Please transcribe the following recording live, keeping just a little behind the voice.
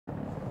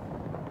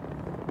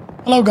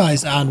Hello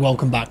guys and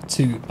welcome back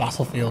to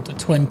Battlefield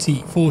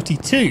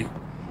 2042.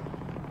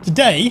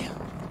 Today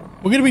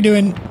we're going to be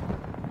doing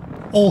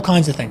all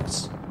kinds of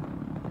things.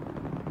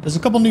 There's a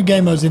couple new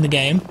game modes in the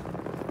game.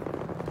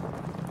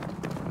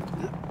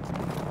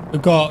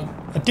 We've got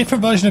a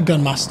different version of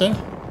Gunmaster,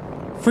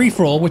 Free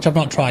For All, which I've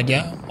not tried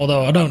yet,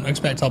 although I don't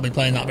expect I'll be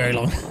playing that very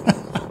long.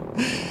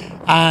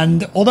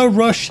 And although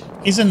Rush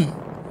isn't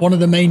one of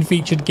the main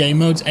featured game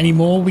modes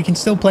anymore, we can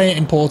still play it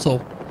in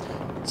Portal.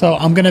 So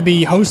I'm going to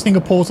be hosting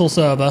a Portal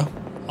server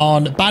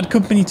on Bad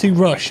Company 2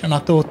 Rush, and I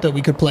thought that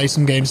we could play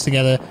some games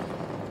together.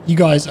 You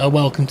guys are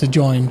welcome to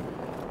join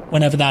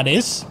whenever that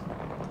is.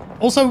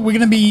 Also, we're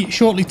going to be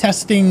shortly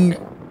testing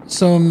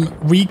some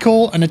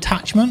recall and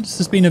attachments.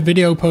 There's been a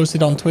video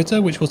posted on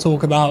Twitter, which we'll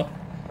talk about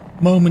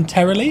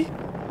momentarily.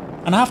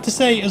 And I have to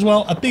say as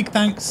well, a big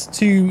thanks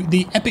to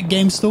the Epic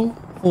Games Store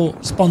for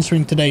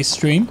sponsoring today's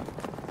stream.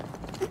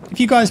 If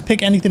you guys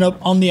pick anything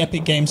up on the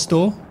Epic Games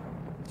Store,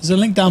 there's a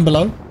link down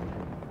below.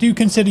 Do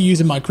consider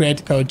using my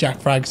creator code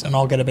JackFrags and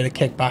I'll get a bit of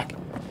kickback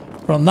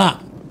from that.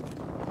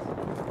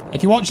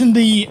 If you're watching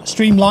the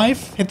stream live,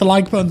 hit the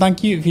like button,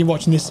 thank you. If you're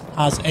watching this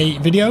as a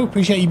video,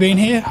 appreciate you being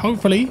here.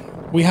 Hopefully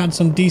we had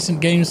some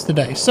decent games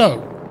today. So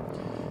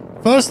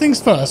first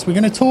things first, we're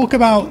going to talk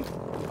about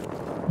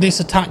this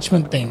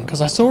attachment thing,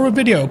 because I saw a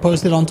video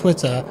posted on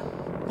Twitter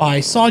by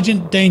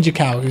Sergeant Danger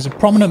Cow, who's a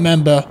prominent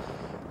member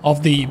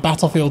of the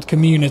Battlefield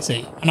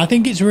community, and I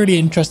think it's really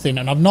interesting,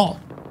 and I've not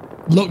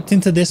looked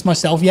into this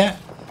myself yet.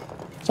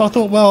 So I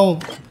thought, well,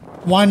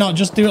 why not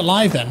just do it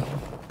live then?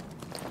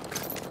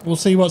 We'll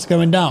see what's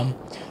going down.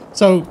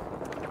 So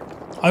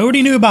I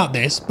already knew about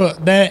this,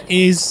 but there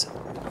is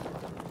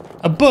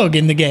a bug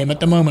in the game at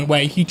the moment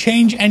where if you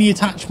change any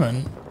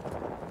attachment,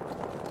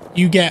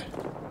 you get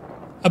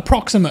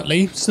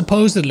approximately,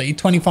 supposedly,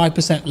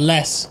 25%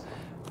 less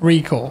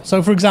recall.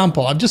 So for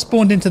example, I've just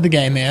spawned into the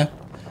game here.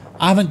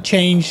 I haven't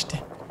changed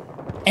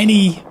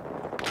any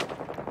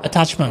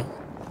attachment.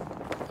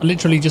 I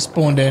literally just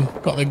spawned in,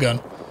 got the gun.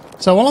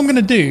 So all I'm going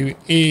to do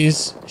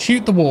is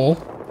shoot the wall,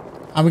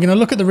 and we're going to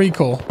look at the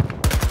recoil.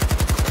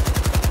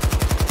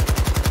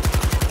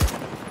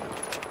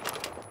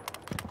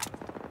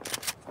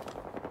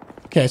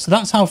 Okay, so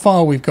that's how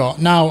far we've got.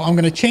 Now I'm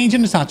going to change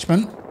an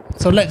attachment.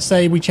 So let's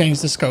say we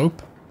change the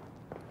scope,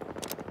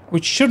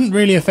 which shouldn't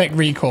really affect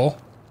recoil.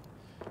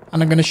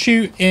 And I'm going to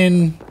shoot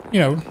in,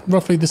 you know,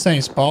 roughly the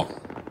same spot.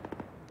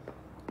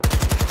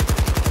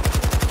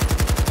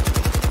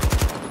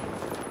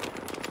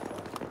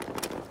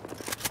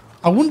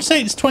 I wouldn't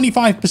say it's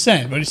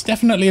 25%, but it's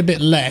definitely a bit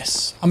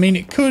less. I mean,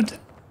 it could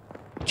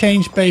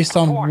change based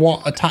on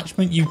what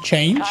attachment you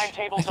change,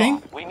 I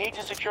think. We need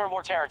to secure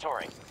more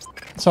territory.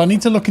 So I need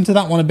to look into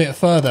that one a bit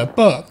further.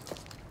 But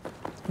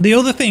the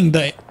other thing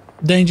that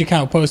Danger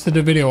Cow posted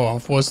a video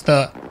of was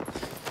that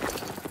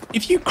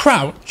if you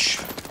crouch,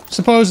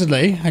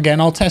 supposedly, again,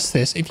 I'll test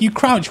this. If you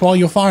crouch while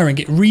you're firing,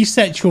 it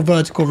resets your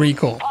vertical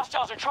recoil.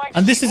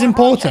 And this is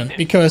important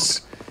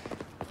because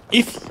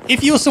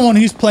if you're someone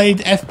who's played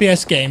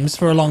FPS games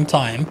for a long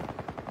time,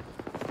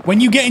 when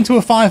you get into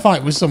a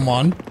firefight with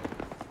someone,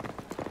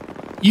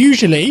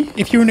 usually,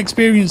 if you're an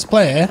experienced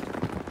player,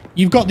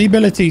 you've got the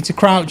ability to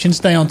crouch and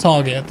stay on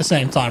target at the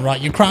same time,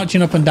 right? You're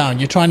crouching up and down.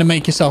 You're trying to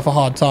make yourself a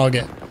hard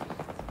target.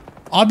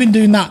 I've been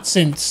doing that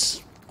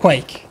since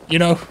Quake, you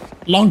know,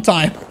 long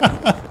time.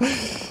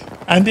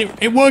 And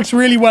it works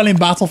really well in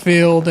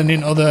Battlefield and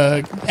in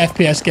other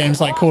FPS games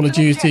like Call of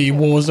Duty,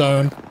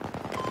 Warzone,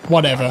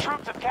 whatever.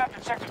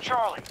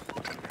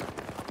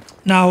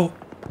 Now,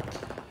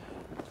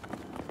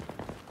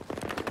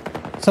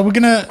 so we're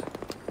gonna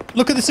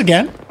look at this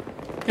again.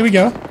 Here we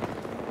go.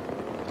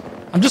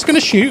 I'm just gonna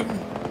shoot.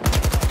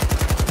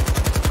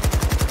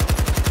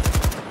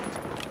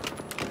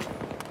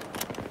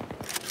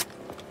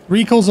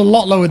 Recoil's a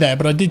lot lower there,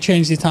 but I did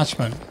change the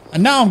attachment.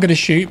 And now I'm gonna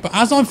shoot, but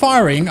as I'm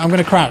firing, I'm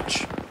gonna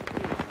crouch.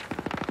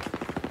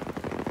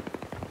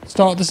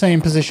 Start the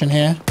same position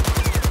here.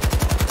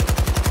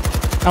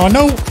 Now I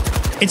know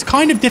it's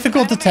kind of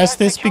difficult to test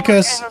this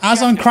because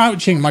as I'm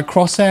crouching, my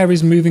crosshair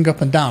is moving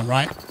up and down,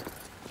 right?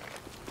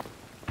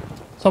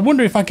 So I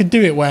wonder if I could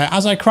do it where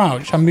as I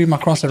crouch, I move my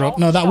crosshair up.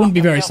 No, that wouldn't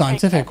be very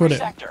scientific, would it?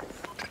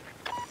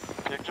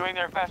 They're doing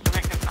their best to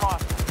make this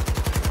constant.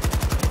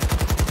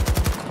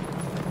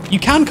 You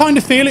can kind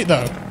of feel it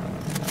though.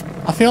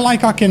 I feel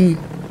like I can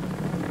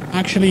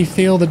actually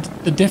feel the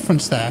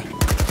difference there. We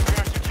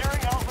are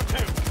securing Alpha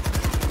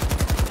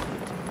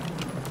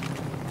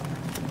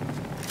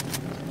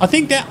 2. I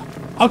think that...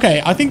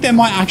 Okay, I think there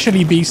might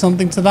actually be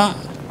something to that.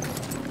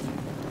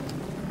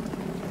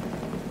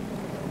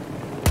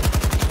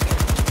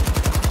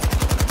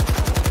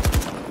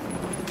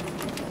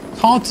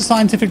 It's hard to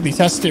scientifically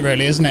test it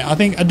really, isn't it? I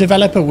think a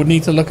developer would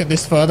need to look at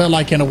this further,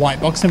 like in a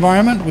white box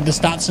environment with the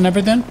stats and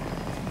everything.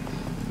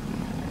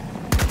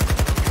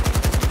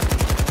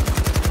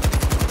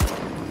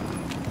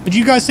 But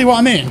you guys see what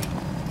I mean?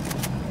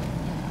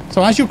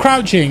 So as you're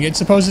crouching, it's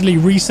supposedly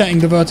resetting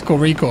the vertical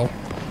recoil.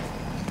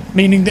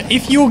 Meaning that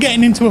if you're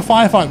getting into a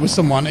firefight with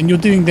someone and you're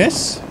doing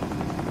this,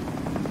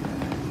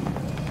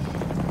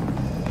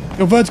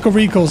 your vertical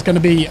recoil is going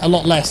to be a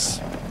lot less.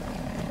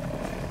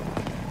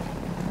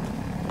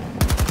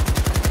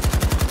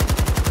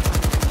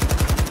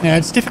 Yeah,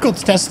 it's difficult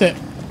to test it.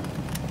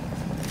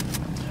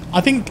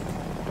 I think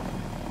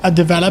a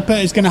developer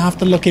is going to have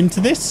to look into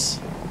this.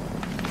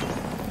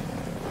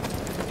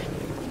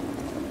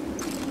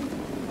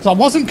 So I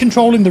wasn't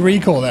controlling the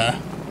recoil there.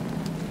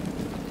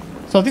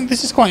 So I think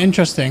this is quite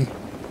interesting.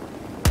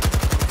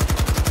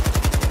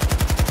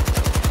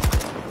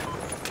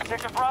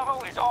 Sector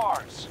Bravo is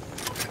ours.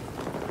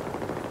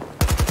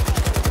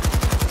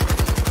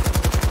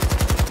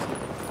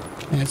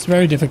 Yeah, it's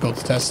very difficult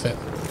to test it.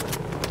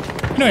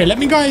 Anyway, let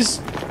me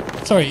guys...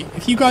 Sorry,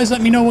 if you guys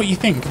let me know what you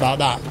think about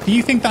that. Do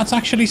you think that's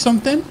actually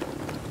something?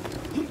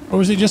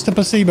 Or is it just a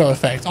placebo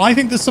effect? I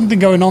think there's something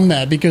going on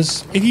there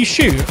because if you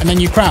shoot and then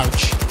you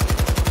crouch,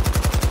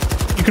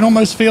 you can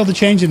almost feel the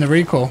change in the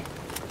recoil.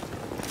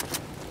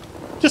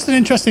 Just an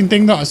interesting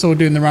thing that I saw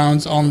doing the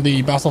rounds on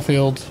the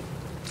Battlefield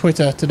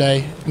Twitter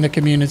today in the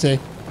community.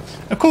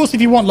 Of course,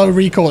 if you want low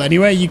recoil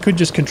anyway, you could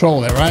just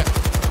control it, right?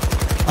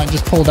 Like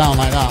just pull down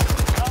like that.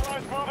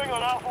 Allies moving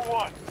on Alpha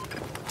 1.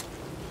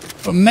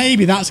 But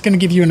maybe that's going to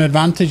give you an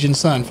advantage in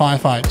certain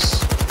firefights.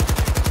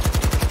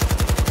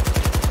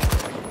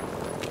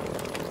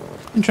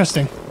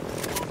 Interesting.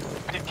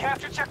 They've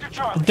captured Sector The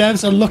Charlie.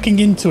 devs are looking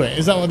into it.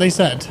 Is that what they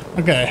said?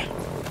 Okay.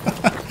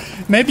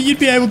 Maybe you'd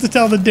be able to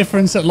tell the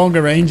difference at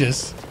longer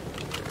ranges.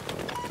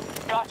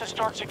 Got to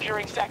start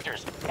securing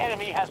sectors.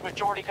 Enemy has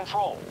majority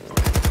control.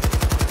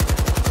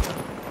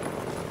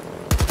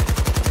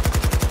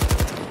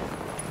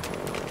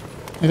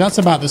 Yeah, that's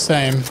about the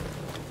same.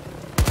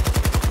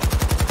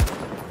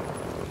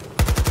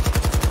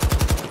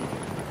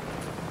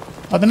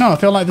 I don't know. I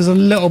feel like there's a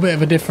little bit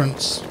of a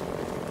difference.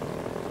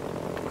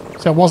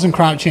 So I wasn't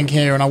crouching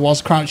here and I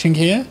was crouching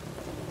here.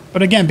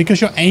 But again, because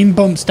your aim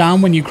bumps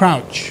down when you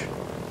crouch,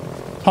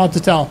 it's hard to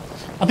tell.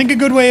 I think a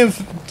good way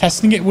of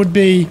testing it would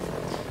be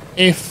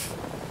if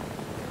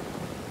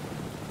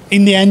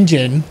in the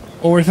engine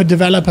or if a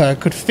developer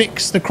could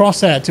fix the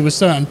crosshair to a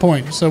certain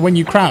point. So when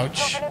you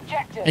crouch,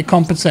 it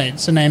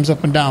compensates and aims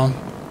up and down.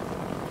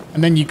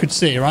 And then you could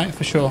see, right?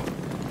 For sure.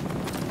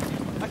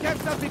 I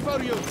have something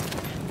for you.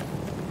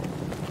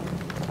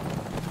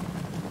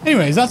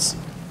 Anyways, that's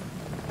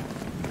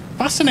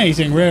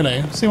fascinating,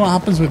 really. See what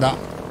happens with that.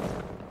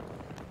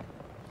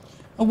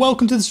 And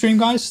welcome to the stream,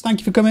 guys. Thank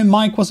you for coming.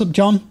 Mike, what's up,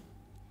 John?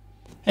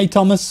 Hey,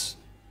 Thomas.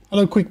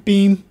 Hello, Quick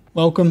Beam.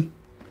 Welcome.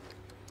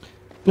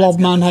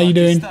 Blobman, how you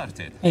doing?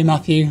 Hey,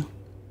 Matthew.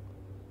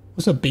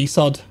 What's up,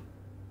 B-Sod?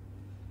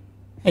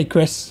 Hey,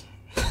 Chris.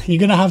 You're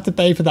going to have to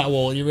pay for that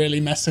wall. You're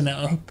really messing it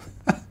up.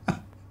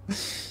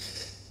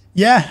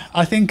 Yeah,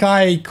 I think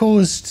I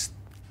caused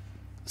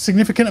a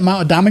significant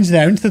amount of damage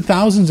there. Into the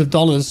thousands of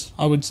dollars,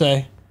 I would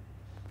say.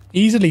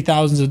 Easily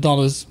thousands of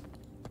dollars.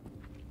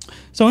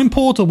 So in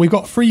Portal, we've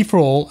got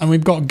Free-For-All and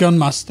we've got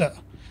Gunmaster.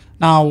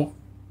 Now,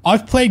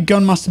 I've played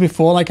Gunmaster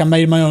before. Like, I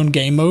made my own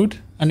game mode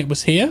and it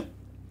was here.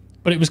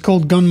 But it was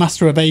called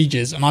Gunmaster of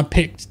Ages, and I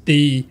picked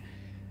the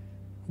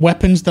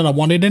weapons that I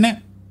wanted in it.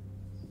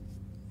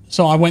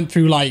 So I went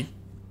through like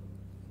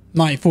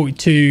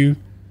 1942,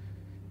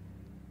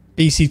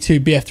 BC2,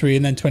 BF3,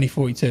 and then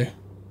 2042.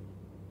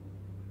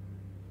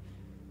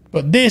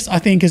 But this, I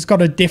think, has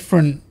got a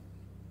different...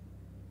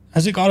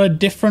 Has it got a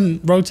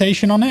different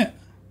rotation on it?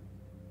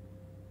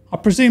 I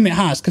presume it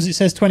has, because it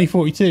says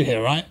 2042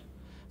 here, right?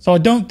 So I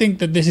don't think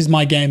that this is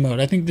my game mode.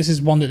 I think this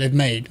is one that they've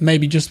made.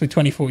 Maybe just with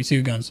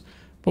 2042 guns.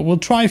 But we'll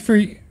try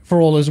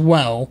Free-For-All as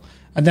well.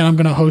 And then I'm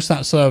going to host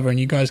that server and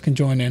you guys can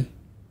join in.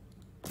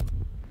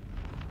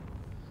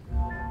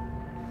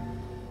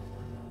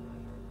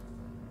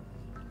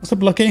 What's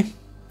up, Lucky?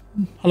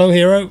 Hello,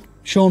 Hero.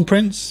 Sean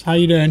Prince, how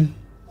you doing?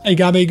 Hey,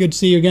 Gabby, good to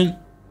see you again.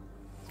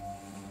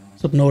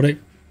 What's up, Nordic?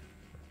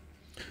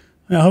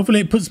 Yeah,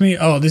 hopefully it puts me...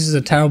 Oh, this is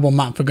a terrible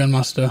map for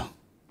Gunmaster.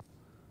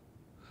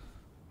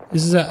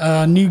 This is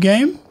a new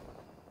game?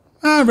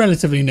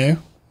 Relatively new.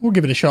 We'll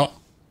give it a shot.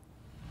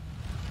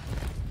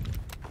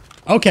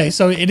 Okay,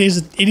 so it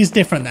is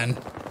different then.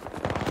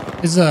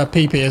 This is a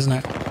PP, isn't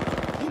it?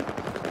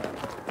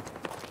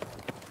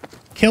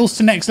 Kills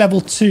to next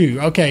level 2.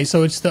 Okay,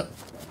 so it's the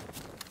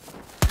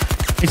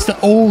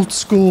old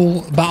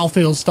school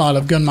Battlefield style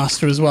of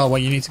Gunmaster as well,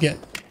 where you need to get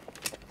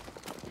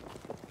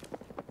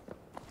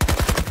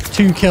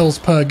 2 kills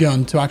per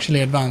gun to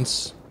actually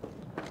advance.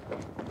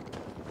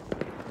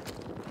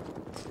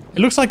 It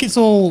looks like it's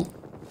all,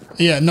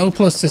 yeah, no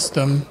plus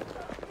system.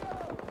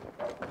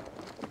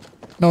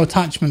 No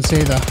attachments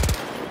either.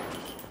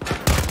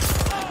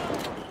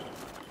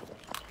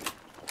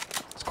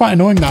 It's quite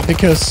annoying that,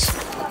 because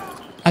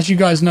as you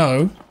guys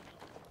know,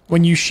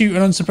 when you shoot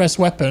an unsuppressed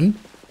weapon,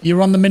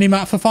 you're on the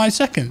minimap for 5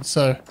 seconds.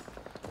 So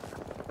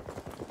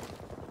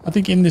I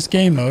think in this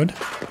game mode,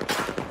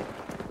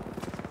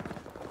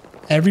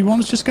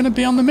 everyone's just going to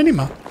be on the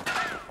minimap.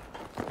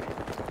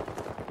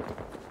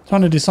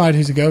 Trying to decide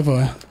who to go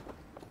for.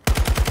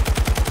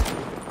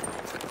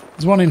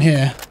 There's one in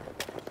here.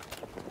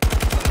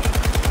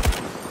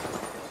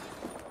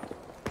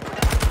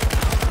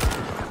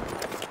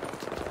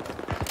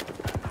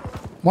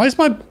 Why is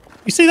my...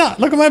 You see that?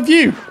 Look at my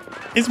view.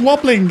 It's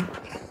wobbling.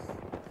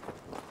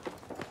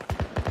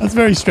 That's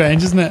very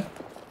strange, isn't it?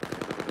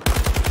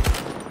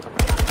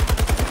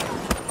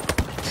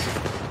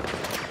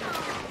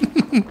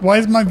 Why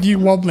is my view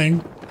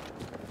wobbling?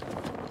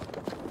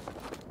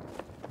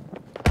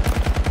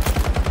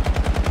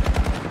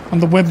 I'm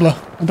the Wibbler.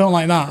 I don't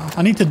like that.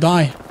 I need to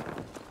die.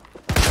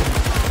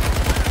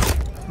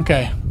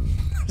 Okay.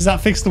 Does that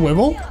fix the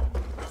wibble?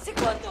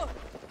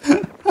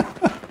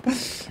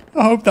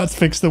 I hope that's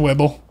fixed the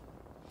wibble.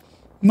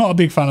 Not a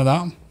big fan of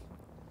that.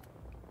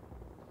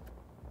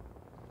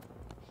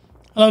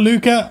 Hello,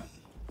 Luca.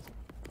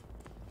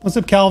 What's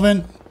up,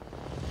 Calvin?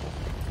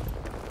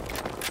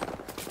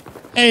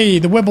 Hey,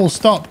 the wibble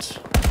stopped.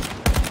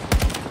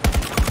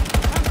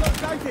 Tango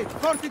sighted,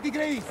 40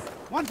 degrees,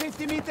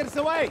 150 meters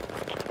away.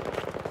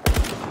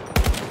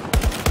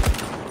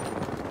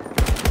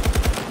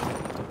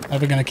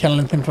 Never going to kill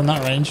anything from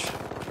that range.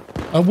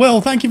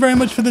 Will, thank you very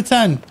much for the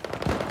 10.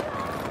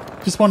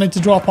 Just wanted to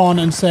drop on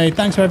and say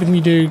thanks for everything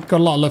you do. Got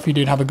a lot of love for you,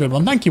 dude. Have a good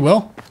one. Thank you,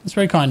 Will. That's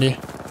very kind of you.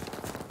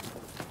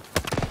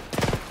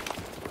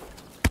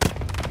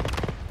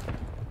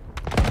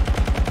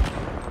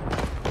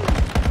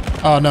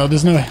 Oh, no,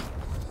 there's no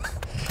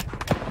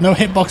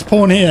hitbox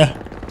porn here.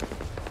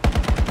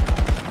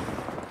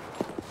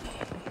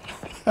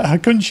 I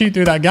couldn't shoot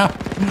through that gap.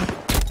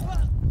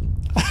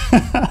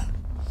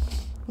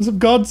 What's up,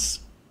 gods?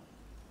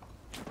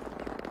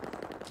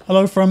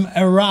 Hello from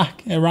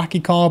Iraq. Iraqi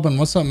Carbon.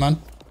 What's up,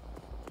 man?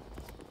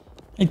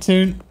 Hey,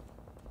 Toon.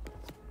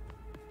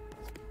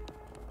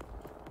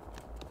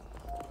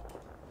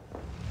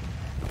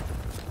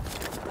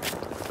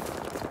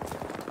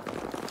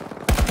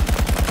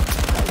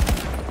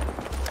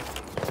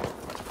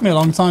 Took me a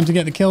long time to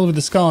get the kill with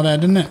the Scar there,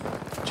 didn't it?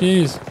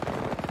 Jeez.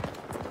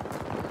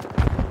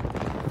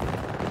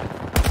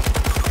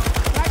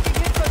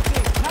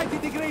 90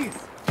 degrees,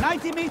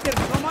 90 meters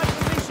from my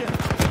position.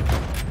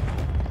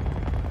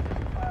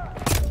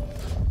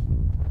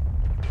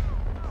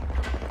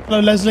 Hello,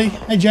 Leslie.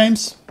 Hey,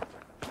 James.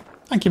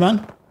 Thank you,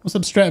 man. What's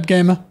up, Straight Up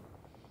Gamer?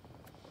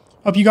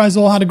 Hope you guys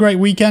all had a great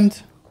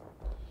weekend.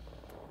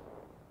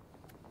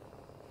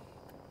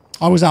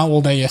 I was out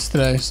all day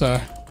yesterday, so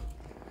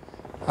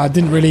I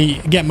didn't really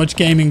get much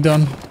gaming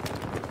done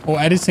or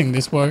editing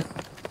this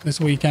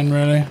weekend,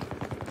 really.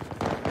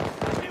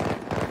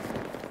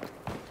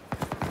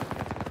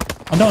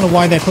 I don't know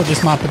why they put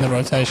this map in the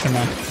rotation,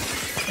 man.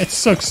 It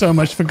sucks so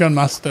much for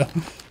Gunmaster.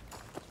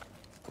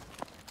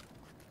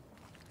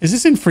 Is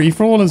this in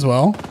free-for-all as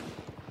well?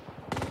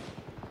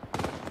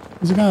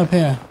 There's a guy up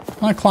here.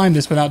 Can I climb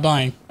this without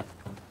dying?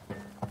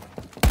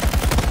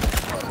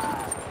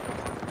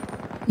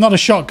 Not a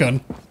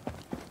shotgun.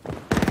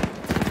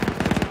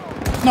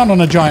 Not on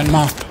a giant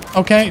map.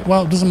 Okay,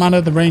 well, it doesn't matter.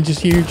 The range is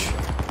huge.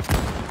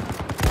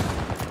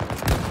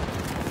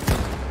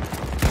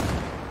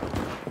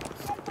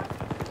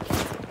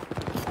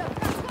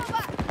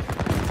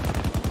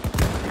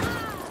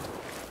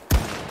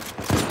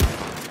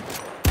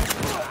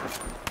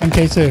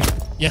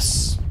 MK2.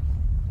 Yes.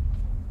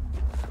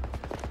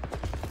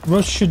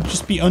 Rush should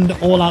just be under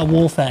all-out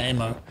warfare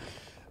ammo.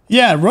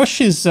 Yeah,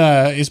 Rush is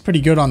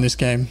pretty good on this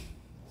game.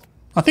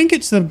 I think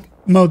it's the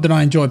mode that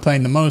I enjoy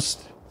playing the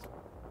most.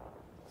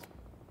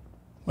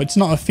 It's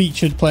not a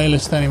featured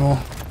playlist anymore.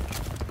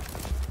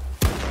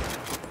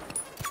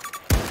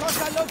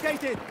 Hostile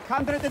located,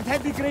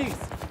 110 degrees,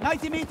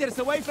 90 meters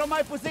away from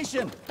my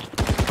position.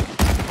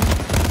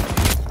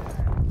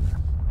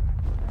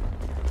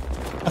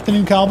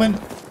 Afternoon, Calvin.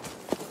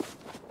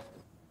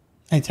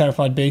 Hey,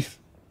 Terrified Beef.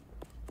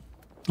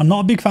 I'm not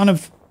a big fan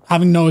of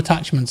having no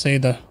attachments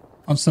either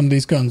on some of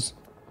these guns.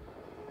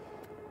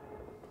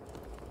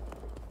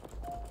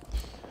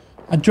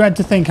 I dread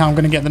to think how I'm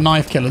going to get the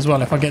knife kill as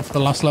well if I get to the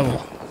last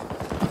level.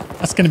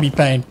 That's going to be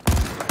pain.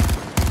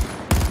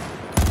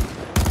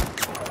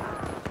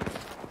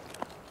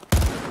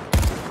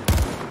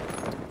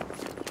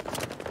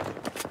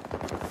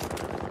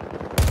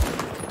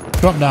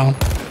 Drop down.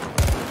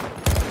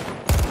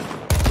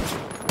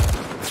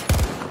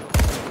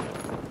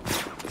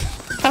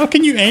 How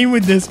can you aim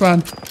with this,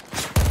 man?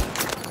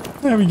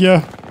 There we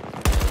go.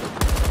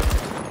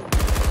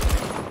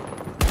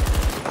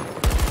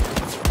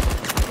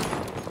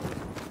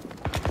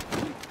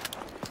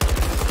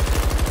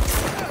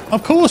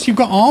 Of course, you've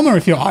got armor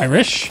if you're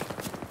Irish.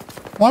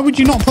 Why would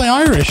you not play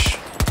Irish?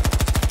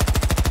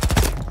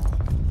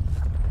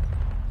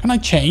 Can I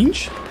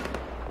change?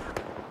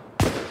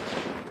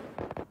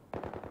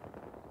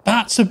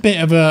 That's a bit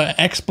of an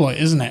exploit,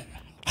 isn't it?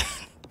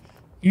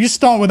 You just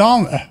start with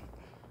armor.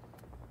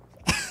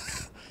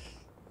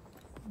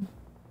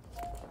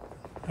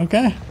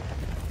 Okay.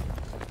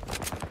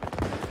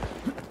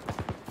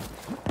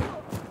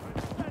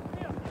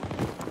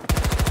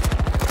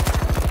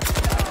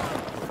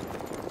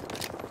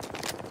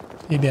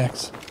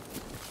 EBX.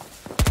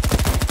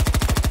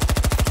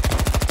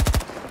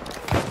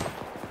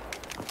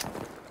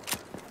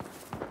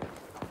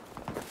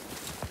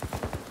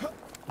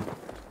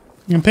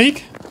 You can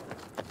peek?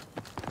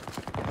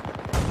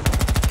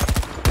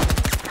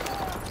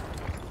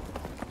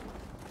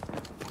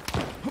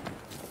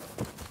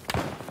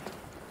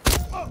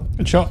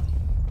 shot.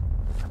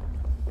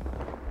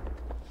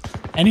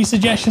 Any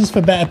suggestions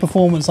for better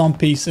performance on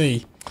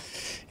PC?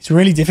 It's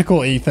really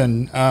difficult,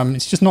 Ethan.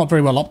 It's just not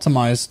very well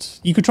optimized.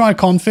 You could try a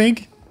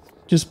config.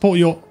 Just put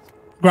your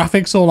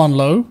graphics all on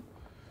low.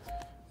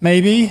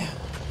 Maybe.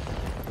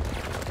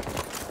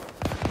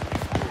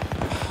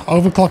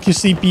 Overclock your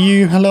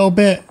CPU a little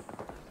bit.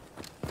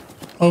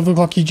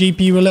 Overclock your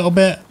GPU a little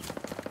bit.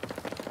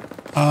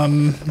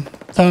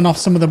 Turn off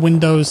some of the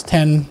Windows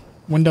 10,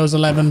 Windows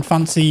 11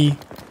 fancy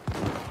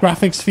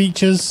graphics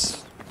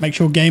features. Make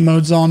sure game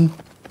mode's on.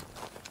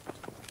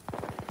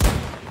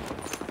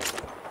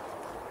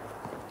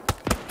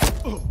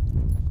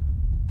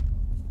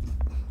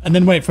 And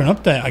then wait for an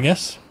update, I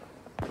guess.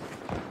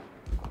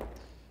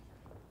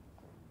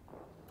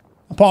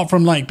 Apart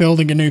from like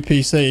building a new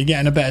PC,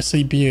 getting a better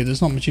CPU,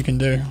 there's not much you can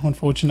do,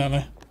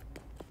 unfortunately.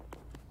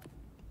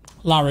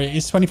 Larry,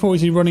 is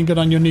 2040 running good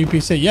on your new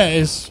PC? Yeah, it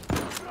is.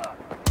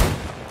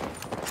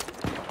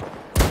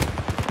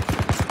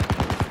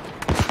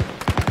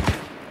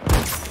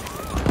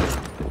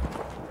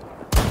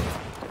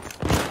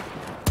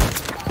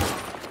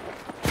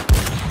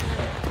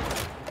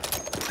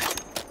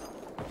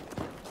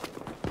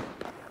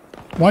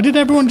 Why did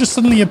everyone just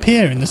suddenly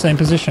appear in the same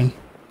position?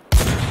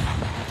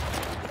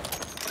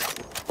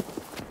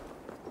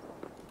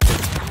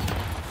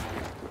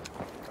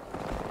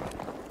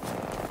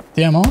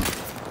 DMR?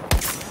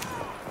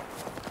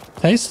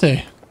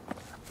 Tasty.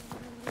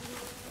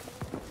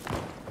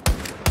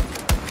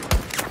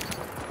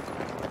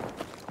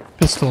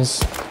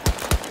 Pistols.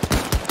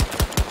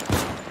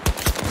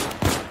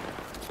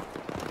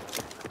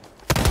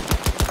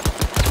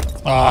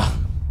 Ah.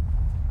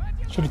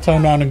 Should have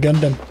turned around and gunned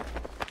him.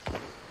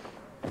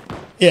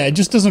 Yeah, it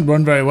just doesn't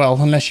run very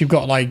well unless you've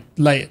got like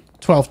late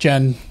 12th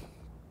gen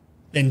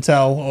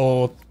Intel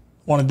or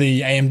one of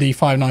the AMD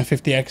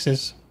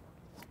 5950Xs.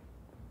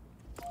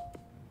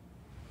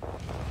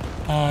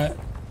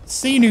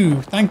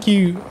 Sinu, thank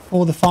you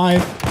for the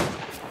 5.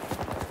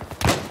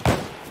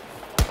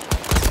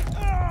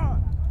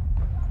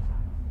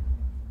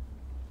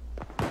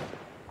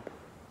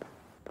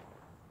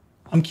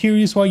 I'm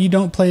curious why you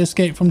don't play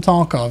Escape from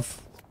Tarkov.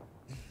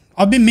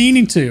 I've been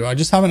meaning to, I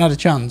just haven't had a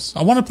chance.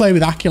 I want to play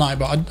with Aculite,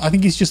 but I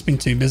think he's just been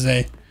too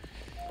busy.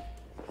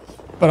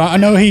 But I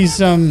know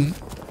he's a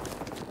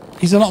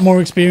lot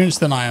more experienced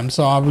than I am,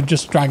 so I would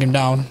just drag him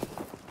down.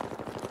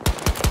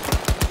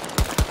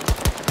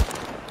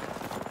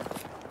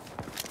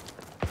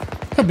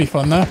 Could be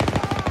fun though.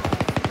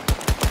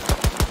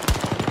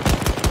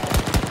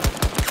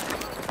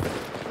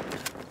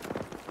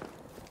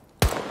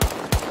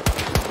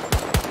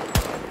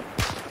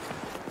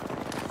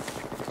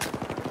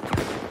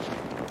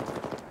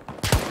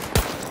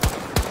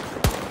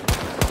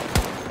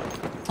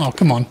 Oh,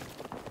 come on.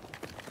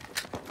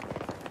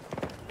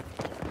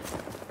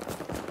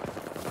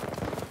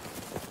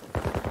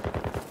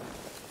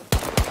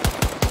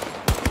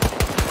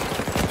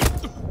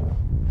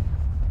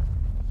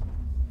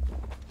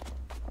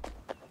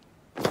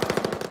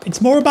 It's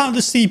more about the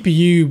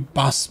CPU,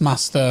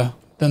 Bassmaster,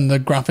 than the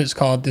graphics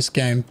card this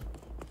game.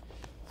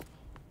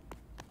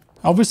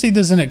 Obviously,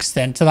 there's an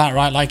extent to that,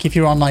 right? Like, if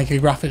you're on, like, a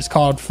graphics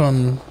card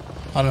from,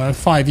 I don't know,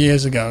 5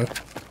 years ago,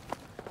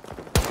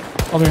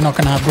 probably not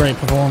going to have great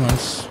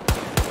performance.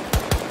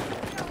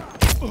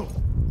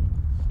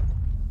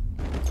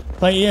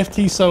 Play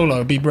EFT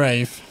solo, be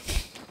brave.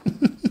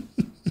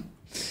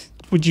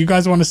 Would you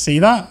guys want to see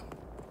that?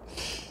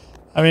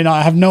 I mean,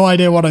 I have no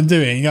idea what I'm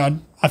doing. You know,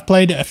 I've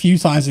played it a few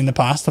times in the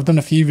past. I've done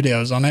a few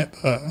videos on it,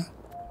 but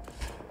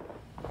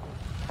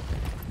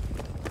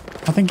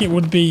I think it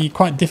would be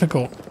quite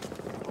difficult.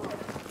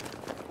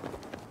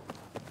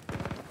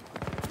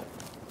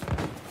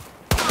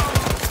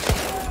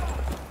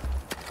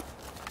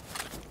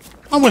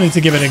 I'm willing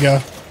to give it a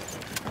go.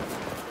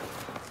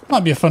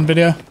 Might be a fun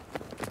video.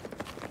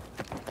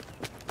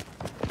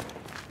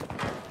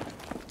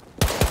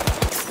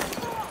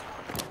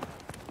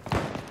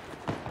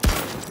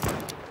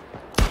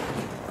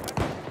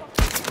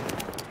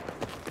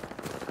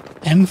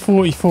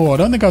 M44. I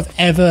don't think I've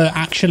ever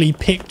actually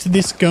picked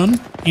this gun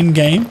in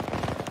game.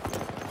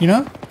 You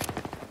know?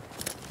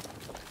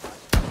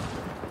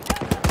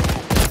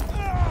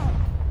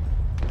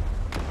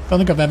 Don't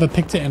think I've ever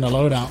picked it in a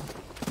loadout.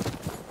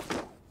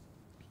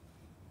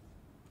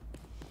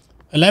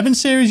 11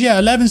 series? Yeah,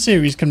 11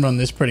 series can run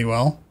this pretty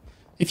well.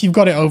 If you've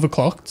got it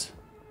overclocked.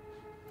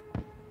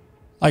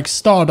 Like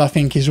Stod, I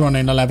think, is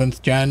running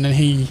 11th gen and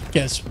he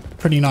gets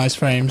pretty nice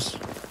frames.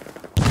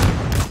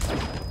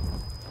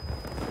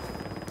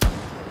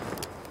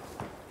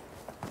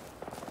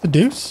 The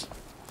deuce?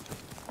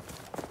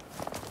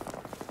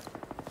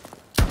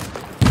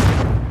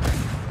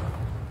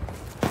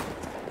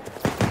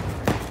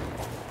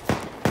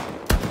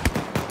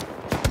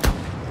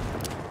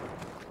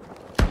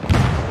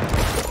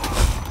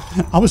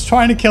 I was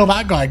trying to kill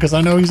that guy because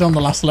I know he's on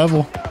the last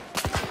level.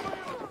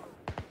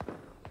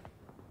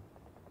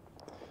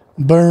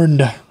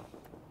 Burned.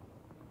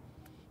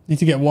 Need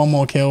to get one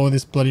more kill with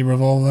this bloody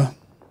revolver.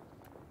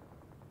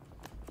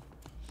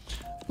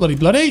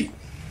 Bloody.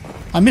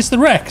 I missed the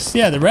Rex.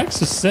 Yeah, the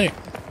Rex is sick.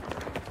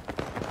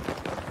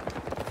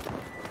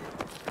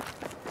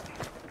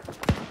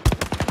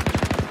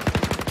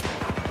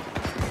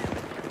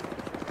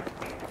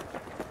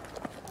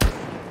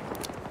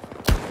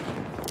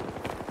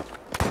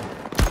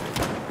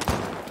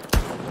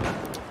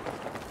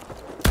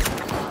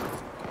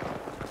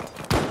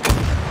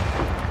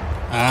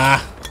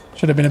 Ah,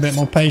 should have been a bit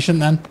more patient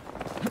then.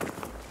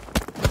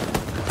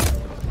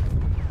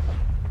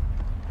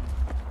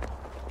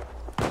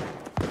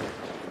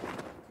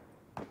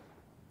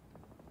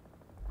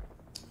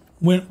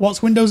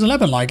 What's Windows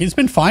 11 like? It's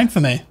been fine for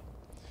me.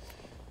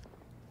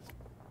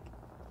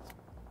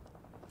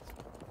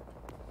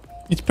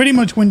 It's pretty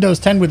much Windows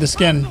 10 with the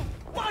skin.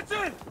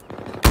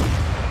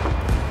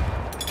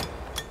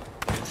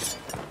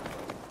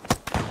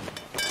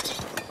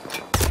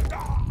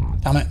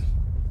 Damn it.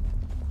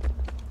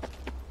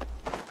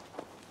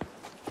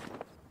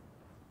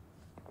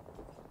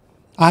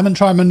 I haven't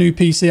tried my new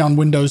PC on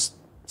Windows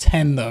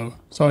 10 though,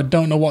 so I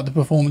don't know what the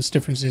performance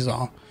differences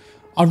are.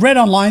 I've read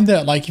online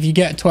that like if you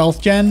get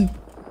 12th gen,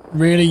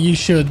 really you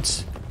should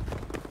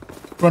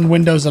run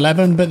Windows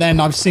 11, but then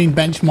I've seen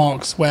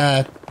benchmarks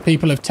where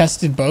people have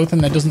tested both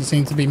and there doesn't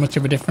seem to be much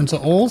of a difference at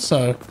all,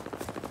 so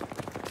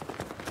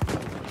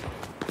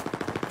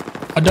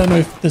I don't know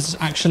if there's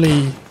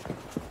actually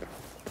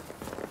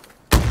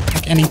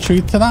like any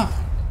truth to that.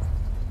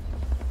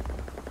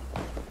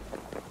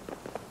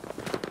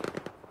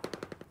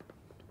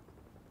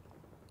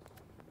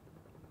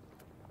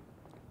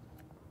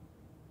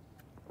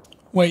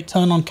 Wait,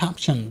 turn on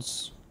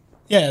captions.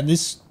 Yeah,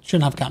 this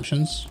shouldn't have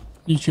captions.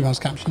 YouTube has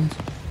captions.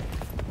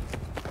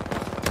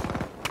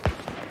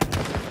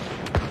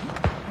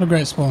 What a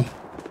great spawn.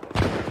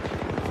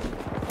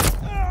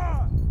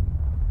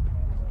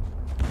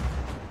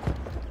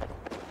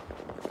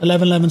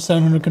 $11,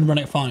 700 can run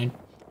it fine.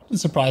 Doesn't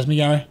surprise me,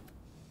 Gary.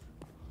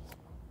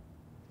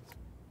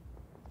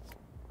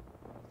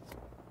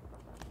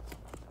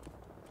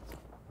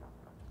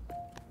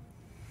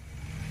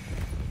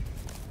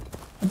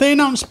 They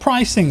announced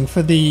pricing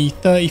for the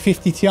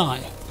 3050 Ti.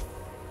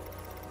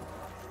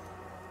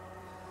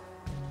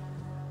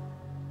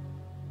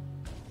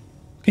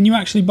 Can you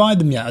actually buy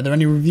them yet? Are there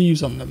any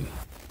reviews on them?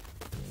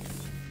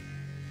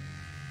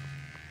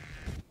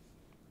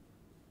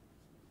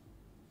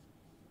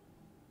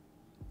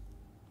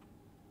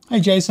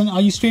 Hey Jason,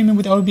 are you streaming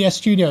with OBS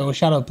Studio or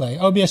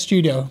Shadowplay? OBS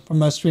Studio from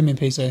my streaming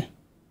PC.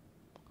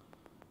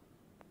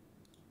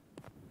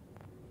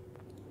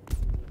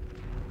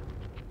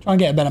 Try and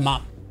get a better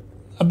map.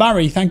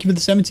 Barry, thank you for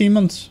the 17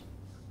 months.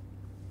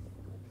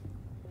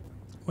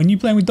 When you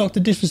playing with Dr.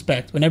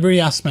 Disrespect, whenever he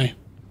asks me,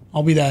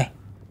 I'll be there.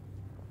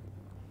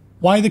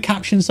 Why are the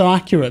captions so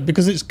accurate?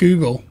 Because it's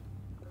Google.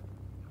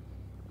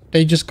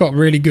 They just got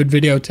really good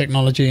video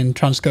technology and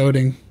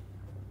transcoding.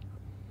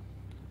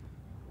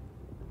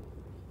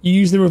 You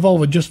use the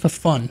revolver just for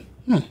fun.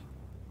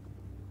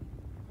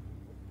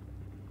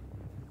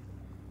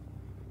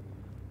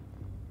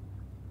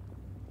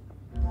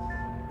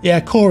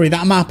 Yeah, Corey,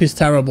 that map is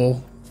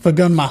terrible. For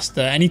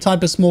Gunmaster, any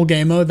type of small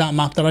game mode, that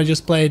map that I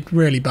just played,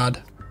 really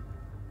bad.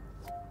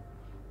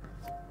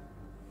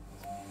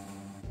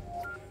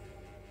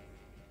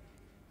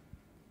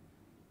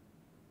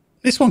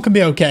 This one can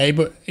be okay,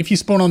 but if you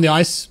spawn on the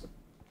ice,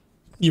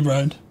 you're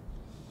ruined.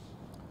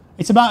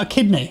 It's about a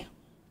kidney.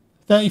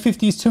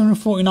 3050 is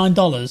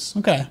 $249.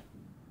 Okay.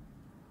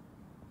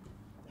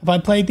 Have I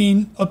played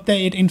the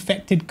updated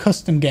Infected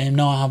custom game?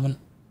 No, I haven't.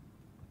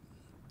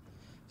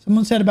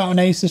 Someone said about an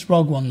Asus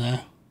ROG one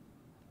there.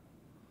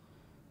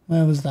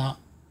 Where was that?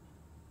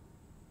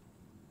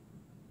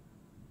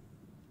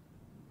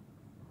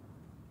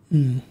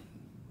 I've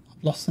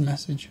lost the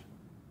message.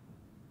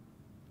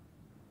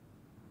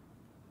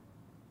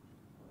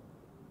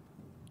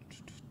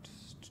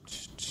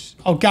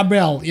 Oh,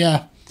 Gabrielle,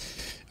 yeah.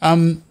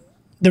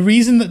 The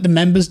reason that the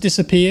members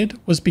disappeared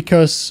was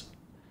because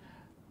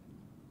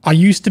I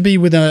used to be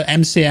with a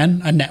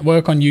MCN, a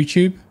network on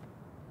YouTube,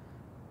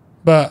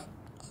 but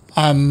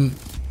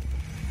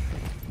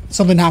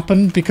something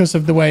happened because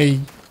of the way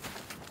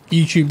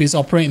YouTube is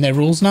operating their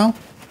rules now.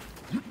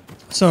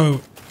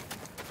 So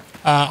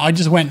I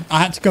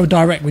had to go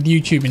direct with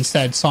YouTube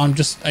instead. So I'm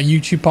just a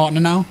YouTube partner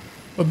now.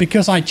 But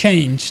because I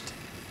changed,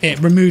 it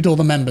removed all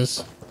the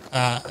members.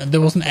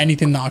 There wasn't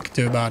anything that I could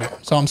do about it.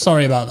 So I'm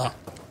sorry about that.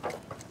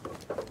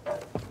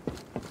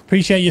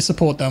 Appreciate your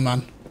support though,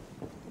 man.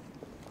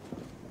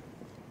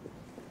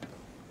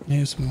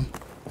 Here's one.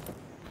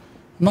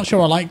 I'm not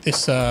sure I like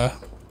this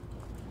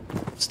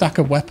stack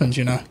of weapons,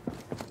 you know.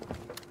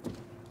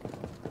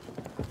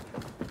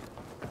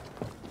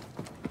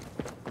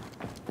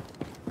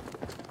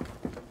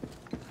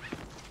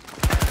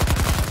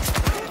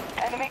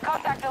 Enemy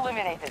contact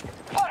eliminated.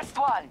 First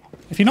one.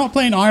 If you're not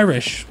playing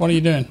Irish, what are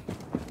you doing?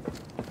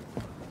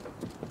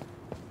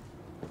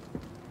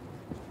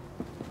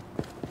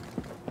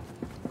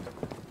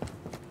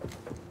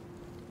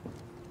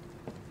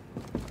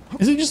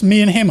 Is it just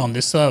me and him on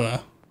this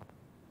server?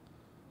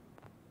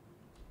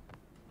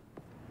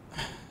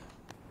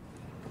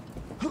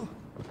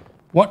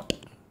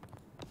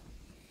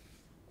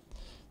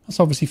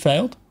 obviously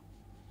failed.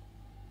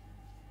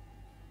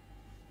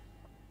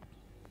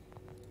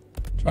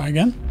 Try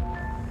again.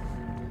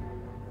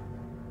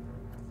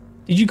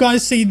 Did you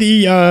guys see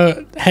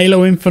the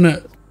Halo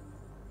Infinite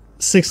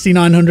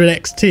 6900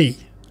 XT?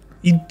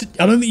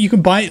 I don't think you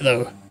can buy it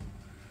though.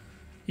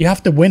 You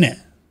have to win it.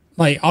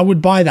 Like, I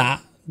would buy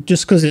that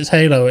just because it's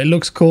Halo. It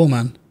looks cool,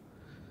 man.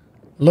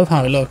 I love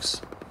how it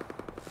looks.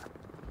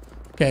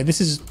 Okay, this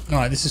is...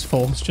 Alright, this is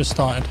full. It's just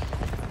started.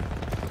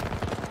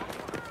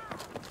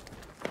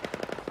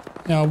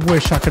 Yeah, I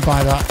wish I could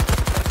buy that.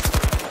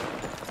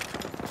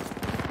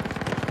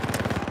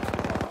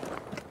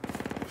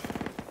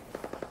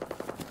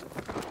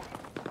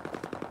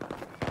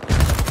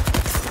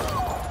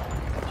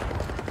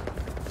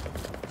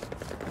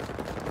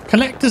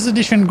 Collector's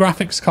edition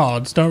graphics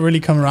cards don't really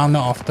come around that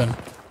often.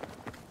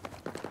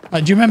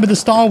 Like, do you remember the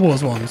Star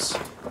Wars ones?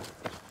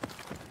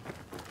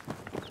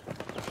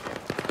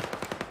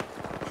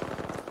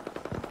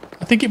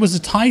 I think it was a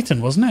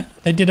Titan, wasn't it?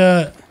 They did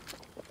a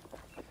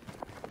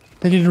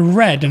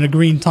red and a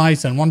green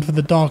Titan, one for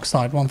the dark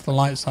side, one for the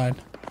light side.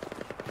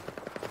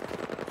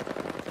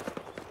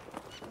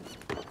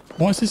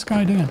 What is this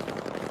guy doing?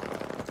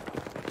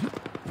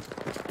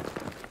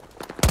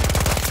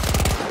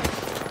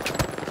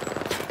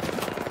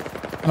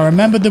 I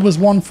remember there was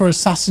one for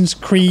Assassin's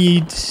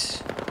Creed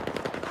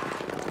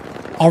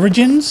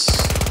Origins,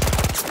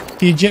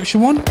 the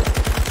Egyptian one.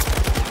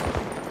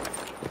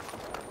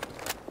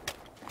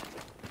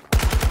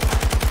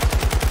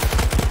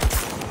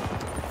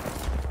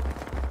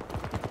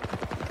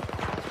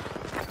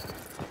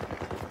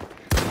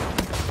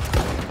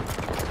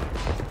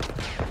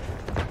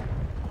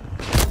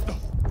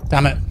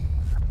 Damn it.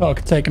 Thought I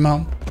could take him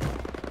out.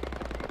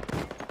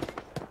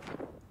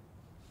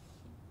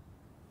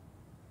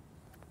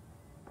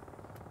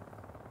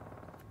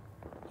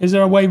 Is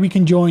there a way we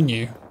can join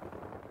you?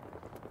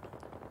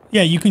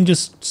 Yeah, you can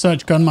just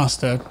search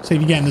Gunmaster, see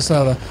if you get in the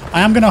server.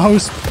 I am going to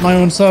host my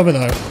own server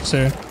though,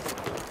 soon.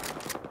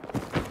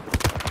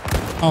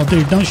 Oh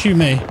dude, don't shoot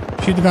me.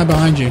 Shoot the guy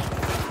behind you.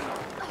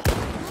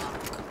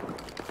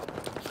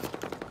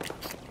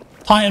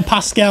 Titan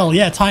Pascal,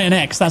 yeah, Titan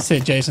X, that's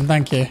it, Jason,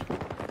 thank you.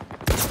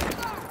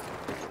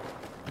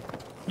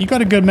 You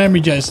got a good memory,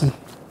 Jason.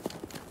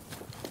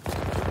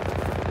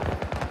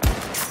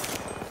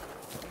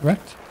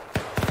 Correct?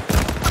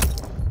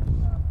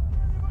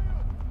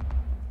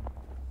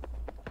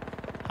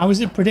 How is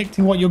it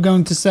predicting what you're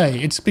going to say?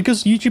 It's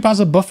because YouTube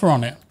has a buffer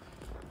on it.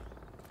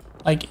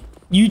 Like,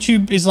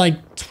 YouTube is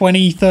like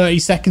 20, 30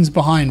 seconds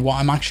behind what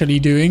I'm actually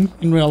doing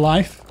in real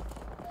life.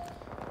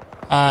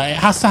 It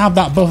has to have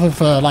that buffer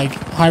for like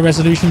high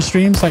resolution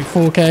streams, like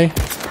 4K.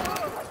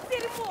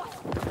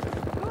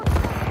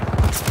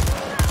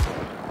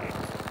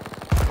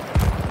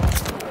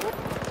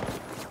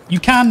 You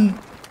can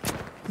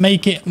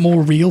make it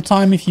more real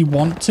time if you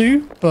want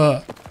to,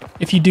 but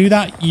if you do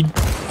that,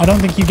 I don't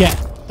think you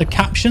get the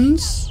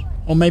captions,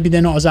 or maybe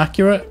they're not as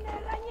accurate,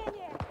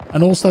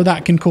 and also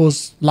that can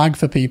cause lag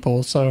for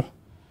people. So,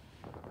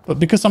 but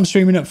because I'm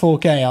streaming at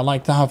 4K, I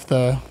like to have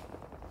the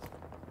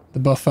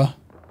buffer.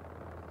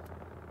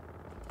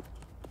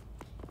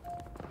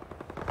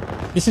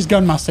 This is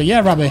Gunmaster,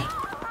 yeah, Rabbi.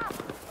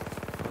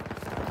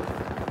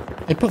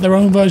 They put their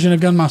own version of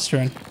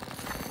Gunmaster in.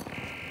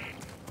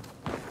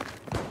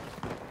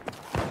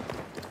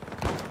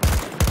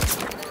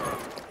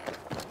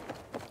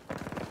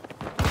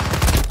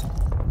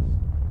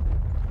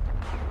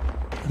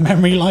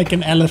 Memory like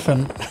an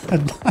elephant.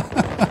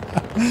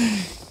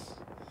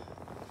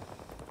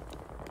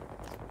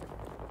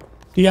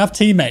 Do you have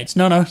teammates?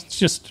 No, it's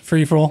just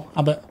free-for-all,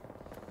 Abbott.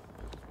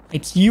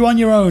 It's you on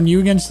your own, you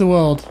against the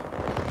world.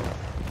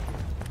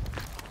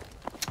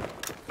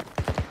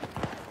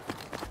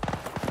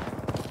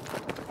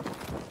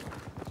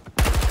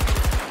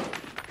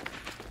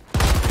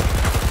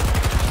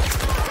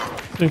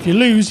 So if you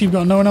lose, you've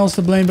got no one else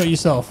to blame but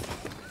yourself.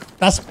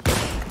 That's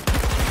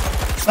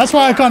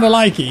why I kind of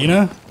like it, you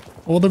know?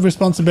 All the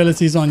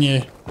responsibilities on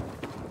you.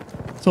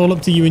 It's all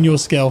up to you and your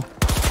skill.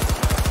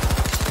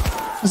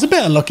 There's a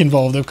bit of luck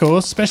involved, of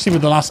course, especially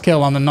with the last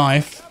kill on the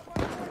knife.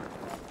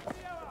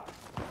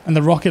 And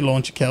the rocket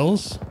launcher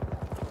kills.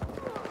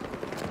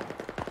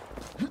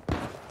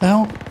 The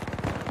hell?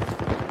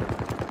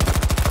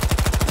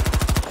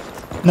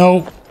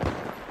 No.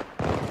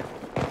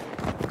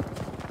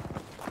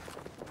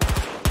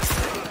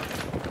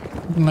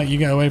 I can let you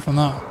get away from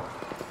that.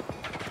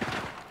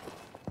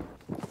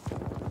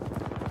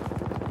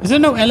 Is there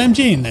no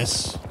LMG in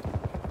this?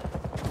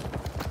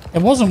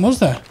 There wasn't, was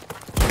there?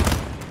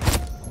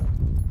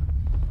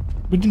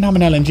 We didn't have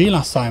an LMG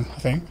last time, I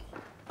think.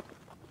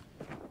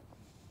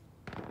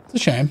 It's a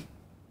shame.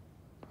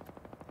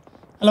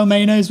 Hello,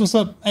 Mayonnaise. What's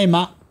up? Hey,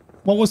 Matt.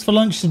 What was for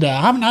lunch today?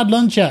 I haven't had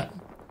lunch yet.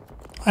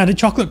 I had a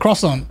chocolate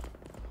croissant.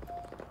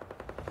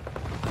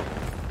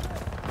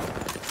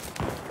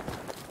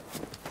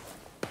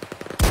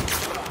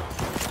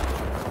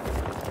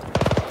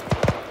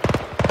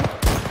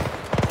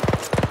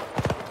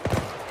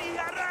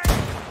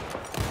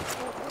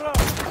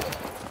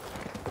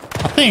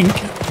 I think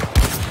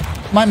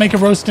Might make a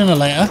roast dinner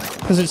later,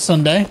 because it's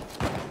Sunday.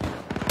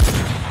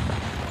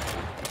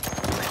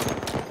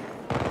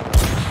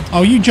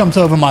 Oh, you jumped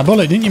over my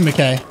bullet, didn't you,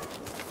 McKay?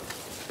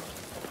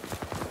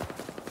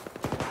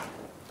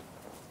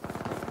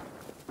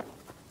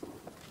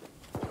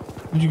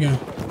 Where'd you go?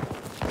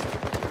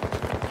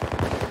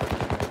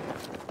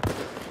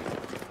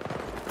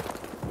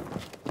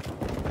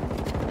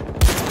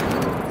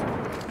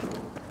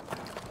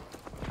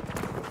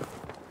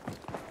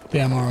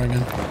 DMR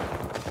again.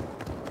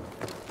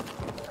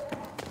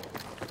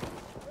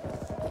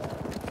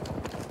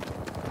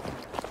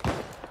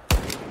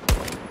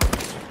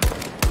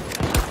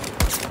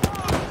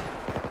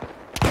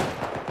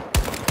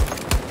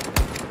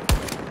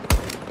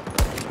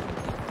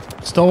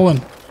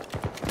 Stolen.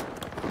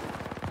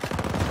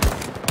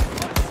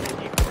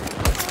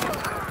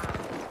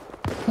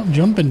 Stop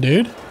jumping,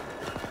 dude.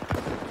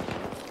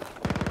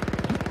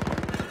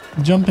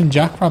 Jumping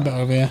jackrabbit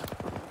over here.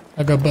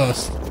 I go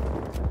burst.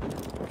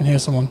 I can hear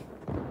someone.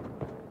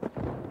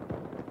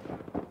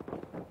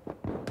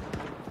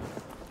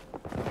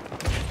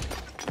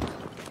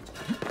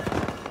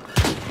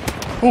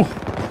 Oh.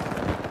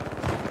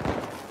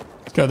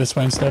 Let's go this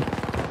way instead.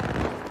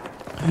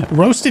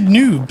 Roasted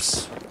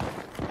noobs.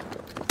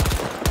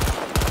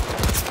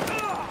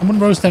 I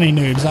wouldn't roast any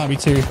noobs, that'd be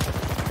too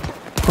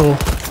cool.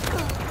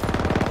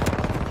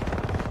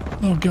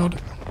 Oh god.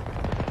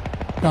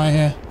 Guy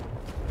here.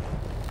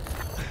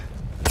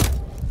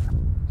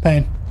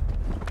 Pain.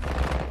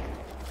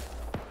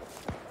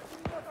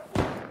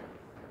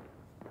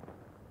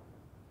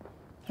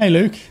 Hey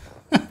Luke.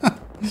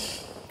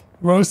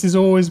 Roast is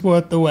always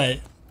worth the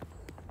wait.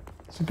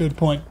 It's a good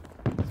point.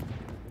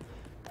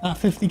 That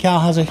 50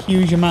 cal has a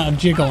huge amount of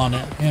jiggle on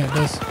it. Yeah, it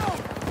does.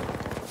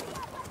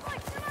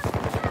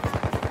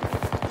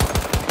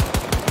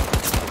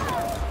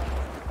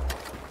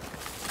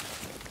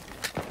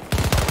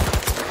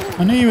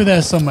 I knew you were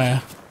there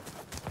somewhere.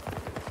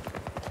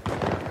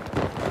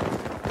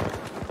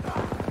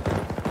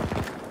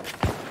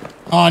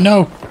 Oh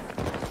no!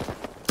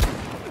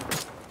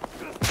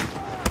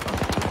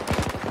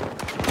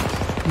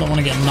 I don't want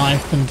to get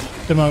knifed and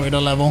demoted a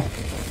level.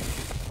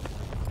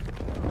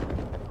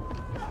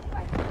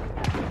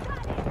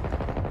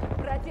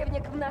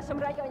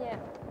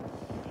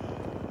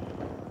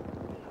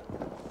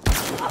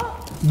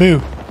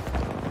 Boo.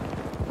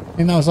 I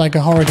think that was like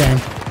a horror game.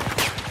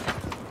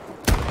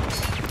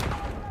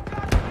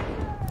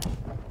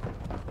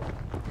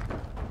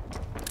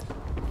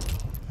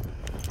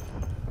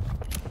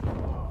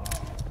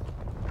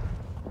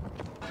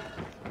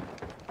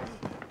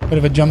 Bit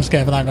of a jump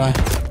scare for that guy.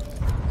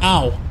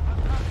 Ow.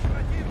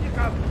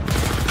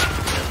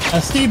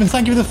 Stephen,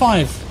 thank you for the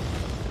 5.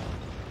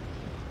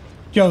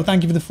 Joe,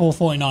 thank you for the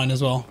 449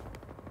 as well.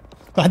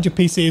 Glad your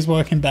PC is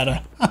working better.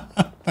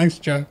 Thanks,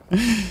 Joe.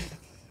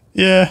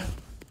 Yeah.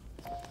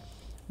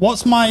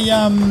 What's my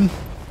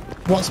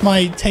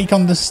take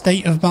on the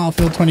state of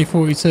Battlefield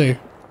 2042?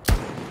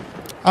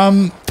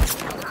 I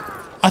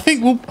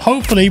think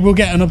hopefully we'll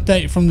get an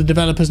update from the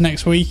developers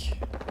next week.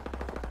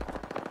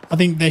 I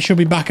think they should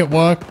be back at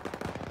work.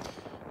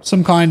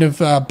 Some kind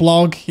of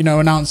blog, you know,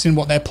 announcing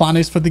what their plan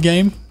is for the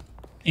game.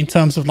 In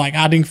terms of like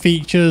adding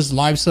features,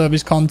 live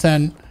service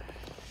content.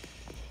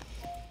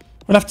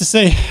 We'll have to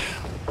see.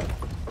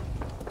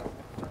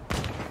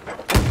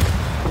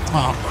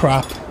 Oh,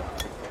 crap.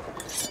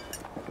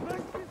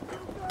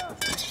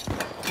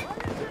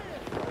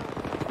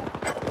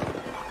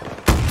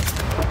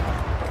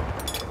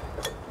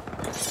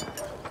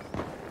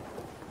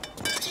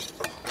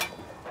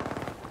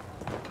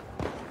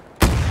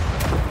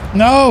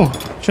 No!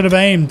 Should have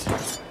aimed.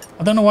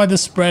 I don't know why there's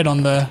spread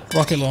on the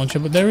rocket launcher,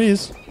 but there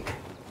is.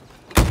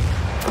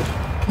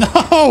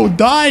 No!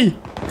 Die!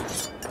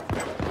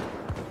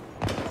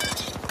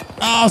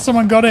 Ah,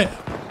 someone got it.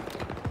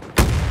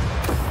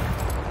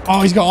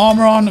 Oh, he's got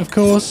armor on, of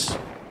course.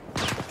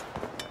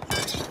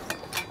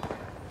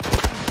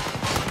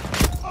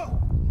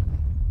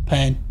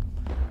 Pain.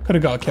 Could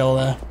have got a kill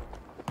there.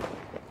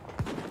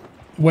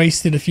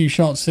 Wasted a few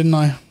shots, didn't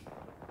I?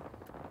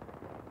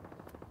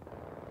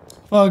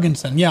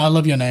 Ferguson. Yeah, I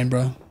love your name,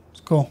 bro.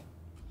 It's cool.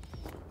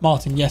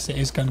 Martin. Yes, it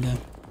is Gun Game.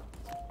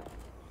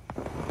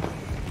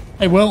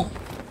 Hey, Will.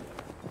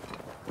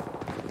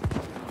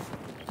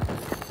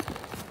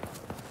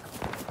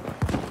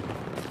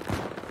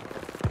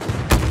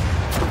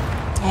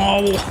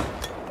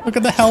 Oh, look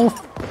at the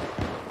health.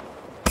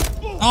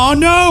 Oh,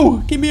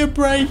 no. Give me a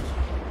break.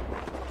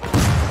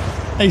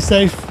 Hey,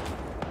 safe.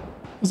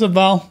 What's up,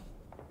 Val?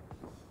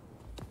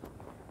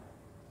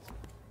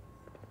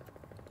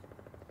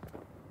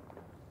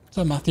 What's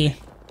up, Matthew?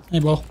 Hey,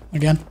 Will.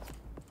 Again.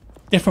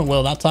 Different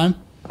Will that time.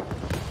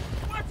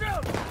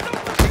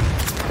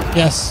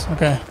 Yes.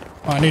 Okay.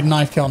 Oh, I need a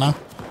knife kill now.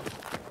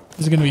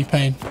 This is going to be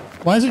pain.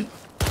 Why is it?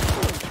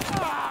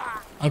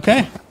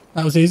 Okay.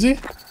 That was easy.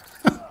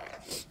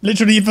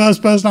 Literally the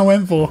first person I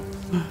went for.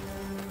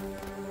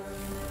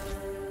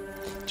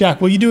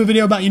 Jack, will you do a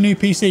video about your new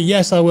PC?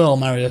 Yes, I will,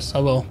 Marius. I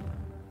will.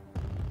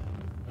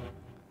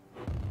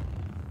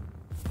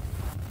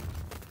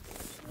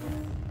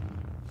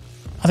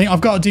 I think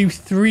I've got to do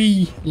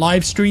 3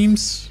 live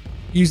streams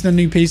using the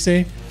new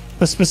PC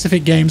for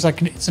specific games.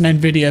 It's an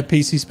NVIDIA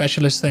PC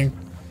specialist thing.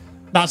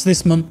 That's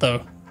this month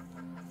though.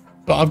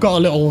 But I've got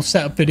a little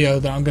setup video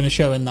that I'm going to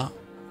show in that.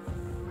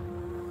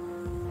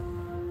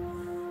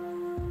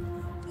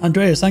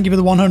 Andreas, thank you for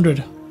the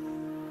 100.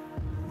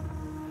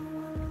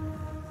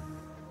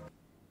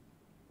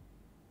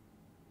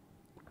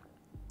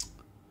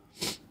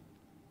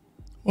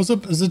 What's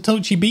up,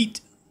 Zatochi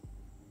Beat?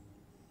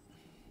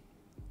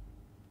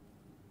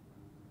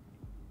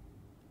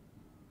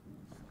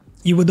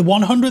 You were the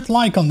 100th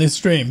like on this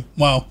stream.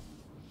 Well,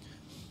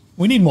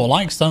 we need more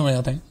likes, don't we,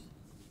 I think.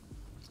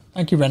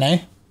 Thank you,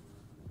 Renee.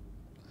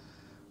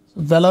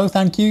 Velo,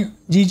 thank you.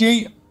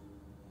 GG.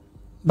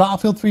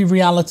 Battlefield 3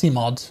 reality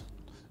mod.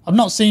 I've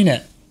not seen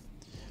it.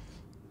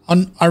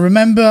 I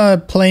remember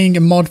playing a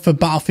mod for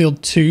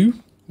Battlefield 2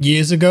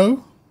 years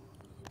ago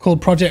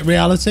called Project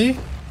Reality.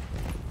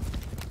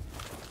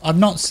 I've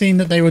not seen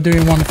that they were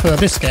doing one for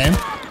this game.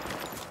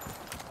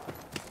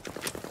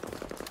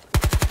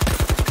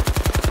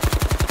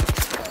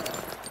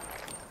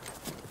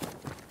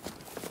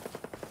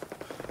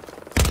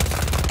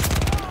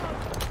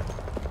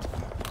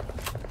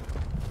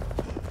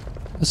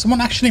 Has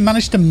someone actually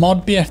managed to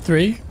mod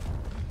BF3?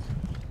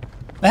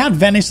 They had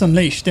Venice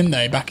Unleashed, didn't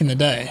they, back in the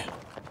day?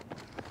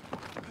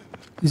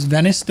 Is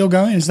Venice still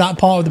going? Is that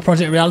part of the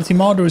Project Reality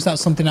mod, or is that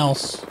something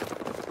else?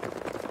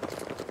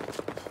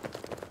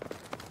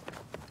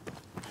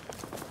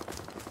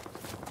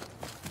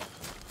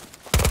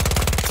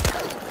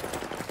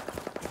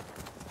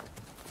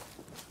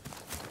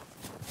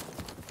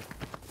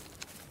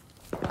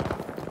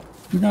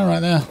 You're going right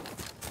there.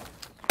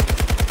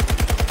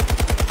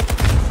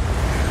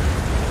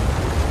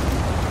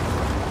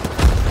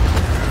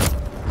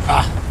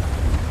 Ah.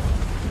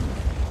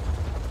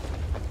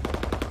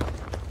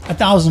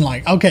 1,000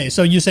 like. Okay,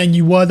 so you're saying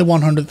you were the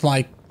 100th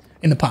like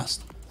in the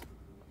past.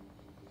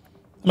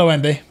 Hello,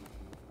 MB.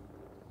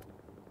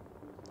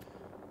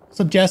 What's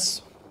up,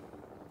 Jess?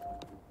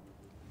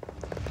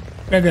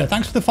 Gregor,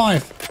 thanks for the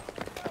 5.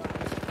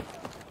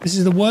 This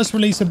is the worst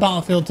release of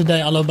Battlefield to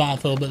date. I love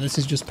Battlefield, but this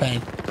is just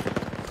pain.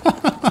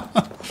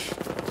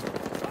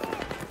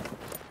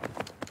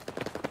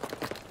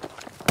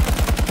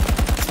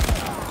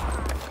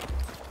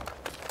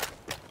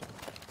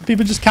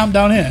 People just camp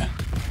down here.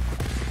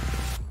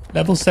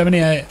 Level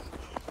 78.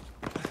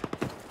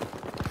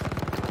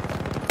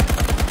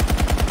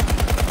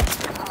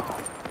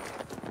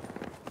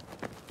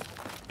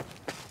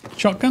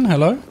 Shotgun,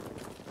 hello.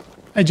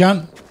 Hey,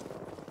 Jan.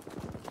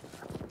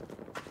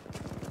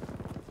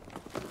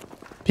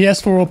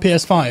 PS4 or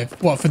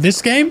PS5? What, for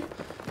this game?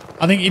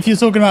 I think if you're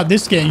talking about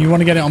this game, you want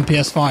to get it on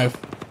PS5.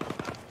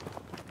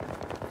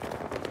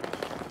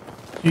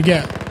 You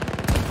get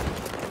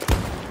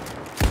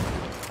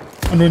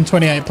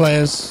 128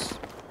 players,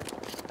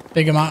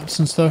 bigger maps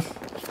and stuff.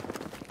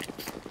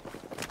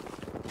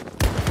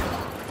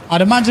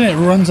 I'd imagine it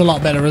runs a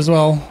lot better as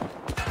well.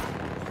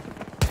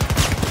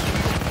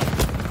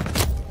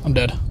 I'm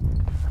dead.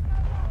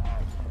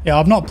 Yeah,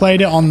 I've not played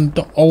it on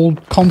the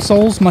old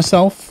consoles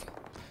myself.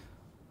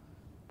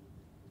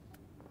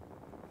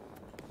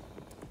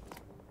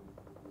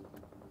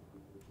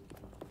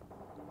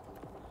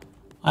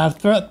 I have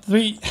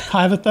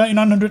a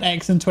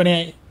 3900X and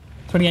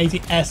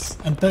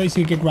 2080S and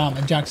 32 gig RAM,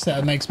 and Jack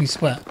setup makes me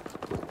sweat.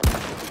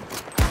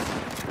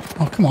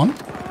 Oh, come on.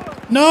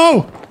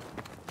 No!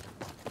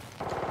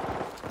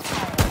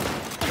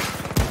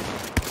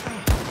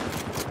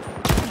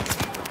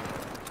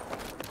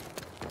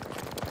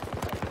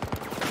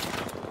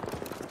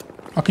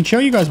 I can show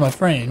you guys my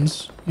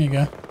frames. Here you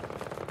go.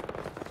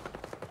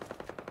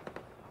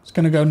 It's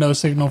gonna go no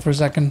signal for a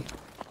second.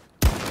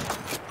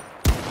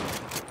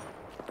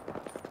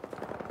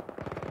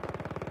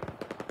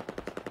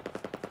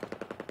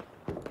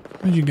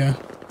 Where'd you go?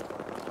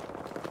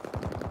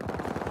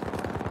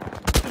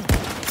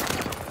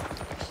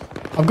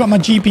 I've got my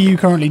GPU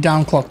currently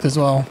downclocked as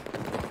well.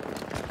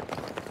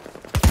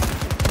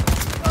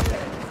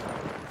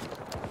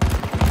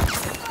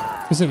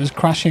 Because it was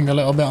crashing a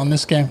little bit on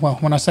this game. Well,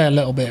 when I say a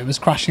little bit, it was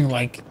crashing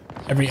like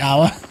every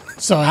hour.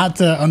 So I had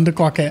to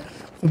underclock it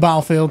for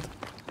Battlefield.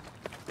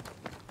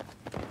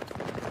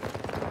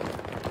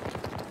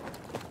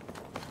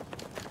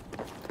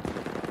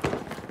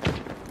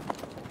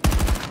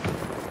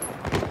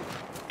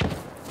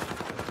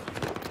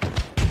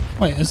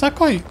 Wait, is that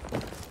quite...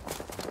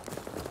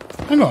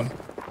 Hang on.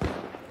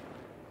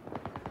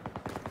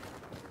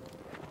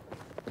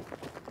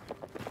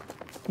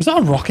 Was that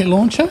a rocket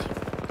launcher?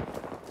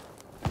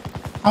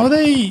 How are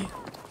they...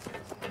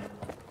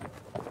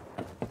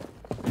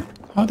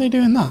 How are they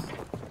doing that?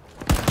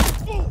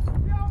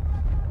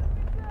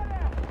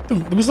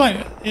 It was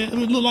like... It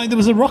looked like there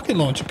was a rocket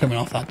launcher coming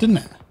off that, didn't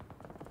it?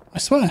 I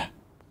swear.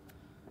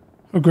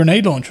 Or a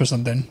grenade launcher or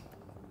something.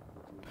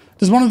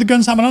 Does one of the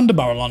guns have an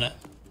underbarrel on it?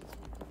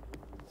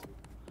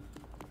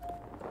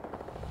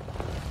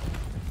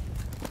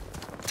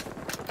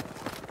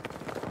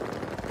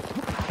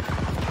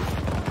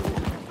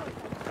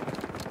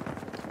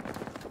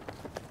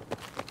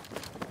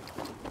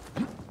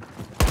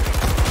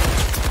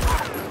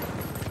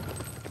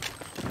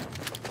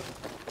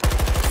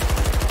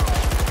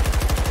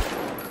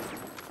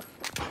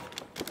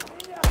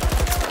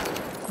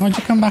 Why'd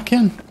you come back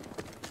in?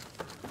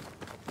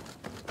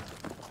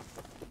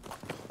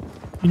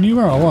 You knew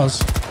where I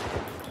was.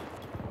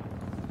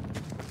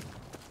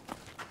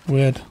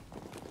 Weird.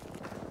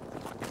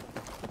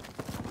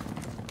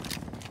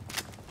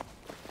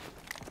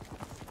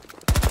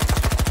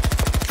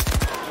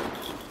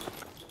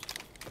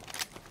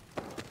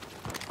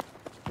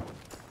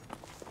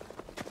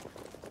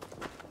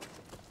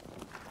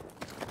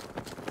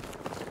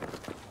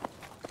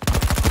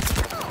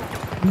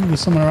 There's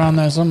someone around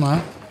there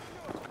somewhere.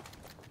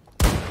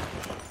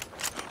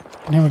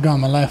 And here we go on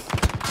my left.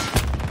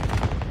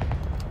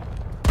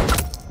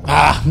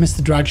 Ah, missed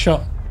the drag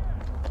shot.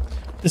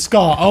 The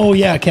scar. Oh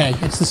yeah, okay.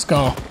 It's the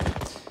scar.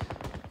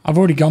 I've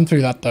already gone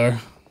through that though.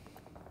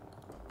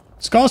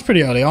 Scar's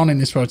pretty early on in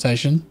this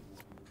rotation.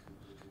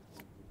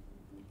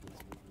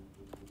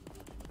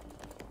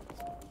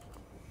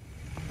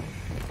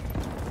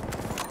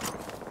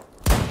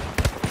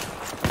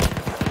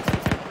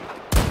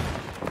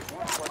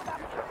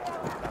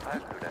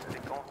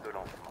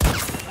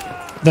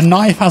 The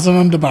knife has an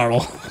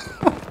underbarrel.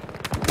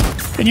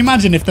 Can you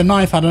imagine if the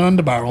knife had an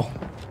underbarrel?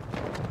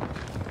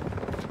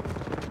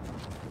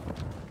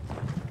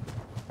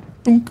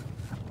 Boonk.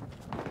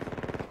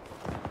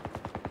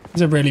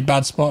 It's a really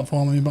bad spot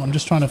for me, but I'm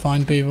just trying to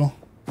find people.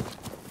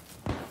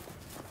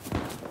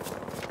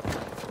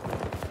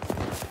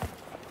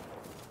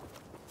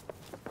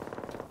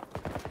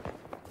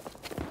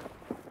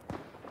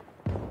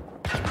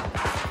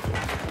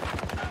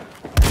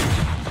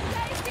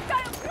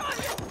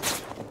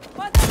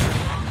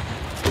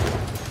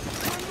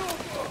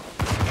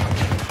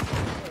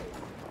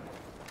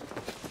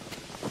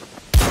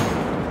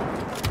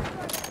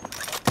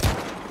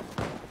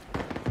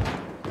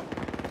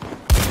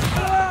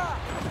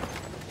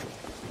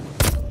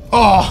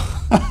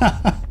 Oh!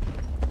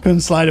 Couldn't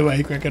slide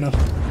away quick enough.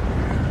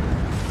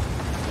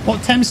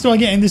 What temps do I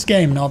get in this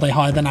game? Are they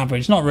higher than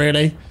average? Not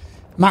really.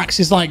 Max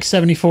is like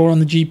 74 on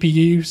the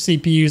GPU.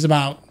 CPU is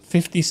about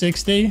 50,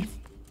 60.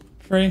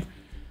 Free.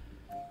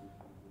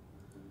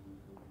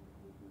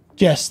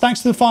 Jess,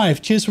 thanks for the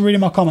 5. Cheers for reading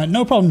my comment.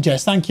 No problem,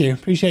 Jess. Thank you.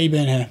 Appreciate you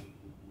being here.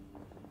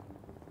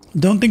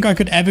 Don't think I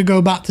could ever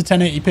go back to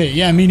 1080p.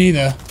 Yeah, me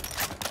neither.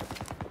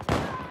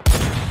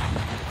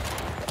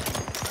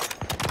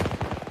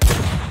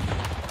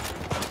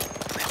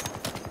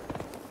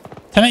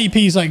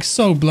 .1080p is like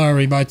so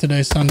blurry by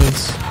today's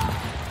standards.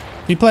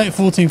 If you play at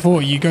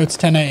 1440, you go to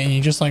 1080 and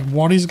you're just like,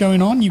 what is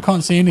going on? You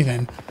can't see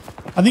anything.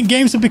 I think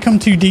games have become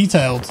too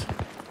detailed.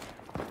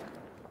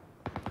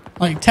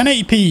 Like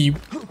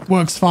 1080p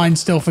works fine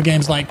still for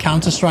games like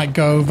Counter-Strike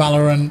Go,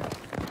 Valorant,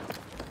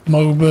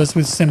 MOBAs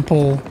with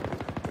simple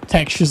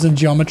textures and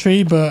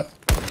geometry, but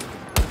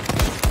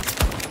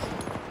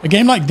a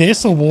game like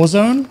this or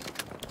Warzone,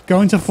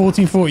 going to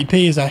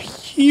 1440p is a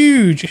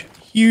huge,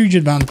 huge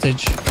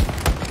advantage.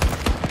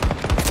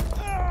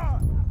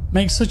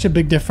 Makes such a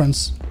big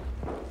difference,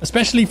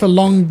 especially for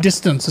long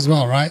distance as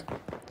well, right?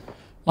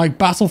 Like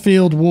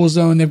Battlefield,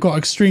 Warzone, they've got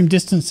extreme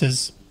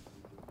distances.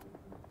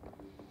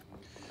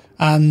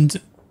 And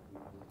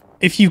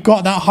if you've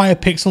got that higher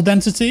pixel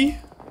density,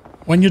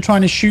 when you're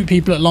trying to shoot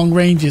people at long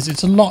ranges,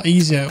 it's a lot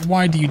easier.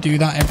 Why do you do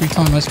that every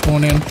time I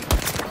spawn in?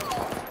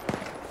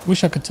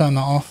 Wish I could turn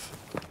that off.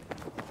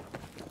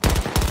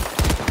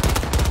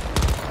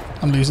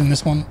 I'm losing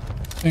this one,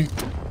 I think.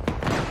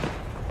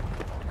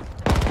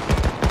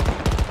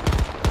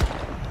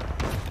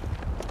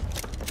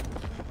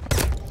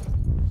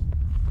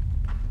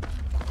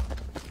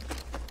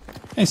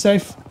 Hey,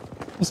 Safe.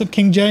 What's up,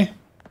 King J?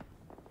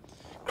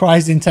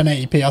 Cries in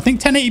 1080p. I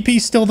think 1080p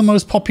is still the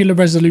most popular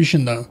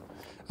resolution, though.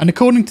 And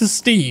according to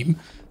Steam,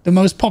 the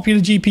most popular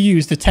GPU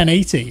is the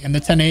 1080 and the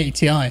 1080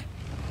 Ti.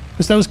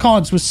 Because those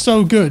cards were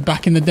so good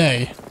back in the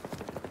day.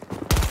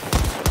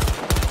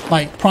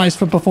 Like, price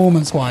for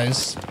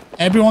performance-wise.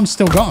 Everyone's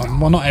still got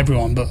them. Well, not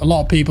everyone, but a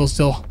lot of people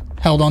still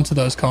held on to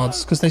those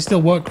cards because they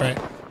still work great.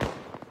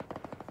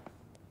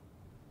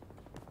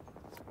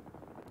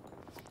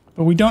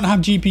 But we don't have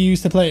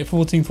GPUs to play at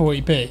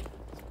 1440p.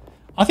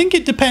 I think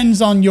it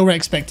depends on your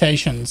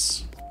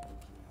expectations.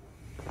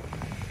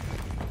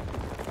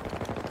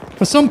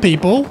 For some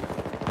people,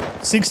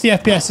 60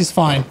 FPS is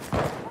fine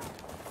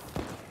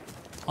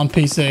on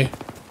PC.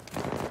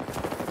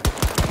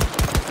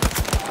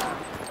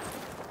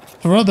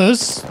 For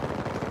others,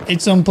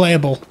 it's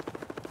unplayable.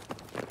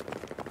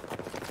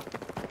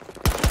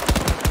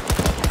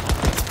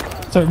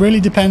 So it really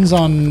depends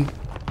on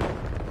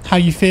how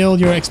you feel,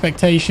 your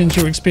expectations,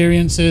 your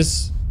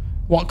experiences.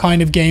 What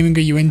kind of gaming are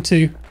you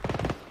into?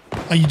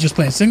 Are you just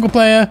playing single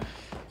player?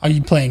 Are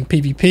you playing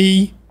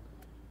PvP?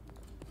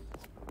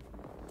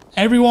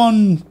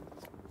 Everyone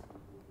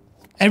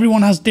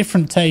has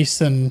different tastes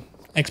and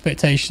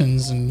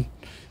expectations and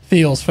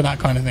feels for that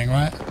kind of thing,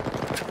 right?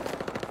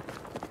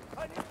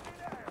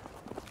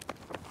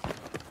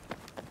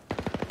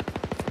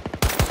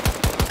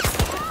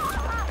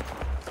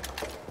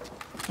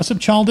 What's up,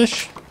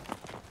 Childish?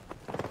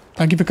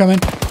 Thank you for coming.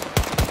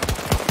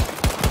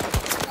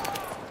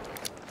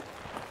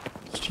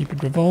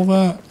 Stupid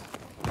revolver.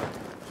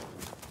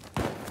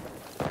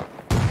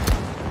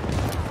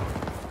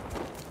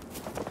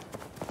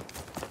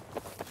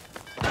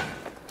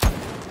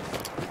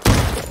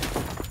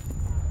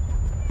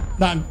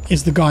 That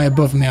is the guy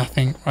above me, I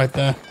think, right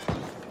there.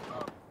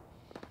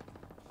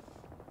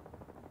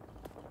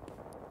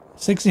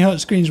 60Hz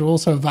screens are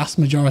also a vast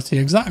majority.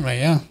 Exactly,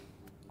 yeah.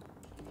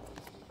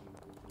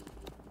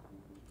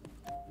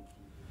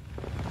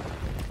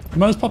 The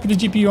most popular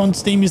GPU on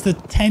Steam is the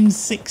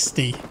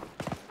 1060.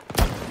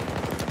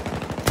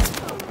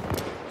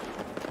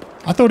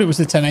 I thought it was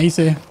the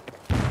 1080.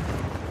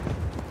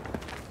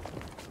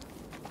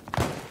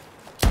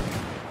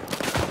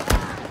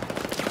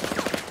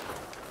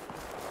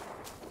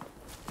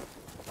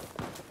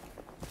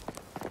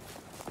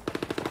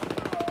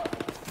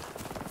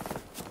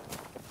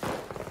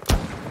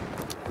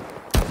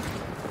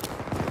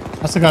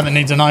 That's the guy that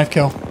needs a knife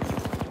kill.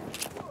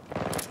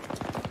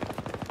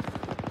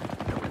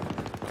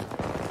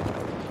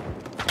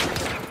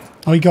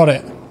 Oh, he got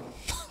it.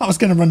 I was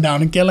going to run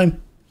down and kill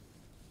him.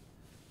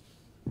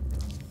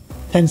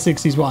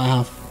 1060 is what I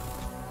have.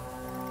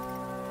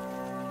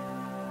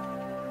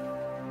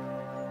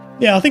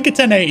 Yeah, I think a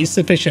 1080 is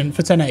sufficient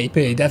for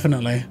 1080p,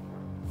 definitely.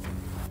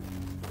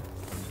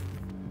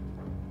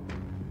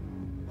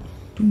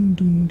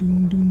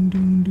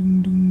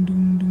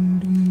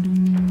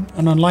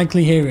 An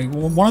unlikely hearing.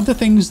 Well, one of the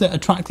things that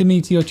attracted me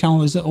to your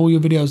channel is that all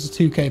your videos are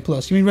 2K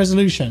plus. You mean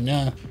resolution?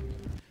 Yeah.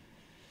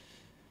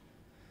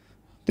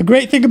 The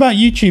great thing about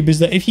YouTube is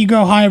that if you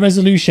go higher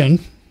resolution,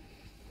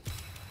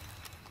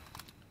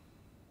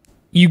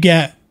 you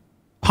get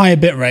higher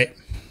bitrate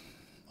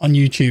on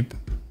YouTube.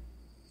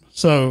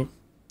 So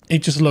it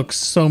just looks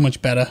so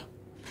much better.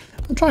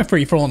 I'll try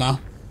free for all now.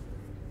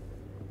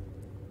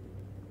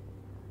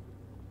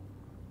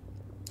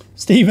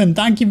 Stephen,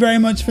 thank you very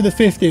much for the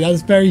 50.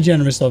 That's very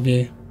generous of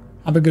you.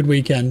 Have a good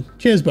weekend.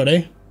 Cheers,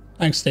 buddy.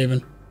 Thanks,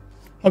 Stephen.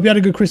 Hope you had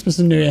a good Christmas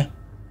and New Year.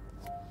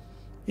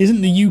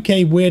 Isn't the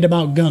UK weird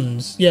about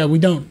guns? Yeah, we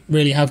don't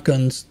really have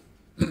guns.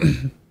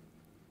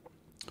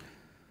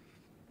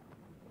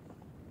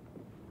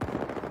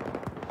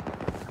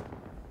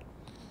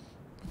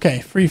 Okay,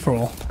 free for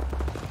all.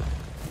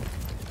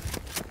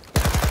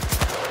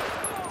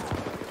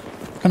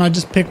 Can I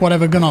just pick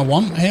whatever gun I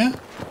want here?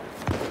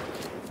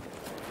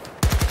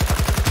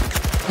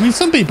 I mean,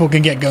 some people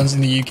can get guns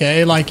in the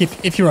UK. Like,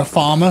 if you're a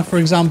farmer, for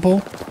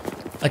example.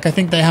 Like, I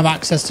think they have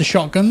access to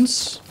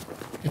shotguns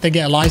if they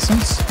get a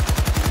license.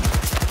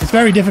 It's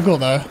very difficult,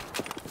 though.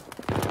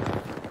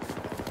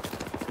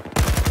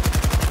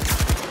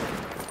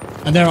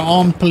 And there are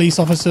armed police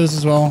officers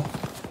as well.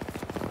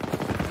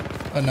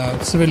 But no,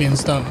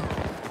 civilians don't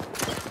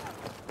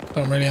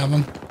really have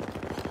them.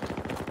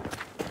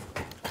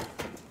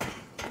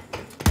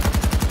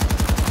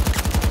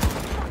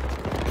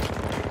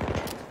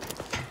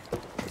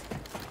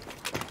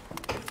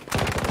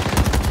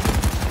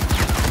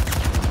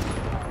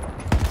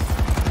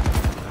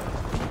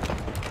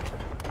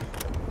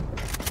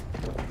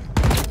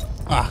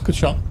 Ah, good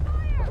shot.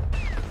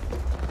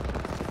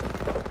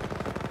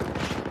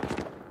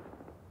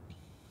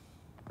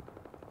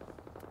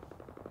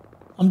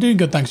 I'm doing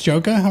good, thanks,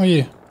 Joker. How are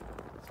you?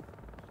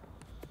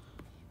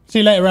 See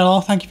you later,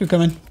 LR. Thank you for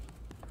coming.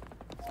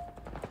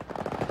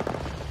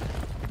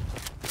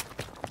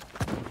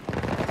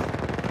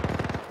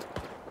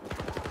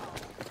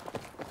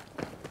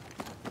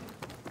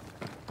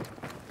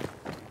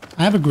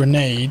 I have a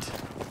grenade.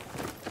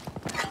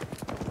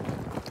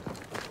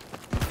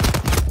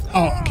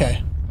 Oh,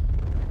 okay.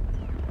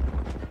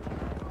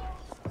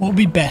 What would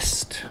be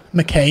best?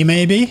 McKay,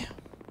 maybe?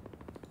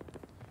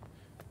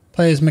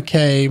 Play as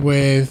McKay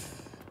with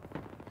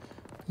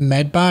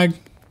medbag.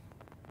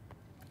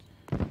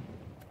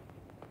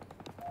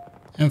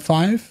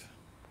 M5.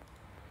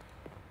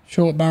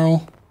 Short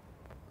barrel.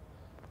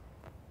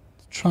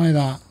 Let's try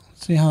that.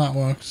 See how that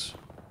works.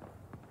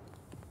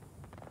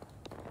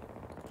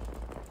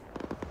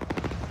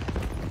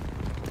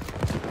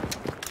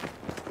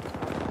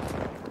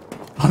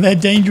 Are there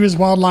dangerous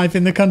wildlife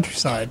in the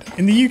countryside?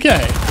 In the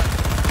UK?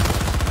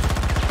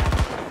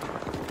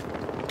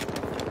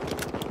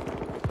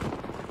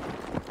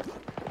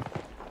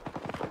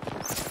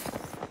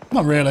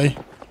 Not really.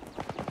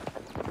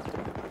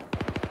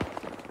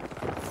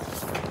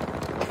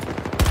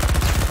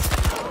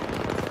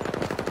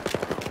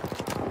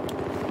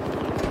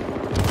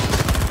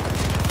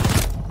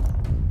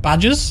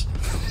 Badgers?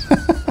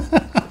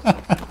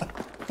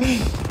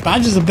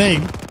 Badgers are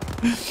big.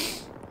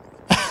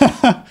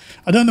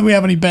 I don't think we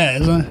have any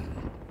bears.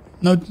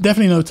 No,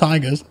 definitely no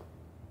tigers.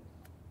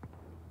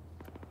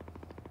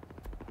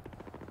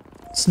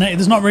 Snake.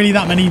 There's not really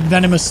that many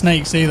venomous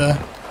snakes either.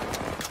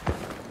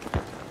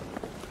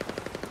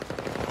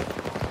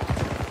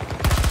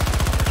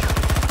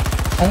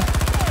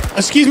 Oh,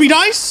 excuse me,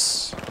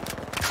 dice.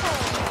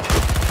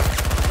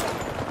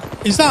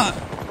 Is that?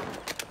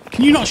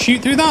 Can you not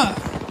shoot through that?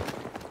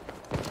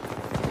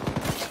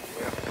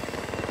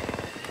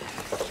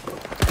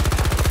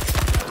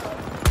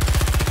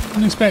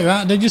 Didn't expect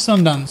that, did you,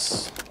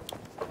 Sundance?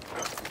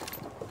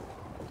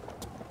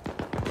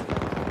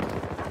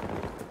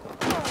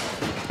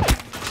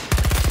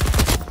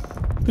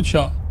 Good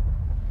shot.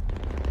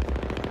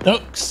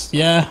 Ducks,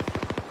 yeah.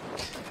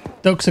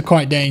 Ducks are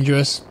quite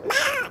dangerous.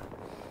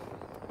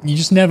 You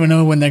just never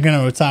know when they're going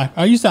to attack.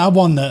 I used to have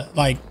one that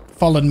like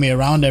followed me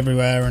around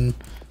everywhere and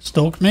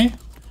stalked me.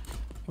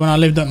 When I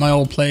lived at my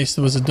old place,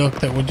 there was a duck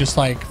that would just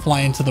like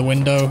fly into the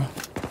window.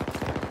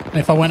 And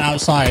if I went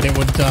outside, it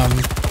would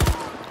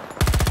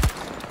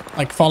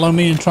like follow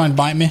me and try and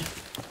bite me.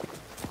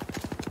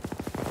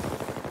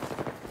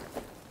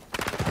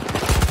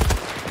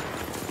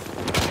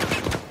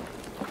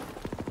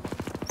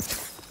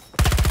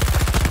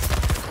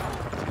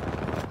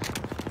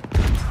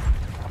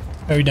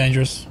 Very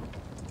dangerous.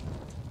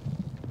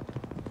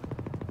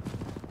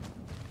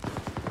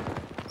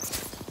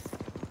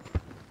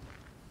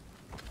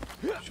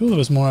 Sure there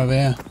was more over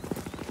here.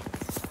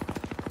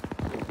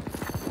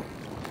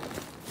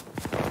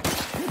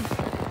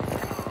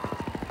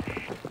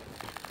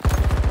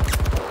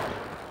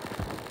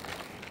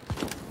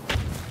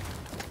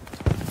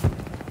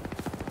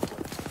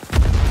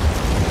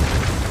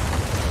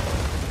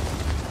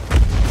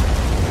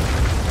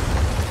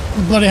 What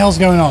the bloody hell's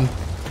going on?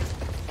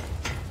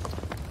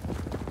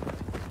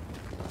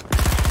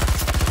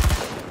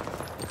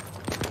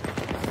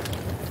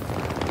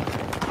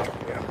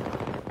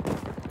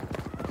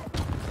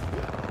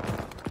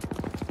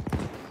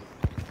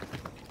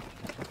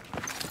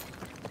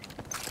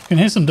 I can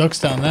hear some ducks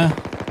down there.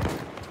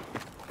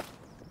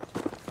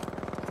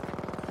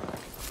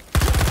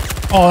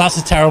 Oh, that's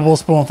a terrible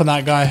spawn for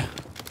that guy.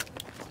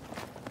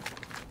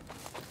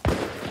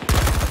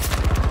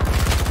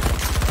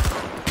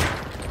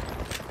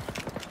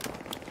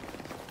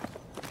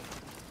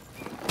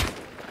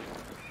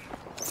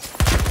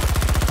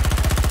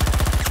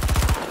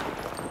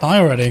 Die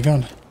already,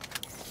 God.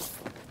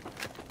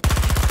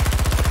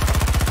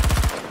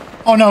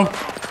 Oh no!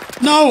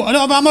 No! I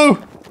don't have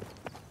ammo!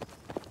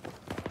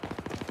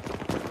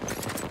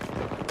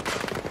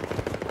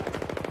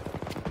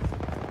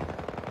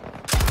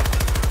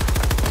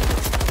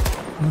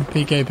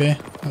 PKP,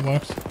 that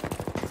works.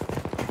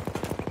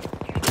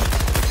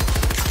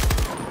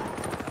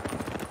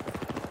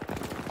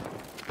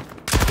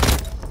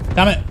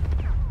 Damn it.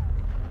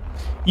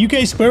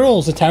 UK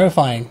squirrels are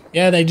terrifying.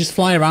 Yeah, they just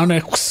fly around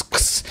and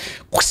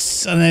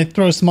they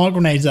throw smoke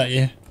grenades at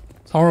you.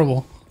 It's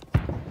horrible.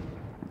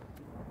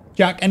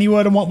 Jack, any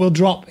word on what will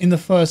drop in the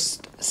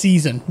first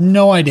season?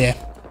 No idea.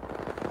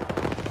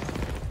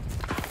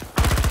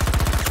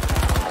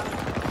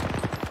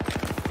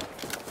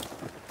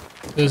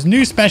 There's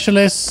new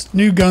specialists,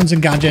 new guns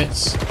and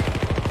gadgets.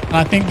 And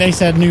I think they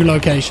said new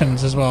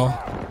locations as well.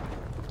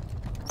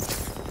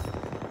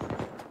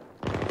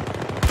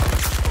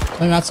 I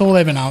think that's all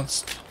they've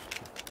announced.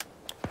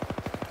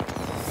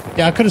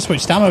 Yeah, I could have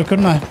switched ammo,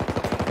 couldn't I?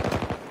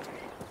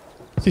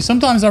 See,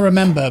 sometimes I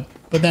remember,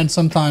 but then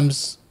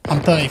sometimes I'm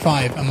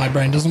 35 and my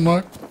brain doesn't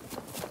work.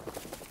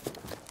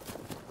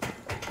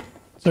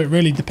 So it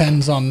really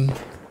depends on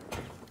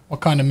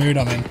what kind of mood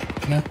I'm in,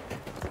 you know?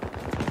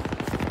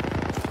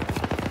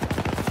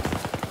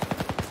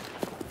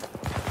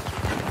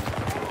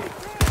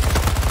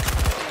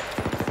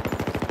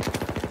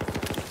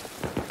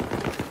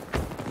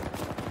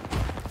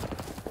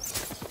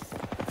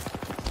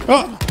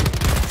 Oh!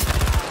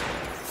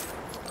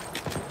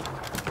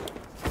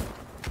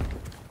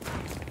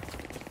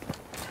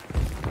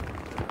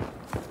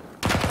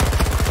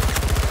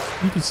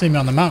 You could see me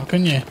on the map,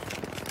 couldn't you?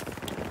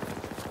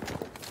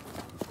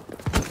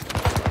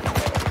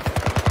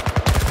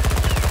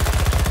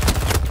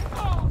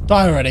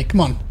 Die already,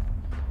 come on.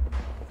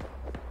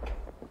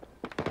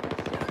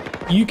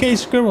 UK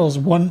squirrels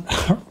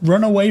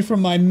run away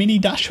from my mini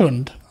dash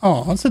hunt.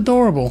 Oh, that's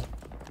adorable.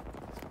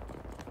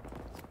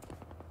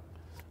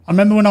 I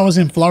remember when I was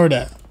in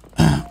Florida,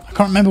 I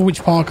can't remember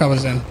which park I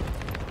was in.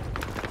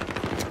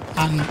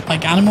 And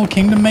like Animal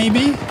Kingdom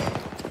maybe?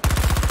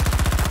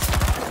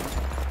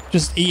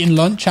 Just eating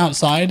lunch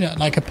outside at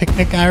like a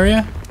picnic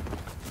area.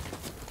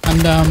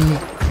 And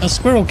a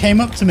squirrel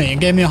came up to me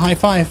and gave me a high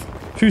five.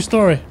 True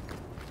story.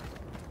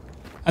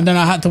 And then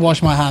I had to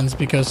wash my hands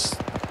because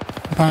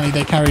apparently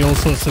they carry all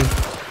sorts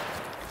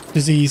of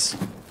disease.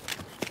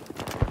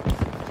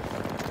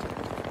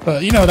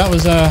 But you know, that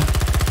was a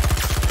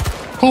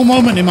cool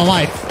moment in my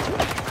life.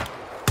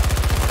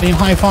 Being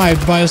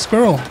high-fived by a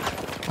squirrel.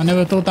 I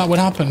never thought that would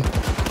happen.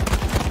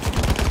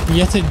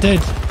 Yet it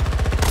did.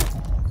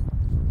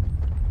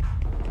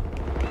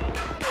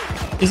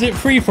 Is it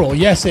free-for-all?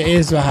 Yes, it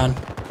is, Vahan.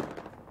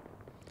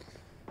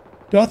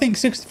 Do I think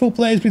 64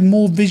 players with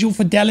more visual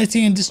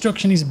fidelity and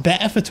destruction is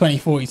better for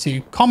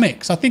 2042?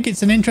 Comics. I think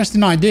it's an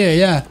interesting idea,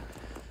 yeah.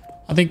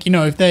 I think, you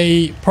know, if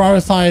they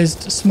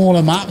prioritized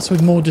smaller maps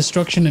with more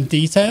destruction and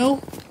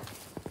detail,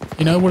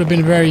 you know, it would have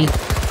been a very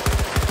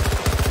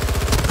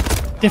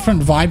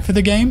different vibe for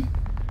the game.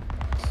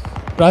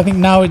 But I think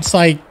now it's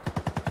like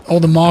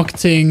all the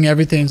marketing,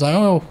 everything's like,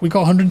 oh, we got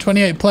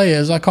 128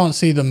 players. I can't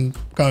see them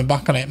going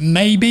back on it.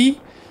 Maybe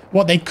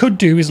what they could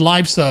do is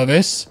live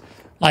service.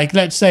 Like,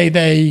 let's say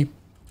they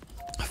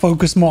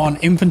focus more on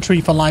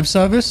infantry for live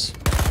service.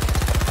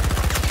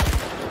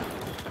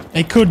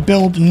 They could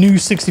build new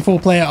 64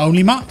 player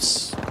only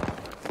maps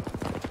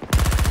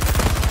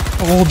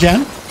for all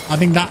gen. I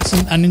think that's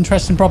an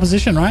interesting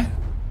proposition, right?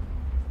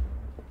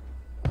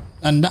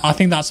 And I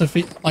think that's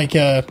like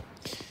a,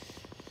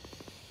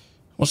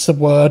 what's the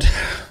word?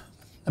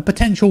 A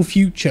potential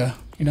future,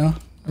 you know,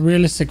 a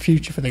realistic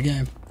future for the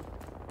game.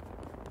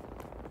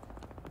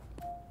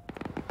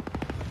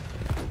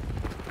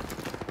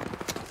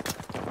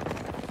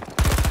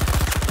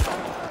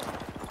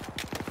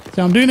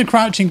 So I'm doing the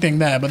crouching thing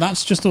there, but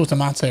that's just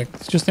automatic.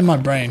 It's just in my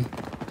brain.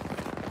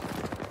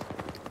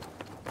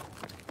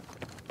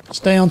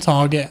 Stay on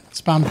target.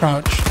 Spam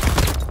crouch.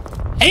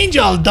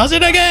 Angel does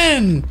it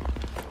again!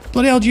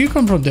 Bloody hell do you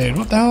come from, dude?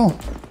 What the hell?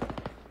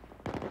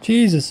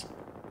 Jesus.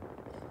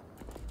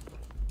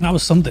 That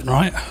was something,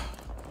 right?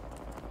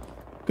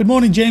 Good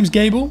morning, James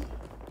Gable.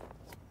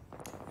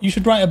 You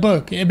should write a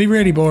book. It'd be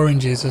really boring,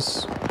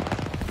 Jesus.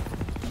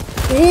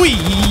 Oi!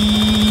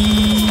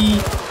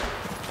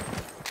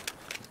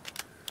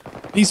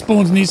 These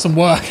spawns need some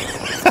work.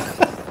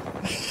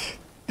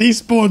 These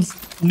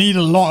spawns need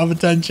a lot of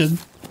attention.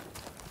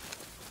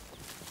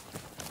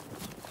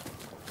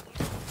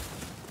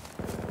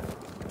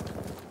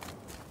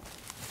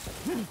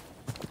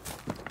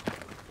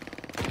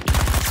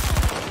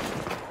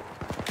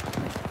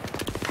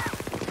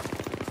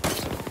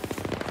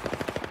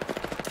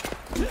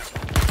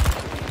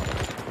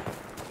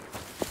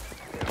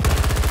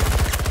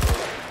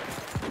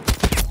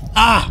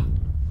 Ah!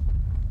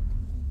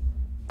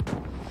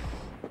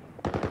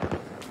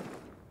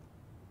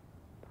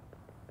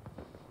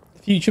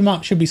 Future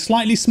map should be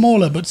slightly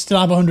smaller, but still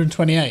have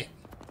 128.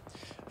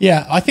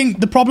 Yeah, I think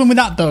the problem with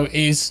that, though,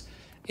 is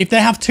if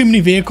they have too many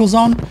vehicles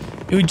on,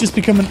 it would just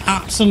become an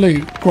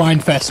absolute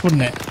grind fest,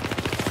 wouldn't it?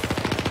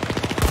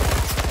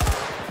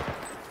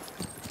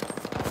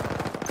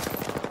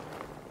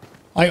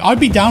 Like, I'd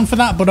be down for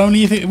that, but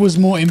only if it was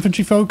more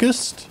infantry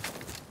focused.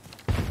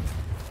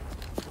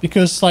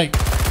 Because, like,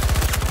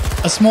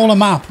 a smaller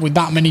map with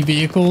that many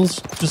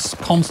vehicles, just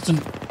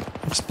constant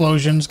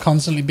explosions,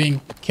 constantly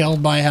being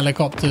killed by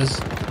helicopters.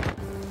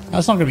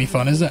 That's not going to be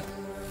fun, is it?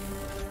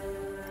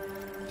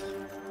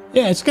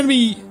 Yeah, it's going to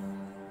be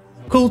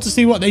cool to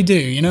see what they do,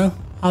 you know?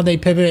 How they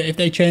pivot, if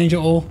they change at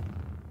all.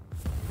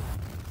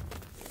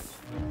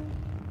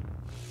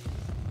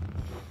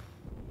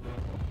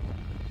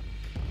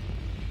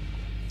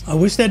 I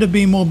wish there'd have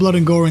been more blood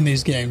and gore in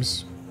these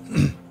games.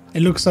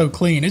 It looks so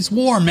clean. It's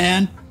war,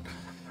 man.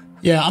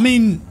 Yeah, I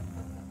mean,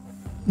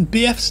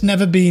 BF's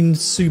never been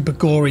super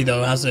gory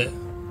though, has it?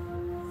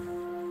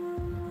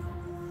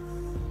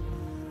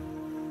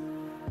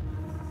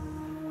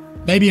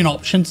 Maybe an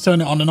option to turn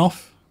it on and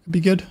off would be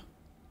good.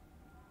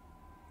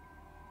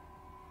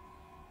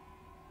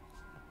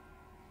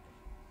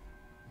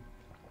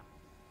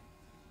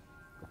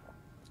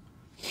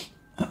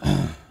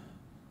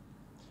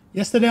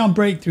 Yesterday on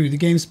Breakthrough, the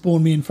game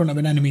spawned me in front of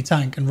an enemy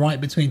tank and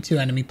right between two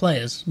enemy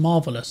players.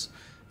 Marvellous.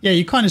 Yeah,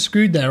 you're kind of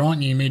screwed there,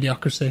 aren't you,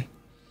 Mediocrity?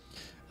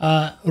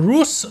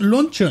 Rus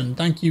Luncheon,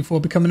 thank you for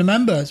becoming a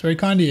member. It's very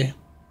kind of you.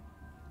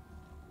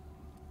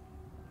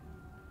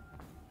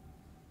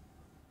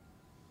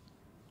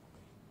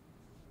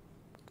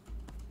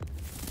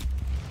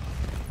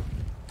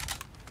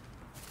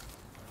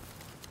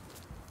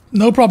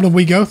 No problem,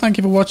 Wego. Thank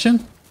you for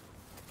watching.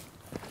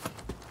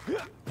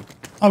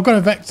 I've got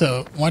a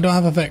Vector. Why do I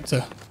have a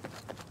Vector?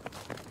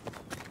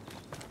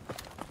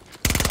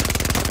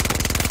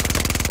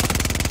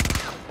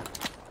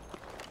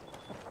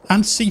 And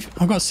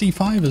I've got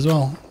C5 as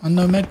well. And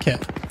no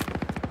medkit.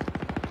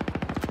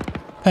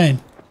 Pain.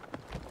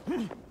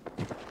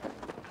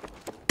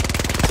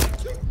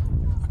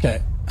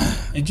 Okay.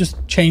 It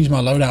just changed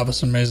my loadout for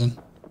some reason.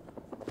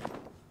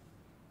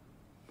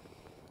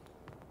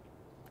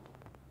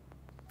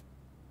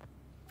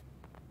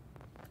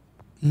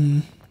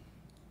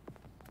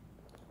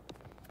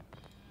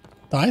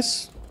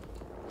 Dice.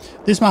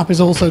 This map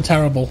is also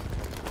terrible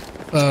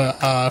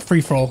for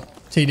free-for-all,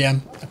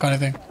 TDM, that kind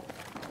of thing.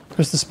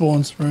 Because the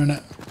spawns ruin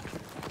it.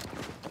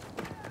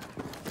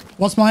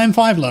 What's my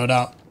M5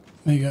 loadout?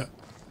 There you go.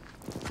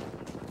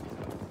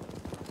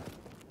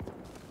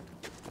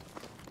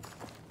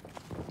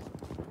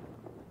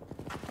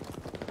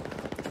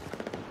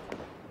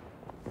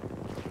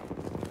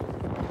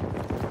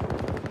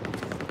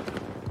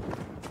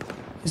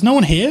 Is no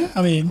one here?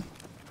 I mean,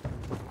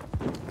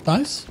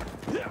 dice?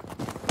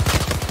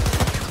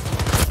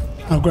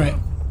 Oh, great.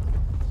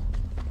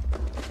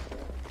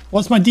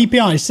 What's my DPI?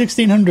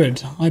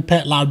 1600. I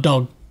pet loud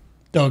dog.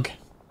 Dog.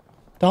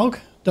 Dog?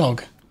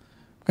 Dog. I'm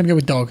gonna go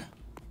with dog.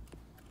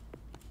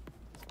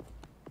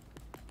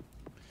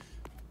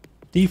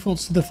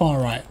 Defaults to the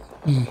far right.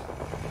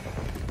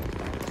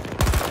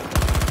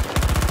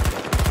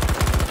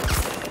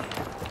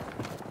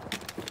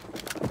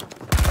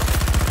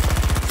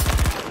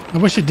 I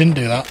wish it didn't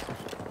do that.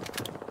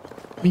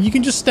 I mean, you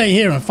can just stay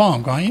here and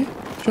farm, can't you?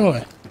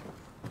 Surely.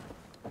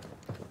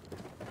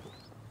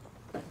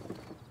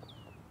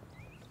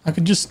 I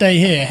could just stay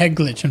here, head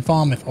glitch, and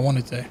farm if I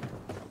wanted to.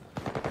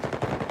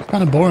 It's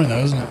kind of boring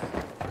though, isn't it?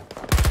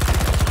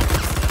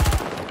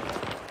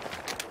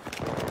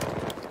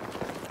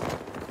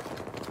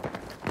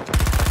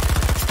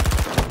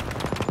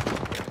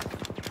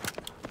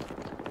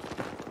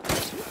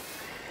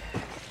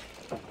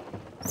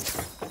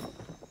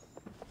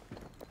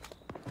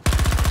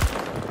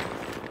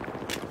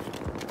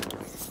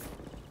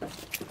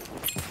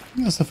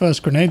 That's the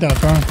first grenade I've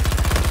thrown.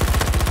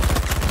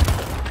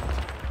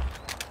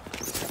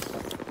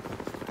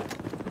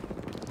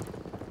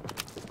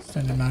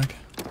 Standing mag.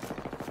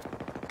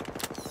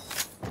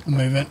 I'll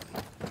move it.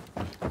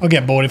 I'll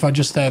get bored if I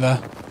just stay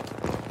there.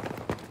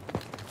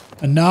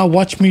 And now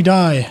watch me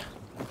die.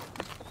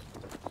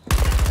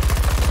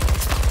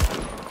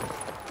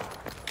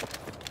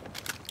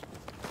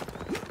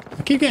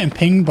 I keep getting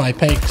pinged by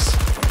Pakes.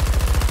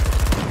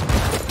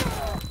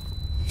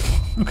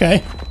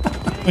 Okay.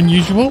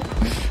 Unusual.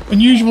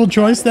 Unusual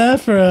choice there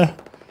for a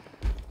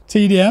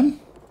TDM.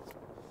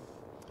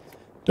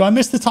 Do I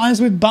miss the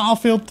times with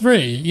Battlefield 3?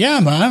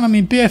 Yeah, man. I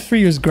mean,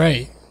 BF3 was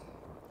great.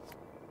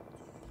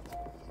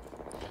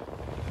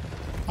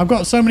 I've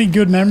got so many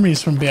good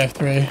memories from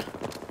BF3.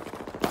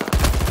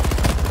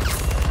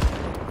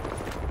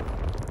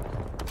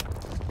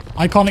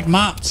 Iconic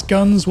maps,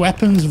 guns,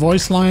 weapons,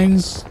 voice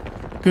lines,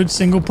 good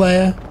single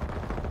player.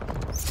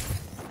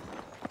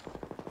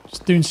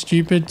 Just doing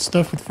stupid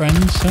stuff with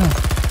friends. Yeah.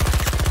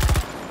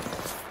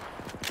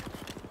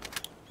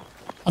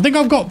 I think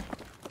I've got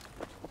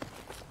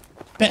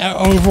better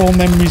overall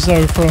memories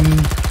though from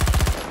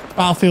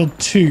Battlefield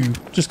 2,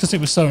 just because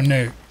it was so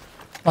new.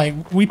 Like,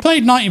 we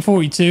played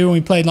 1942 and we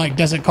played like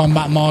Desert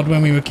Combat Mod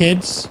when we were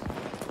kids.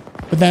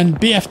 But then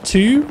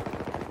BF2,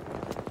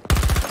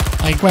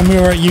 like when we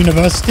were at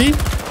university,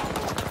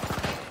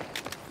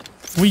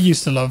 we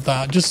used to love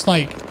that. Just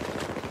like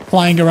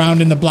flying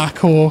around in the Black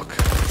Hawk,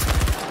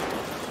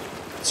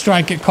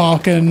 Strike at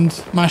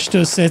Karkand,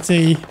 Mashta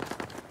City,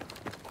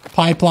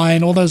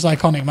 Pipeline, all those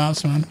iconic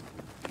maps, man.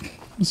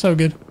 It's so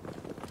good.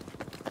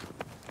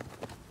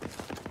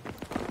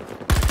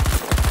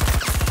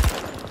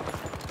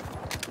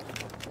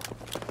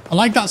 I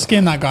like that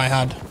skin that guy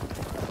had.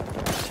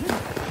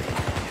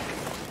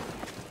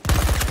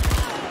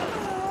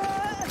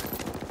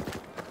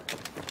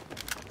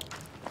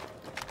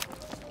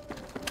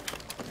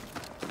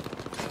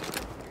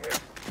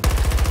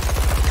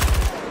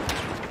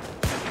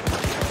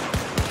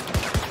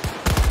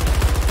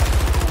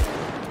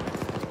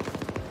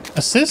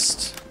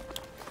 Assist?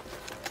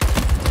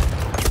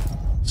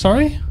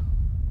 Sorry?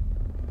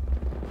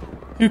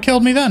 Who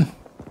killed me then?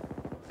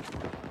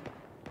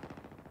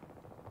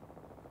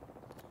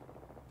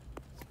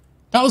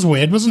 That was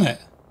weird, wasn't it?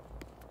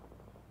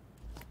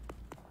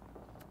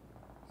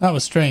 That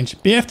was strange.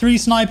 BF3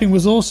 sniping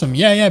was awesome.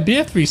 Yeah,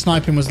 BF3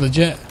 sniping was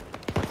legit.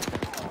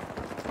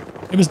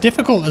 It was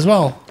difficult as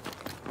well.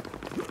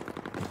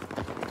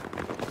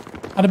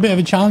 Had a bit of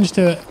a challenge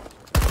to it.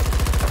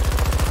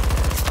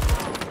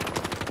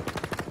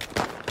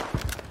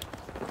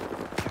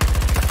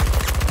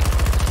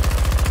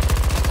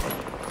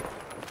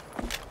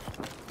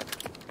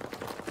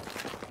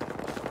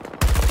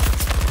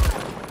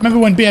 I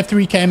remember when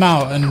BF3 came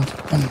out and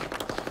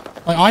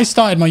like I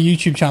started my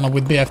YouTube channel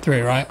with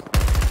BF3, right?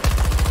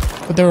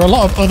 But there were a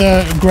lot of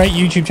other great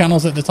YouTube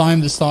channels at the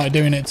time that started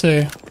doing it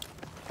too.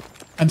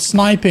 And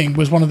sniping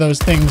was one of those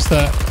things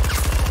that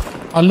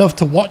I loved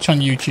to watch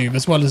on YouTube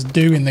as well as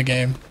do in the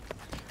game.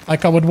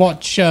 Like I would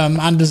watch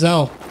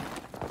Anderzel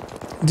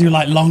do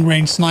like long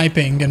range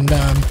sniping and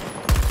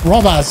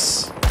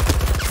Robaz.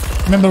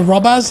 Remember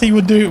Robaz? He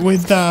would do it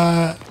with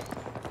the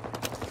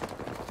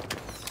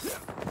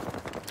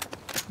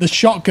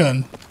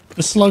shotgun,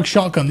 the slug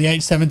shotgun, the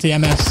 870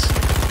 MS,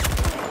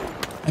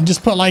 and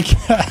just put like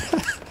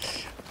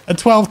a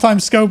 12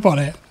 times scope on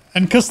it.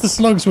 And because the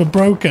slugs were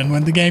broken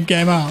when the game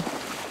came out,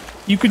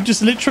 you could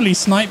just literally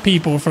snipe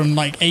people from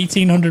like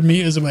 1800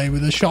 meters away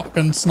with a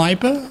shotgun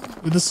sniper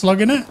with a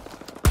slug in it.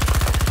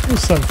 It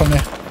was so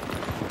funny.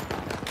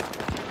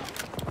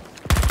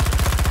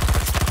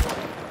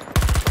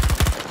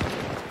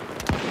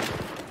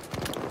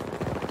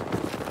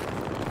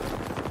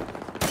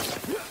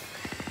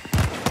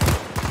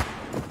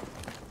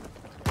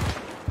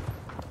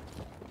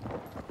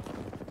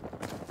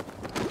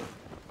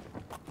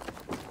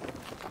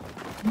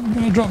 I'm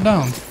gonna drop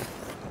down.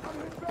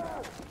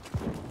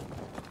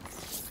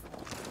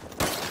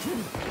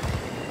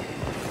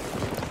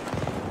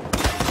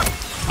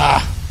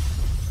 Ah!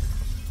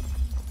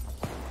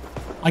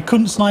 I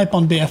couldn't snipe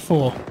on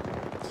BF4.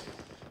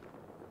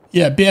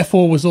 Yeah,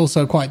 BF4 was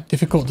also quite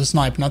difficult to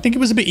snipe, and I think it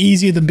was a bit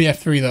easier than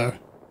BF3 though.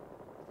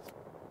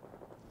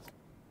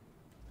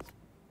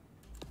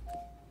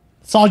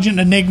 Sergeant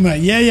Enigma.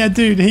 Yeah,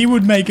 dude, he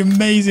would make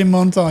amazing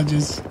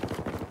montages.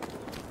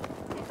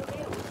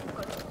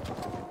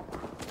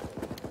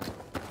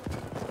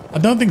 I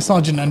don't think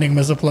Sergeant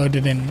Enigma's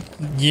uploaded in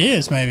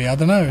years, maybe. I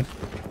don't know.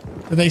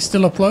 Do they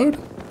still upload?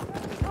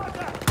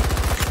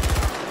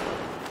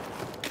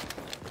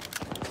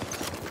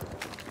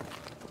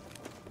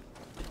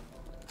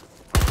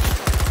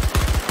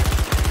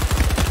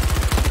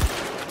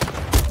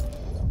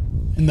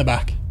 In the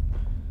back.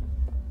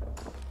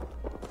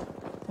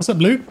 What's up,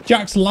 Luke?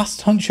 Jack's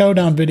last Hunt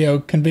Showdown video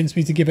convinced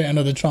me to give it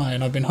another try,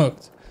 and I've been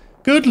hooked.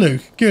 Good,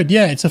 Luke. Good.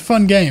 Yeah, it's a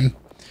fun game.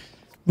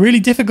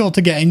 Really difficult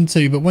to get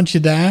into, but once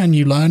you're there and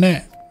you learn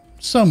it,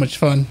 so much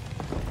fun.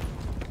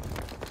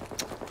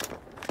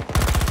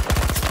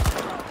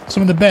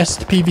 Some of the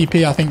best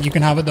PvP I think you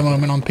can have at the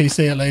moment on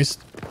PC at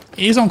least.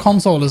 It is on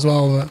console as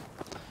well, but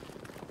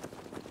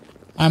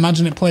I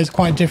imagine it plays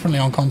quite differently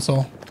on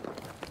console.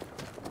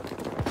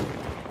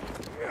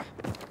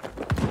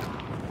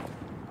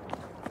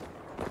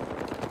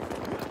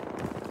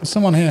 There's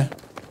someone here.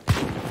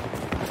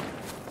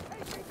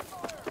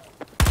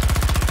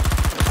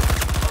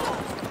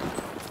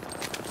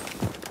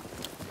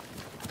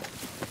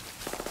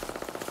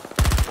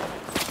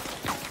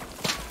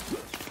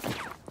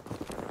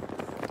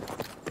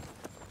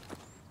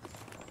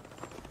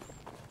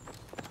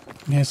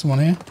 Here's someone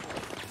here.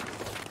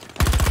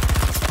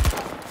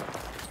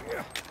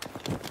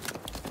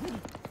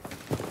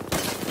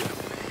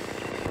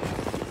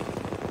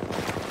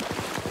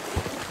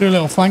 Do a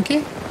little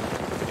flanky.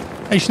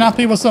 Hey,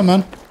 Snappy, what's up,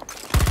 man?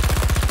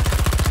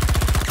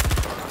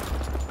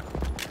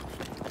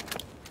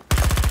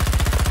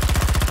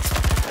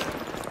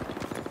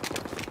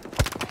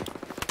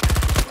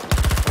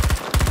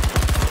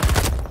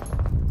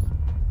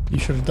 You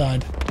should have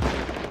died.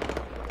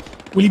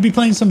 Will you be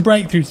playing some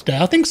Breakthrough today?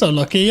 I think so,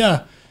 Lucky,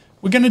 yeah.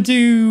 We're going to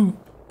do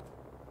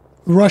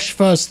Rush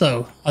first,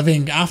 though. I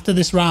think after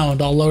this round,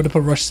 I'll load up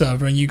a Rush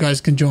server and you guys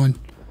can join.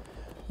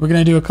 We're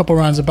going to do a couple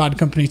rounds of Bad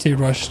Company 2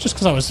 Rush, just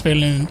because I was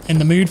feeling in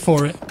the mood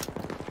for it.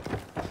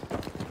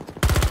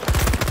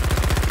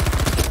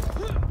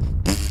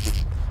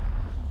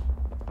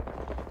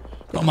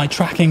 Got my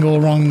tracking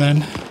all wrong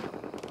then.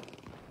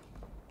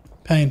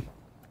 Pain.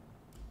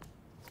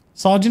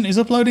 Sergeant is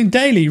uploading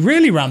daily.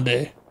 Really,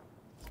 Randy?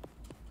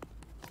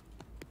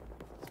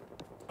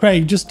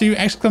 Craig, just do !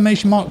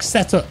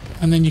 setup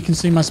and then you can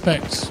see my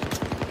specs.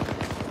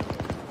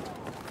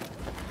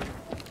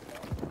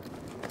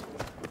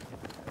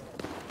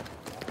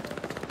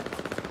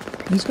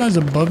 These guys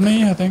above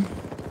me, I think.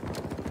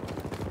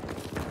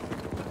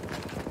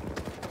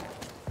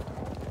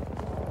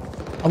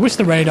 I wish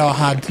the radar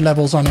had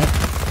levels on it.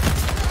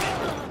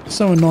 It's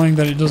so annoying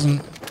that it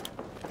doesn't.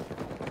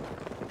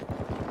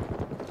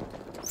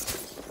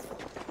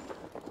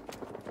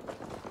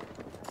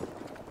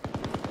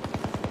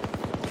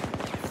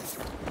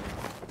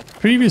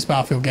 Previous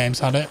Battlefield games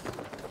had it.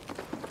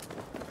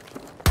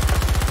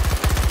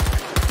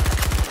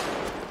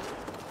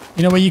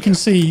 You know, where you can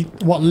see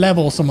what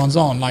level someone's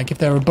on, like if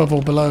they're above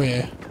or below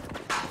you.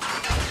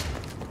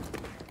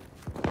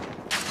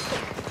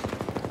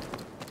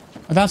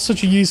 And that's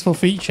such a useful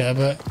feature,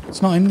 but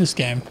it's not in this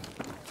game.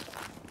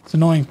 It's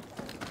annoying.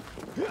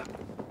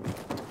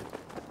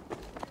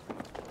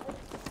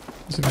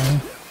 What's it going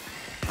on?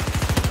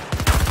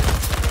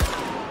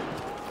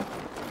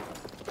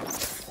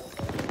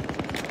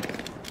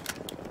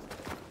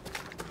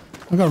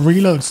 I've got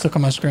reload stuck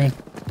on my screen.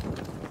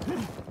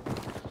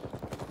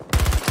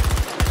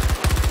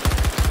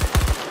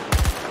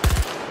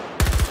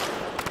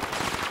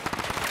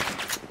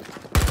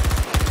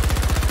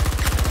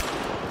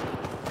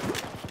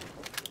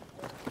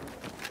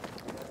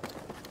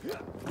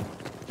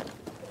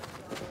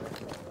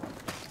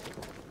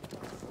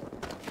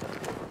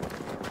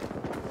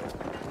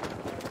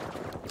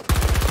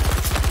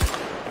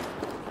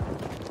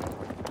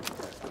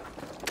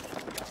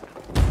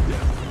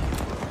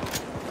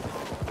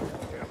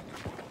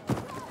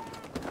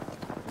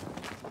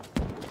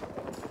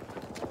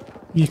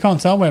 You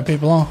can't tell where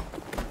people are.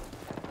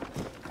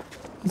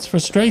 It's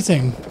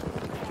frustrating.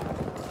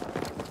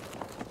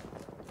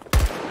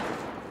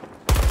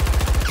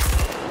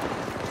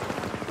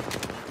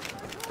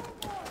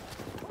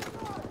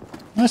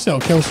 Nice little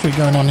kill streak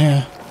going on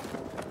here.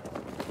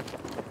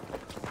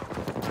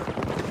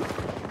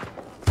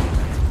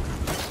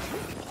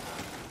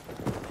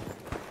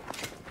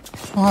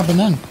 What happened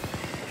then?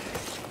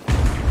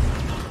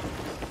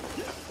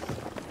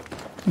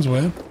 That's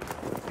weird.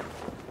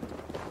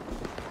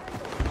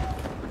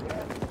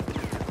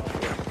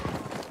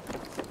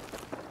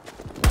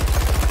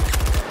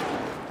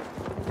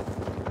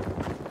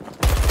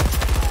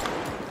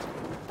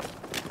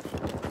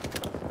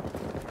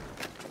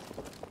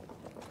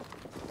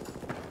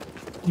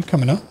 You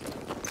coming up?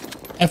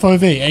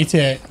 FOV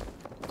 88.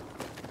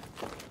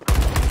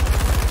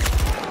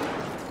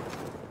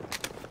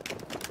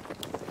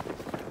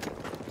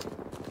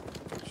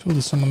 Sure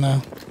there's someone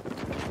there.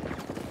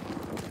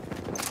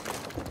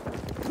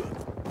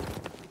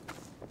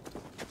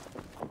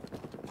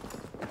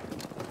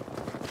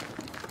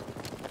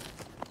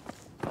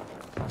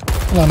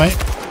 Hello, mate.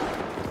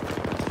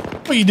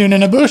 What are you doing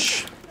in a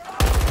bush?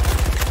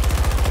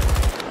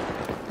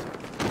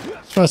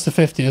 It's first to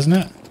 50, isn't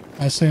it?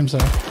 I assume so.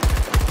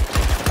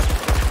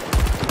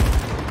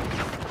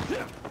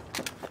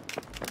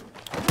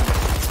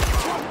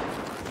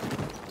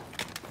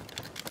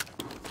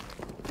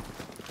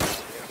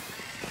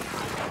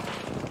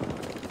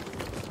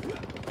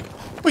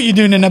 What are you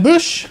doing in a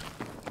bush?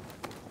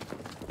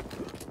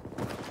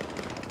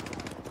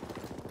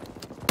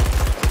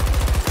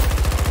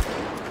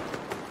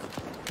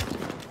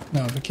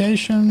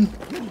 Notification.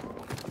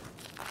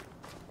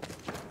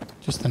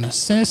 Just an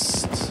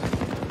assist.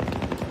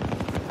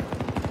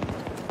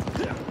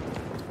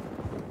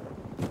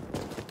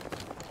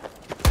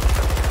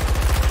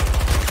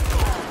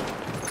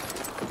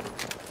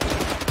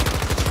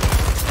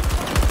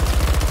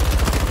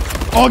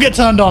 I'll get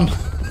turned on.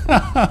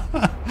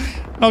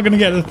 Not going to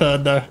get the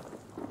third, though.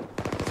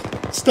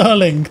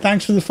 Sterling,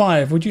 thanks for the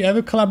 5. Would you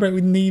ever collaborate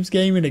with Neves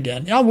Gaming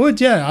again? I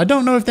would, yeah. I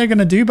don't know if they're going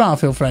to do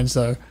Battlefield Friends,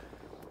 though.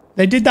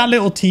 They did that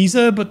little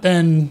teaser, but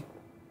then...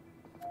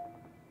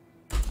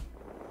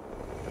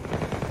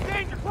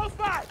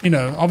 You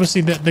know,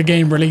 obviously the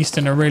game released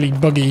in a really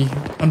buggy,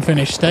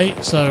 unfinished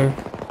state, so...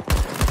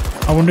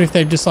 I wonder if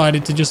they've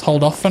decided to just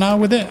hold off for now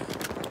with it.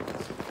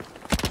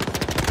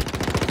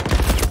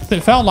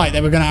 It felt like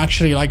they were going to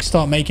actually, like,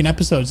 start making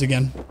episodes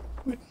again.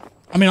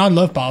 I mean, I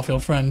love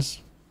Battlefield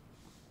Friends.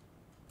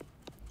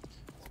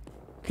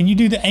 Can you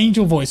do the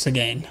angel voice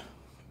again?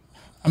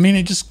 I mean,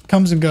 it just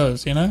comes and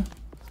goes, you know?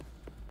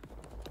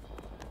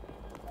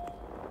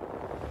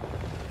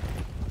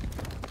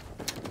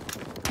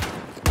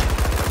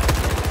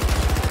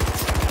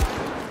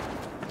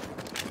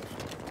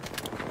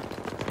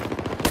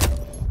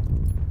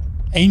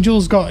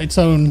 Angel's got its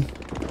own,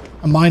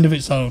 a mind of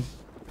its own.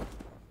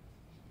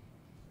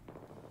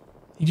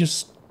 He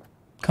just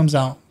comes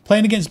out.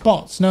 Playing against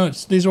bots. No,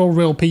 these are all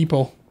real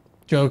people.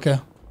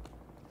 Joker.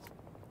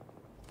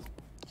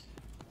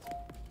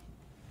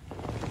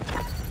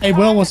 Hey,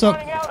 Will, what's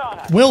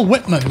up? Will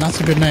Whitman, that's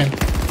a good name.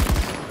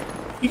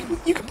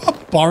 You can put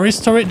a Boris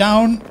turret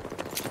down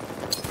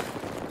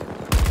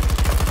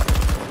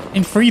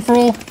in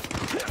free-for-all.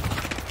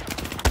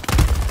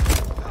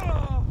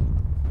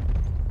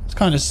 It's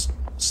kind of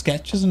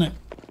sketch, isn't it?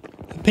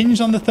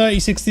 Opinions on the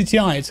 3060 Ti.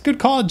 It's a good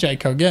card,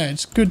 Jacob. Yeah,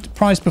 it's good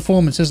price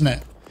performance, isn't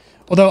it?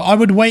 Although I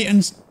would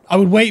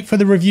wait for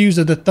the reviews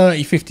of the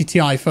 3050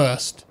 Ti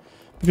first,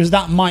 because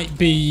that might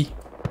be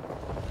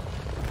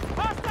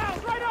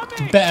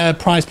better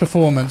price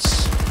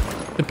performance,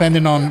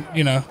 depending on,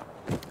 you know,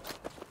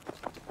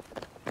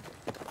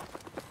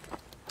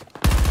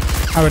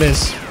 how it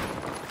is.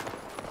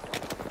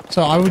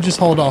 So I would just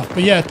hold off.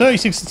 But yeah,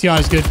 3060 Ti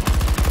is good.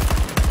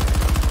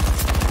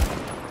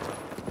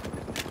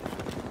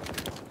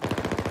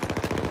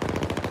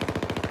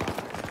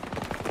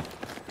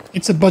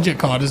 It's a budget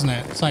card, isn't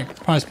it? It's like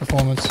price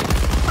performance.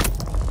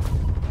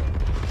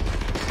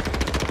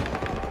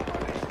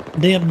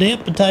 Dip,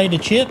 dip, potato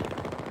chip.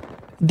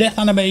 Death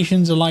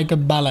animations are like a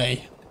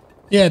ballet.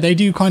 Yeah, they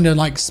do kind of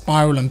like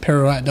spiral and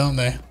pirouette, don't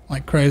they?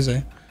 Like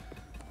crazy.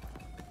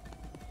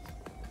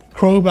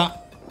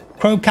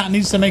 Crowcat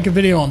needs to make a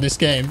video on this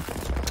game.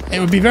 It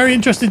would be very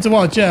interesting to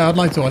watch. Yeah, I'd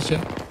like to watch it.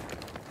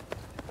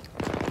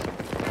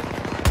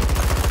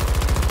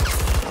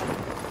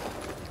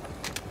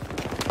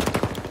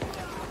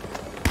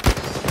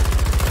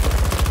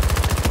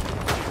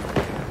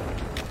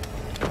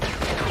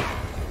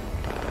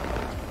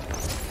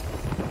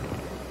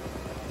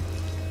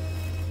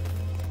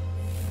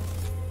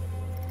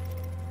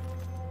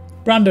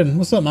 Brandon,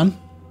 what's up, man?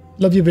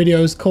 Love your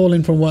videos. Call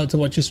in from work to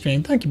watch your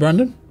stream. Thank you,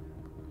 Brandon.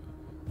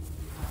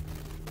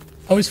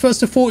 Oh, it's first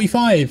to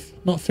 45,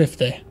 not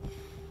 50.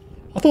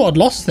 I thought I'd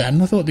lost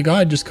then. I thought the guy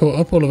had just caught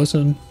up all of a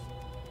sudden.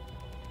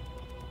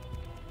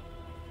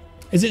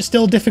 Is it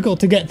still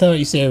difficult to get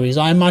 30 series?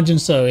 I imagine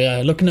so,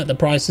 yeah. Looking at the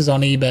prices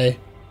on eBay.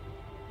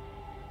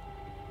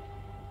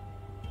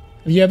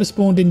 Have you ever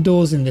spawned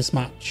indoors in this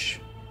match?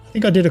 I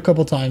think I did a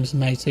couple times,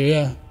 matey,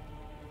 yeah.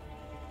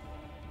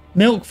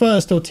 Milk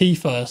first or tea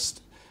first?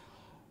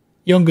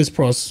 Youngers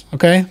pros,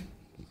 okay?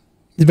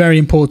 It's very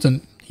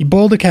important. You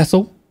boil the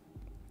kettle.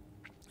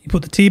 You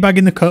put the tea bag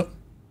in the cup.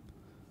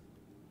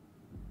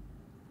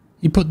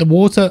 You put the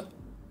water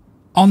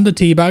on the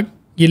tea bag.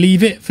 You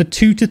leave it for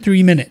 2 to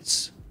 3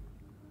 minutes.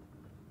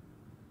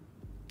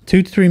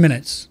 2 to 3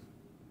 minutes.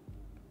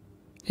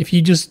 If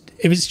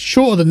it's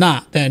shorter than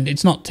that, then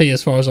it's not tea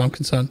as far as I'm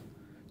concerned.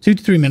 2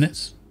 to 3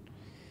 minutes.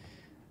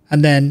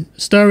 And then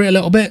stir it a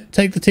little bit,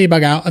 take the tea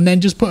bag out, and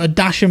then just put a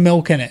dash of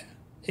milk in it.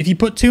 If you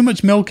put too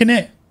much milk in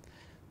it,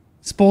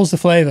 it spoils the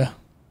flavour.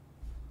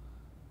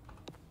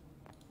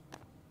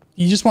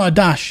 You just want a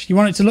dash. You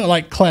want it to look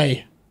like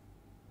clay.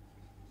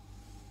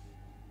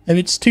 If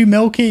it's too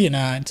milky,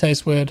 nah, it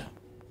tastes weird.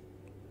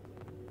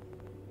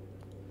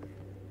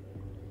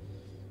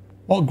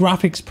 What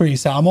graphics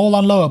preset? I'm all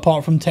on low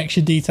apart from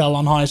texture detail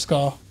on high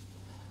score.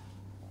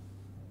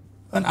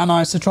 And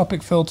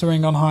anisotropic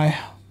filtering on high.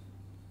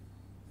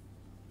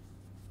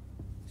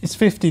 It's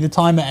 50, the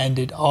timer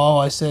ended. Oh,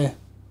 I see.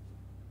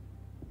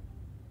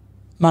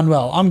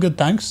 Manuel, I'm good,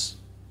 thanks.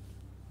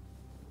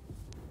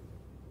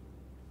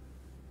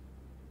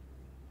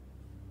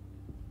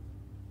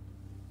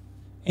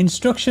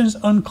 Instructions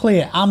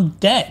unclear. I'm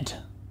dead.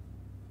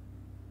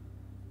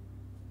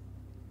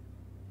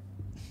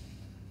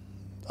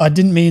 I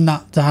didn't mean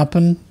that to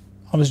happen.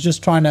 I was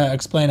just trying to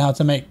explain how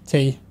to make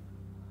tea.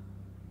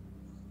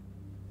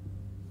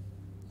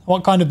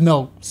 What kind of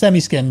milk?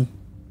 Semi-skim.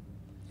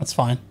 That's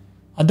fine.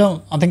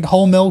 I think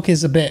whole milk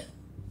is it's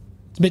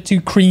a bit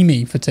too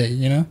creamy for tea,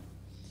 you know?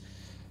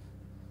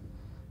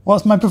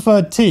 What's my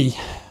preferred tea?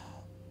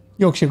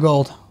 Yorkshire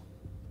Gold.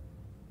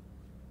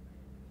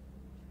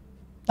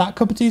 That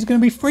cup of tea is going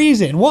to be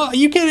freezing. What? Are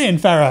you kidding,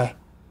 Farah?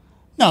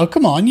 No,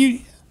 come on.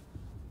 2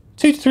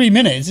 to 3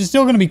 minutes. It's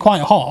still going to be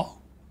quite hot.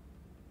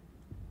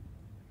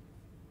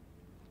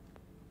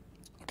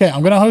 Okay,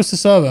 I'm going to host a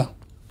server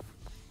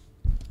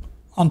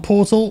on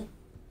Portal.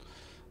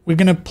 We're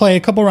going to play a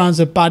couple rounds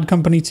of Bad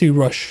Company 2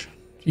 Rush.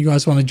 If you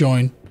guys want to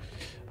join.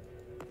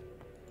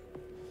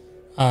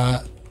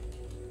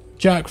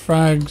 Jack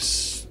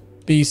Frags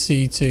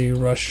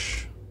BC2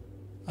 Rush.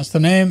 That's the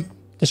name.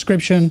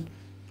 Description.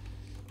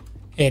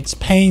 It's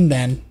pain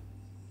then.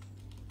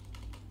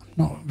 I'm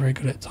not very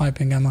good at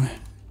typing, am I?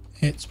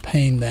 It's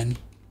pain then.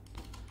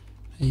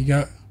 There you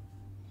go.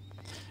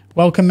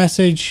 Welcome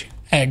message,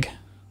 egg.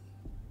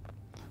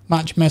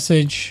 Match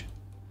message,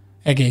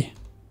 eggy.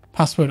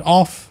 Password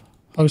off,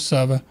 host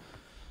server.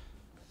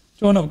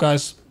 Join up,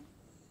 guys.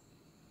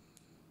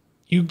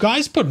 You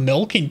guys put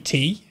milk in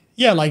tea?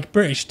 Yeah, like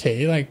British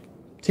tea, like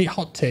tea,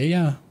 hot tea,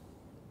 yeah.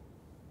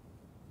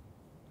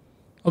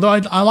 Although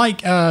I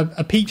like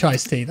a peach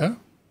iced tea, though.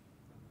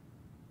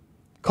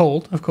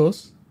 Cold, of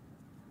course.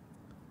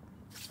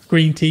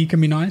 Green tea can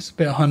be nice, a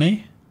bit of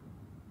honey.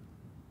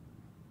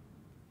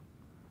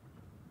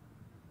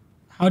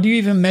 How do you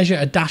even measure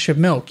a dash of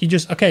milk? You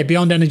just, okay,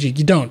 Beyond Energy,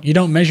 you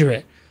don't measure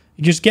it.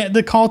 You just get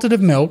the carton of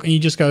milk and you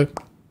just go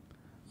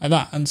like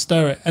that and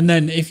stir it. And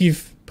then if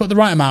you've put the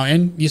right amount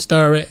in, you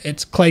stir it,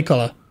 it's clay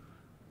colour.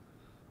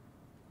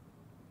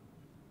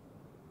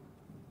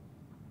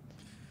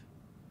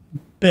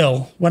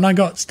 Bill, when I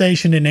got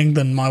stationed in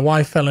England, my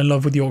wife fell in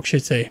love with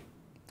Yorkshire tea.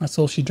 That's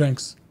all she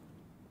drinks.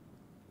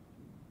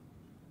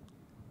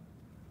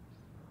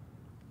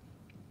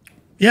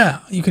 Yeah,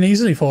 you can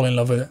easily fall in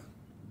love with it.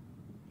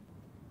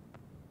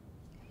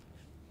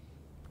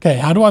 Okay,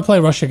 how do I play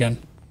Rush again?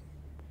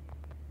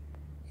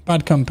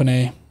 Bad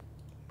Company.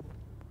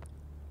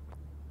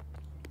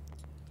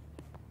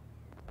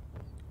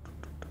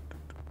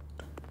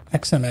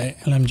 XM8,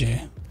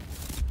 LMG.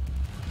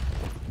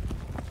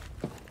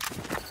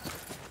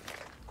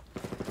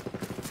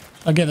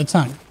 I get the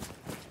tank.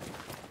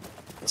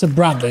 It's a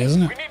Bradley,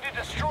 isn't it? We need to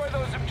destroy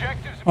those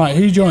objectives. Alright,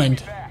 who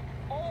joined?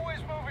 Always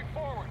moving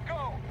forward.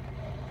 Go.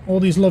 All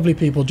these lovely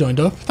people joined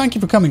up. Thank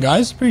you for coming,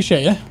 guys.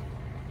 Appreciate you.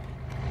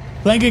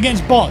 Playing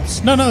against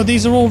bots. No,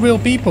 these are all real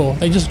people.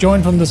 They just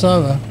joined from the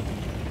server.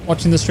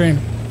 Watching the stream.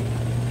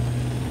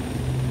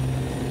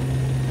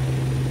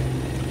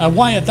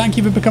 Wyatt, thank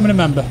you for becoming a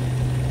member.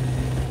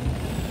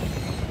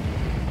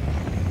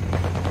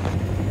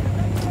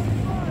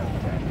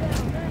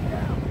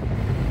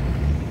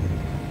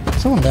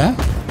 Someone there?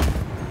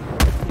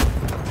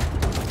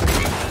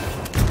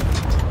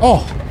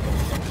 Oh!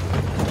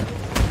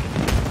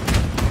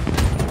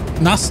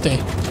 Nasty.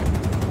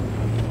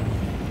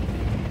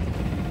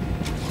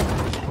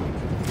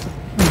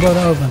 Blow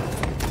that open.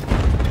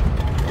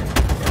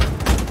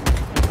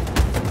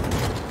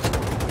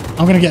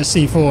 I'm gonna get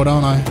C4'd,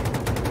 aren't I?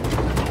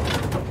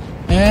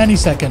 Any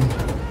second.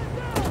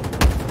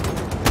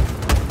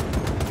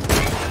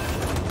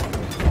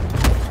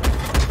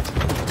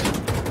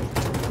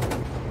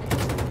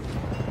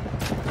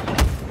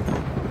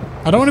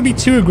 I don't want to be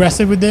too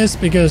aggressive with this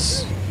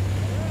because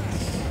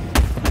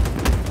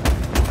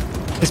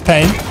it's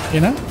pain, you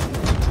know?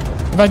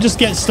 If I just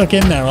get stuck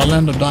in there, I'll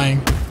end up dying.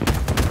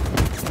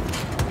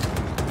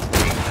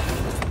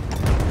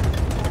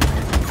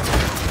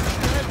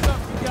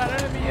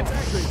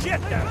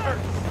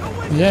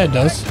 Yeah, it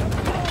does.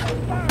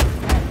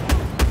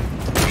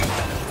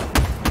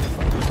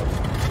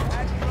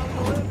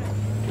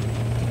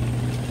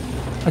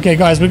 Okay,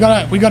 guys, we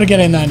gotta get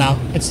in there now.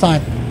 It's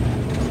time.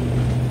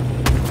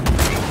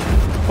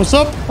 What's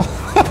up?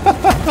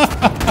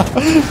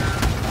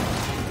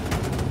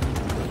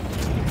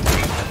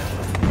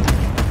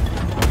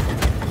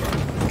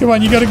 Come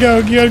on, you gotta go.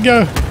 You gotta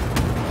go.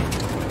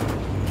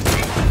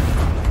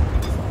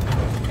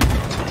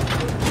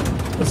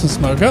 Put some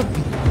smoke up.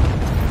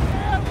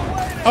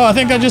 Oh, I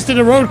think I just did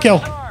a roadkill.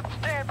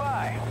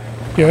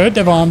 Good,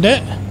 they've armed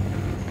it.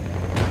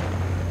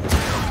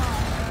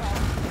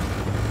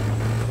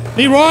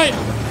 Leroy!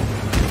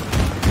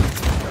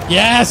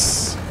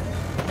 Yes!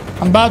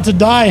 I'm about to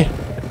die.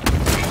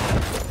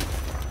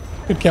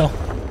 Good kill.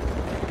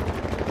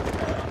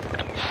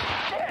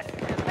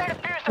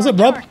 What's up,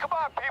 Rob? Come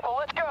on, people,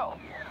 let's go.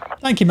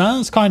 Thank you, man.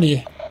 That's kind of you.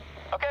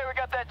 Okay, we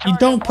got that. You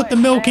don't put the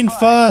milk in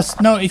first.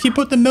 No, if you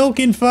put the milk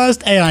in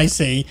first,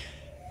 AIC,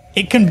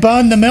 it can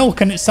burn the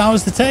milk and it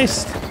sours the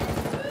taste.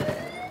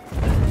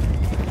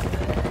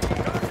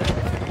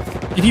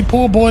 If you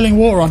pour boiling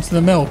water onto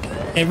the milk,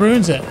 it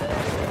ruins it.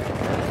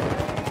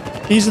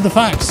 These are the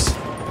facts.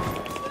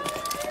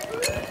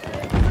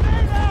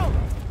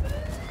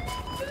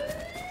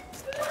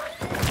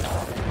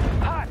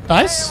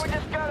 Dice?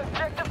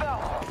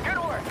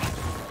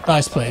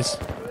 Dice, please.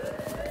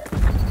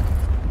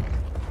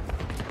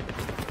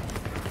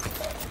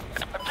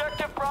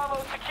 Objective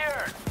Bravo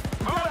secured.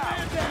 Move out.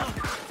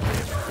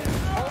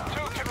 Hold 2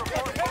 can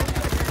report.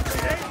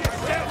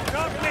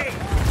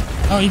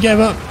 Oh, you gave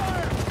up.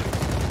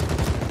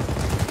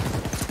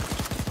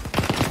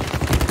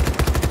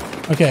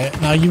 Okay,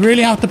 now you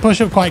really have to push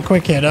up quite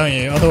quick here, don't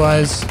you?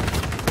 Otherwise,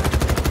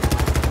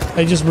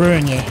 they just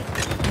ruin you. Hey,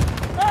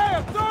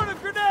 I'm throwing a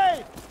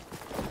grenade!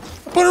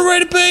 Put a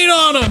red paint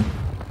on him!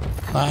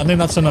 I think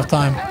that's enough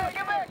time. Hey,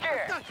 get back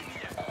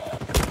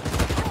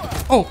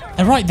Oh,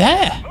 they're right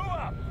there.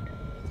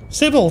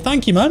 Sybil,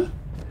 thank you, man.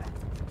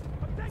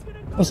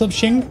 What's up,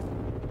 Shing?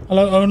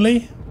 Hello,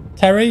 Only.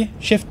 Terry,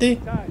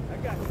 Shifty.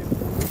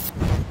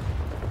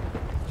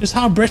 Just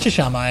how British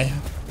am I?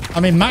 I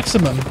mean,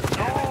 maximum.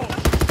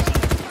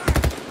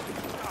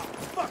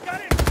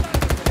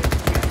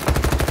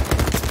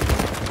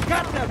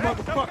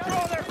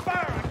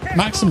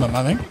 Maximum,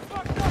 I think.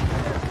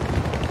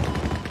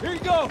 Here you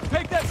go.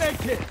 Take that med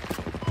kit.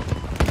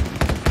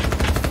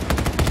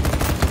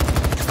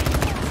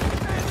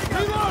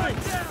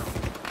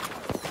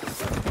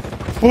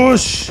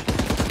 Push.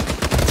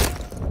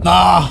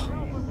 Nah.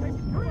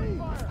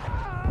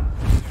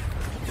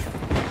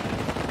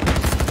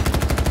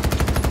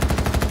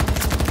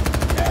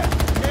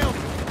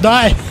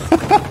 Die.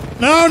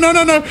 No, no,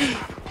 no, no.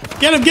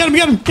 Get him, get him,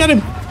 get him, get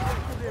him.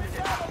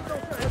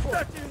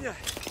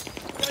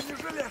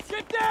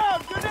 Get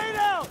down. Grenade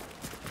out.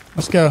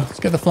 Let's go. Let's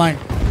get the flank.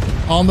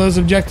 On those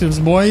objectives,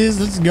 boys.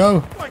 Let's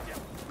go.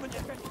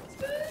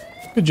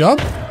 Good job.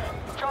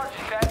 Charge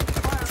set.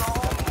 Fire in the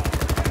hole.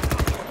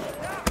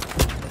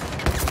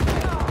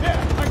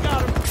 Yeah, I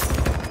got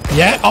him.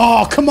 Yeah.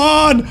 Oh, come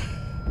on.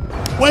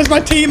 Where's my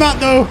team at,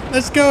 though?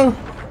 Let's go.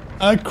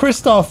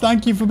 Christoph,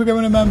 thank you for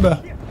becoming a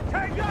member.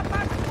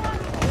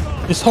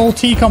 This whole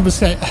tea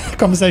conversation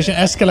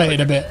escalated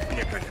a bit.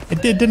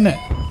 It did, didn't it?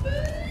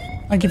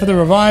 Thank you for the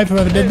revive,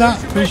 whoever did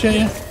that. Appreciate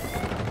you.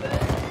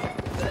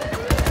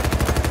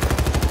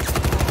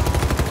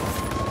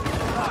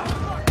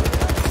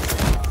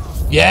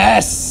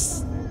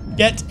 Yes!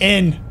 Get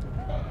in.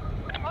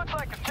 Looks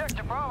like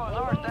objective Bravo is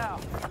ours now.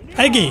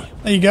 Eggy,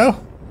 there you go.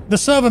 The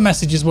server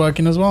message is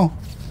working as well.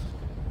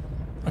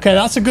 Okay,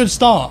 that's a good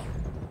start.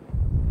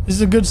 This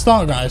is a good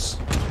start, guys.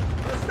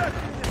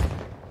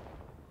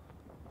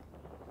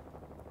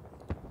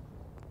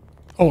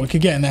 Oh, we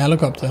could get in the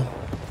helicopter.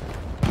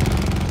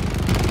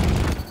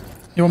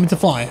 You want me to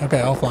fly? Okay,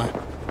 I'll fly.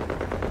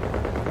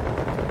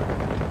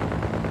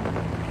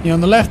 You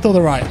on the left or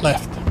the right?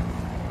 Left.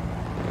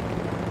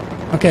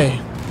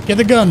 Okay, get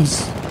the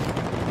guns.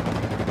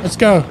 Let's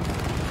go.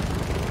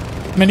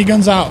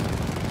 Miniguns out.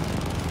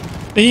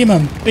 Beam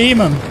them, beam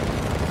them.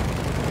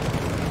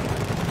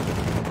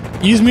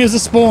 Use me as a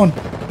spawn.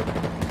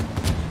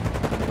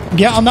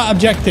 Get on that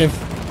objective.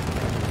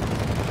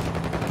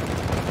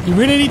 You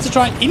really need to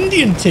try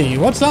Indian tea.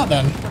 What's that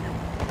then?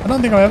 I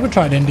don't think I've ever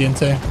tried Indian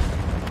tea.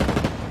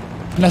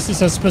 Unless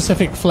it's a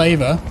specific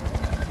flavor.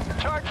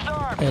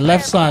 Okay,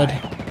 left side.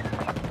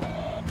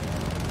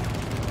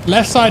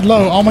 Left side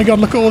low. Oh my god,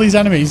 look at all these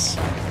enemies.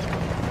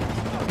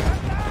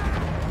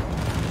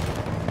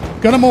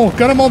 Gun them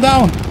all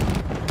down.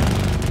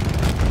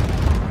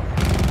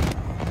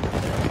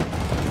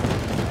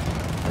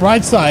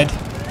 Right side.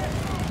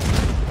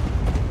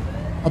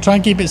 I'll try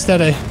and keep it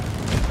steady.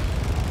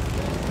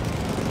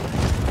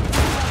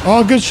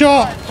 Oh, good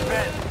shot.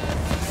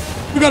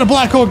 We got a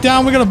Black Hawk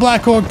down. We got a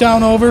Black Hawk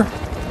down over.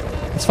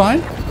 It's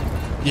fine.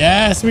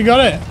 Yes, we got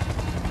it.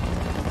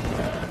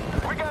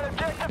 We got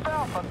objective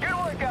Alpha. Good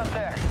work out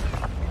there.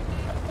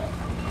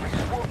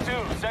 Wolf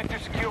 2, sector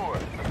secure.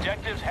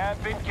 Objectives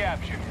have been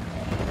captured.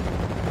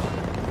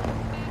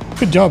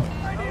 Good job.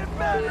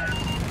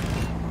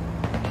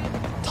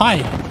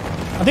 Thai.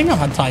 I think I've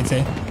had Thai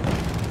tea.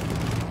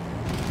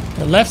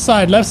 The left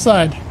side, left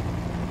side.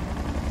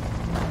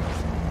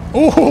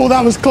 Oh,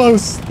 that was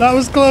close. That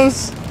was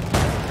close.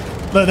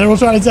 Look, they're all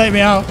trying to take me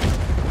out.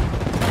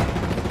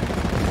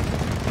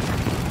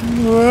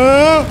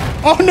 Whoa.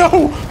 Oh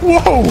no!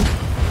 Whoa!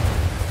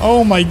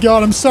 Oh my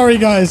god, I'm sorry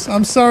guys.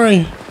 I'm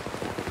sorry.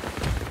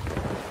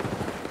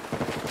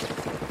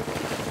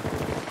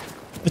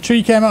 The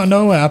tree came out of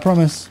nowhere, I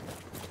promise.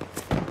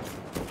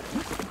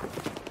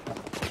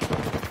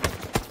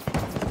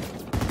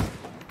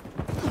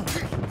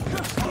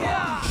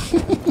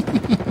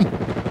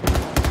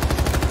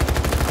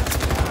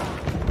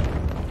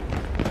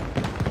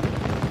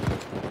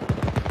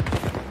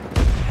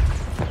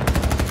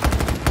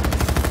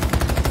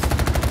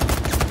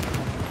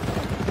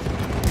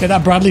 Get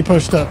that Bradley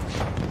pushed up.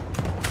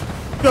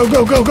 Go,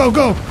 go, go, go,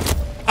 go!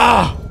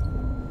 Ah!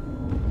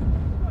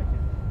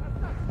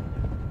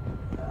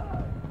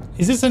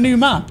 Is this a new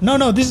map? No,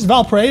 no, this is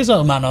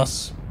Valparaiso,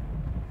 Manos.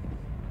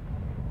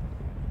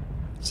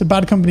 It's a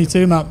Bad Company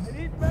 2 map.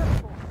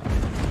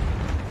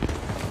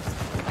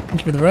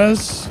 Thank you for the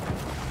res.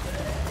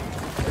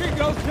 Here you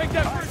go. Take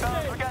that first We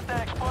aid. got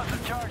that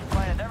explosive charge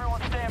planned.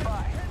 Everyone stand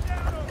by.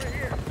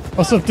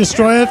 What's up,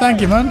 Destroyer?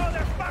 Thank you, man.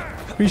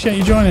 Appreciate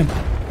you joining.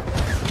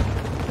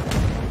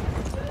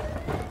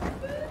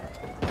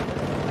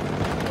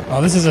 Oh,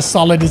 this is a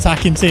solid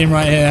attacking team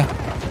right here. Got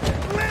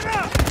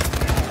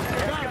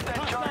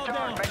that charge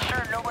armed. Make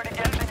sure nobody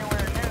gets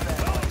anywhere near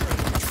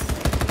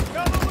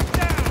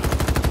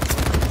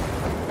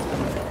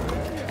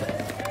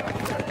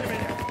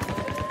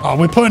that. Oh,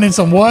 we're putting in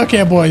some work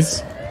here,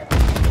 boys.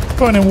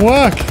 Putting in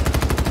work.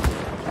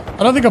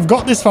 I don't think I've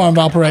got this far in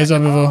Valparaiso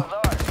before.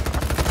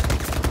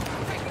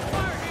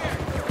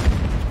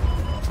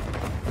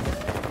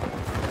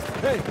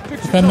 Hey,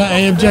 fix Defend that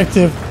A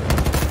objective.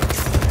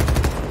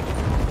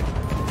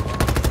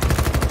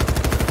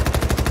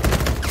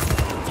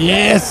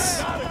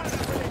 Yes!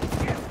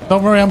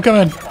 Don't worry, I'm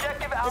coming.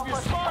 Objective Alpha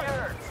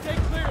secured. Stay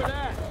clear of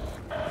that.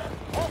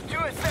 Wolf 2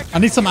 is second. I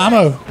need some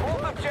ammo.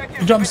 Both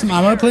objectives You drop me some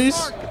ammo,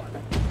 please?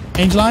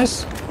 Angel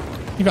Eyes?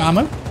 You got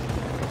ammo?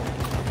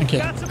 Thank you.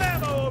 Got some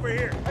ammo over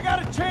here. I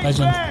gotta change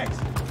Legend. bags.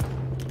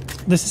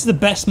 This is the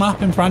best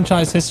map in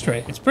franchise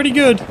history. It's pretty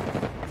good.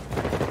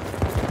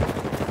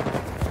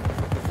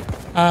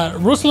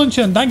 Russ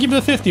Luncheon, thank you for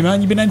the 50,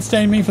 man. You've been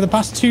entertaining me for the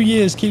past 2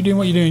 years. Keep doing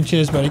what you're doing.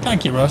 Cheers, buddy.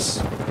 Thank you,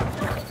 Russ.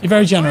 You're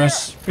very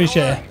generous.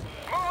 Appreciate it.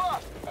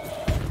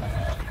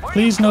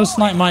 Please no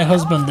snipe my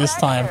husband this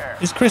time.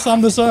 Is Chris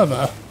on the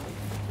server?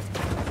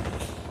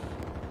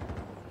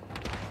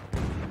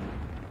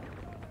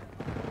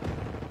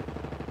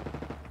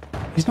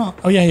 He's not.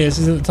 Oh yeah, he is.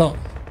 He's at the top.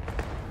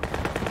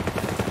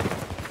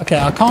 Okay,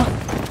 I can't.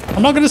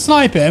 I'm not going to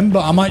snipe him,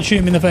 but I might shoot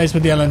him in the face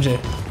with the LMG.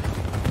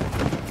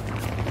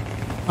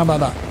 How about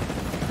that?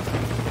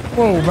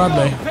 Whoa,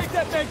 Bradley. Take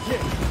that med kit.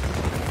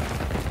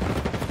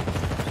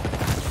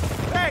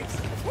 Thanks.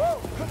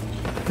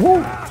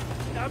 Woo.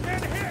 I'm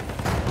in here.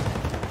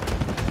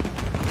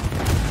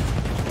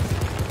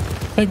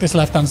 Take this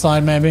left-hand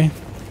side, maybe.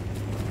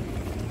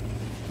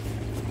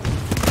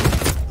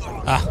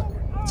 Ah,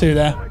 2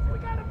 there.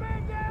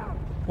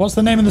 What's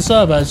the name of the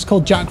server? It's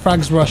called Jack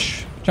Frag's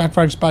Rush. Jack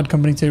Frag's Bad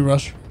Company 2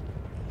 Rush.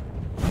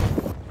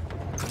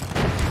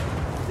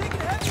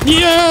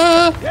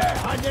 Yeah!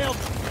 Yeah, I nailed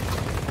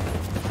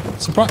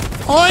it. Surprise!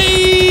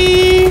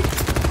 Oi!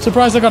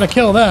 Surprised I got a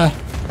kill there.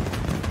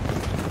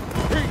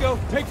 Here you go.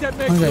 Take that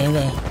med Okay, kit.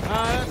 okay.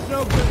 That's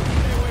no good.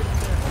 Stay away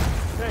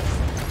from there.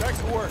 Thanks. Back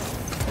to work.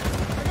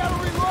 I gotta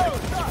reload.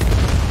 Stop.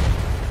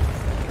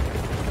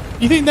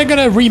 You think they're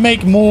gonna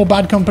remake more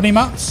Bad Company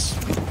maps?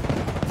 Okay,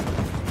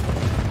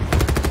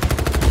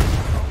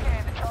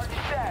 the charge is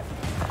set.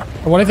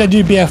 Or what if they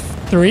do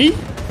BF3?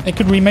 They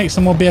could remake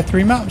some more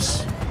BF3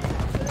 maps.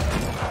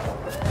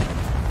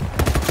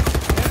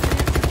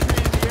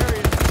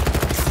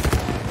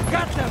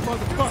 Got that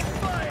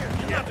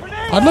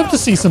motherfucker. I'd love to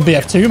see some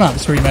BF2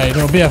 maps remade,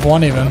 or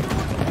BF1 even.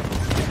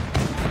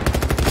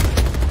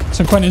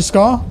 Some Quentin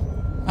Scar?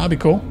 That'd be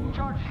cool.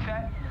 Charge is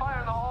set. Fire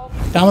in the hole.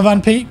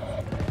 Damavan Peak?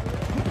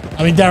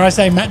 I mean, dare I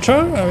say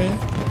Metro? I mean,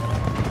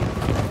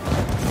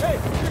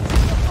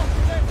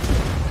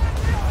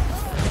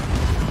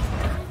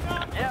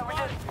 Yeah, we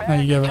just how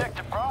you give it?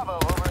 objective Bravo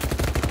over.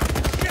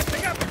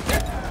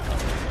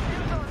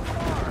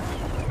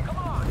 Come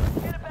on,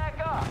 get it back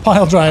up.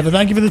 Pile driver,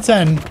 thank you for the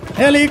 10.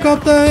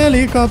 Helicopter,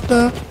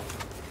 helicopter.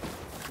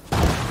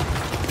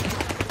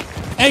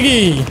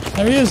 Eggy!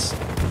 There he is. I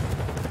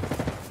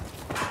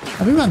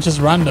think that's just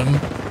random.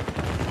 Looks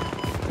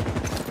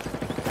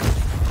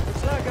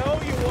like I owe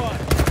you one.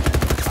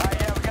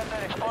 Yeah, we got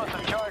that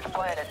explosive charge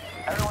planted.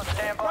 Everyone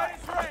stand by.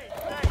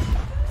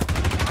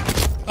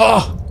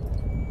 Oh!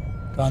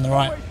 Go on the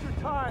right.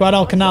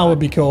 Guadalcanal would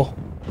be cool.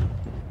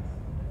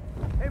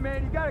 Hey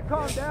man, you gotta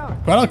calm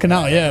down.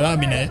 Guadalcanal, yeah, that'd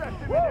be neat.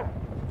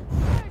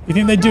 You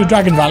think they'd do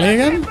Dragon Valley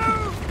again?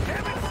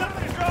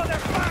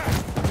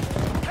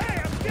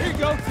 Here you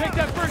go. Take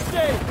that first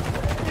aid.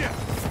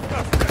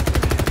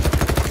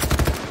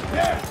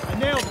 Yeah, I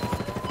nailed it.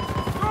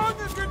 Throwing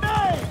the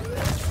grenade.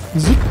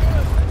 Zoop.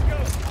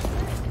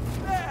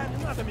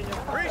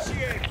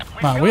 Appreciate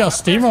it. Man, we are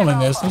steamrolling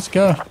this. Let's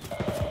go.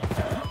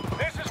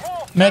 This is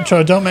Wolf.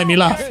 Metro, don't make me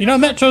laugh. You know,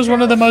 Metro's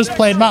one of the most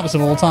played maps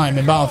of all time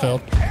in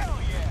Battlefield. Hey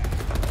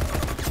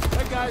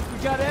guys, we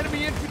got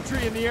enemy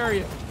infantry in the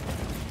area.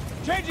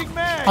 Changing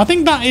mag. I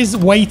think that is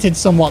weighted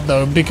somewhat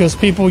though, because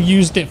people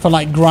used it for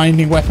like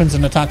grinding weapons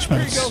and Here you go.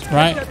 attachments, Take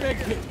right? that med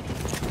kit.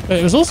 But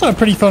it was also a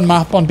pretty fun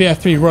map on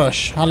BF3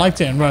 Rush. I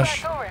liked it in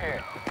Rush. Over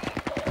here.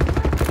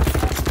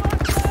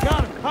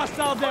 Got him.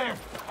 Hostile down.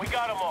 We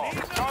got them all.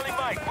 Charlie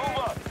Mike, move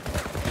up.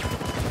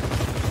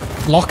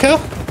 Locker?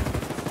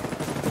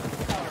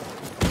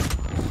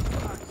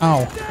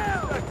 Ow.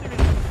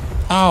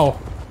 Ow.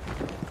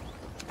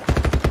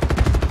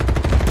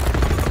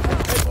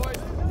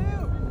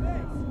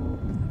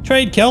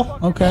 Trade kill.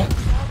 Okay.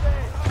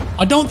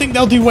 I don't think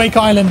they'll do Wake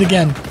Island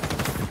again.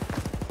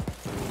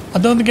 I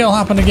don't think it'll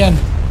happen again.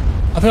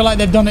 I feel like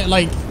they've done it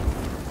like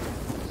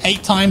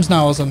 8 times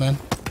now or something.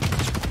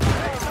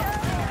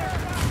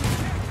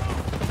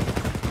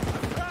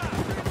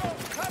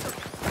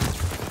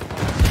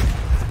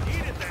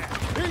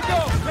 Here you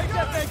go. Take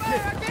that med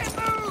kit.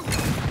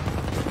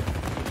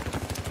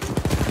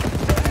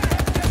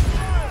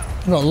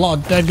 We've got a lot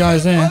of dead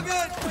guys here.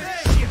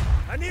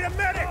 I need a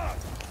medic.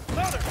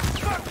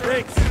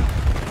 Thanks.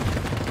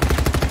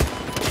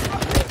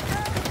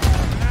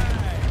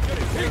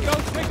 Here you go.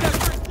 Take that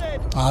first aid.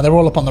 Ah, they're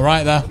all up on the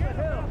right there.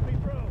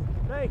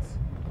 Thanks.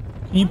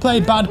 You play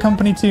Bad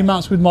Company 2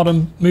 maps with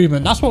modern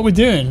movement. That's what we're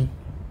doing.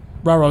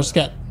 Railroad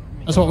Sket.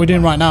 That's what we're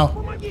doing right now.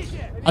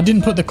 I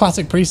didn't put the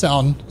classic preset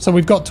on. So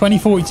we've got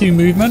 2042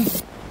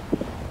 movement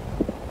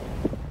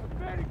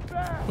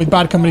with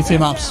Bad Company 2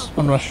 maps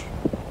on Rush.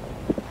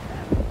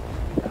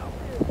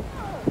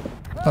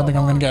 Don't think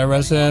I'm going to get a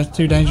res here.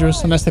 Too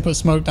dangerous unless they put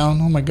smoke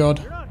down. Oh my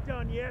god. Not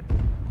done yet.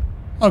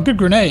 Oh, good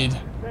grenade.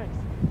 Thanks.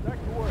 Back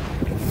to work.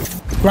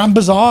 Grand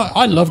Bazaar.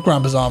 I love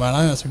Grand Bazaar, man. I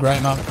think that's a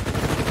great map.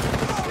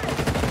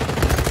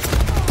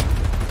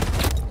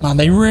 Man,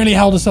 they really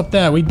held us up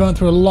there. We burnt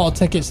through a lot of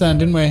tickets then,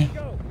 didn't we?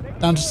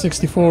 Down to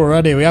 64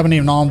 already. We haven't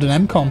even armed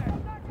an MCOM.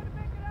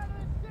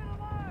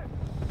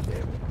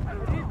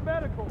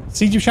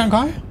 Siege of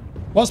Shanghai?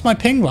 What's my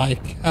ping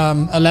like?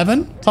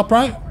 11? Top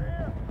right?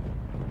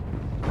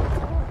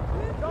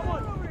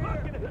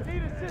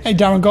 Hey,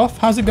 Darren Goff.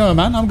 How's it going,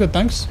 man? I'm good,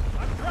 thanks.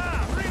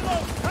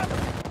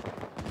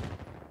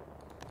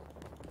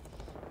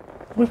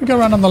 What if we go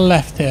around on the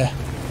left here?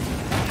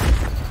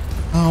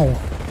 Ow.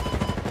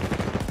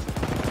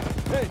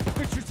 Hey,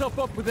 fix yourself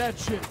up with that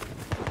shit.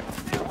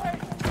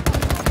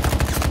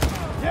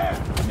 Yeah,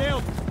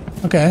 nailed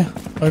it. Okay,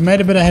 well, we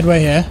made a bit of headway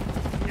here.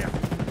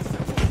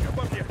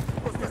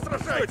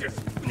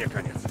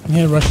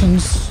 Here,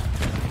 Russians.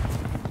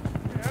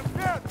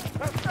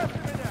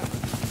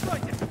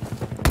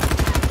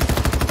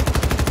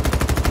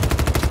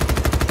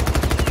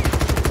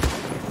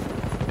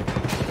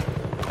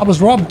 I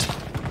was robbed.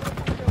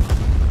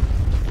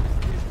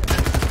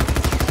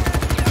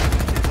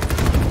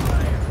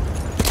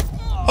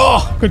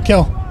 Oh, good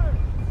kill.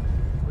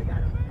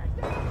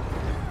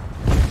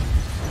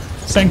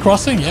 Sen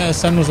crossing? Yeah,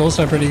 Sen was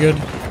also pretty good.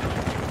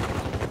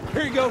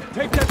 Here you go.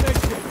 Take that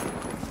next hit.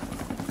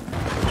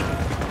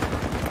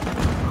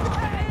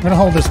 I'm gonna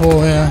hold this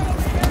wall here.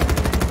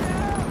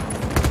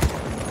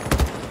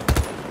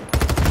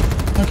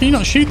 How can you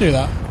not shoot through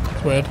that?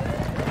 It's weird.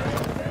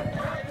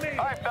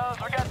 Alright, fellas,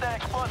 we got that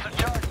explosive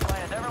charge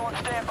planned. Everyone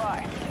stand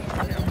by.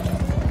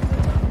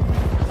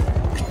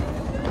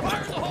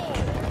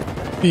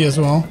 B as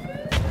well.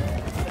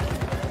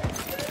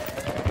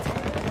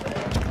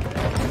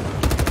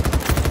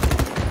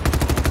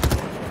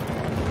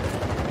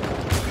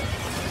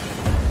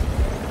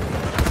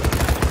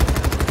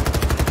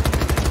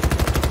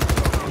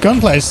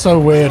 Gunplay is so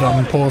weird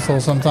on Portal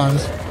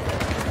sometimes.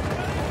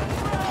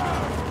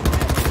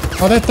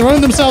 Oh, they're throwing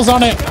themselves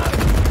on it.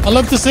 I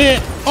love to see it.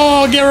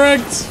 Oh, get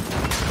wrecked.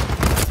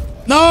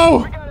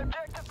 No.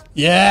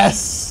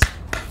 Yes.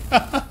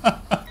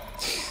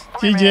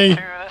 GG. This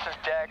is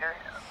Dagger.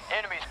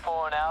 Enemies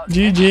pulling out.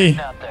 GG.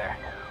 Out there.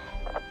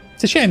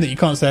 It's a shame that you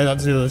can't say that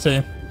to the other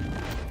team.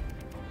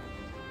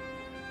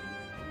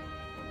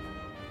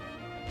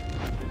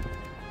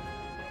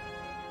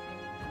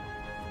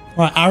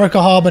 Right, Arica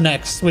Harbour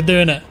next. We're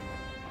doing it.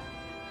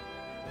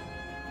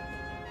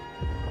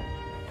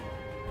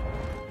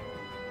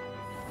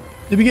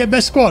 Did we get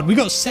best squad? We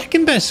got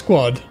second best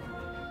squad.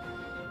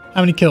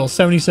 How many kills?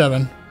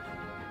 77.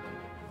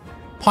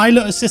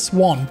 Pilot assists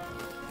 1.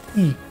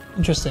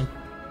 Interesting.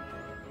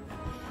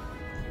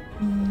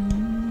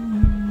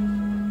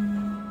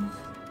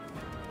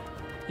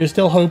 You're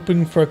still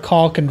hoping for a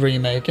Karkand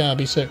remake? Yeah, that'd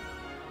be sick.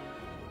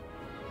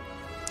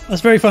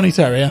 That's very funny,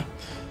 Terry. Yeah?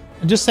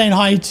 I'm just saying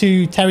hi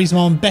to Terry's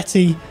mom,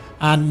 Betty,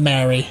 and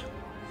Mary.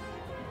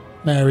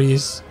 Mary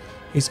is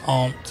his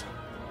aunt.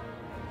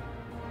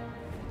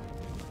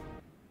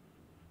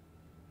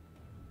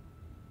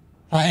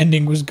 That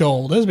ending was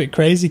gold. That was a bit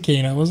crazy,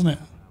 Kino, wasn't it?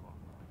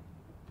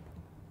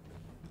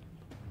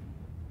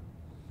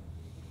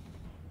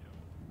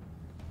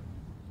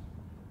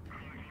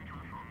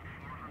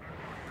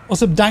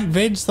 What's up, Dank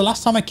Vids? The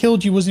last time I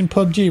killed you was in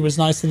PUBG. It was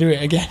nice to do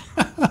it again.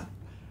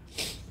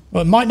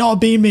 Well, it might not have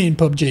been me in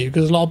PUBG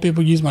because a lot of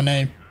people use my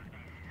name.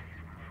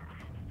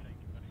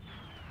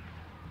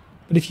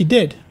 But if you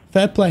did,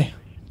 fair play.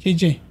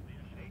 GG.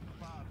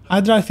 How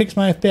did I fix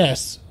my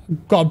FPS?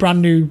 Got a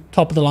brand new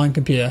top of the line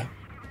computer.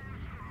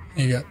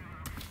 There you go.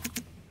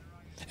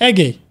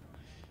 Eggy.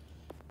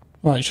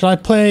 Right, should I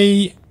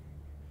play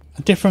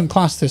a different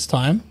class this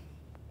time?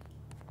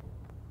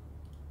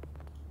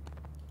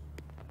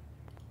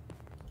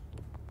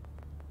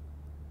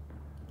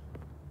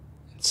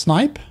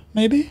 Snipe,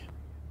 maybe?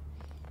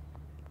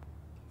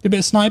 Do a bit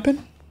of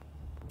sniping.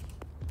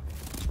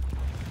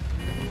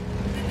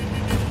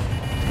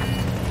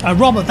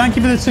 Robert, thank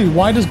you for the 2.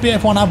 Why does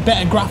BF1 have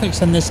better graphics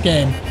than this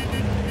game?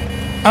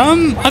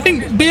 I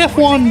think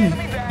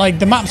BF1, like,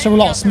 the maps are a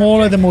lot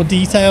smaller, they're more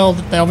detailed.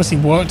 They obviously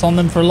worked on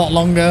them for a lot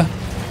longer.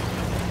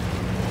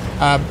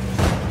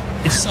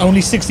 It's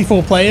only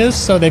 64 players,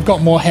 so they've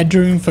got more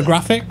headroom for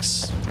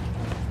graphics.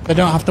 They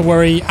don't have to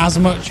worry as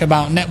much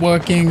about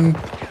networking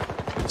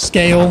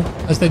scale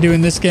as they do in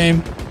this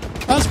game.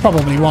 That's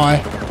probably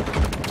why.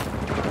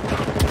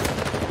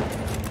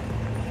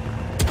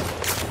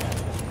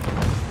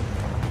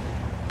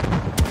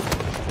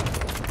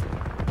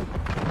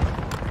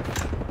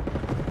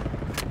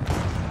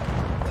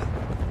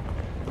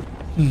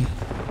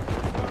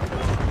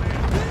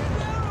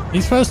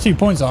 These first 2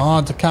 points are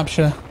hard to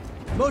capture.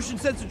 Motion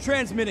sensor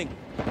transmitting.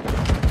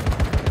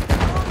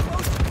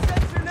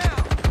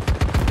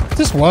 Does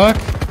this work?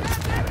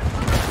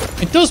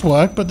 It does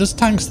work, but there's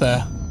tanks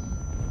there.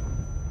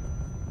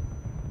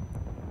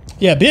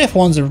 Yeah,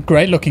 BF1's a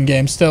great looking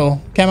game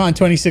still. Came out in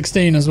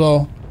 2016 as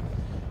well.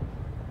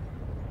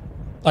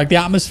 Like the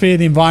atmosphere,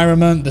 the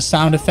environment, the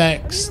sound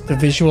effects, the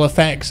visual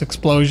effects,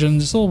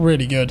 explosions, it's all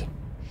really good.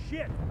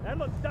 Shit, that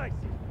looks dicey.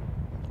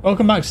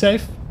 Welcome back,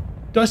 Safe.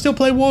 Do I still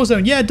play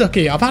Warzone? Yeah,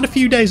 Ducky. I've had a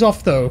few days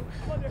off, though.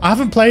 I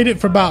haven't played it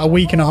for about a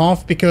week and a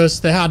half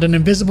because they had an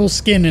invisible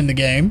skin in the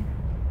game.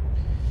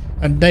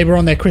 And they were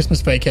on their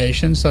Christmas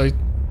vacation, so it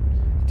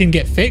didn't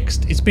get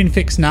fixed. It's been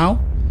fixed now.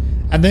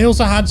 And they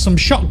also had some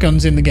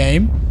shotguns in the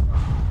game.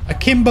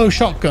 Akimbo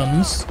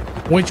shotguns,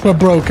 which were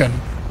broken.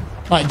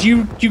 Like, do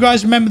you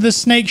guys remember the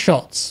snake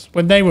shots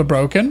when they were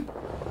broken?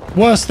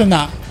 Worse than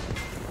that.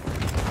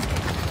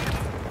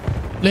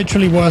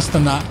 Literally worse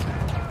than that.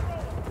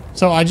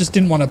 So I just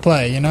didn't want to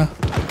play, you know?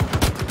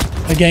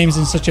 The game's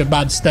in such a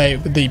bad state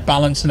with the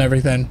balance and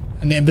everything.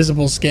 And the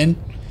invisible skin.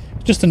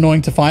 Just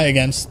annoying to fight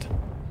against.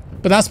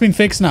 But that's been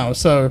fixed now,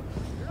 so...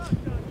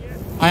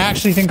 I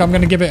actually think I'm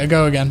going to give it a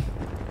go again.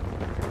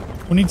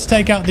 We need to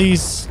take out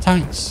these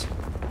tanks.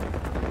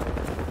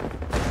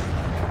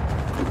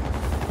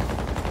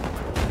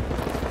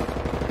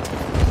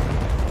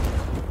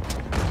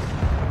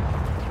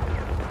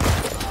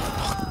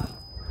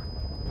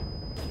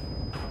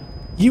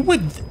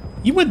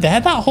 You were there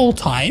that whole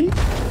time?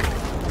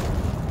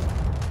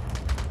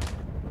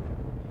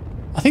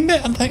 I think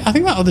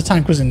that other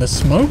tank was in the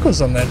smoke or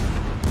something.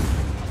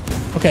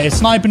 Okay,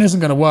 sniping isn't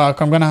gonna work.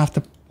 I'm gonna have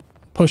to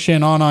push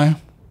in, aren't I?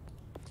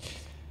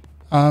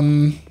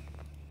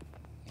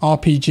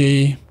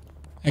 RPG,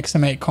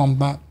 XM8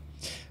 combat,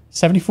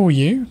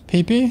 74U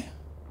PP.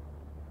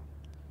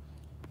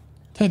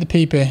 Take the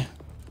PP.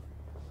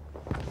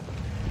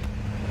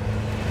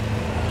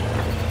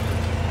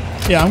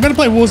 Yeah, I'm going to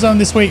play Warzone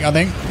this week, I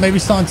think. Maybe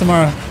starting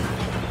tomorrow.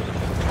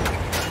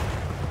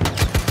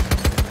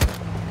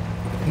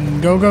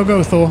 Go, go,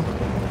 go, Thor.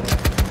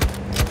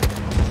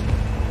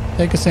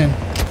 Take us in.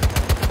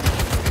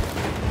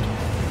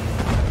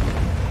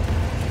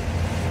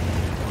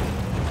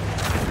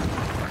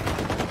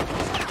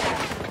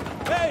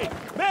 Hey,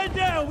 man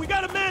down! We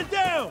got a man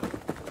down!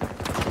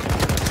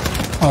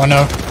 Oh,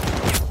 no.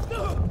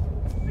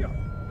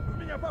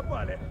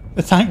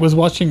 The tank was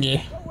watching you.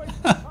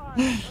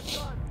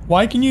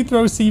 Why can you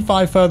throw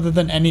C5 further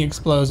than any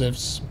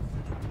explosives?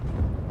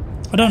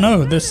 I don't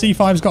know. The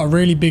C5's got a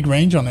really big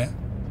range on it.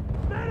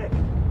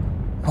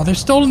 Oh, they've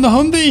stolen the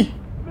Humvee!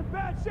 I'm in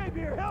bad shape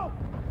here, help!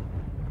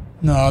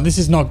 No, this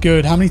is not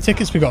good. How many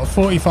tickets we got?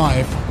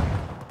 45.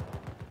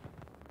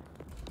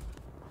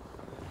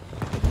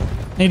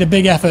 Need a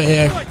big effort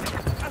here.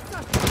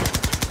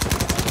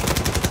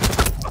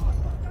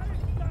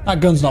 That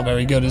gun's not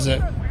very good, is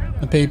it?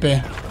 The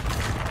PP.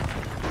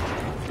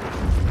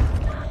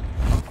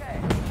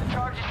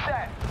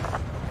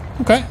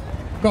 Okay,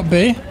 got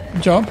B.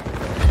 Good job.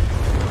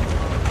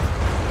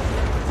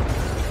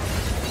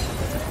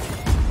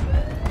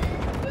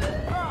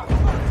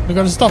 We've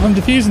got to stop him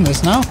defusing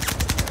this now.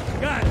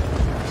 Got it.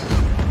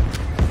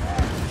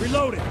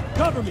 Reloading.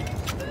 Cover me.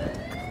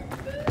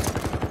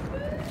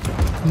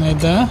 Grenade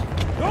there.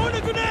 Throwing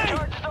a grenade.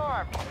 Charge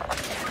storm.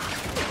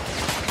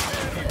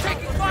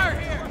 Taking fire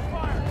here.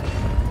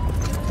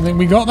 I think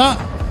we got that.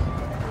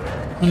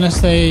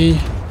 Unless they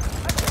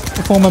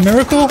perform a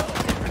miracle.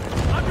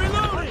 I'm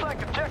reloading. Looks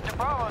like objective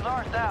Bravo is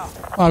ours now.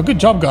 Oh, good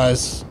job,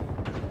 guys.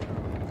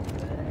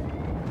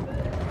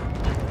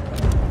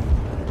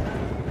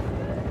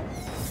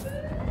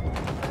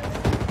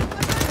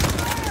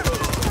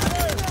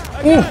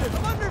 I got it.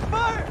 I'm under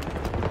fire.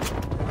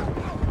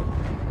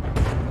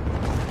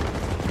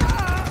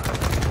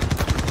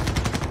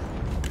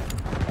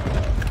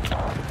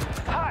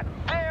 Hot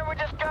damn, we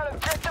just got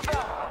objective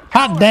out.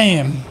 Hot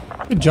damn.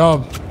 Good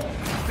job.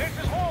 This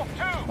is Wolf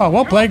 2. Oh,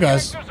 well played,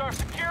 guys. Sectors are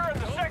secure and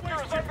the sector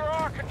is under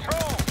our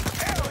control.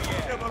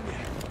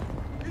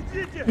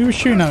 Who was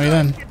shooting at me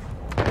then?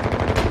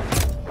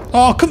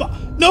 Oh, come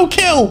on. No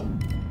kill.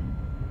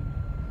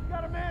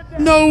 Got a man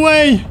down. No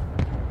way.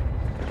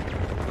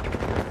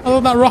 I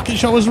thought that rocket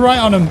shot was right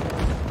on him.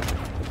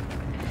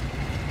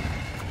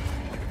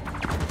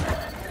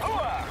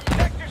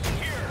 Sector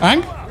secure.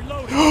 Bang.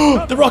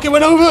 Reloading. The rocket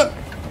went over.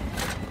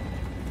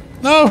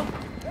 No.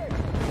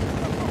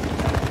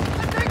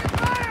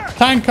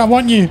 Tank, I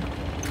want you.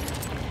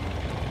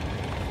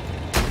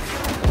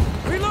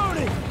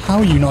 Reloading. How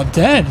are you not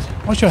dead?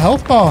 What's your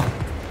health bar?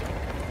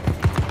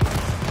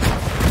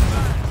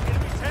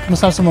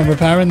 Must have someone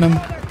repairing them.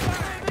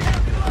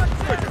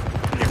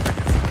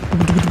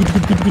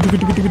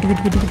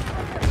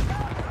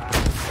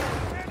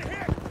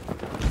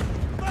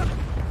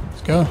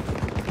 Let's go.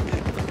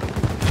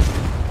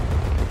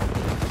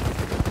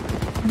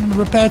 I'm gonna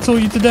repair tool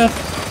you to death.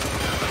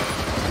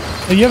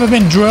 Have you ever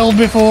been drilled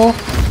before?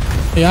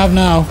 You have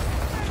now.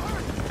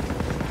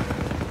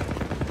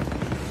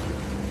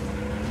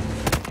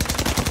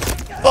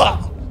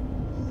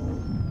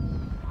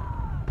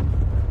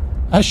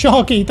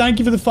 Sharky, thank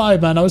you for the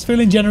 5, man. I was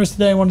feeling generous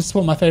today and wanted to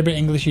support my favourite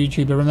English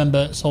YouTuber.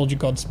 Remember, Soldier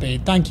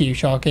Godspeed. Thank you,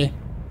 Sharky.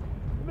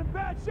 I'm in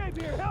bad shape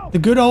here, help. The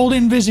good old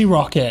Invisi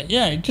rocket.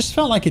 Yeah, it just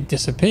felt like it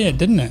disappeared,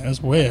 didn't it? It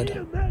was weird. Need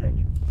a medic.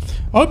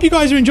 I hope you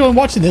guys are enjoying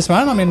watching this,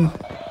 man. I mean,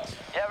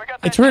 Yeah, we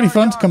got that it's really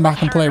fun charge to come on.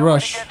 back and Make sure play nobody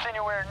Rush. gets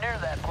anywhere near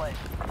that place.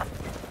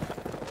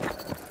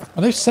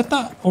 Oh, they've said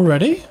that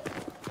already?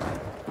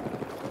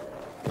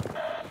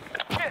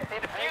 Shit,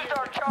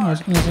 No, I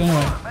was gonna say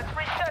anyway. Let's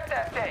reset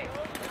that thing.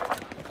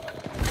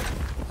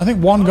 I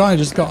think one guy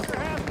just got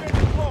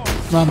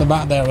around the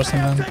back there or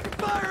something.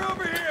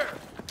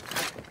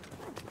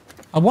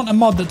 I want a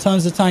mod that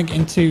turns the tank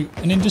into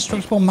an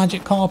indestructible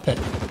magic carpet.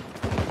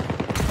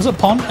 What's up,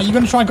 Pon? Are you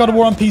going to try God of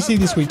War on PC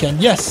this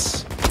weekend?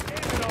 Yes.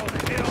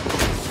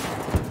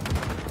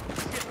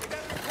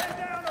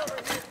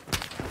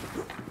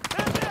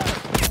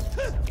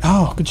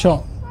 Oh, good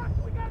shot.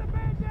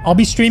 I'll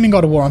be streaming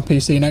God of War on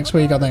PC next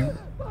week, I think.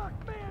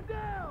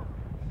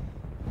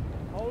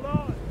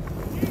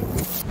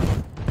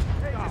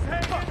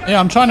 Yeah,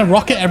 I'm trying to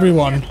rocket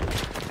everyone.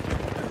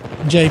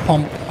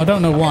 J-Pomp. I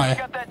don't know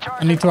why.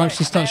 I need to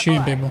actually start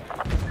shooting people.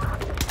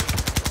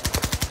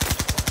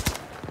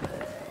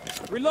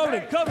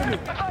 Reloading, cover me.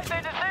 Looks like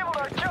they disabled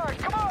our charge.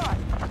 Come on.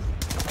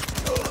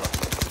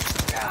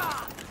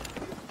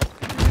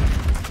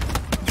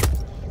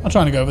 I'm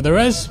trying to go over the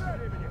res.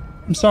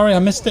 I'm sorry, I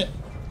missed it.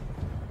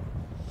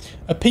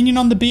 Opinion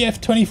on the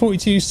BF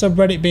 2042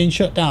 subreddit being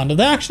shut down. Did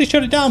they actually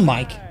shut it down,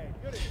 Mike?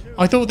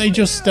 I thought they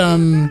just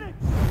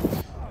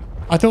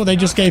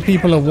gave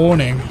people a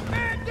warning.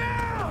 Man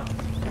down!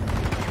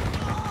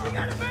 We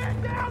got a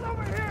man down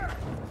over here!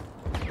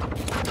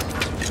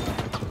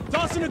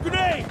 Tossing a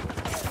grenade!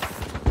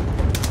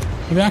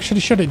 Did they actually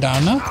shut it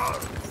down now?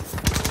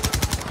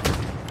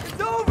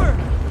 It's over!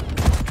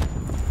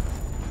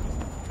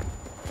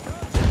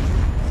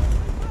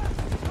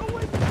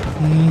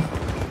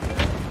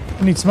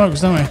 We need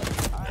smokes, don't we?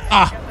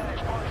 Ah!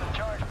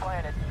 Charge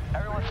planted.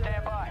 Everyone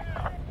stand by.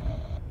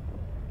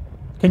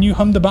 Can you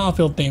hum the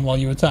Battlefield theme while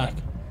you attack?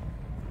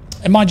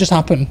 It might just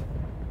happen.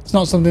 It's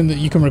not something that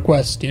you can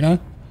request, you know?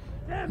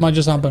 It might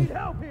just happen.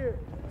 Help here!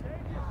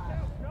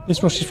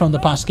 This rush is from the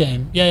past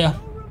game. Yeah, yeah.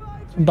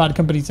 From Bad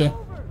Company 2.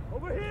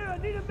 Over here, I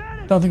need a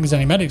medic! Don't think there's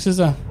any medics, is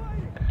there?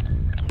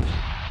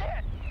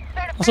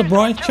 What's up,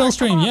 Roy? Chill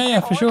stream. Yeah, yeah,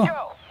 for sure.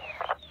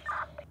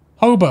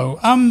 Hobo.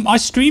 I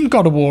streamed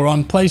God of War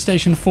on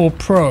PlayStation 4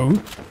 Pro,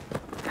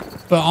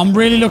 but I'm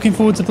really looking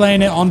forward to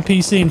playing it on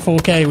PC in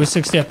 4K with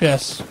 60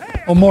 FPS.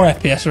 Or more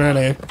FPS,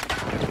 really.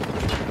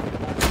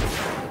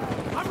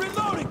 I'm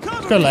reloading, cover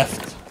Let's go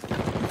left.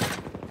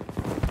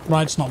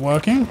 Right's not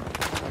working.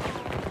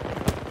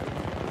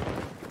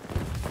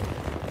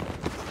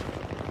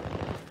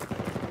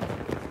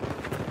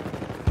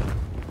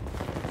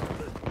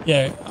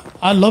 Yeah,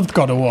 I loved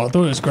God of War. I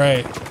thought it was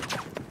great.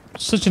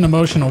 Such an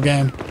emotional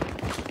game.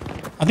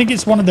 I think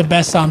it's one of the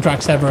best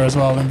soundtracks ever as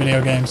well in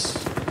video games.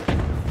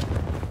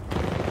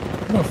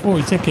 We've got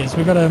 40 tickets.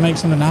 We've got to make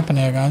something happen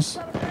here, guys.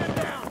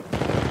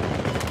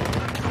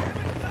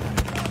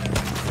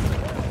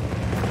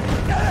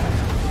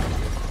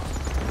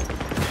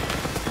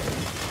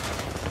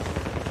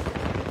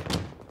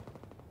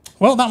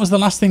 Well, that was the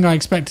last thing I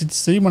expected to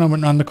see when I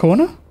went around the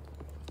corner.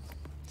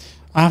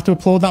 I have to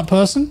applaud that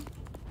person.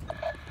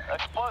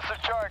 Explosive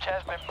charge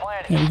has been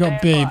planted. Yeah, we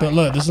got B, Stand by. but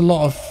look, there's a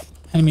lot of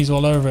enemies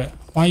all over it.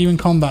 Why are you in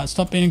combat?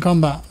 Stop being in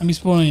combat. Let me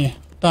spawn on you.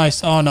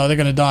 Dice. Oh no, they're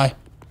going to die.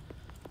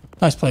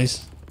 Dice,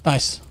 please.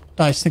 Dice.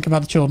 Dice. Think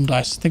about the children,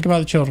 Dice. Think about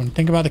the children.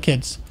 Think about the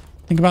kids.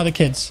 Think about the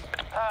kids.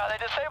 They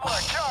disabled our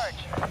charge.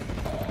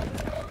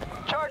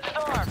 Charge is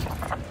armed.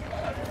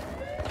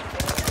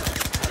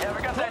 Yeah,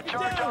 we got that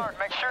charge armed.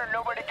 Make sure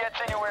nobody gets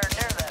anywhere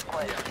near that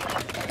place.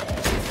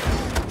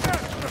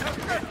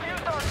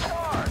 Use our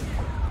charge.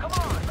 Come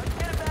on, let's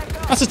get it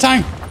back up. That's a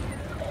tank.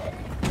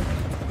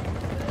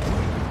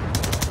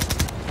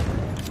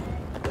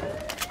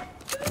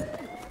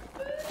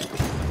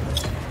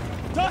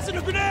 Tossing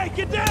a grenade,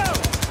 get down!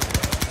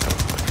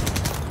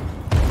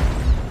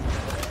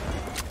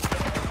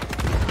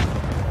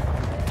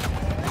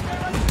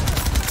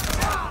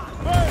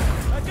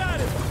 I got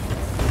it!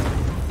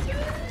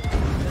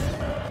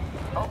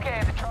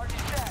 Okay, the charge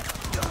is set.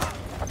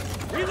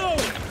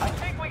 Reload! I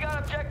think we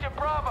got objective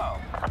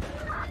Bravo.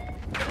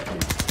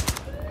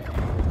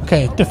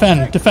 Okay,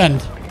 defend.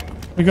 Defend.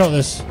 We got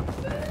this.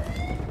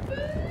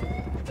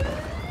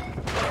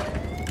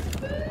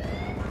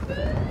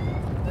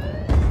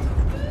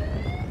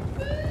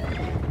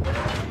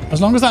 As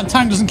long as that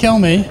tank doesn't kill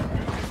me.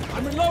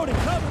 I'm reloading,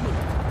 cover me!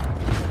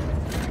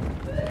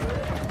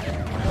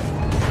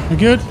 We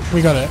good?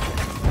 We got it.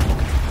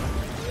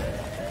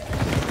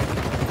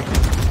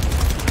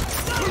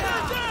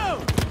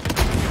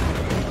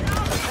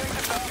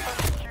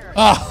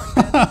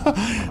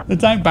 Ah, the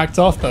tank backed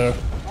off though.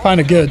 Kind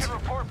of good.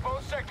 Report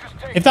both sectors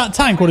taken. If that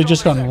tank would have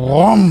just gone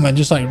whom and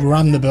just like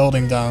ran the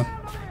building down,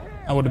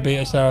 that would have beat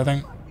us there, I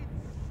think.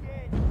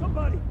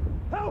 Somebody,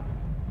 help!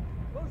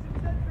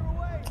 Motion sensor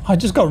away! I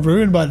just got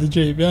ruined by the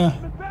Jeep, yeah.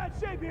 I'm in bad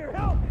shape here,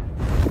 help!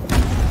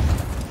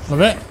 Love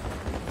it.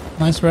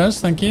 Nice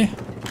res, thank you.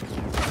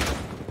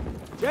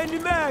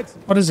 Changing mags!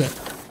 What is it?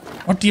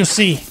 What do you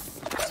see?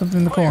 Something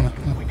in the corner.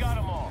 Oh. We got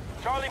them all.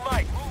 Charlie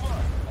Mike, move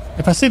on.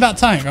 If I see that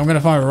tank, I'm going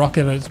to fire a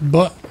rocket at its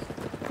butt.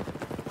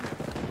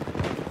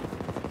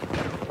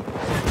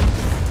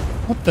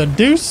 What the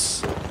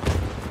deuce?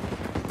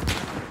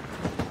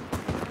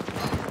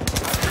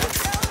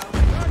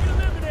 Target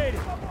eliminated!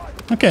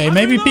 Okay,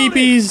 maybe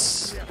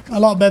PP's A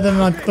lot better than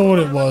I thought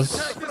it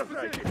was.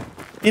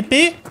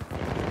 Hippie?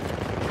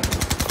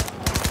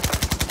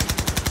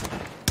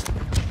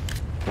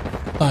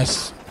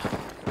 Nice.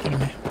 Kidding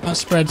me. That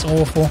spread's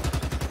awful.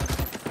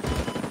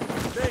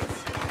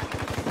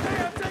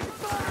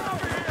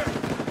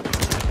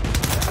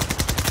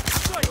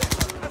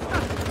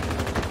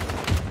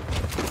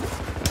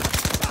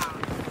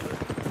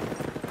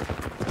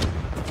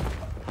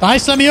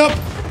 Dice, let me up!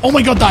 Oh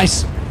my god,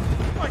 Dice!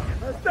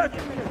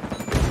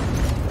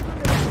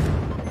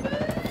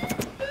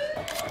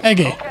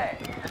 Eggy. Okay,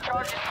 your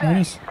charge is There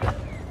it is.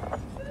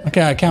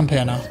 Okay, I camp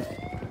here now.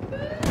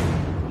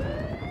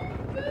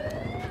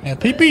 Yeah,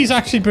 PP is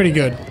actually pretty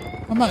good.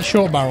 What about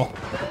short barrel?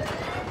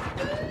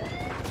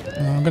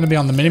 I'm going to be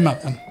on the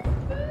minimap then.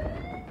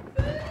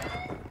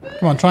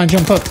 Come on, try and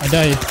jump up. I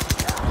dare you.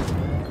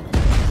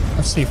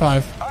 That's C5.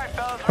 Alright,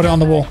 fellas. Put it on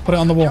the wall. Put it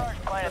on the wall.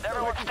 Charge planned.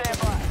 Everyone stand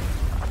by.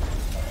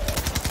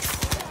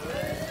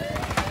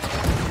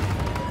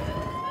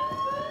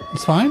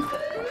 It's fine.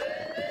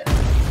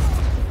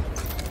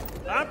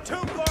 I'm too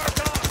far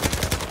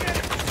gone. Get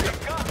it.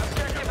 We've got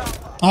objective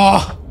Alpha.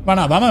 Oh, ran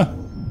out of ammo.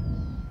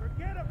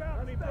 Forget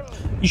about me, bro.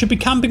 You should be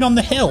camping on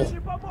the hill.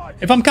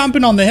 If I'm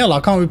camping on the hill, I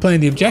can't be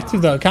playing the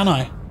objective though, can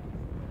I?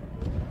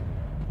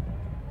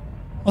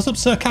 What's up,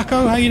 Sir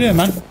Kako? How you doing,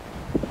 man?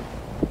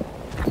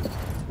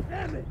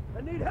 Damn it.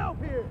 I need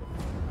help here.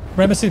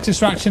 Rainbow Six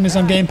Extraction is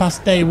on Game Pass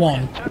day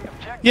one.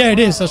 Yeah, it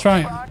is. That's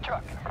right.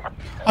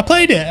 I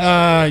played it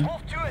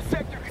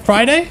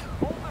Friday.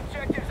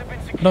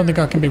 I don't think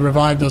I can be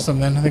revived or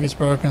something. I think it's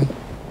broken.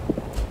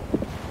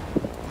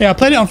 Yeah, I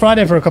played it on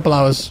Friday for a couple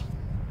hours.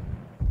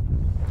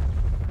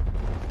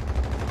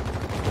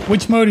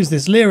 Which mode is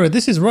this? Lyra.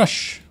 This is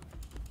Rush.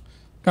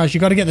 Guys, you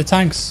got to get the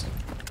tanks.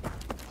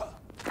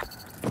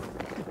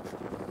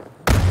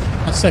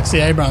 That's Sexy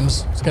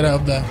Abrams. Let's get it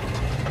up there.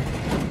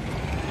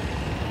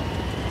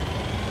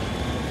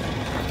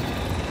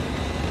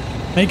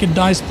 Make a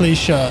Dice Please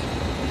shirt.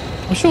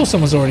 I'm sure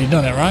someone's already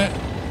done it, right?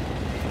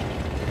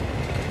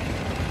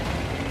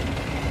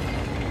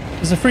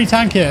 There's a free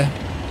tank here.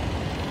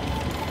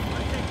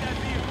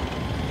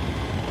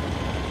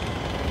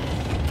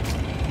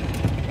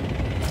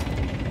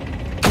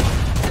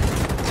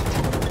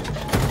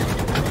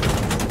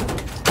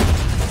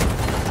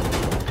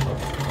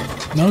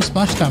 No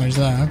splash damage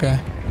there, okay.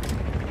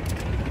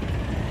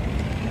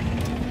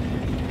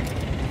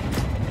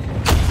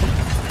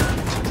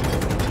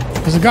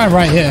 There's a guy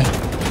right here.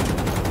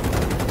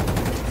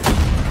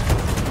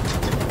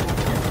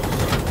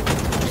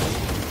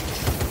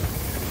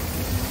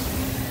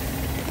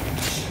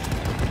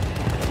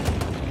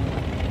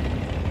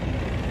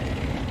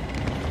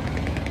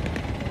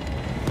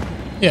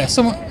 Yeah,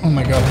 someone... Oh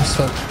my god, I'm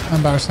stuck.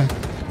 Embarrassing.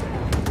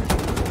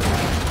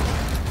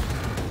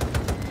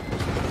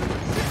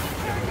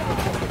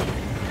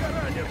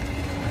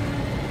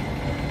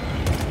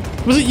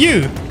 Was it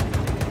you?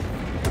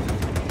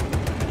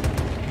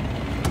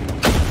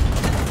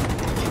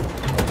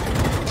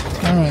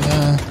 Alright,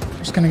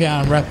 just gonna get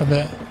out and rep a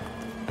bit.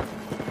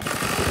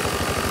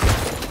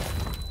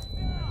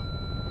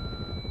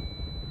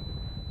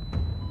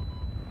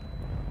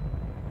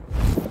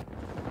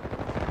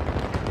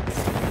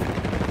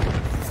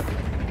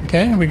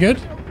 Okay, are we good?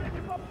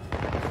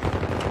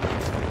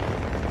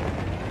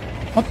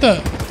 What the?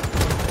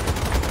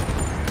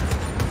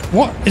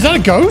 What? Is that a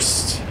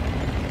ghost?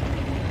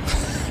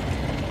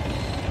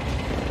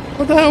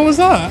 What the hell was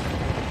that?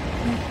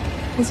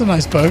 That's a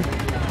nice bug.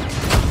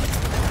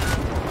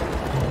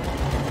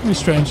 Very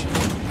strange.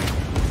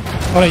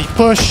 Alright,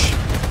 push.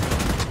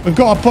 We've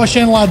got to push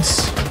in,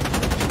 lads.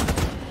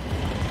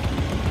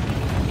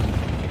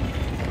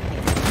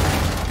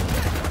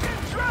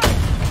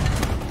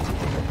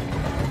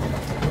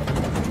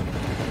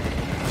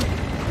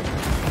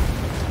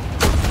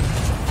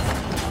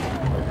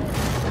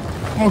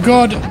 Oh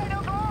god.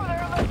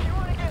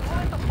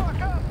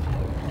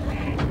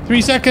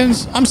 3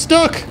 seconds. I'm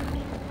stuck.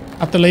 I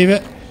have to leave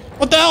it.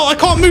 What the hell? I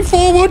can't move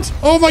forward.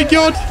 Oh my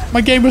god.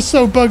 My game was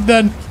so bugged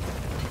then.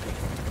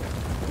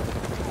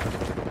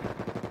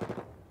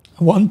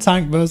 One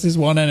tank versus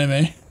one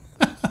enemy.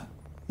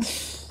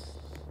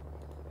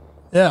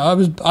 Yeah,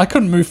 I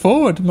couldn't move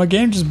forward. My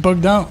game just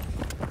bugged out.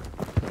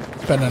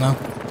 It's better now.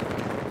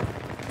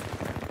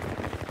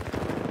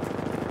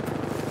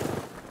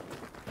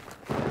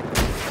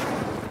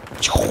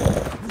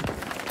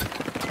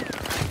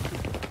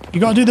 You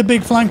gotta do the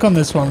big flank on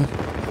this one.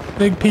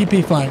 Big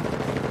PP flank.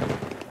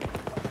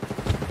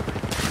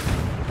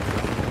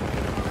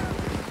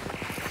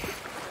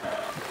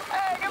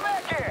 Hey, get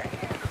back here!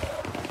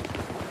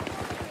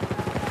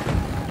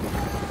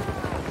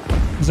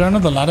 Is there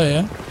another ladder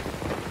here?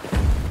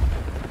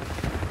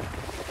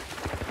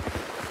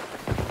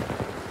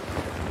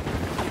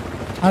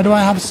 How do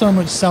I have so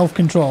much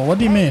self-control? What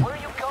do you mean? Where are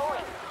you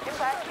going? Get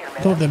back here, I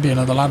man. thought there'd be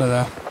another ladder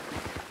there.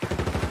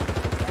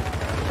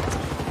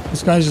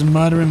 This guy's just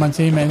murdering my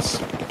teammates.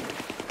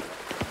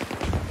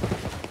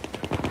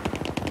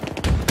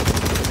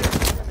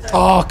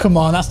 Oh, come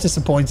on. That's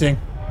disappointing.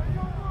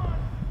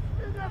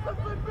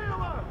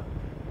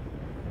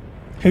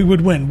 Who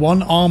would win,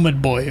 1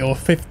 armored boy or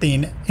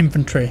 15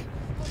 infantry?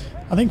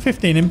 I think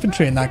 15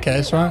 infantry in that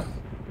case, right?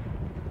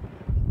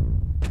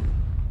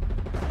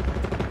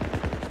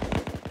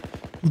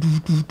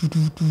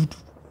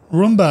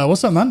 Rumba,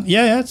 what's up, man?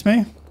 Yeah, it's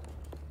me.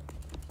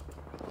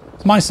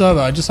 It's my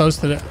server, I just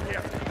hosted it.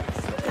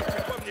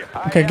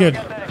 Okay, good.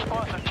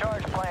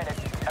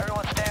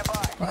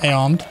 A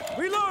armed.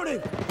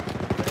 Reloading.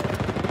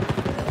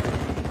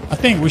 I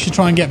think we should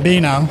try and get B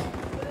now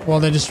while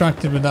they're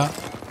distracted with that.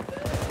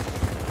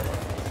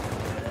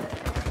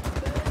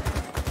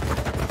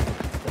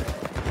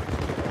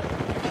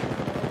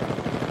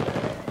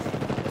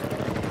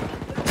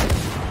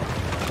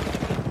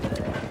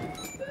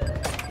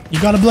 You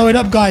gotta blow it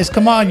up, guys.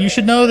 Come on, you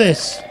should know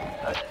this.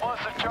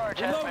 Explosive charge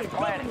has been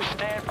planted.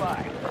 Stand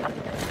by.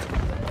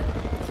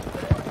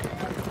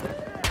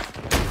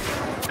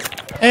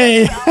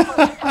 Hey!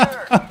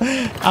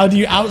 How do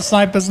you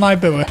out-snipe a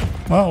sniper?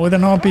 Well, with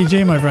an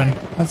RPG, my friend.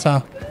 That's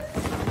how.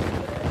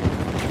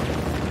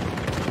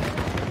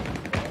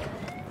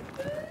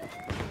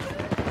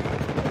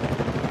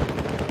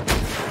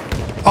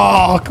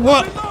 Oh,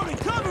 what? Reloading.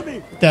 Cover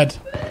me. Dead.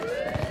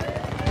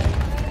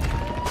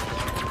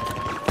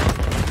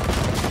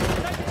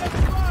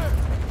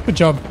 Good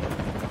job.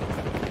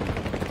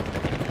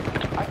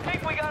 I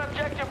think we got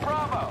objective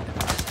Bravo.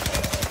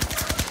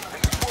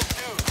 This is Wolf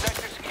 2.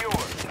 Sector secure.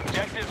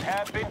 Objectives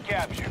have been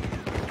captured.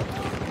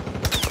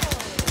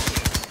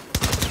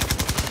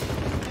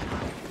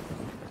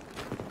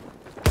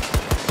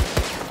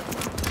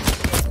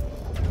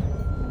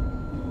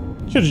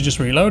 Should have just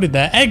reloaded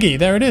there. Eggy,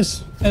 there it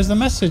is. There's the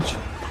message.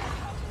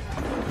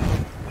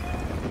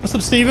 What's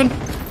up, Steven?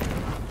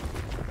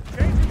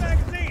 Changing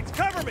magazines.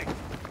 Cover me.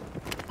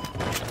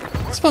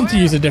 It's fun to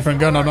use a different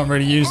gun I don't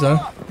really use, though,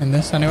 in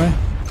this anyway.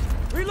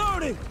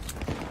 Reloading.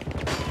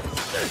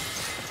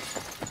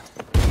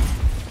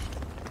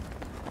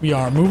 We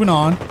are moving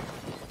on.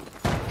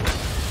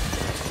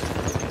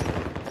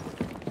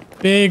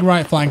 Big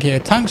right flank here.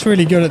 Tank's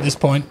really good at this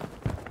point.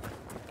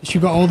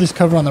 You've got all this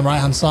cover on the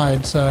right-hand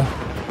side, so...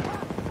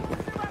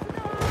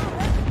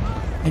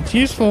 it's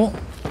useful.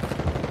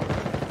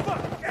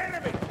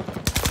 Enemy.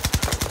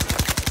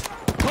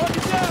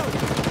 Target down.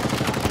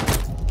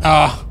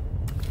 Ah.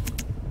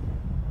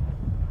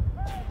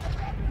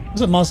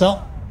 What's up,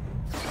 Marcel?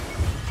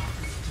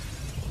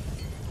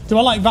 Do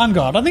I like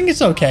Vanguard? I think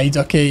it's okay,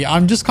 Ducky.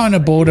 I'm just kind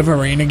of bored of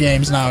arena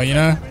games now, you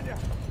know?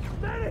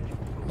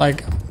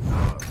 Like,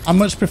 I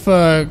much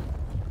prefer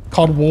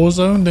COD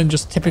Warzone than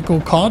just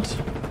typical COD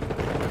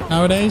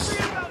nowadays.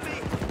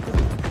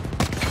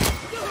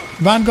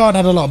 Vanguard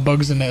had a lot of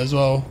bugs in it as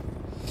well.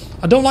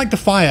 I don't like the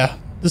fire.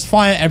 There's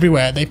fire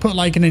everywhere. They put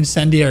like an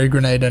incendiary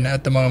grenade in it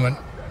at the moment.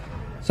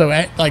 So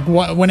like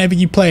whenever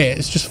you play it,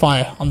 it's just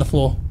fire on the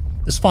floor.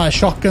 There's fire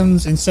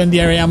shotguns,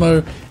 incendiary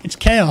ammo. It's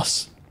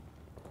chaos.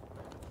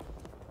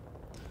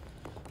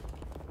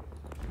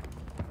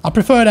 I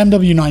preferred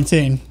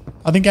MW19.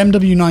 I think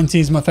MW19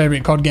 is my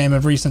favorite COD game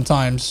of recent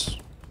times.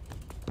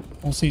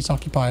 All seats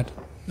occupied.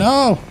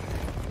 No!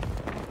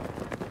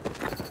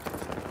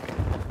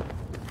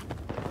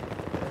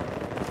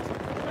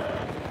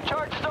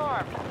 Charge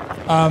storm.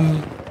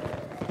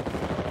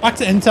 Back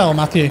to Intel,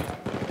 Matthew.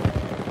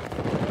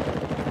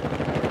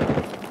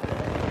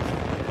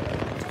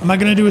 Am I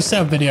going to do a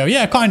setup video?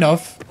 Yeah, kind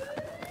of.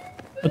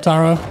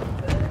 Otaro.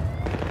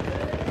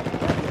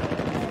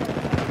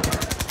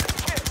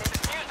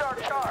 Use our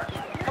charge.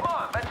 Come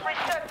on, let's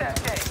reset that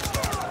thing.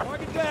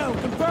 Target down.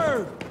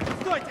 Confirmed.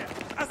 Стойте.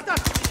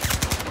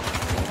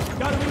 Оставьте.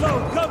 Gotta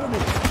reload. Cover me.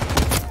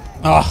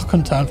 Oh,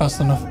 couldn't turn fast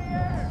enough.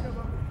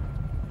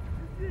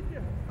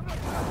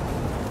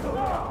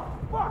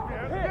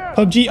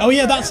 PUBG. Oh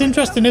yeah, that's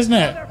interesting, isn't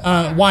it?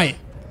 White.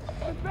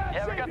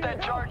 Yeah, we got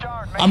that charge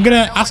armed. I'm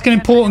going to ask an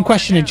important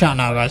question in chat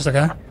now, guys,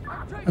 okay?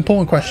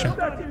 Important question.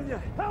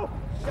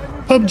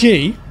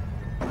 PUBG.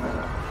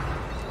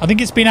 I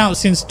think it's been out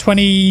since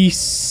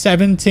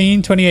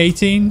 2017,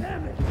 2018.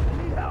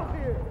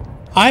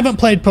 I haven't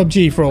played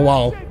PUBG for a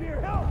while.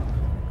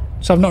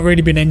 So I've not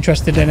really been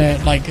interested in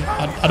it. Like,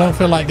 I don't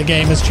feel like the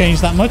game has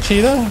changed that much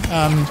either.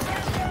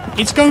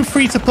 It's going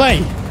free to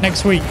play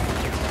next week.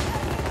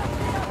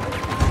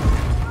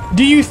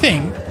 Do you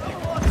think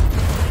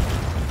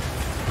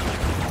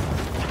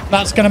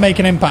that's going to make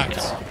an impact?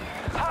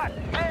 Hot.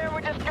 Man,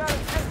 we just got it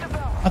just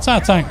about. That's our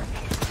tank.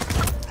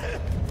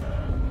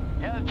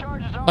 Yeah, the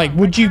charge is on. Like,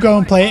 would you go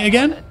and play it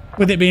again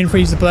with it being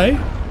free to play?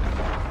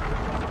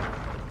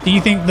 Do you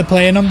think the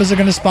player numbers are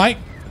going to spike?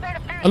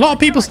 A lot of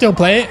people still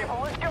play it,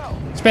 Let's go.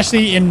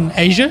 especially in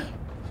Asia,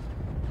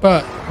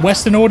 but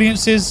Western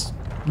audiences,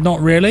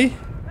 not really.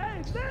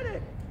 Charge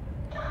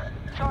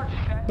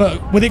is set.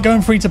 But with it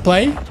going free to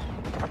play,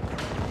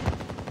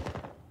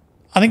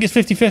 I think it's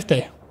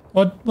 50-50.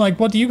 What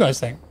do you guys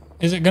think?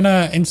 Is it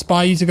gonna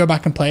inspire you to go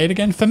back and play it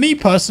again? For me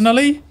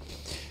personally,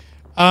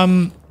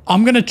 I'm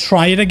gonna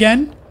try it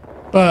again,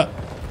 but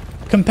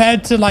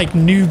compared to like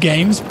new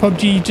games,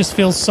 PUBG just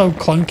feels so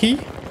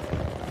clunky.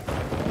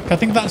 I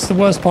think that's the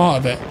worst part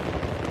of it.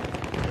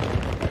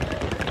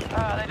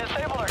 They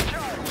disabled our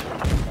charge.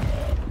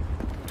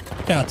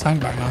 get our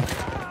tank back now.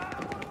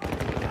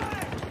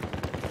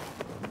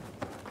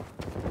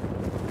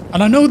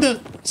 And I know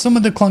that some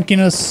of the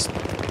clunkiness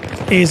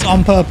is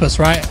on purpose,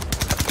 right?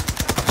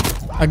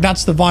 Like,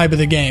 that's the vibe of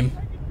the game.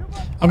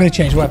 I'm going to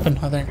change weapon,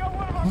 I think.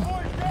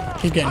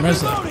 Keep getting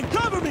res there.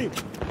 Cover me!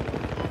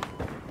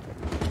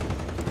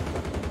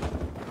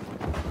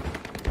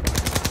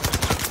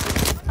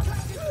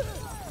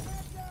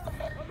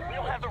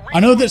 I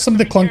know that some of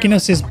the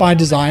clunkiness is by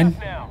design,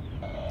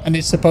 and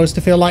it's supposed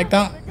to feel like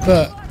that,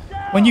 but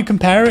when you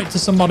compare it to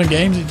some modern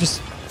games, it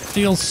just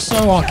feels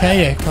so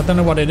archaic. I don't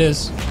know what it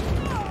is.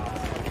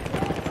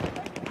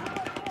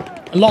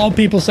 A lot of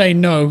people say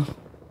no.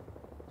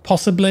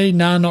 Possibly,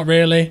 nah, not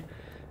really.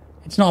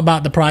 It's not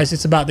about the price,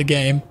 it's about the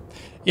game.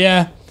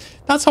 Yeah,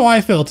 that's how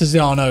I feel to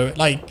Ziano.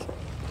 Like,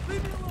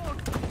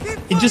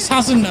 it just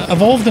hasn't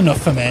evolved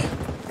enough for me.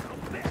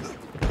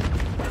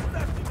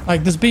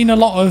 Like, there's been a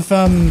lot of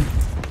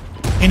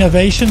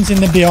innovations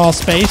in the VR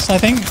space, I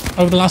think,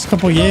 over the last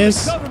couple of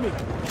years.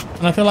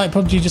 And I feel like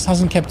PUBG just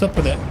hasn't kept up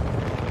with it.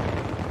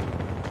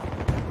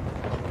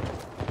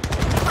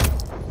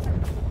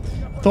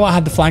 Thought I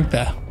had the flank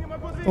there.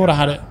 Thought I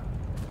had it.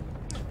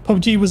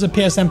 PUBG was a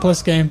PSN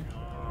Plus game.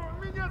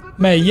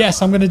 May,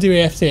 yes, I'm going to do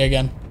EFT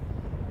again.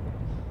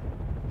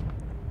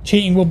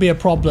 Cheating will be a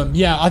problem.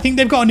 Yeah, I think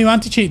they've got a new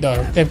anti-cheat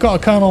though. They've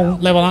got a kernel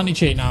level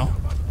anti-cheat now.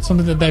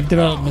 Something that they've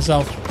developed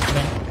themselves, I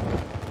think.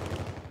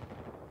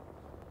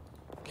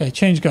 Okay,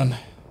 change gun.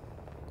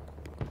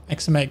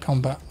 XM8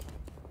 combat.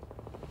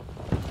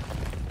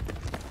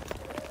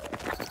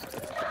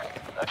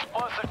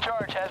 Explosive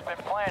charge has been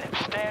planted.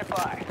 Stand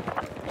by.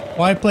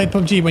 Why play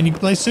PUBG when you can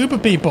play Super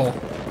People?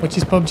 Which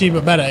is PUBG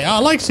but better. Yeah, I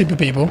like Super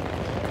People.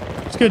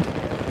 It's good.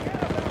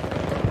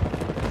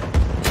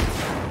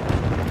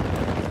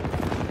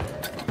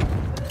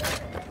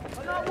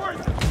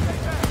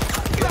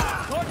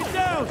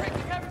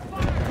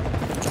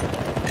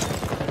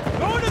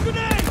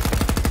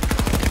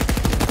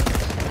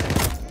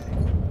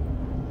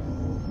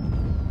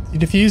 You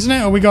defusing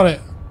it or we got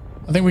it?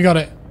 I think we got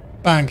it.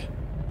 Bang.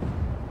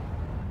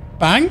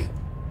 Bang?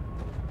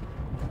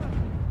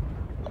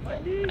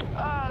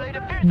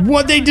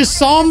 What, they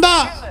disarmed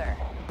that?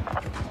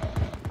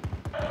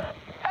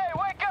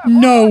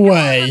 No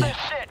way.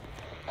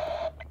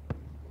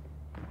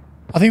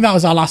 I think that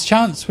was our last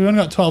chance. We only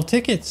got 12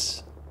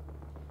 tickets.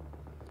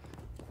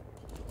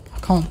 I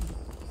can't.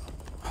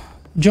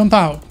 Jump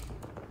out.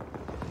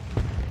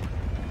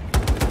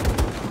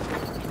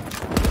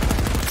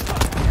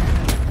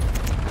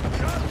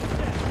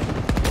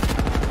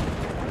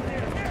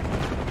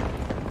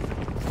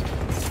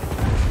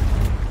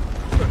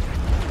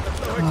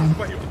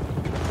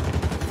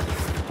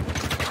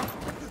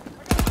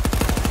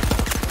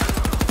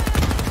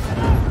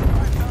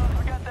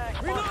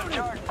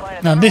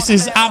 Now this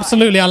is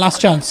absolutely our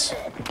last chance.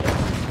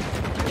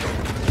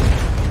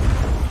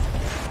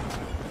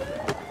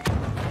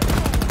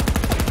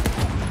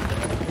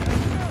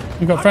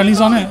 We've got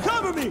friendlies on it.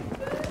 Cover me!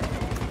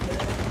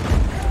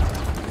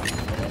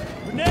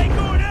 Grenade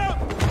going out!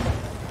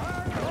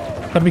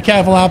 Gotta be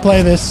careful how I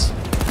play this.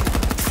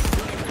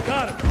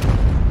 Got him.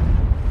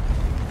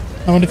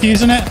 No one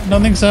defusing it?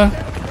 Don't think so.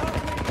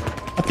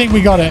 I think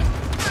we got it.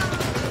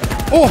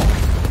 Oh!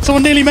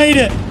 Someone nearly made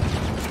it!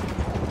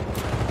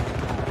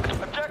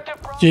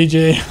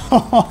 GG.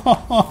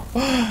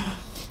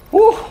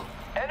 Woo.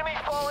 Enemy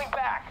falling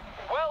back.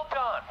 Well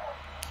done.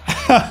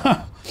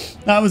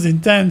 That was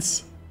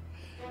intense.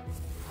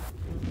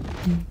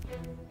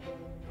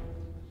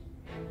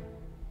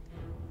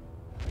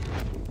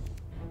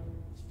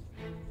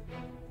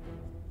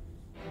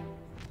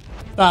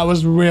 That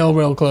was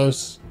real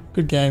close.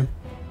 Good game.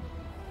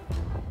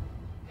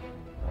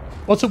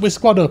 What's up with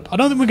Squad Up? I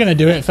don't think we're going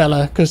to do it,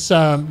 fella, because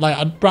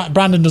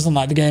Brandon doesn't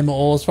like the game at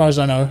all, as far as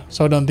I know,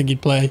 so I don't think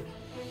he'd play.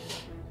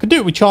 Could do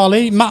it with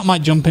Charlie. Matt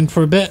might jump in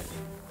for a bit.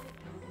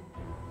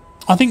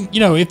 I think, you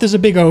know, if there's a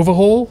big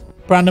overhaul,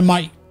 Brandon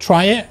might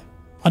try it.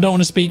 I don't want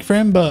to speak for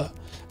him, but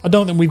I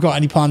don't think we've got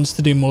any plans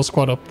to do more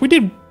Squad Up. We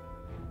did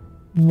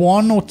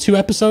 1 or 2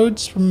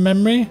 episodes from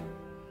memory.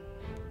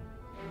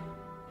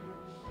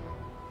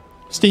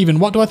 Steven,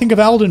 what do I think of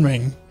Elden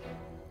Ring?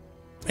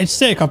 It's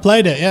sick. I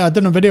played it. Yeah, I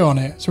done a video on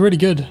it. It's really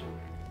good.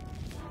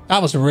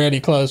 That was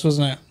really close,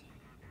 wasn't it?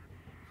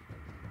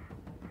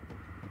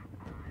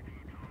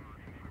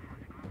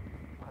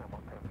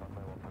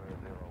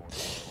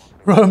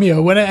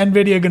 Romeo, when are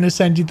Nvidia going to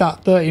send you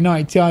that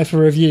 3090 Ti for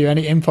review?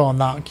 Any info on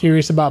that?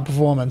 Curious about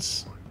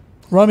performance.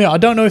 Romeo, I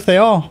don't know if they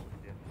are.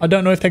 I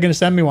don't know if they're going to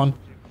send me one.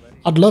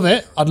 I'd love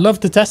it. I'd love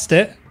to test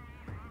it.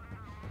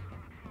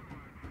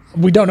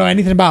 We don't know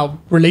anything about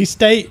release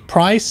date,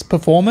 price,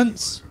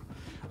 performance.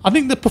 I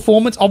think the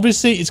performance,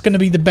 obviously, it's going to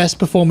be the best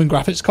performing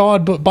graphics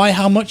card, but by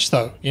how much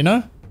though, you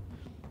know?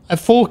 At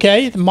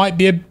 4K, there might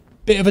be a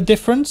bit of a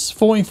difference.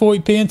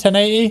 1440p and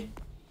 1080.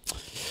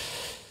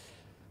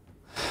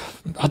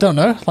 I don't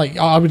know, like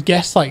I would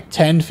guess like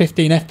 10,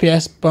 15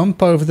 FPS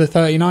bump over the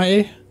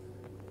 3090.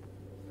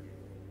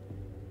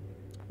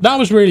 That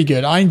was really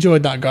good. I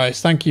enjoyed that, guys.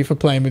 Thank you for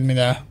playing with me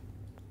there.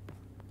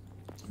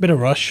 Bit of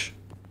Rush.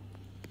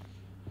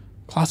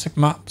 Classic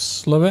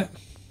maps, love it.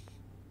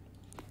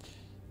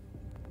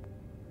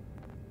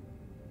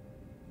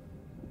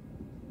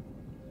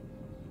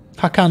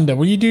 Hakanda,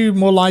 will you do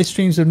more live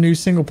streams of new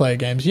single player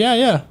games?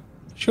 Yeah,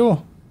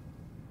 sure.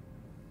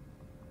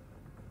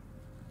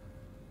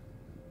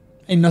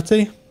 Hey,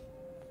 Nutty.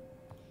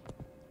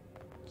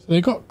 So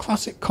they got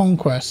Classic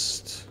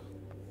Conquest.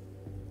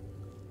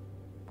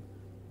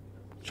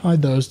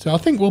 Tried those two. I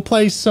think we'll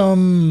play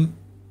some...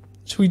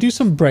 Should we do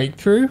some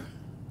Breakthrough?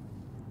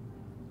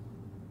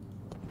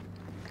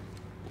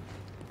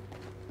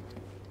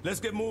 Let's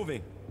get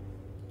moving.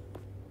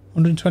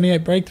 128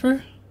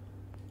 Breakthrough?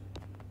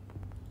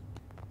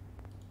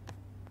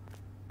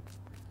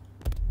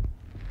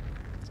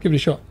 Let's give it a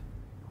shot.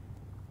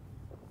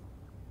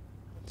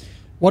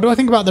 What do I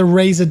think about the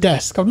Razer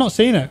desk? I've not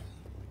seen it.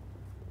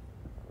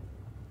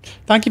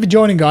 Thank you for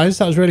joining, guys.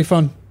 That was really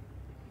fun.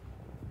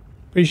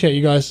 Appreciate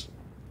you guys.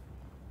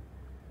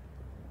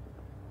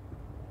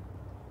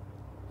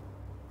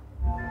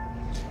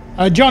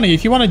 Johnny,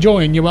 if you want to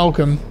join, you're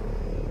welcome.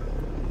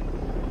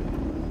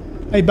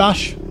 Hey,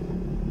 Bash.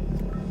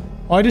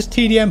 Why does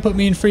TDM put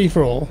me in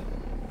free-for-all?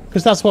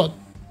 Because that's what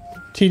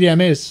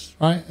TDM is,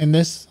 right? In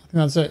this. I think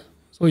that's it.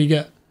 That's all you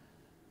get.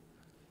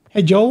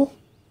 Hey, Joel.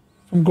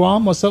 From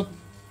Guam, what's up?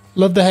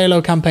 Love the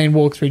Halo campaign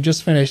walkthrough.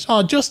 Just finished.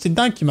 Oh, Justin,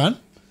 thank you, man.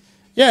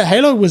 Yeah,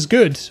 Halo was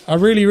good. I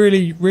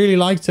really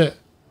liked it.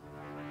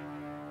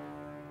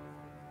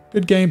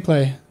 Good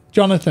gameplay.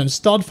 Jonathan,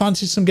 Stod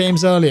fancied some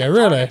games earlier.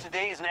 Really?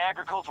 Today is an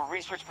agricultural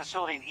research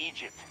facility in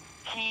Egypt,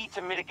 key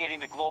to mitigating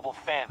the global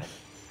famine.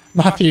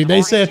 Matthew,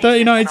 they say a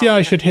 3090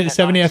 Ti should hit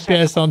 70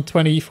 FPS on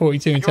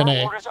 2042 and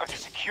 1080.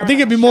 I think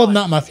it'd be more than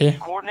that, Matthew.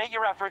 Coordinate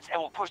your efforts and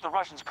we'll push the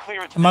Russians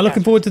clear into Am I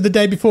looking forward to the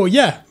day before?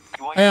 Yeah,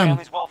 I am.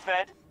 Well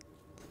fed?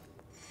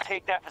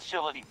 Take that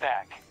facility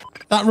back.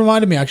 That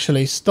reminded me,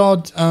 actually.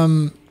 Stod,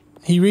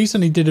 he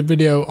recently did a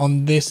video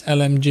on this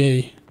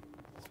LMG.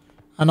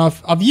 And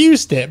I've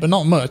used it, but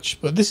not much.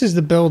 But this is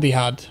the build he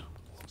had.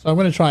 So I'm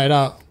going to try it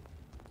out.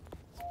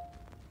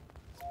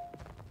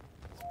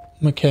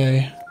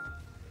 Okay.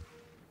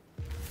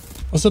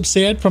 What's up,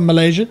 Syed from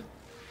Malaysia?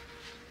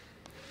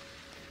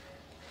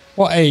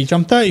 What age?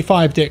 I'm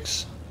 35,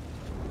 Dix.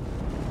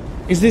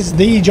 Is this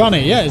the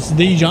Johnny? Yeah, it's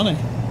the Johnny.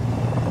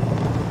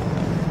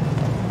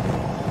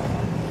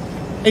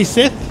 Hey,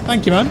 Sith.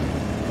 Thank you, man.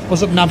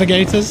 What's up,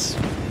 Navigators?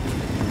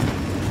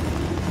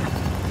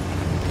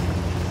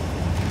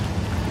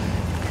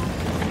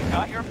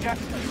 Got your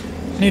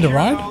objective. Need a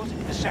ride?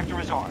 The sector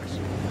is ours.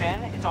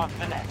 Then it's on to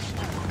the next.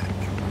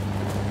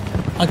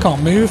 I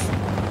can't move.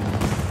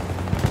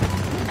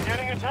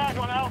 Getting attack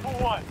on Alpha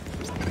 1.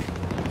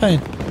 Hey.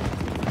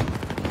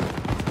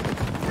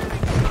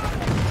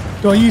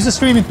 Do I use a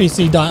streaming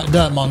PC,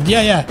 Dirtmond?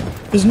 Yeah.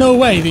 There's no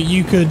way that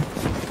you could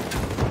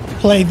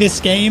play this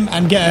game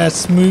and get a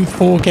smooth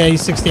 4K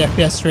 60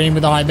 FPS stream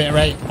with a high bit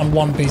rate on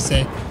one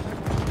PC.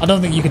 I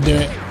don't think you could do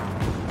it.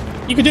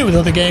 You could do it with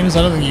other games.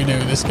 I don't think you can do it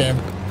with this game.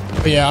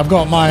 But yeah, I've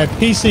got my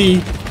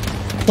PC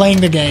playing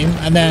the game,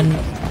 and then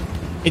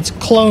it's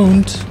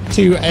cloned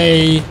to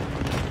a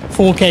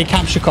 4K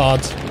capture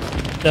card,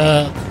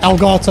 the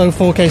Elgato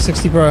 4K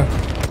 60 Pro.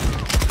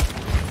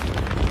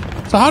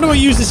 So how do I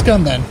use this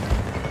gun then?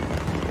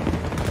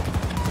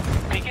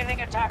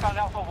 Beginning attack on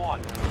Alpha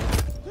 1.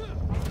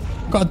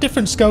 Got a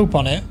different scope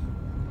on it.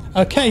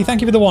 Okay,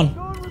 thank you for the one.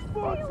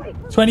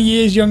 20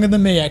 years younger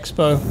than me,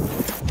 Expo.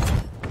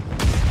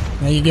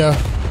 There you go.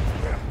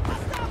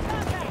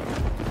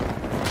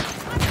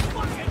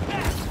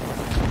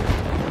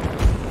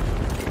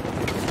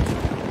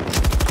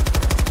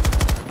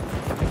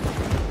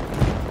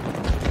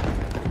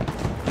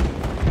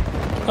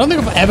 I don't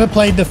think I've ever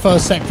played the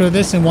first sector of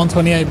this in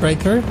 128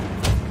 Breakthrough.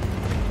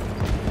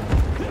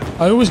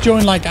 I always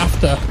join like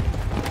after.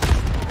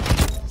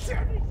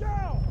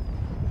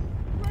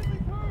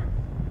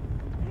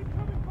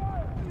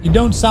 You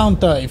don't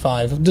sound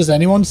 35. Does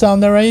anyone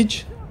sound their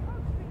age?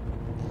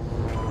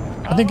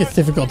 I think it's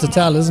difficult to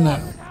tell, isn't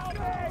it?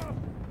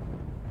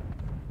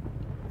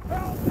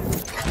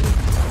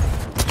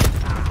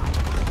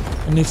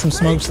 I need some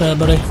smokes there,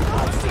 buddy.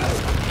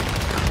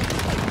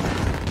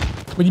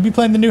 Will you be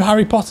playing the new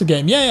Harry Potter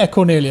game? Yeah,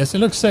 Cornelius. It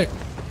looks sick.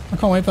 I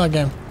can't wait for that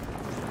game.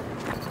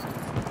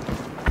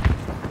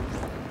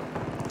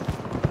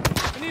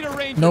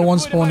 No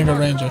one's spawning a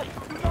ranger.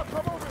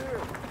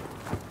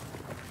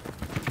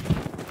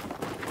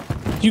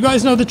 Do you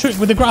guys know the trick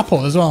with the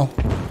grapple as well?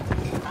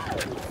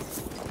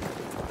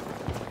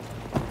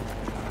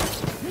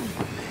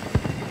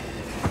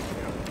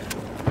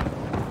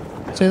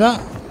 See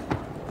that?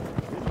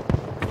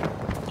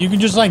 You can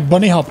just like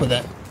bunny hop with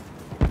it.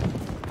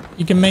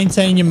 You can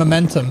maintain your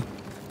momentum.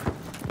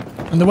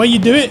 And the way you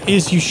do it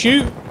is you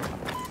shoot,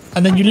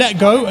 and then you let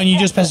go, and you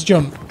just press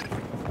jump.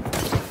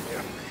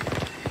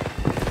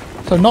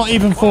 So not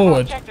even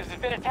forward. Look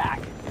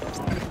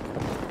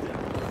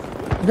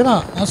at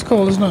that. That's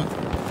cool, isn't it?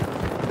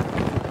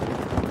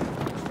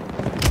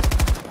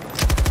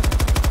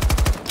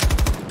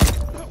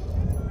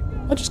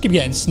 I just keep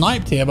getting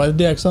sniped here by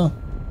the DXR.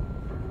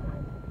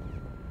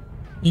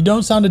 You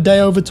don't sound a day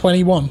over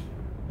 21.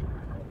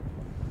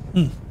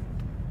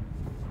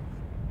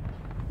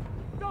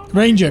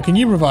 Ranger, can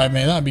you revive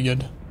me? That'd be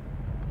good.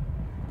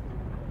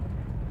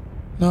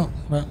 No,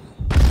 right.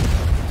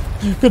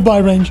 Goodbye,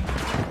 Range.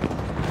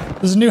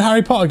 There's a new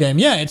Harry Potter game.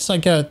 Yeah, it's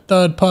like a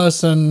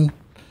third-person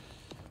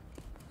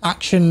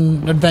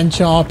action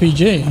adventure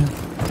RPG.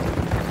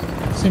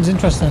 Seems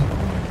interesting.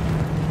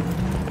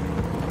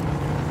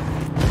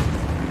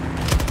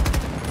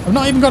 I've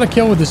not even got a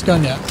kill with this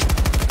gun yet.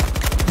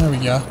 There we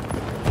go.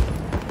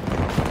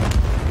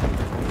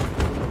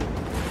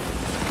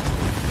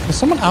 There's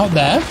someone out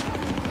there.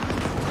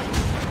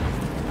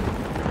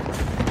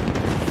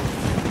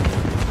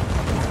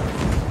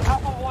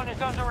 Alpha 1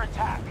 is under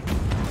attack.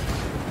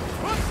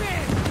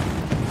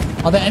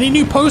 Are there any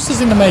new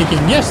posters in the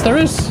making? Yes, there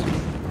is.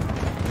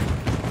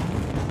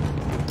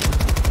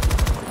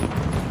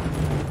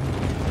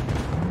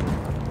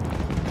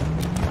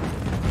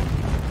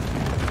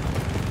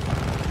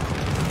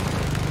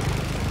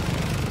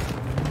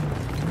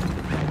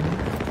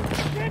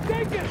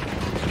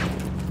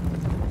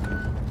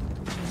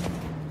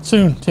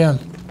 Soon, Tian.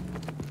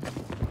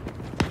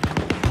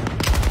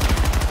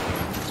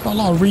 It's got a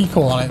lot of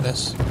recoil on it,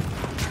 this.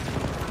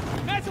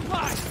 Med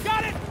supply!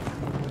 Got it!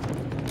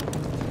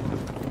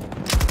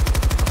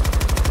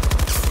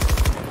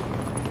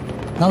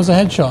 That was a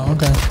headshot,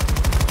 okay.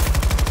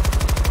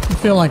 You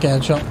feel like a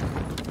headshot.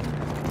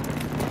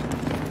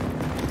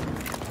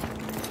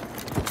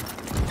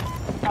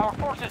 Our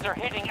forces are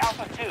hitting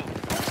Alpha 2.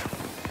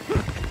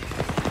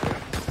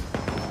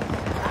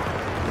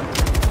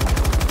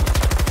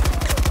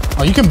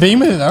 Oh, you can beam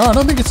with it though. I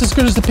don't think it's as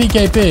good as the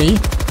PKP.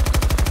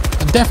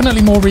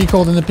 Definitely more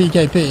recoil than the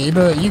PKP,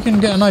 but you can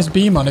get a nice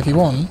beam on if you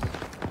want.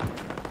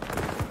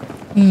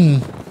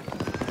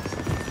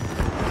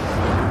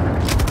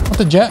 What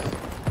the jet?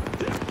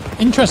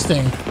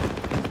 Interesting.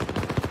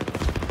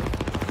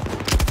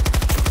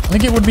 I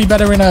think it would be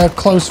better in a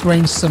close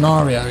range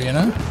scenario, you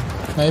know?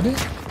 Maybe?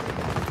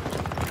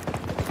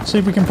 See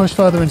if we can push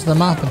further into the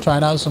map and try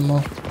it out some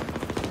more.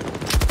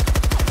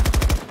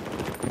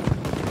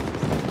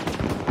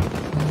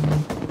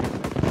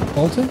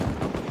 Bolted?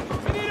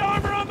 I need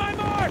armor on my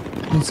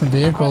mark! Need some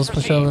vehicles,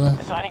 push over there.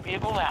 Assigning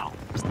vehicle now.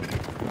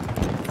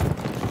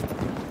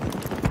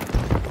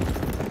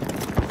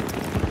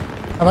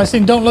 Have I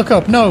seen Don't Look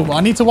Up? No,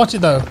 I need to watch it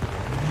though.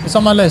 It's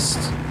on my list.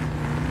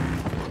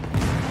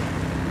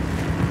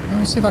 Let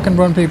me see if I can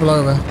run people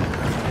over.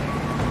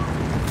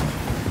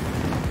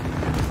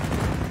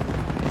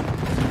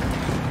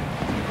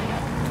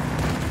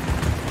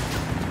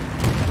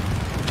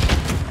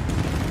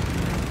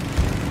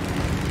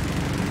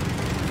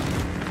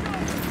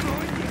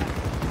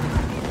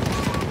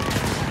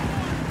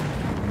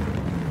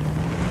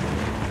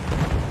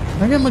 I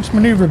don't get much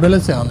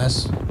maneuverability on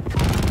this. We're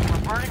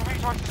burning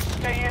resources to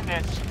stay in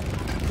this.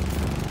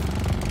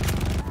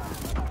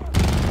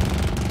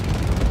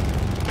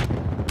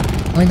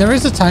 I mean, there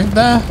is a tank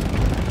there.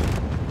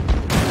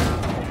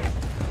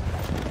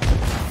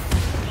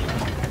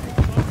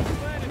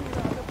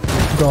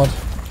 God.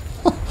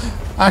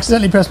 I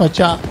accidentally pressed my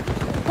chat.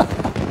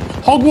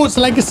 Hogwarts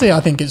Legacy, I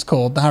think it's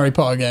called, the Harry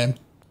Potter game.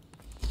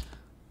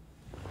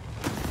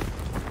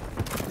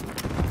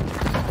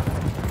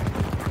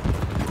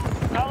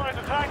 Allies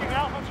attacking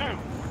Alpha 2.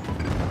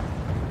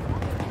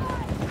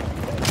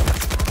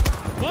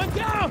 One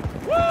down!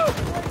 Woo!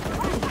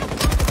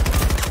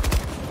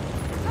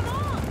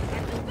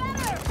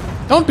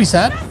 Don't be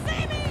sad.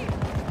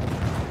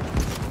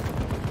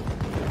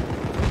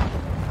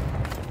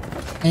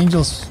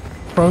 Angel's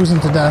frozen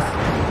to death.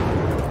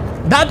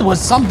 That was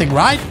something,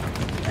 right?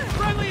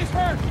 Friendly is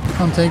hurt!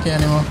 Can't take it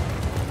anymore.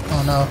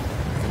 Oh no.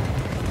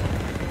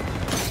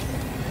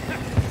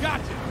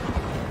 Gotcha!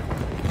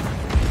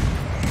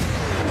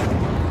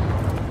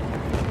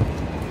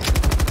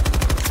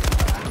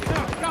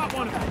 Got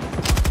one of them!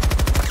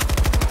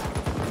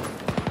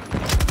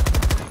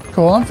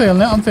 Cool, I'm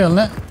feeling it, I'm feeling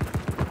it.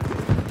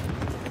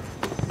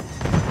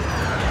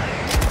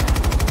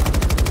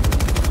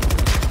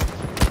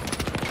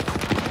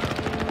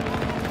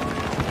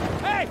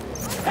 Hey!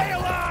 Stay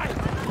alive!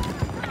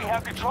 We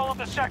have control of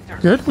the sector.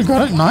 Good, we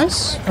got it,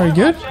 nice. Very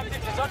good.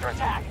 Objective is under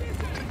attack.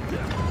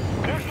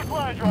 There's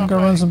supply I'm drop.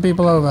 gonna run some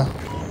people over.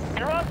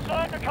 You're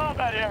outside the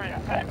combat area.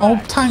 Head Oh,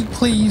 back. tank,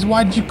 please.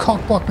 Why did you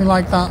cockblock me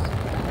like that?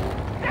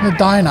 I'm gonna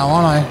die now,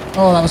 aren't I?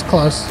 Oh, that was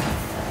close.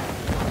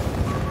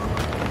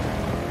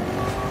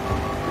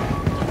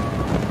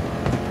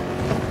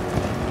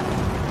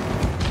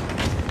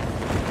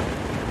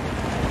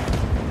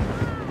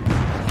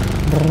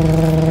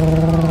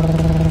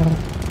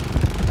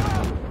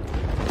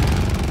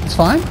 It's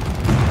fine.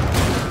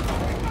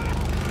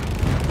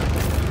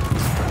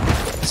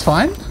 It's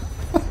fine.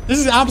 This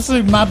is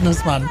absolute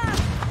madness, man.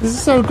 This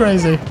is so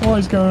crazy. What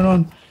is going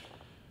on?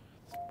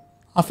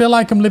 I feel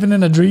like I'm living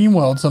in a dream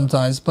world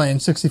sometimes, playing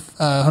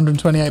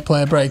 128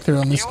 player breakthrough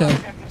on this New game.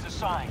 objectives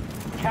assigned.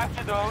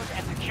 Capture those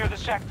and secure the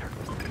sector.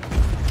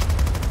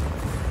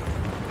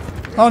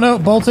 Oh no,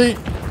 Bolty.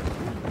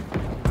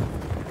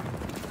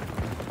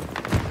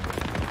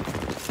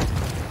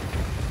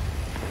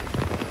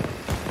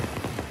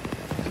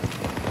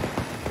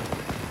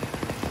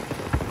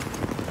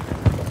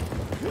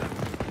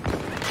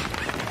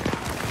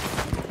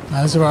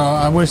 As well,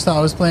 I wish that I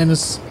was playing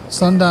this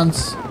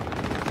Sundance.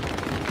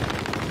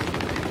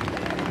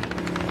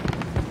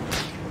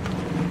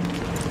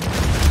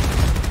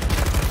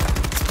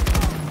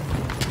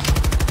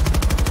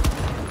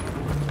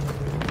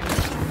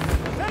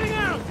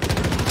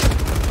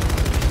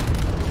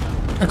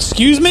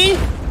 Excuse me?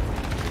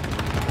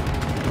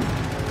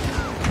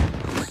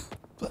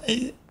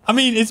 I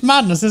mean, it's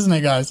madness, isn't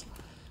it, guys?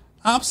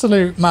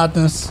 Absolute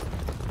madness.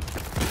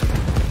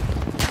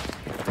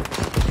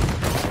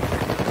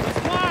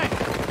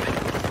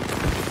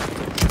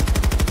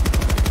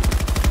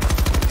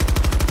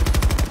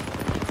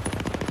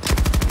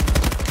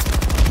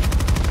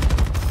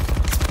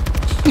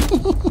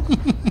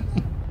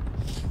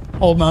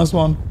 Old mouse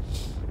one.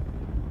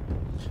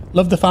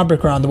 Love the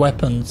fabric around the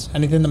weapons.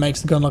 Anything that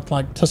makes the gun look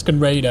like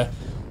Tusken Raider.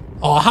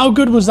 Oh, how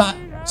good was that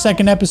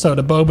second episode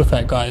of Boba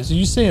Fett, guys? Did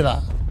you see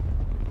that?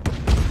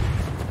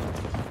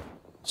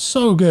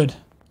 So good.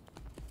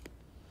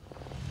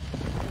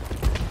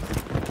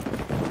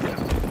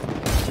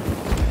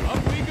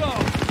 Up we go.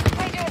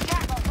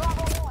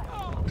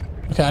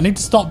 Okay, I need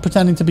to stop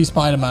pretending to be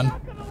Spider-Man.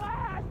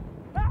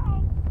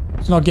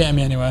 It's not getting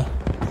me anywhere.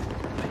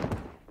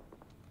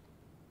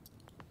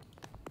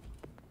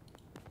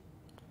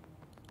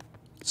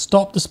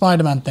 Stop the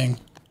Spider-Man thing.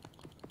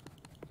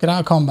 Get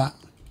out of combat.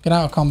 Get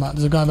out of combat.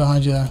 There's a guy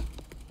behind you there.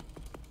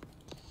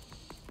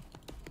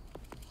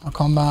 Out of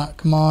combat.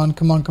 Come on,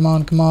 come on, come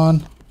on, come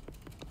on.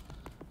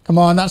 Come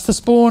on, that's the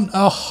spawn.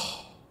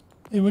 Oh,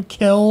 they were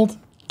killed.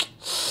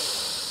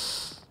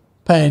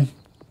 Pain.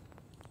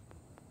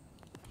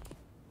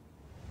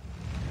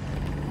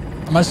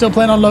 Am I still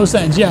playing on low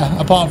settings? Yeah,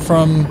 apart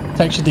from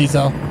texture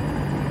detail.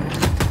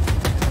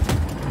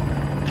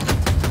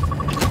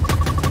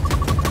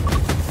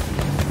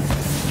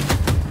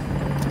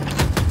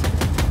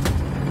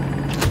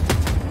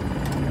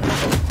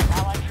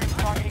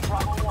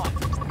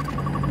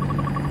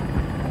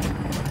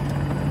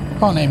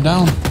 Can't aim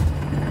down.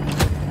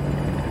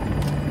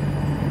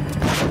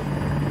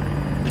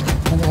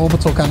 An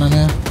orbital cannon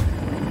here.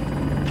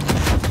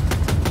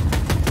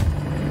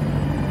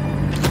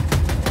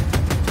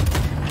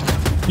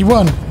 You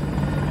won.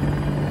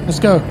 Let's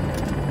go.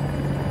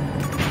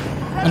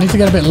 I need to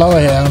get a bit lower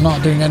here. I'm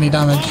not doing any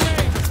damage.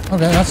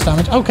 Okay, that's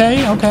damage.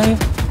 Okay, okay.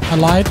 I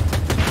lied.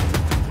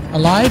 I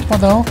lied? What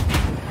the hell?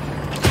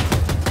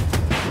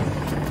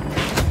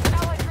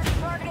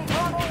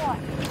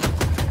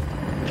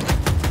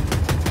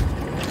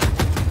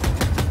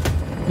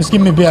 It's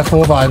giving me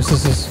BF4 vibes.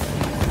 This is.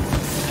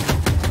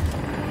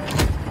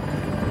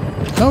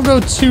 Don't go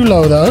too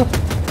low though.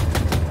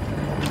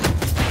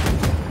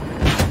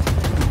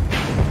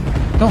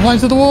 Don't fly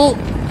into the wall.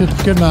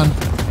 Good man.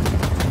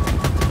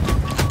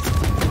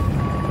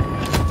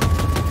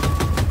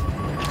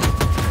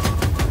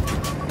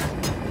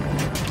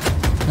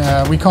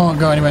 Yeah, we can't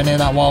go anywhere near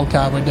that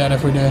wildcat. We're dead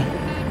if we do.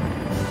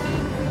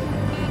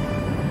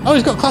 Oh,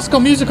 he's got classical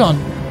music on.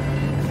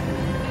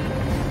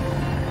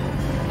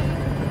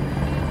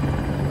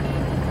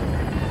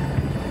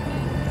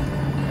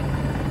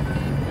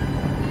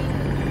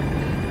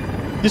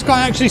 This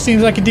guy actually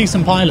seems like a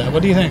decent pilot.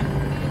 What do you think?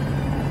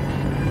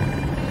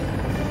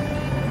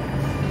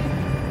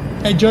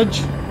 Hey,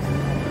 Judge.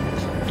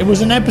 It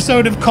was an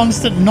episode of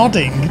constant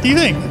nodding. Do you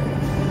think?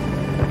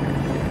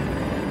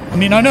 I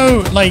mean, I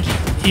know, like,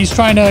 he's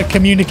trying to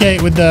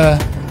communicate with the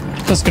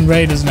Tusken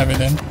Raiders and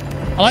everything.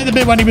 I like the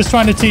bit when he was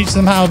trying to teach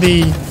them how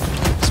the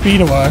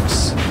speeder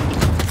works.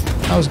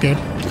 That was good.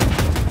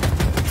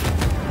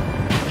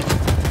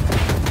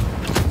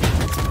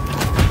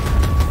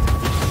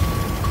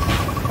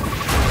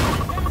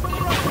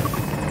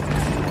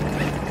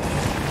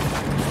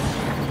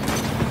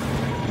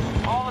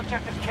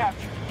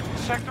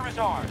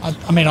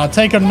 I mean, I'll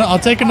take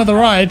another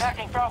ride.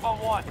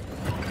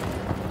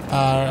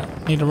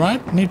 Need a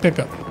ride? Need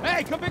pickup.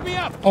 Hey, come pick me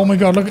up. Oh my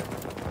god, look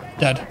at...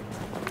 Dead.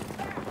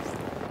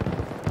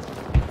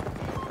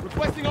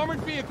 Requesting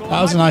armored vehicle.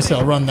 That was a nice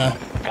little run there.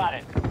 Got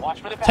it.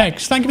 Watch for the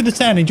Tex, thank you for the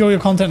 10. Enjoy your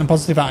content and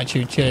positive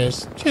attitude.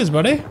 Cheers. Cheers,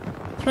 buddy.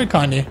 It's very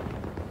kind of you.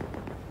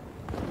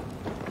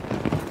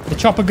 The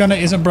chopper gunner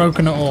isn't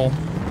broken at all.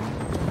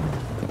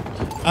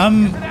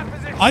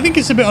 I think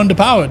it's a bit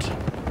underpowered.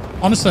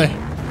 Honestly.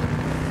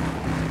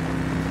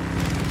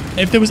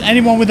 If there was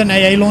anyone with an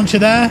AA launcher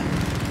there,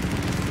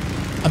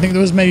 I think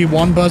there was maybe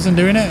one person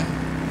doing it.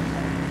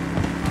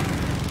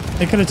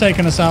 They could have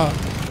taken us out.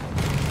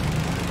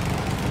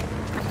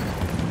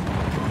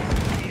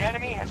 The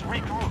enemy has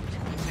regrouped.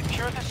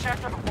 Secure the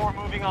sector before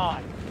moving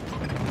on.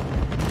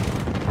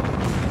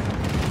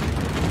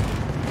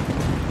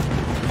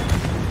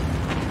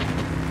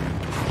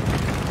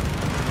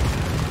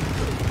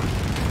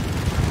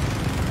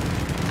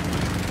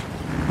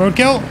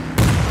 Roadkill.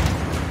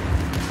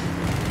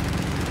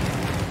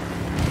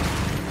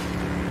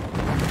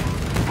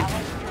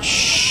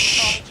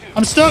 Shh.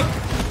 I'm stuck.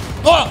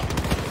 Oh!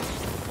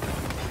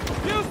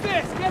 Use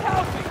this. Get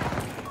healthy.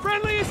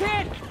 Friendly is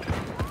hit.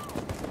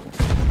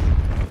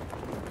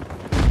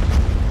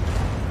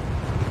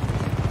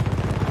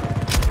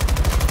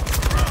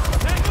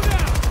 Tango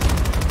down.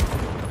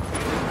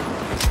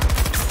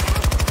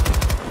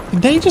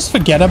 Did they just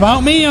forget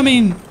about me? I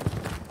mean,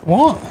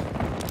 what?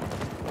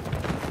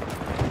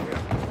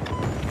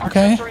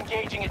 Okay. Troops are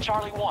engaging at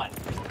Charlie 1.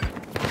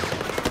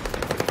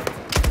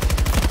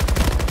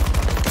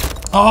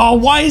 Oh,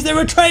 why is there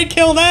a trade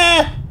kill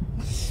there?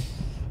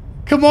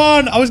 Come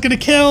on, I was gonna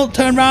kill,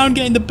 turn around,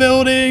 get in the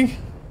building.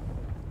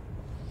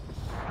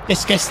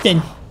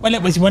 Disgusting. Well,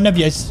 it was one of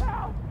yours.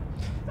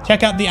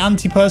 Check out the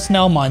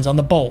anti-personnel mines on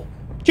the Bolt.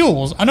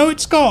 Jules, I know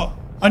it's got...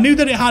 I knew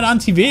that it had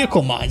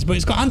anti-vehicle mines, but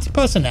it's got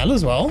anti-personnel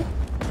as well.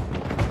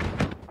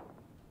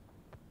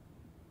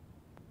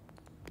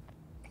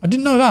 I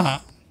didn't know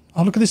that.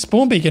 Oh, look at this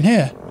spawn beacon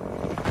here.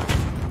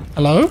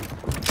 Hello?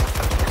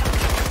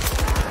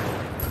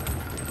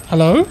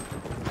 Hello?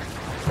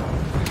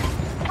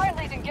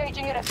 Friendly's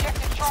engaging at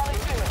objective Charlie 2.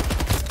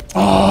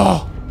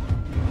 Oh!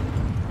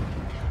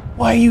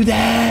 Why are you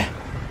there?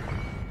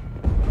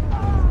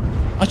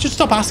 I should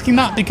stop asking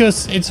that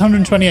because it's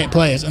 128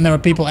 players and there are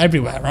people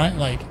everywhere, right?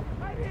 Like,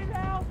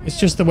 it's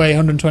just the way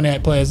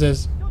 128 players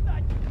is.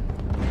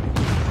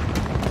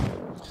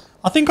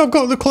 I think I've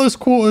got the close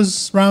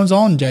quarters rounds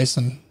on,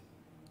 Jason.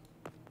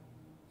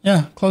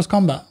 Yeah, close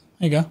combat.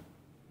 There you go.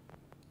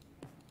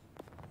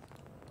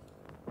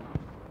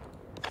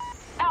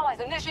 Allies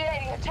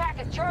initiating attack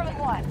at Charlie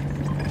 1.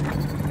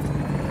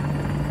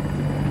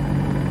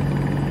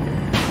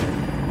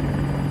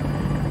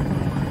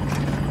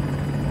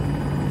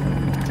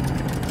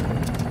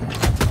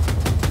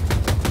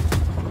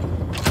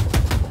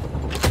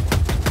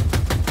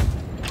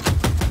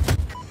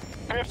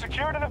 We have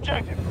secured an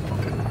objective.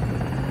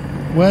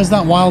 Where's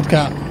that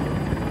wildcat?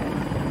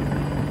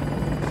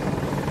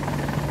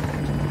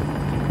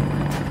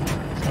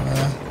 It's over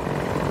there.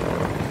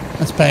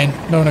 That's pain.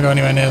 Don't want to go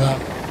anywhere near that.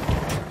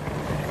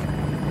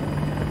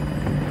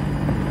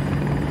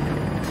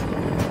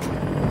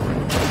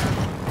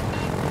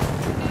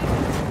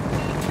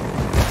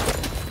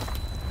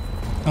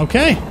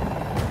 Okay.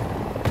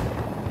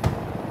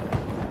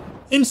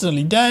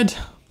 Instantly dead.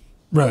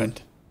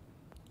 Ruined.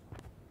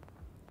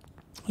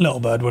 Little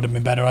bird would have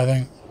been better, I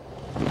think.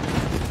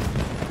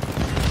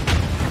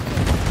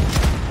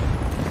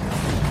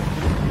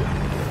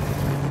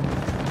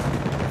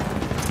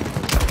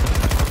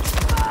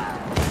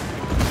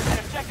 An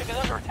objective is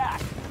under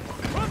attack.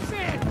 Troops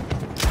in.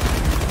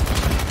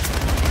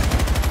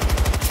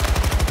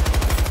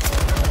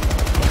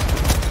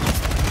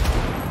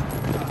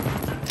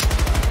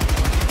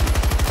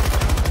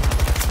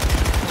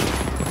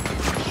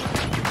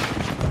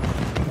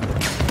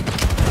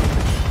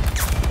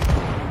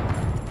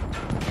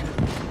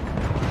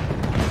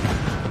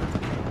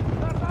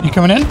 You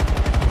coming in?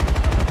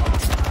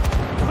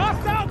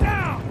 Hostile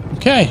down!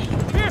 Okay.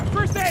 Here,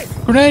 first aid!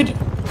 Grenade.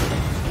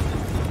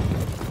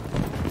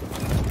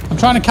 I'm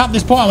trying to cap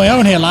this point on my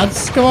own here,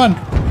 lads. Come on.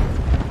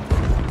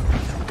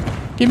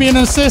 Give me an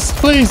assist,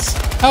 please.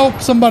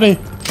 Help somebody.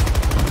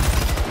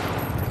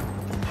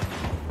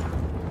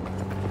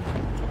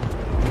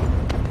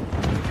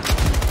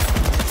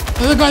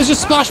 The other guy's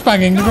just splash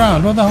banging the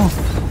ground. What the hell?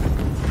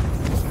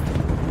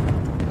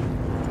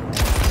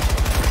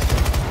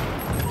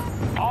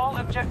 All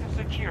objectives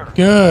secure.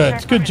 Good.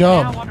 Sector Good is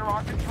job. now under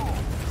our control.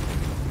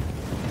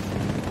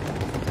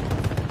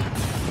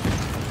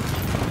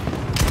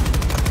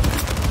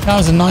 That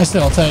was a nice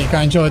little take.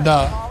 I enjoyed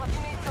that. All if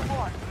you need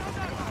support.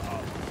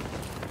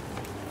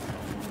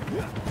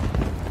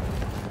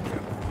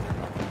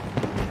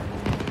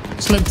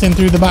 Slipped in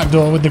through the back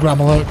door with the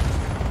grapple hook.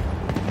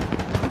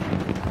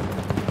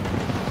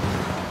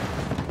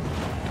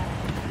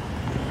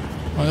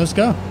 Right, let's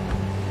go.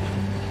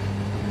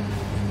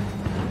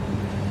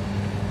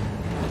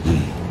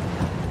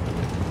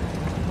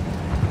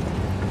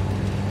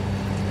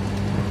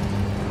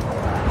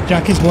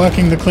 Jack is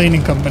working the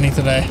cleaning company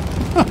today.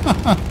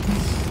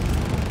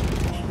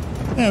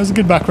 Yeah, it was a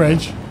good back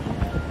rage.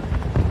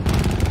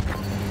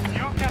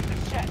 New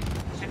objective set.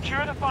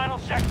 Secure the final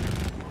sector.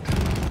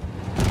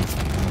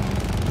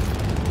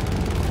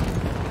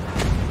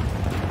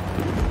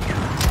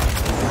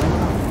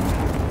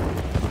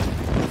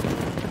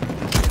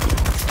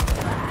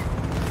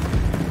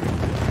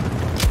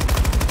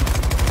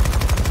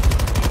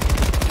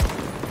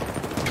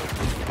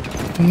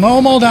 Mow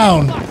them all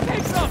down.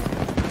 Take some!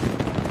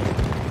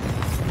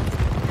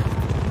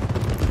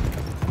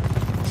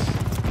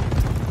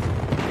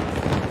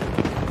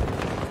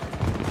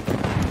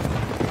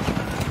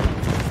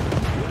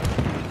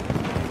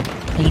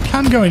 You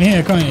can go in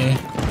here, can't you?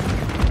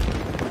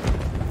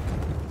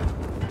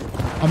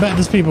 I bet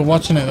there's people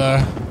watching it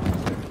though.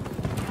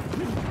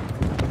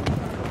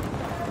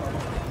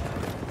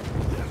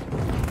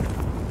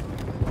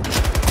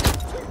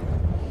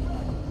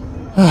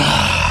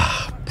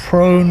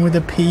 Prone with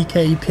a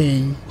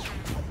PKP.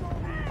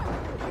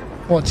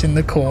 Watching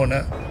the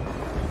corner.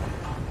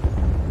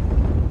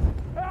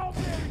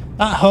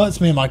 That hurts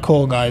me in my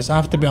core, guys. I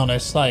have to be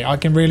honest. Like, I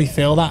can really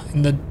feel that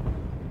in the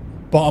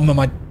bottom of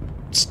my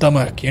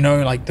stomach, you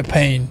know, like the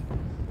pain.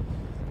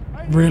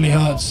 It really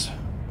hurts.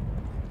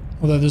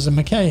 Although there's a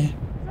McKay.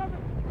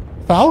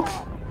 Falk?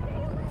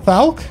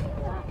 Falk?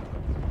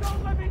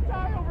 Don't let me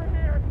die over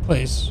here!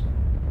 Please.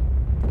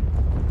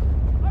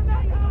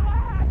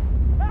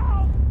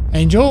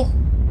 Angel?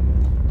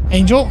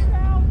 Angel?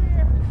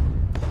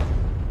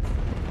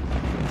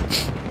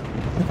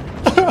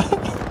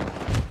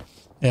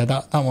 Yeah,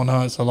 that one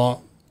hurts a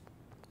lot.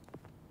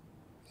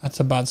 That's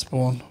a bad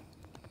spawn.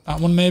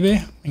 That one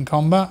maybe? In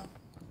combat?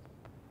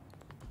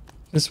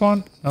 This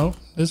one? No.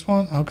 This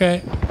one? Okay.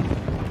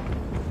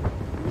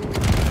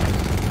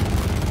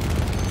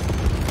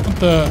 What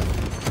the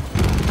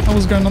hell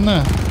was going on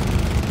there?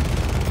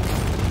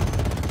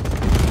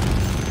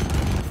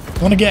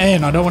 I want to get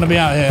in. I don't want to be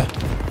out here.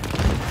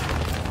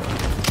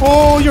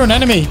 Oh, you're an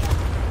enemy.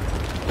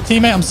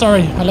 Teammate, I'm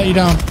sorry. I let you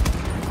down.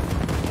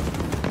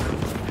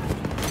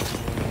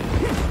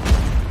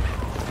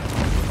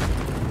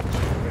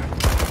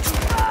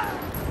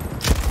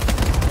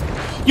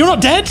 You're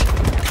not dead?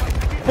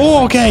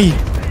 Oh, okay.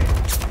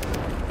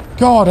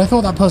 God, I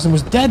thought that person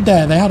was dead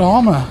there. They had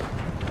armor.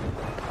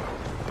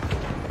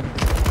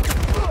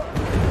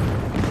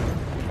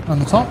 On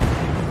the top.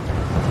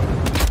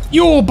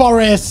 Yo,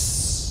 Boris!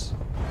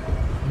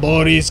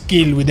 Boris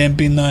kill with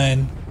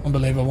MP9.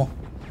 Unbelievable.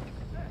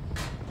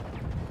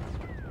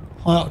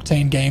 High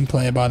octane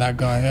gameplay by that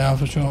guy, yeah,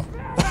 for sure.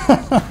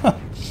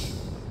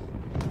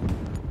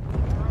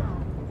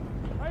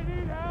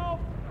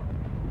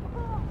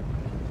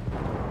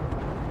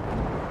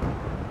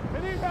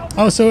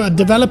 Oh, so a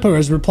developer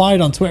has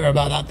replied on Twitter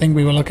about that thing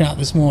we were looking at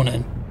this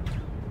morning.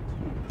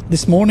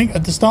 This morning,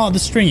 at the start of the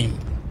stream.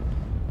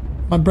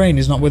 My brain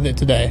is not with it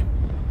today.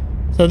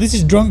 So this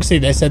is Drunksy.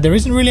 They said there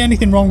isn't really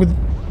anything wrong with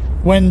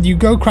when you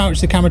go crouch,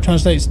 the camera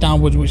translates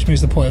downwards, which means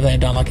the point of aim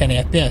down like any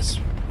FPS.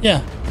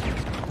 Yeah.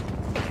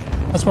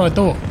 That's what I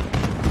thought.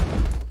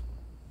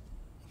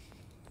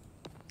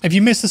 If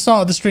you missed the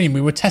start of the stream,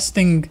 we were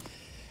testing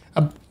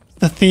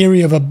the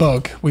theory of a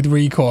bug with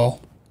recoil.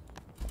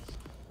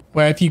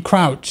 Where if you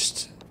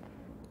crouched,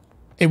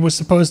 it was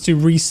supposed to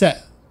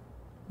reset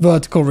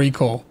vertical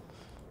recoil.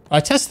 I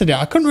tested it.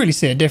 I couldn't really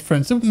see a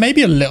difference.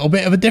 Maybe a little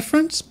bit of a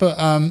difference, but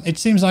it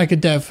seems like a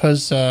dev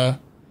has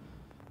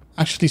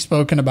actually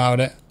spoken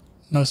about it.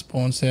 No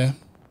spawns here.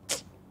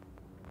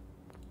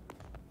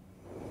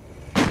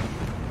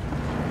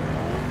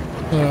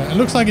 It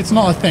looks like it's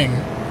not a thing.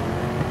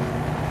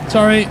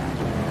 Sorry.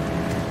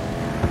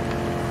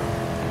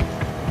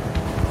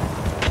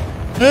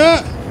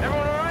 Everyone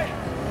all right?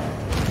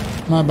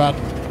 My bad.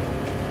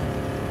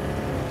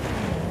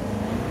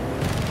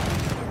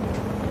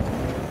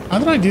 How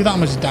did I do that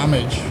much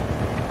damage?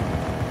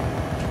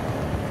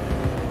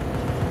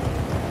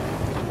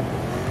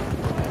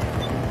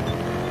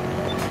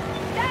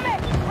 Damn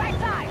it! Right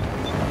side!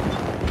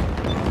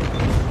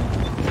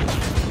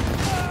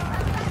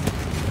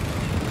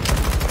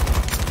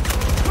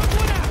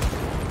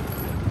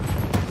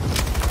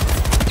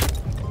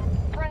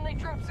 Friendly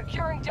troops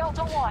securing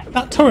Delta 1.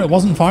 That turret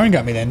wasn't firing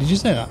at me then, did you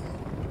say that?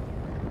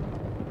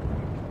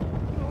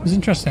 It was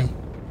interesting.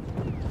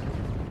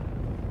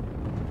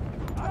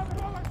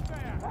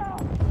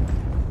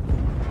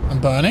 I'm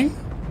burning.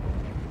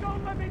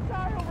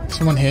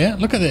 Someone here?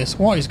 Look at this.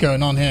 What is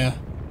going on here?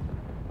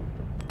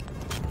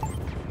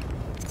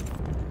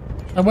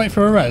 I wait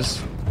for a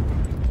res.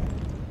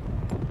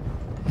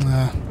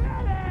 Nah.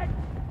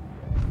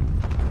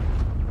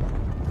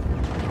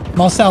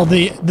 Marcel,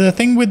 the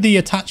thing with the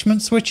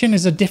attachment switching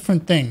is a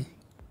different thing.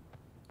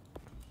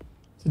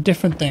 It's a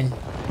different thing.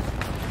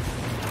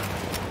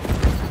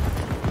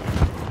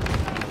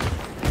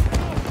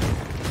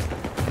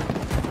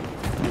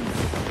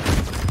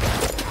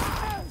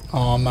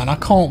 Oh man, I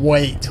can't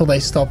wait till they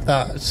stop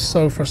that. It's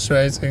so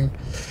frustrating.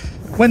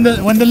 When the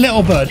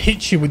little bird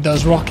hits you with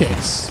those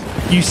rockets,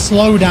 you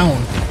slow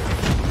down.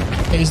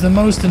 It is the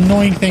most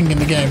annoying thing in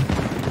the game.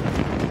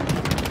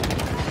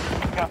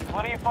 We've got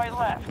plenty of fight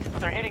left, but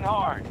they're hitting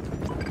hard.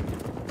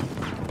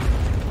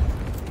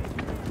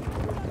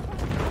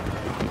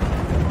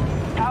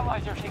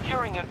 Allies are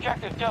securing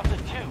objective Delta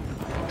 2.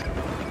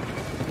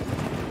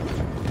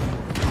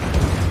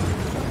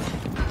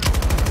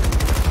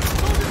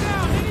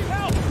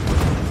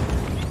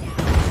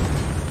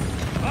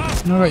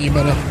 All right, you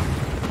better.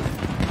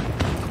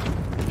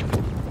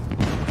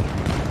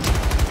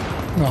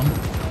 Come on.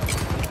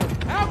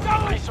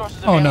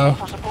 Resources Oh, no.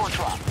 available for support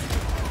drop.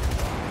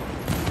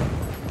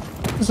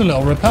 There's a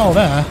little rappel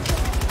there.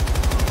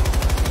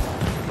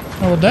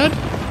 Oh, we're dead?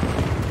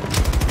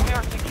 We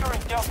are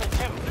securing Delta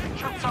 2.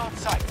 Troops on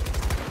site.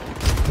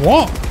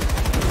 What?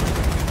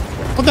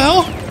 What the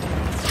hell?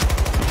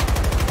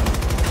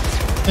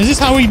 Is this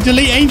how we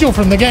delete Angel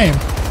from the game?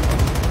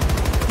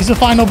 He's the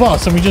final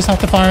boss and we just have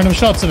to fire enough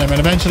shots at him and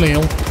eventually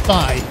he'll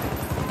die.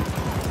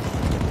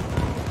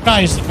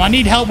 Guys, I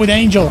need help with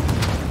Angel.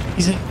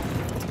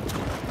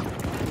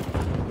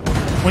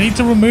 We need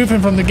to remove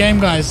him from the game,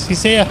 guys.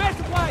 He's here.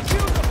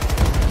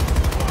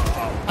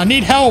 I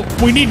need help.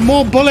 We need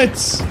more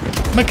bullets.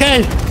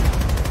 McKay,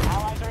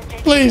 Allies are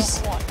engaging please.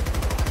 Delta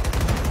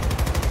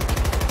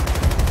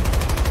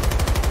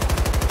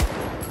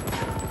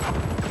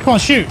 1. Come on,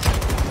 shoot.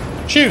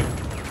 Shoot.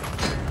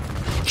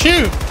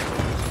 Shoot.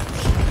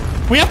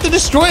 We have to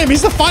destroy him.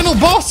 He's the final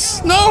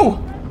boss. No.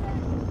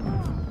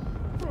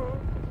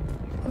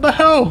 What the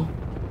hell?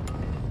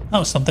 That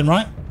was something,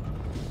 right?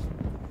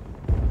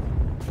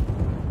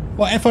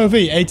 What,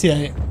 FOV?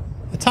 88.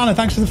 Atana,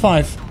 thanks for the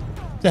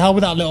 5. To hell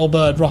with that little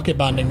bird rocket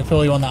banding. I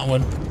feel you on that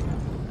one.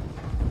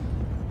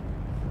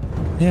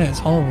 Yeah, it's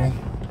horrible.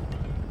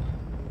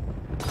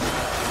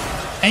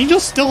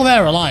 Angel's still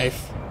there alive.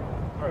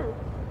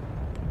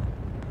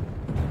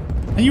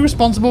 Are you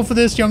responsible for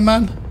this, young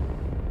man?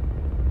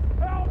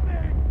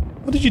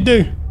 What did you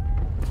do?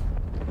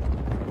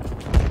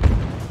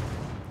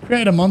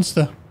 Created a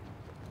monster.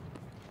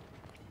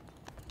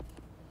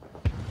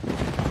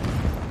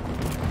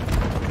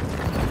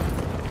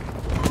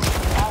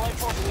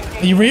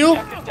 Are you real?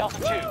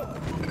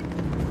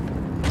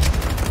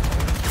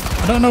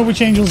 I don't know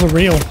which angels are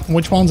real and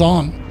which ones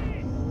aren't.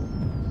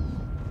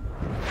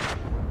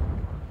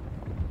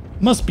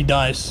 Must be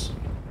dice.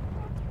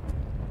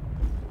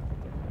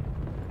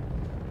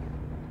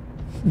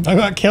 I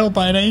got killed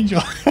by an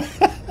angel.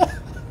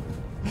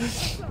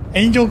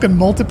 Angel can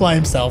multiply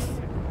himself.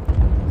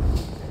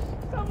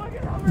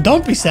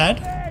 Don't be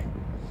sad.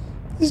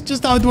 This is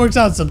just how it works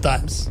out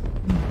sometimes.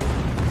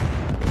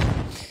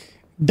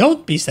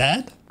 Don't be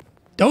sad.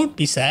 Don't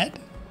be sad.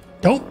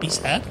 Don't be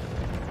sad.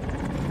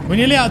 We're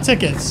nearly out of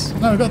tickets.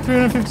 No, we've got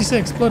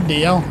 356.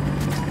 Bloody hell.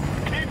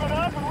 Keep it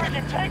up and we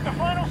can take the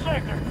final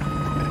sector.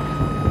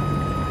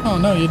 Oh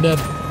no, you're dead.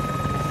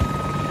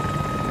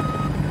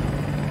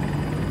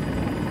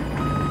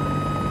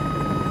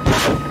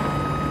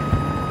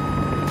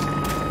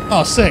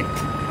 Oh, sick.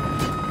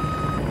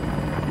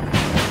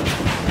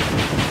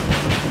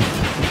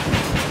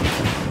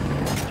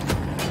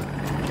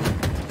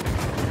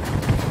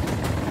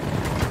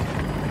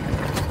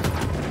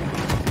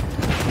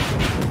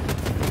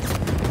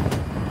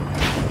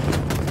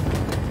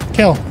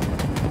 Kill.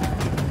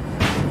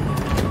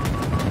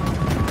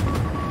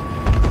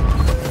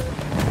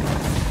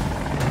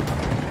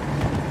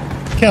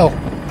 Kill.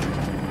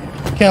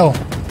 Kill.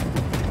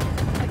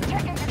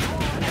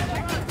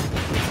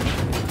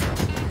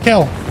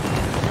 Kill.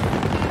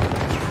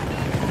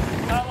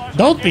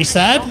 Don't be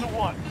sad.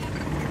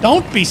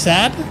 Don't be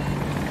sad.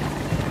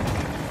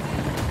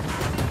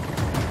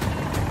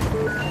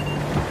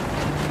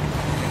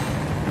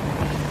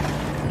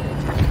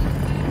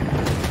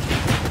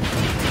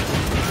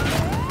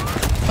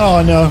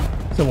 Oh no,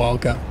 it's a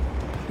wildcat.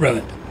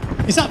 Ruined.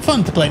 Is that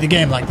fun to play the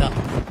game like that?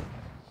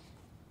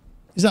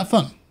 Is that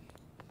fun?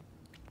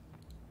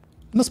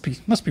 Must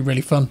be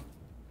really fun.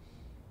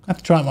 I have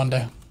to try it one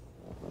day.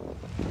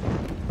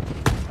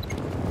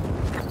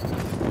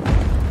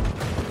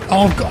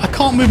 Oh God, I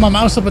can't move my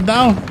mouse up and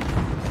down.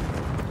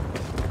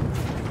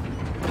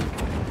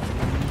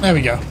 There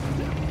we go.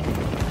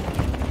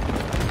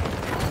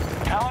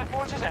 Allied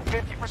forces at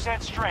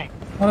 50% strength.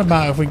 What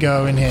about if we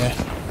go in here?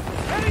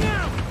 Heading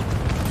out.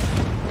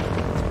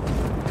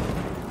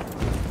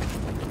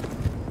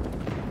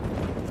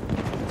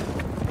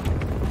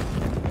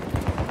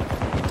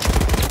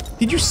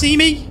 Did you see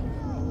me?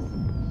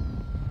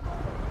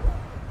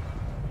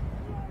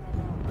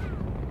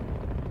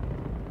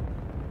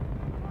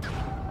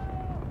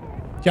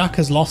 Jack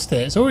has lost it.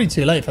 It's already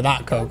too late for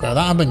that, Coco.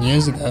 That happened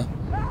years ago.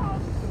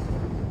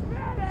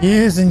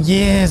 Years and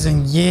years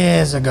and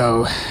years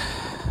ago.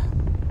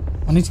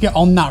 I need to get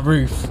on that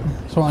roof.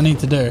 That's what I need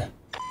to do.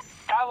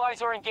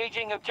 Allies are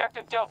engaging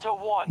objective Delta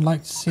 1. I'd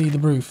like to see the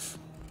roof.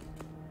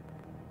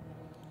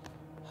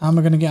 How am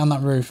I going to get on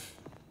that roof?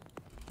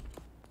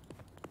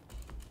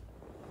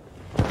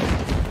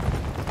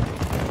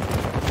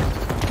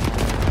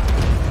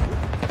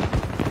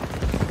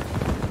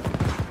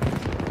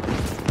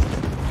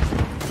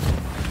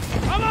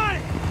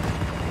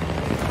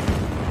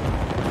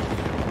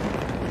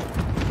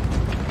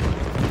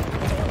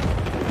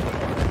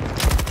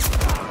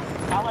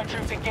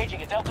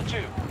 Engaging at Delta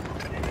 2.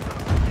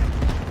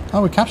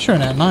 Oh, we're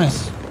capturing it.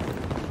 Nice.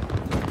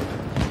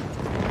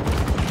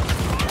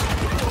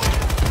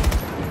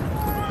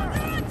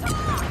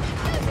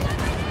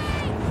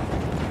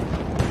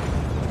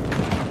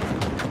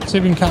 See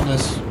if we can cap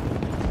this.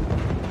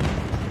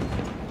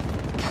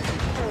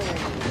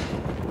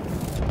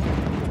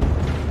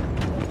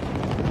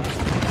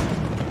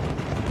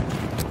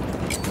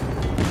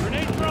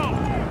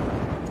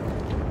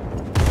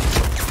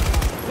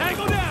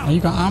 You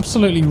got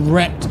absolutely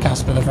wrecked,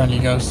 Casper the Friendly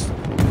Ghost.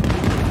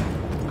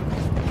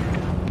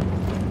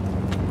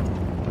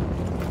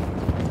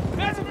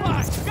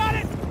 Got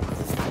it.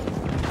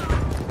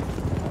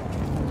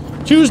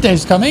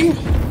 Tuesday's coming.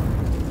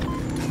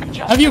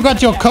 Have you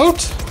got your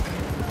coat?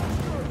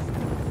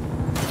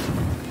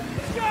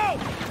 Go.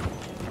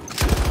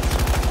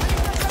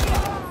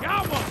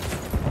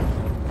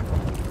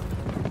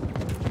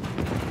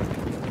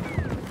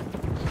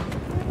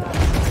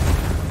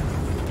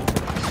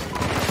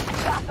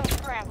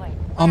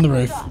 On the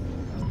roof.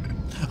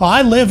 Oh,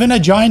 I live in a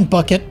giant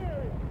bucket.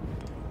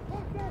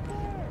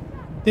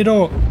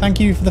 Dido, thank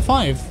you for the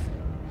 5.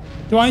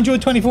 Do I enjoy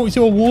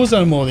 2042 or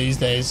Warzone more these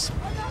days?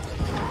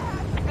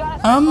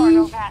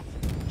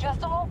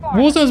 Just a little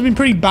Warzone's been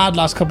pretty bad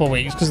last couple of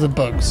weeks because of the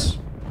bugs.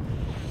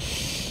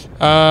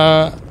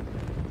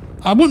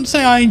 I wouldn't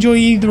say I enjoy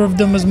either of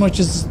them as much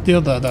as the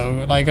other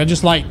though. Like I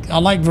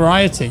like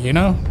variety, you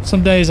know?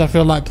 Some days I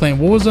feel like playing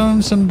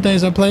Warzone, some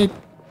days I play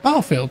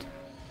Battlefield.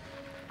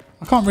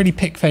 I can't really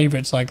pick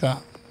favorites like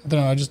that. I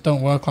don't know, I just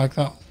don't work like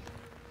that.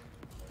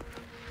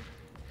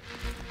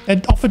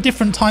 They offer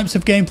different types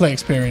of gameplay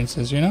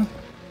experiences, you know?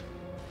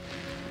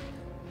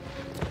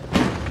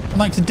 I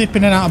like to dip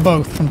in and out of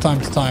both from time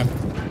to time.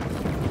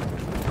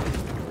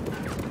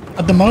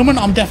 At the moment,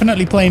 I'm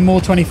definitely playing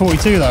more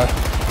 2042 though.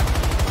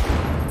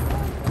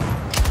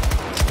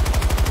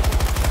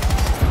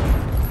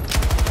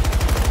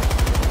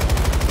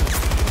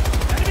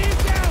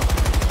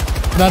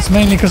 That's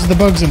mainly because of the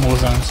bugs in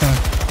Warzone, so...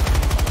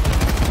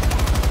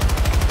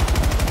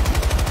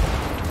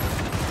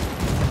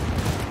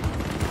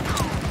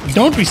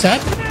 Don't reset!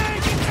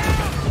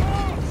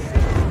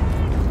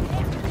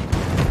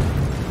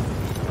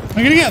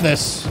 I'm gonna get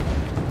this.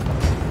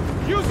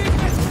 Using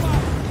missile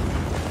fire.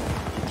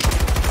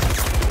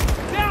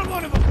 Down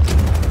one of them.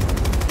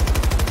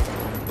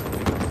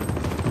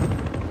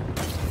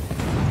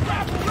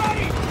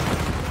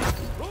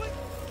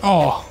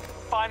 Oh.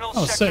 Final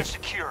Oh, sector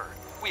sick. secure.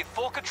 We have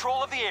full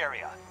control of the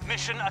area.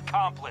 Mission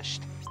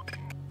accomplished.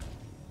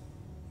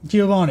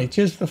 Giovanni,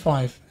 cheers for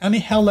 5. Any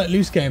Hell Let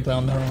Loose gameplay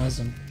on the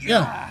horizon?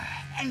 Yeah,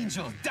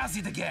 Angel does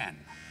it again.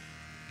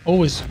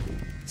 always.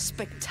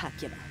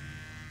 Spectacular.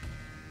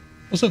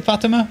 What's up,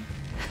 Fatima?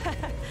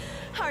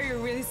 Are you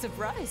really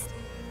surprised?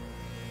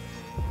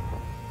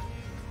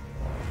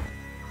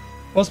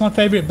 What's my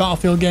favourite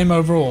Battlefield game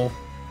overall?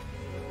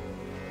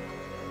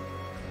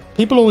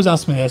 People always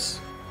ask me this.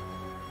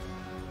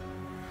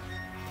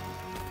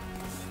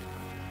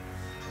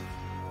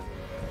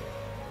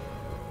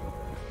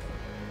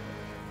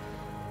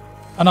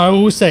 And I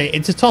always say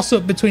it's a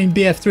toss-up between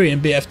BF3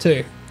 and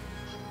BF2.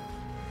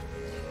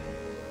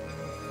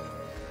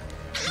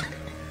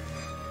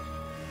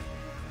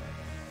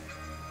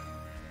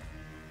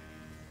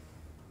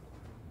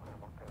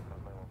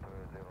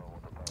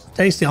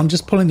 Tasty, I'm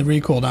just pulling the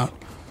recoil down.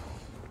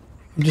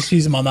 I'm just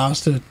using my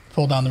mouse to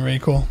pull down the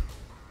recoil.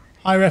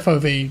 Higher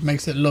FOV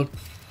makes it look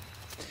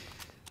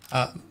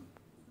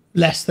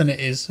less than it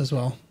is as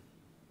well.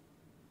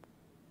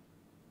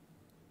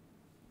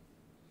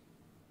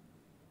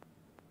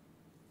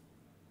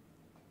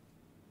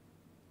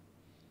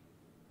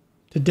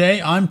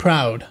 Today, I'm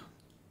proud.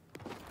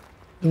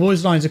 The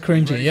voice lines are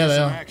cringy. Yeah, they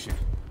are.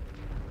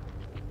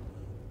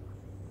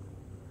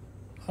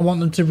 I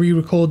want them to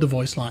re-record the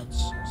voice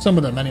lines. Some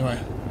of them,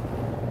 anyway.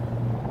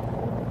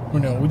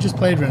 Renewal. We just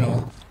played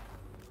Renewal.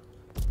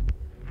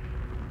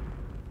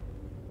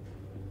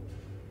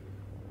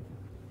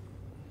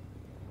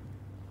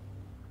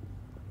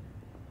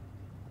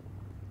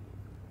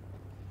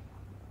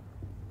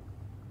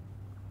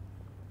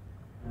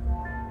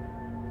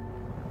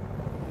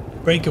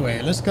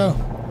 Breakaway, let's go.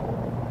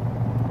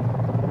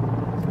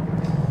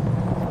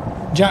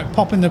 Jack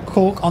popping the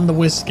cork on the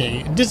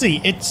whiskey. Dizzy,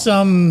 it's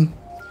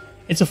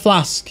a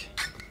flask.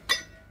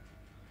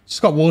 It's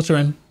got water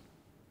in. Do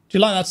you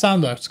like that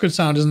sound though? It's a good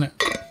sound, isn't it?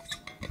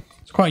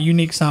 It's quite a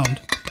unique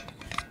sound.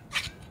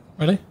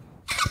 Ready?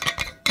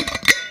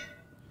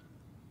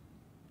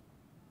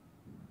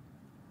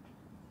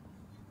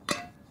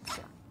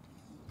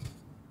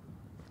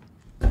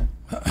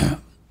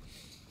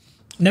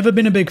 Never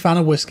been a big fan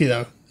of whiskey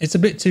though. It's a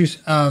bit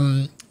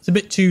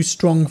too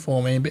strong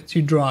for me, a bit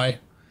too dry.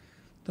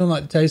 Don't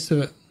like the taste of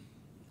it.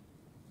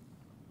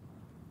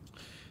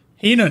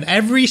 Heenan,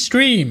 every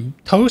stream,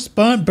 toast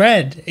burnt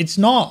bread. It's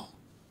not.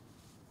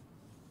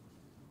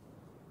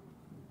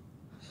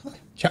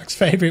 Jack's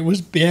favourite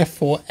was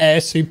BF4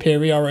 air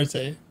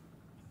superiority.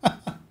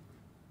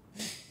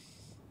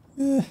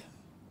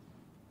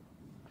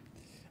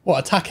 What,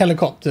 attack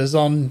helicopters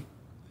on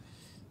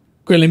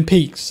Grilling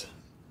Peaks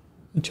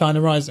in China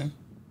Rising?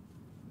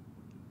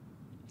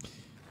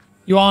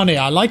 Ioane,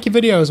 I like your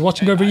videos,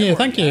 watching every year.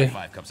 Thank you.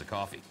 5 cups of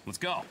coffee. Let's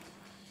go.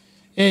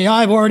 Hey,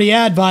 I've already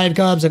had 5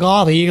 cups of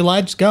coffee.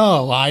 Let's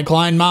go. I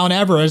climbed Mount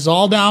Everest.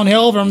 All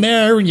downhill from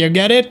there. You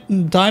get it?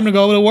 Time to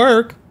go to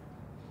work.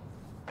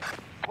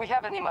 We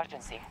have an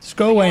emergency. Just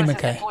go away, The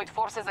US has McKay. deployed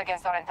forces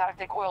against our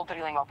Antarctic oil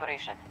drilling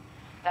operation.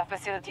 That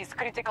facility is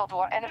critical to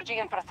our energy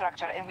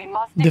infrastructure, and we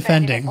must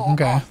defend it Defending, at all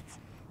okay. costs.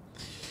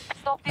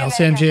 Stop the LCMG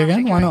Americans from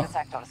again? Why securing not? the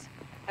sectors.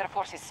 Their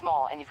force is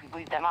small, and if we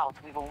bleed them out,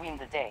 we will win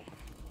the day.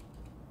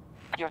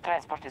 Your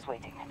transport is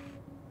waiting.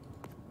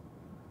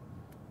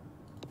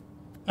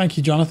 Thank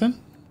you,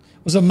 Jonathan.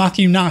 What's up,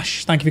 Matthew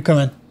Nash? Thank you for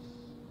coming.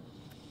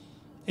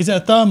 Is it a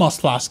thermos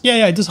flask?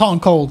 Yeah, it does hot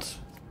and cold.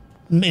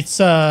 It's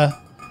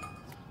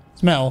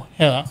metal.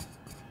 Hear that?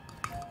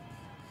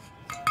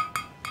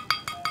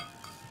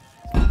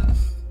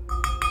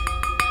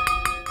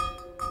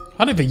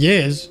 Had it for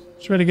years.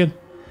 It's really good.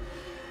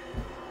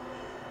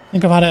 I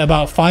think I've had it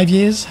about 5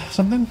 years,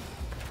 something.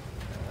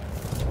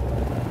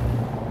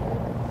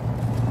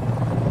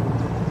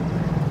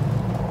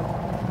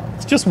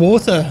 It's just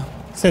water,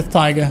 Sith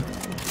Tiger.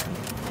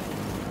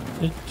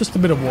 Just a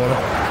bit of water.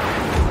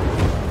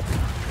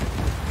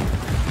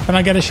 Can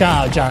I get a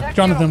shout out, Jack?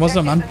 Jonathan, what's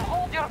up, man?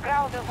 Hold your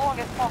ground as long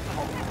as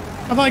possible.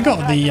 Have I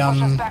got the,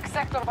 Push us back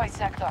sector by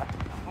sector.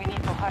 We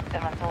need to hurt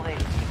them until they...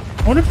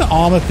 I wonder if the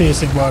armor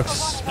piercing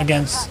works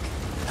against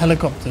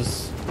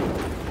helicopters.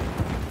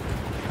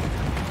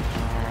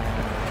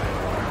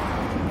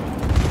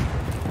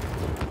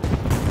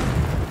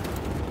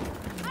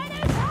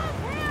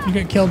 You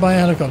get killed by a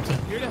helicopter.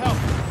 Here to help.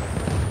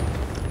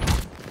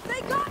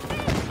 They got me!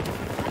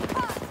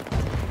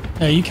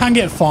 Yeah, you can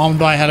get farmed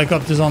by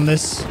helicopters on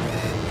this.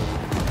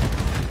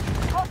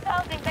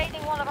 Hostiles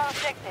invading one of our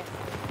objectives.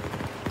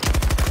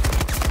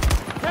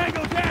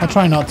 Tango down. I'll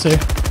try not to.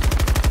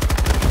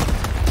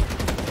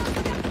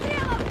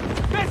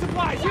 Best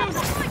supplies, use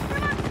it.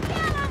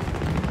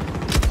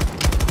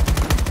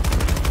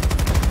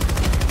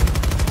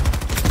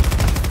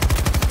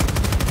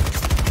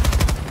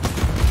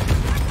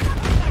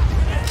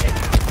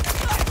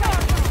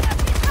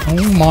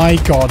 Oh my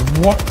god,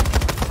 what?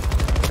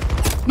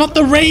 Not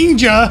the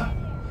Ranger!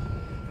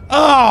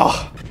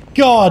 Oh,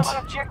 God. Our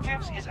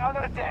objectives is under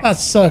attack. That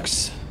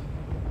sucks.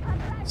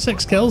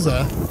 6 kills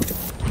there.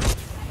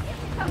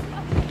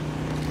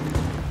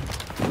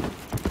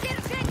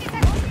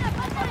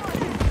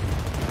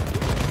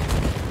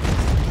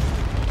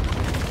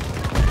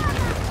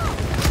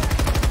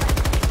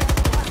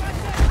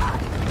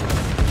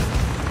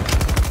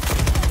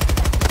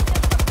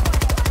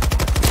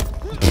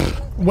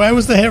 Where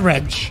was the hit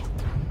wrench?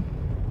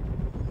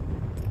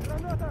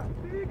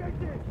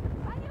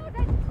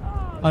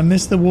 I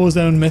missed the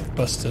Warzone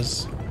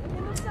Mythbusters.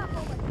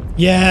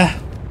 Yeah.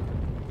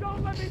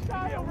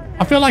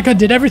 I feel like I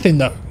did everything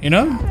though, you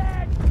know?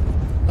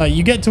 Like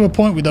you get to a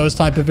point with those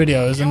type of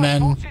videos and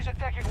then Forces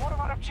attacking one of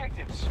our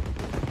objectives.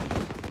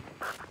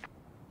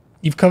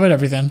 you've covered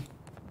everything.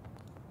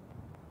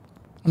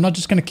 I'm not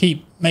just gonna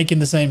keep making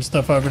the same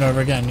stuff over and over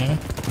again, you know?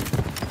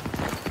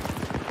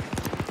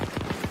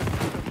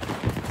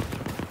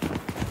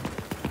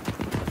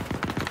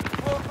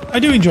 I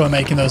do enjoy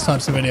making those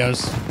types of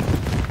videos.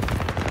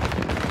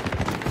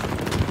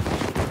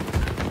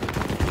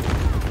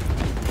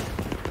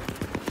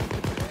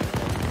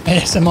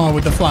 ASMR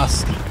with the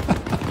flask.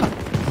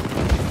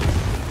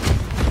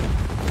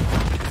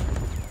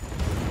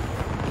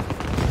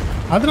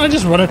 How did I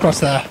just run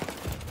across there?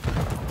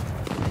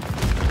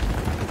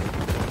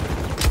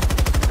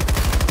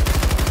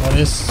 What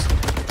is...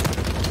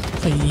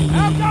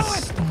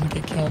 Please don't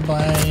get killed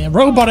by a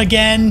robot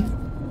again.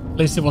 At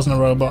least it wasn't a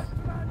robot.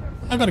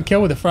 I got a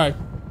kill with a frag.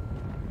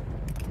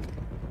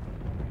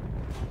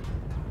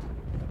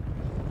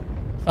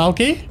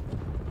 Falky?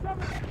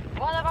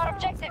 One of our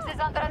objectives is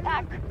under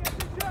attack.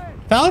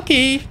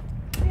 Falky?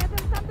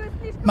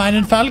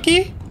 Meinen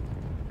Falky?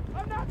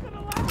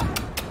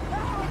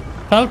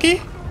 Falky?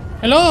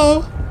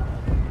 Hello?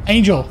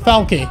 Angel,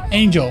 Falky,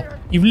 Angel.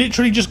 You've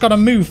literally just got to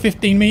move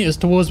 15 meters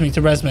towards me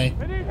to res me.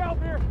 I need help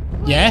here.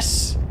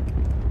 Yes?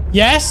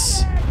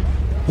 Yes?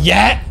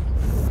 Yeah?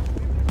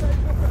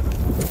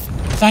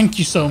 Thank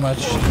you so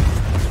much.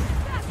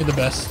 You're the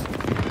best.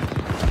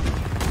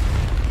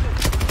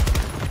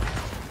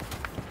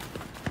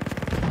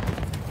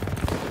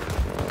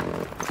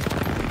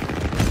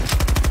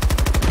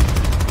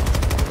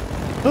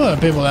 Oh, there are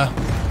people there.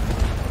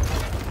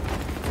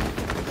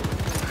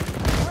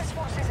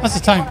 That's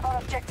a tank. One of our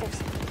objectives.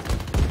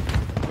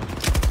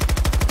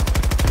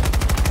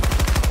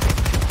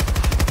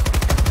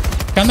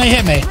 Can they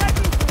hit me?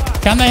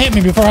 Can they hit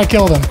me before I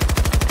kill them?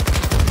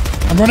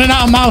 I'm running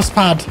out of mouse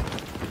pad.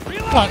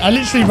 God, I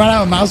literally ran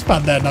out of mouse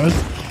pad then. I was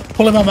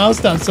pulling my mouse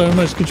down so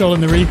much,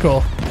 controlling the recoil.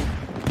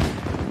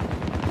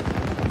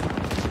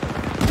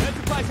 Best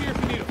supplies here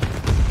if you need them.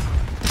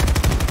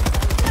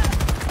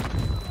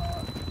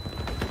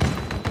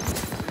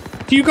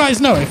 Do you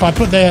guys know if I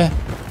put the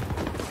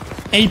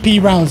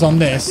AP rounds on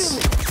this,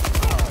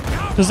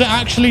 does it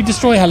actually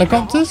destroy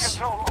helicopters?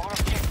 Control over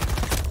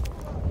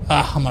objective.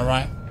 Ah, am I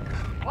right?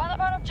 One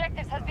of our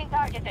objectives has been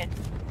targeted.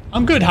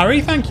 I'm good, Harry.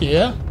 Thank you.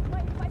 Yeah,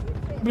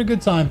 having a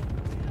good time.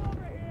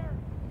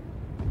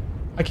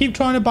 I keep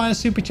trying to buy a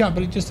super chat,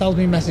 but it just tells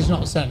me message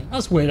not sent.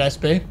 That's weird,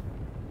 SB.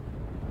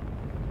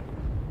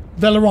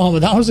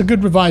 Velarama, that was a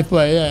good revive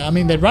play. Yeah, I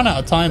mean they ran out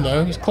of time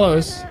though. It was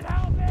close.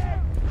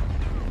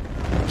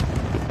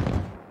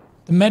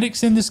 The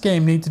medics in this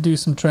game need to do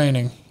some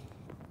training.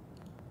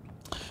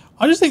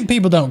 I just think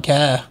people don't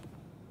care.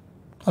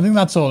 I think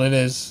that's all it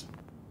is.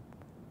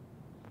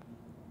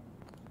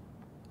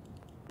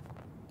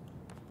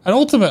 And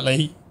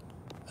ultimately,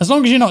 as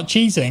long as you're not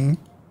cheating,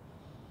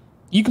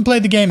 you can play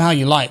the game how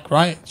you like,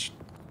 right?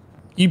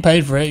 You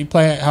paid for it, you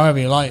play it however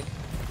you like.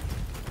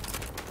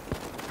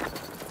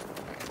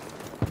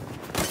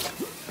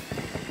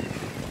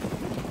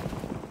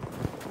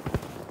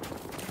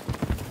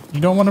 You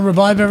don't want to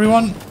revive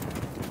everyone?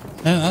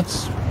 Yeah,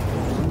 that's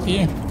up to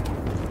you.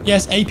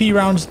 Yes, AP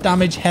rounds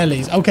damage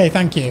helis. Okay,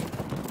 thank you.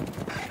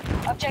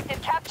 Objective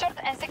captured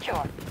and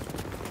secure.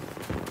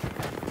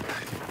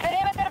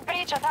 Perimeter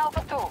breach at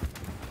Alpha 2.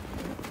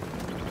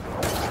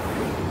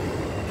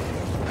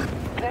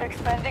 They're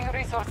expending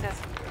resources,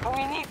 but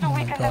we need to Oh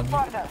my weaken them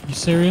god, further. you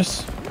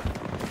serious?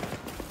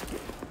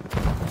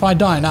 If I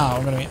die now,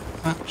 I'm going to be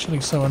actually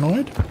so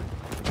annoyed.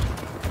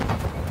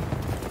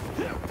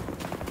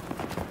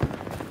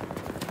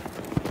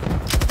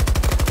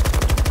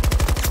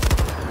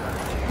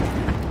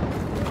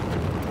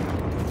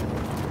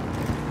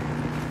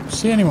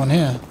 See anyone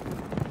here?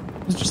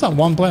 There's just that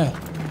one player.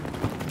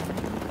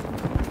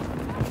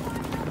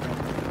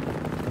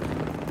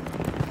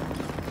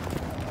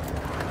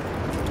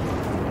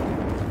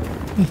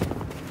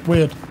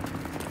 Weird.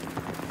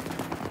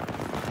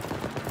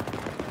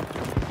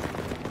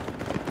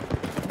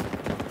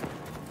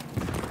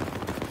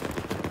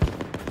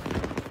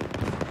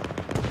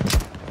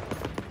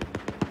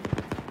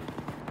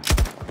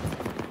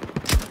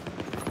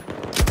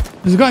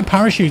 There's a guy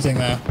parachuting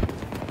there.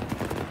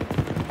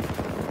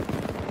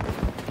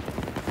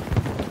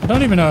 I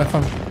don't even know if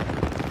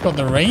I've got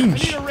the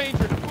range.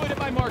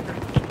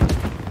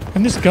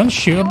 Can this gun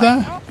shoot up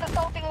there? Troops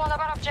assaulting one of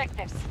our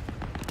objectives.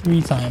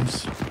 3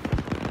 times.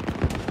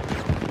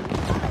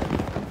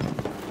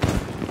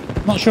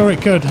 Not sure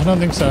it could. I don't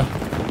think so.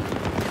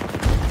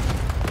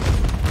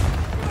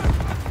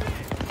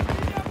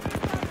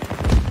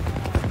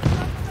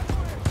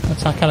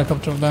 Attack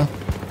helicopter up there.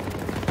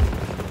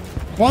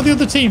 What are the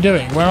other team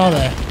doing? Where are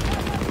they?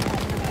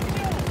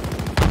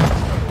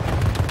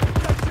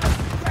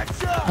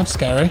 That's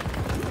scary.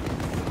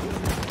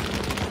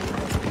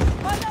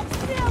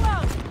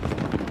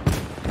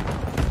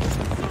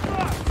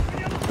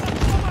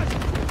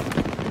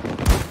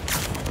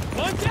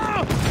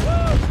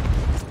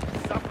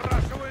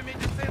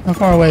 How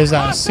far away is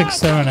that?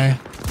 670.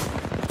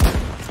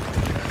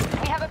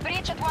 We have a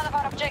breach at one of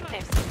our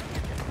objectives.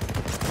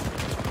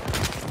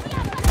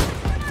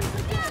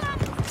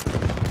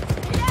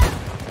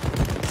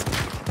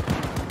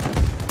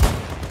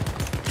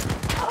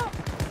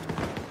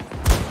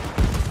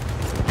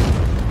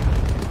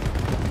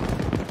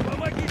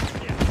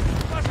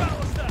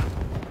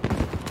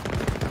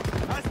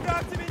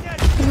 I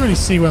couldn't really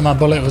see where my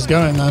bullet was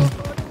going then.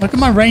 Look at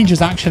my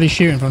rangers actually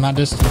shooting from that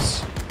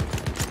distance.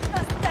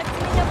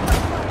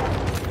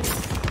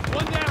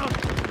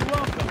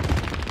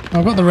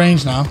 I've got the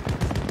range now.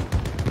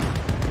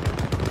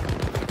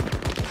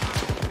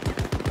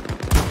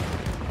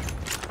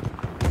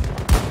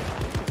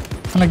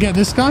 Can I get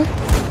this guy?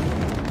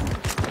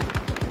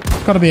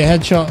 It's got to be a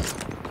headshot.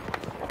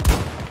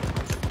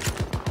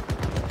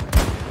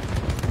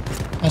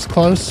 That's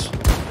close.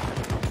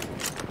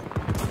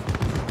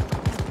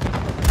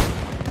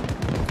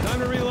 Time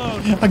to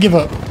reload. I give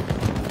up.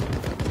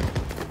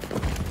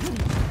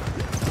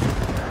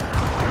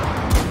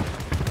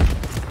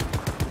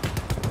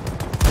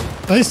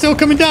 Are they still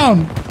coming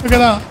down? Look at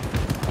that.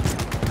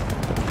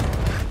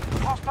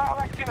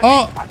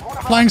 Oh,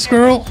 flying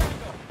squirrel.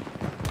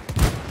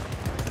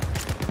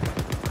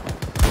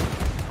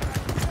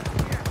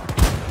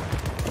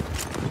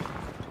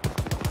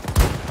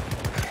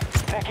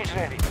 Package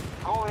ready.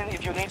 Go in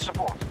if you need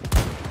support.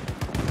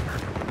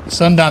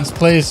 Sundance,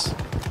 please.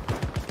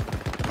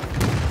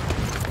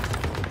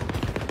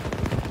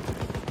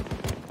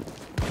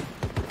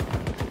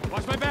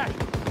 Watch my back.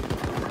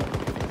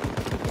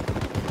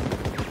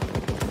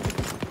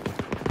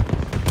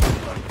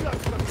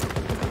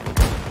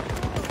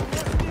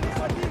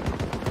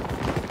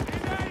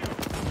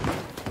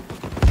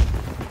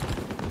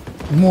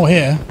 More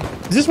here.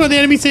 Is this where the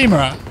enemy team are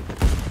at?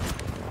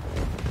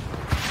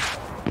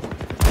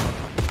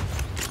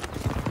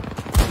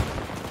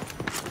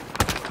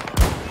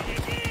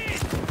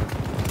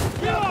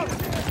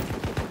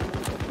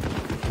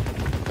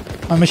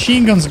 My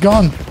machine gun's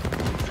gone.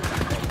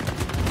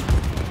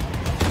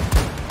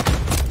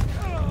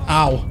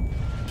 Ow.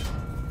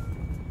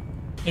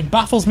 It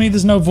baffles me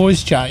there's no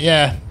voice chat.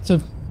 Yeah, it's a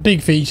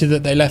big feature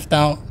that they left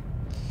out.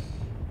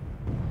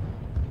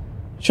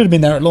 Should have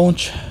been there at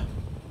launch.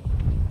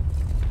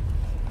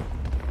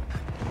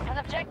 An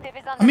objective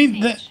is I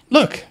mean,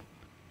 look.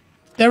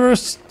 There are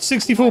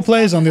 64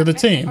 players on the other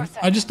team.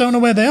 I just don't know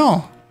where they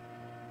are.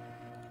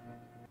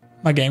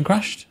 My game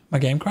crashed. My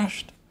game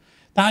crashed.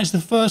 That is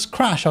the first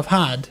crash I've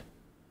had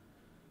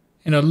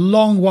in a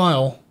long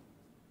while.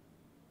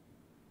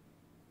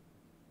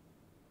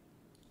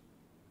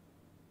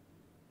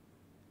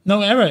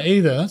 No error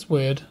either. That's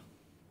weird.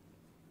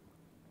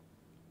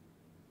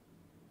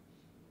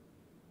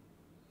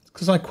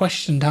 Because I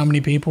questioned how many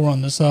people were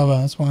on the server.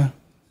 That's why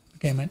the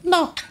game went,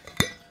 no.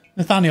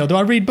 Nathaniel, do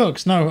I read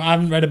books? No, I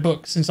haven't read a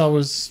book since I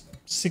was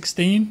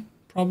 16,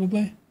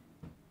 probably.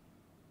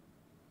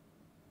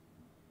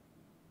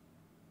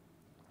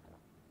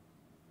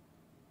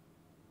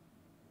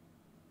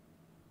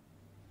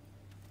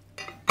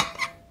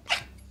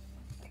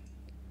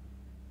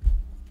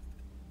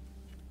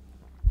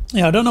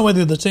 Yeah, I don't know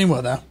whether the team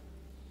were there.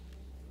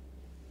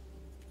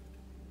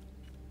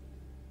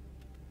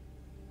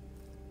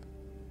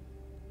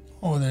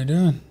 What were they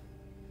doing?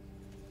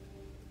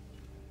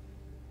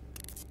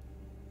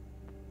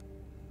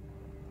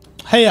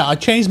 Hey, I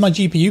changed my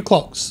GPU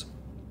clocks.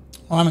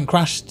 I haven't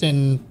crashed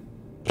in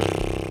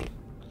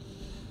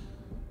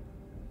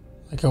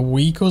like a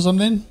week or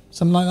something.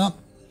 Something like that.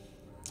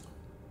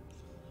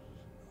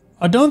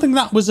 I don't think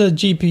that was a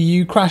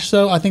GPU crash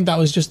though. I think that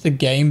was just the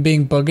game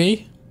being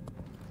buggy.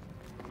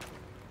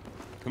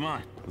 Come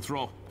on, let's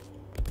roll.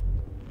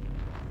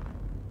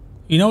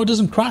 You know what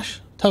doesn't crash?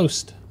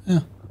 Toast.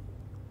 Yeah.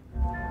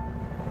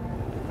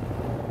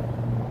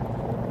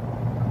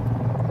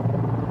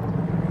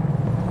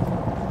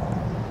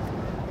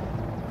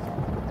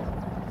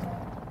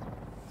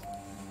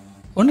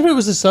 Wonder if it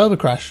was a server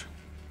crash.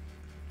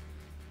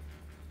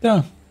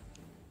 Yeah.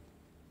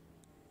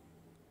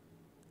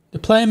 The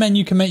player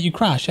menu can make you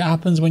crash. It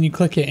happens when you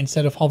click it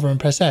instead of hover and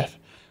press F.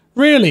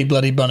 Really,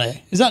 Bloody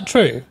Bunny? Is that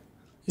true?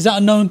 Is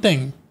that a known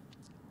thing?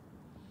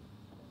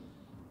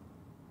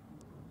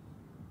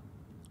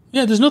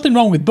 Yeah, there's nothing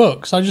wrong with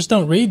books. I just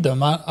don't read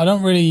them. I'm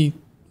not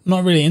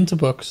really into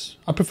books.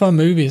 I prefer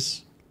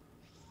movies.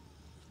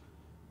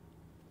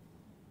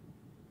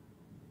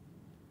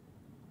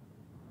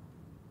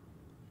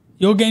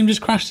 Your game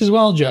just crashed as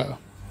well, Joe?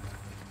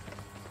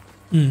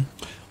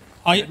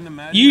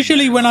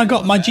 Usually when I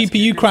got my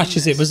GPU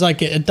crashes, it was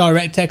like a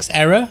DirectX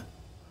error.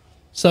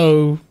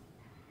 So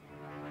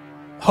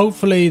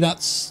hopefully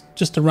that's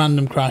just a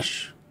random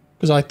crash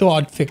because I thought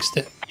I'd fixed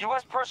it.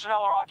 U.S.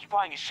 personnel are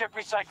occupying a ship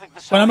recycling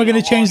facility. When am I going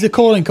to change the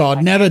calling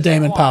card? Never,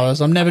 Damon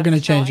Powers. I'm never going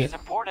to change it. It's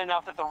important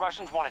enough that the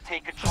Russians want to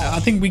take control. I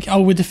think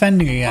we're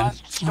defending again.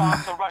 Must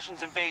stop the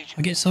Russians' invasion.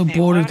 I get so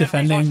bored of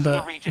defending,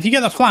 but if you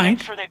get the flank,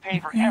 make sure they pay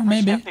for yeah, every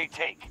maybe. step they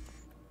take.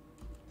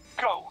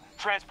 Go.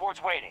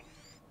 Transport's waiting.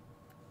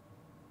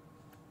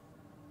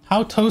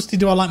 How toasty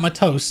do I like my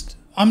toast?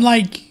 I'm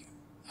like,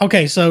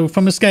 okay, so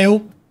from a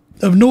scale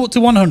of 0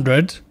 to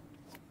 100,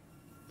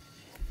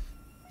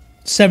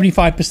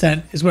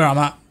 75% is where I'm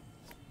at.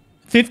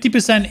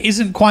 50%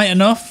 isn't quite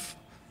enough.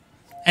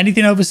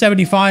 Anything over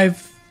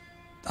 75,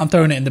 I'm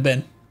throwing it in the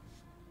bin.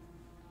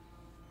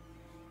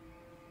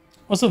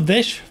 What's up,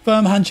 Vish?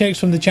 Firm handshakes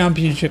from the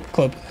Championship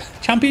Club.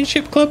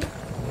 Championship Club?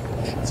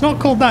 It's not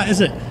called that,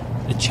 is it?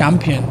 The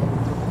Champion.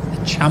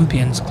 The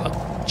Champions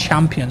Club.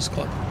 Champions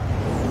Club.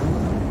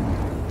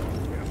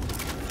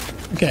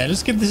 Okay,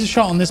 let's give this a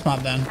shot on this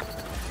map then.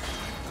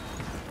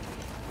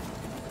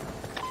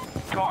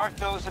 Guard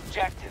those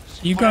objectives.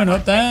 You going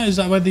up there? Is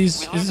that where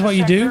these? Is this what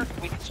you do?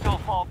 We can still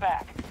fall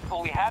back,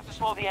 but we have to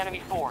slow the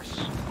enemy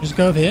force. Just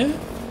go over here?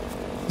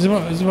 Is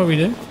this what we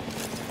do?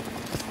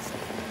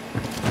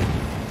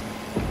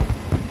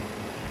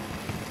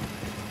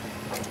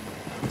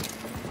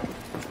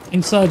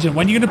 Insurgent.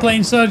 When are you going to play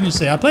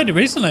Insurgency? I played it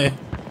recently.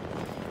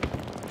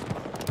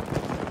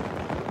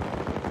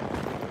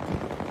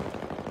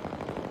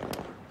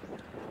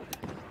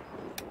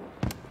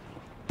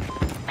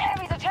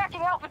 Enemies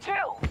attacking Alpha 2.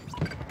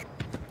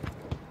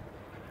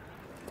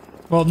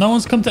 Well, no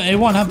one's come to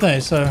A1, have they?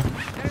 So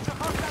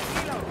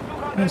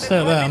I'm going to stay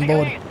up there. I'm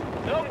bored.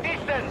 Long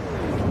distance.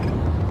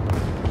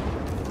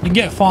 You can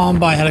get farmed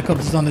by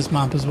helicopters on this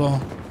map as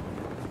well.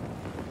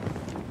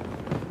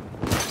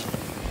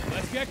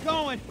 Let's get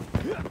going.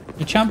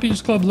 The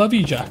Champions Club love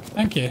you, Jack.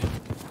 Thank you.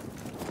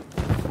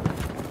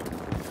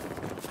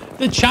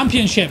 The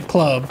Championship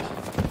Club.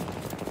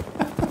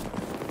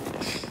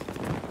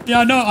 Yeah,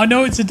 I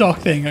know it's a doc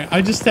thing.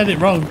 I just said it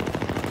wrong.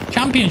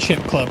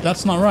 Championship Club.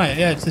 That's not right.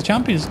 Yeah, it's the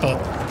Champions Club.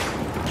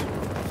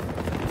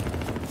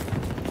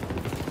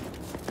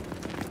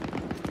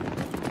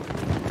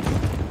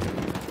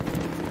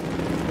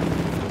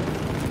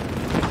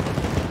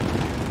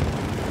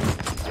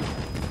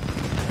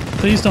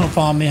 Please don't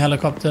farm me,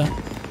 helicopter.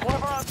 One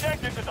of our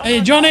objectives is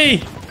Hey,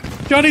 Johnny!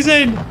 Johnny's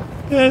in!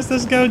 Yes,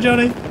 let's go,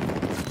 Johnny.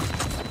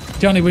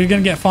 Johnny, we're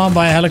gonna get farmed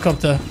by a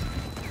helicopter.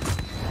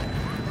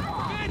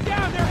 Man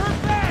down, they're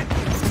hurt bad.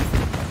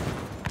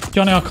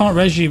 Johnny, I can't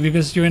res you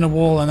because you're in a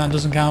wall and that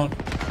doesn't count.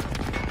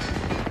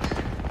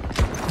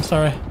 I'm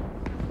sorry.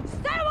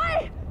 Stay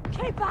away!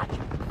 Keep back!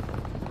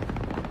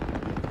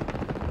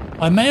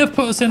 I may have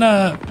put us in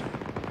a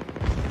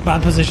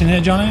bad position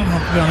here, Johnny. I'll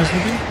have to be honest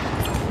with you.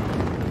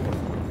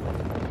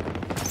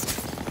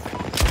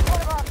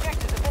 One of our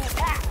objectives has been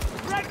attacked.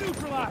 Red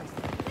neutralized.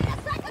 A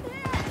second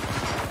here!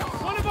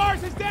 One of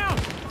ours is down.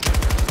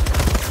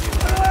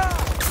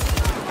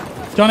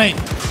 Johnny!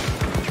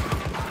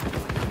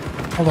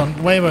 Hold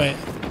on, wait.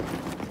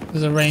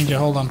 There's a ranger,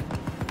 hold on.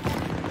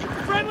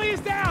 Friendly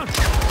is down.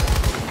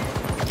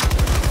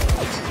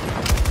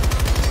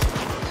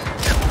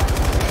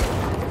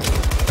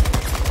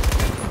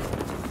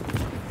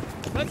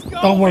 Let's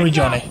go. Don't worry, Wake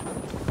up. Johnny.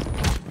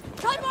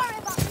 Don't worry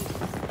about me!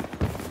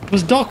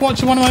 Was Doc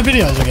watching one of my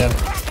videos again?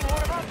 Attacking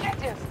one of our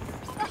objectives.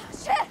 Oh,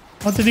 shit!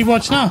 What did he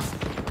watch now?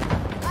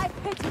 I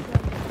pity them.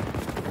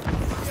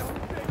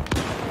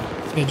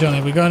 Okay,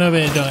 Johnny, we're going over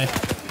here, Johnny.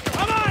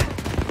 Come on.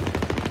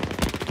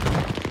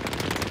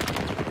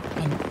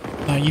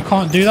 No, you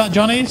can't do that,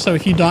 Johnny. So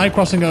if you die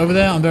crossing over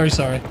there, I'm very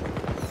sorry.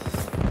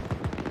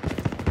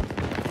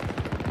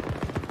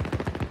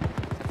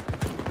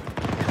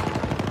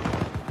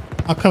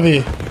 I'll cover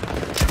you. Just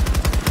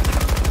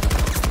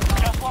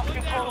lost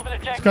control of an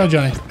objective. Let's go,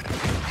 Johnny.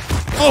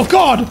 Oh,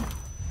 God!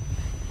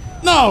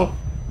 No!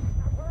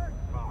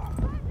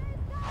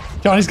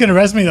 Johnny's gonna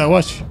res me, though.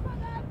 Watch.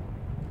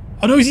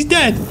 Oh no, is he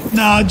dead?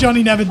 Nah,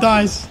 Johnny never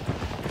dies.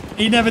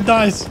 He never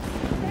dies.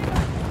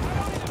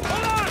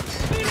 Hold on!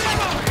 Need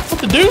ammo! What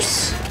the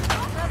deuce?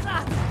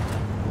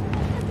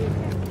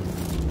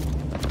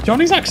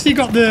 Johnny's actually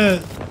got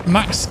the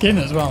max skin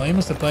as well. He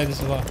must have played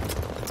this as well.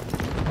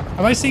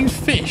 Have I seen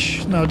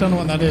fish? No, I don't know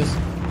what that is.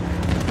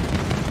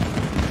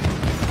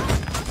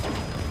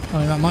 I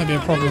mean, that might be a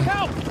problem.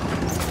 Help!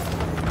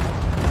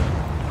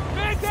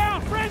 Man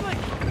down! Friendly!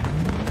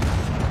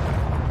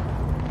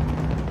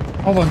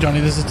 Hold on, Johnny.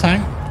 There's a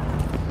tank.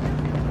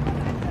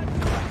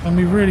 Let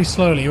me really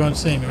slowly. You won't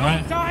see me,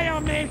 right? Die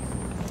on me!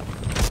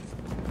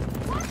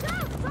 Watch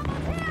out! Someone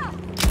here!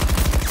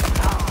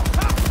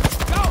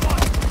 Got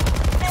one!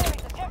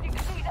 Enemies attempting to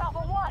seize Alpha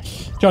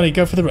 1. Johnny,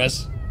 go for the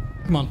res.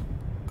 Come on.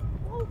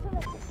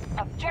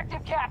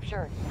 Objective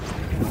captured.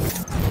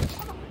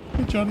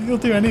 Johnny, you'll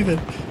do anything.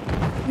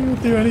 You'll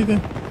do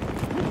anything.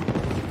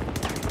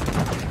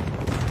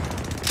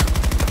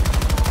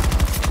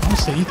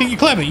 Honestly, you think you're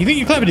clever? You think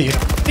you're clever, do you? You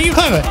think you're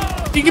clever?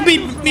 You can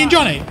beat me and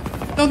Johnny?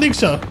 Don't think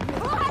so.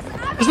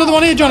 There's another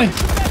one here, Johnny.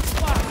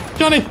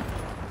 Johnny.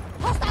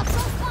 Hostile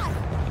close by!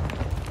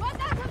 One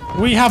back on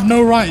the We have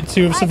no right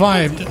to have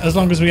survived as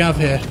long as we have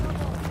here.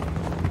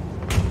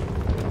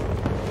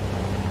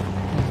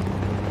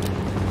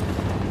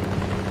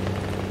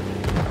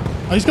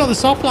 Oh, he's got the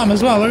soft lamb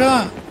as well. Look at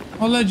that.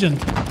 What a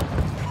legend.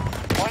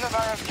 One of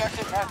our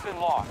objectives has been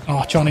lost.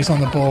 Oh, Johnny's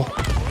on the ball.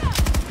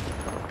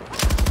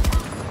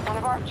 One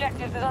of our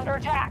objectives is under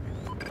attack.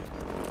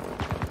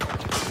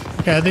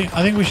 Okay,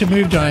 I think we should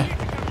move, Johnny.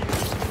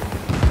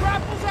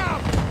 Grapples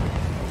out!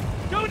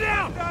 Go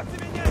down!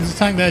 There's a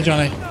tank there,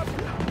 Johnny.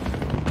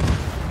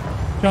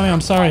 Johnny,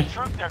 I'm sorry.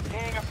 Troops are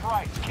paying a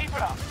price. Keep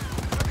it up.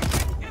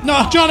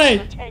 No, Johnny!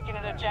 They're taking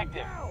an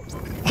objective.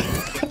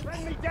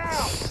 Friendly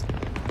down!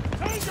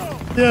 Tango!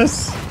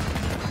 Yes.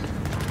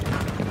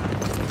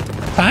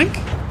 Tank?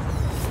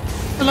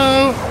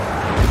 Hello.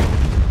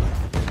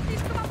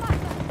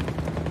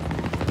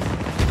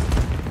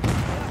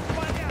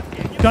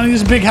 Johnny,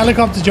 there's a big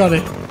helicopter, Johnny.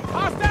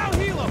 Hostile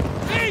helo!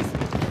 East!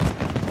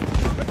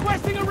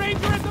 Requesting a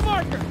ranger at the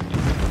marker!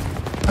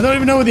 I don't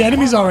even know where the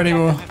enemies are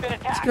anymore.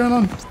 What's going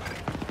on?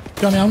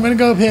 Johnny, I'm going to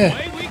go up here.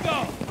 Away we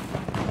go!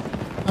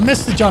 I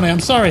missed it, Johnny. I'm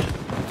sorry.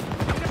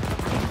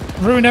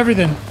 Ruined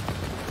everything.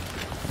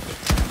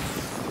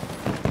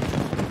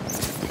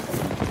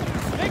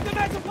 Take the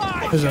med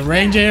supply! There's a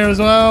ranger here as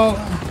well.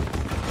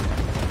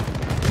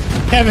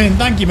 Kevin,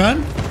 thank you,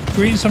 man.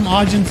 Greetings from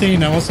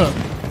Argentina. What's up?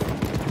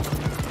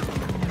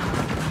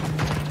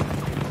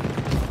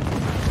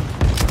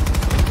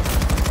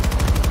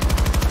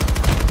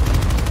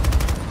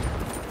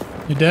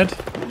 You dead?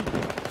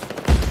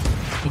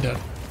 You're dead.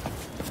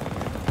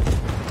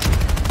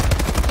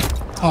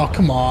 Oh,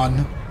 come on.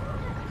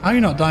 How are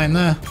you not dying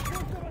there?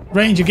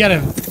 Ranger, get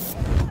him.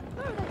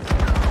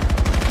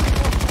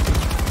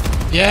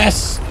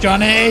 Yes,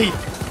 Johnny.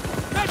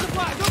 Med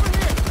supplies over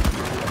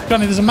here!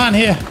 Johnny, there's a man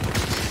here.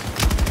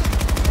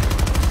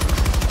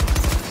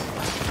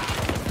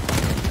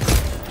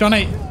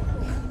 Johnny.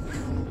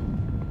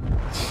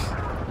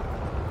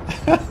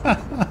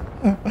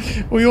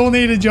 We all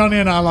need a Johnny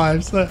in our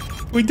lives.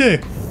 We do.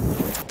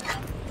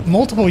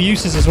 Multiple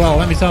uses as well,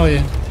 let me tell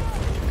you.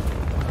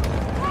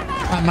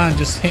 That man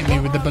just hit me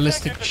with the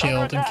ballistic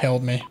shield and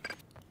killed me.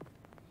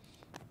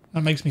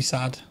 That makes me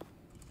sad.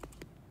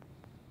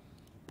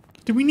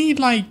 Do we need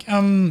like,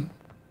 you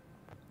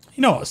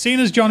know what, seeing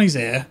as Johnny's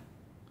here,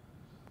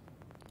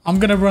 I'm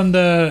going to run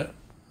the,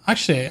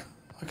 actually,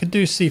 I could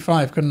do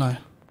C5, couldn't I?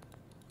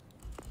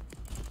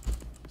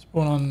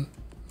 Spawn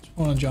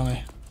on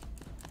Johnny.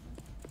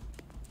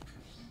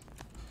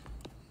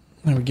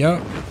 There we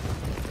go.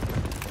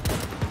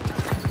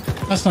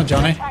 That's not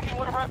Johnny. Attacking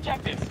one of our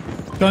objectives.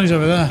 Johnny's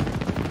over there.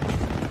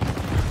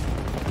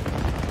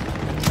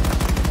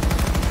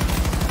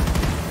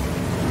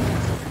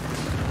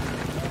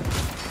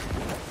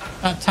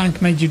 That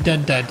tank made you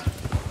dead.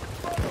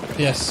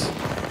 Yes.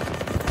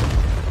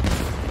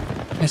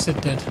 Yes,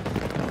 it did.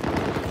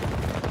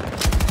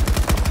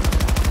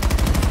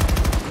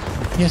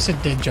 Yes,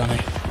 it did, Johnny.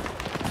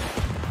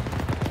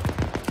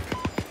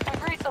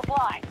 Agreed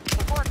supply.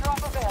 Support drop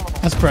available.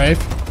 That's brave.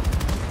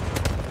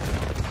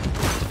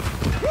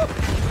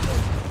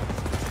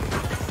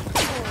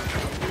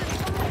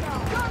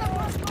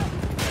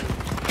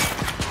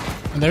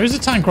 And there is a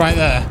tank right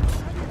there.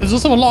 There's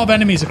also a lot of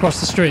enemies across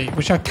the street,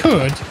 which I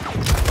could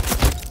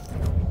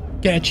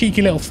get a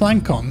cheeky little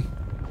flank on.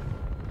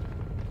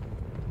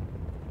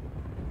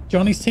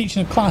 Johnny's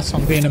teaching a class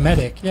on being a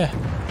medic. Yeah,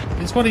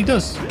 it's what he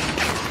does.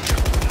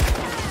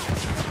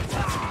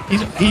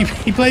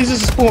 He plays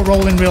as a sport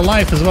role in real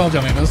life as well,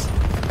 Johnny does.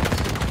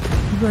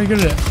 He's very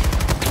good at it.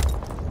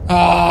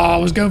 Ah, I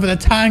was going for the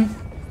tank.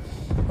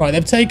 Right,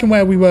 they've taken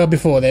where we were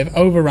before. They've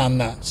overran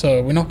that.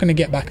 So we're not going to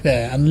get back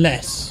there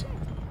unless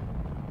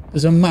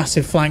there's a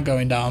massive flank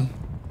going down.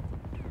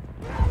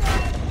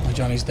 Oh,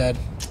 Johnny's dead.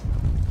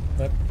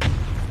 But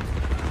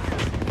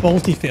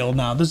Balti field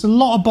now. There's a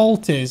lot of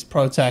Baltis,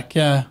 Protec,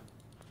 yeah.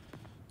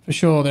 For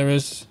sure there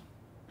is.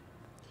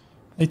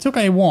 They took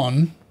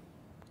A1.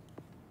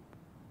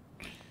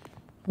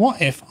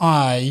 What if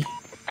I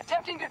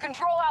Attempting to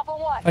control Alpha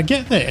 1.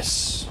 get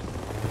this,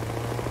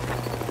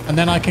 and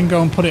then I can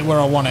go and put it where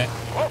I want it,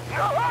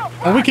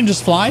 or we can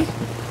just fly.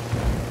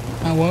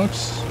 That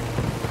works.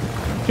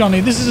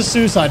 Johnny, this is a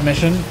suicide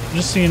mission,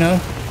 just so you know.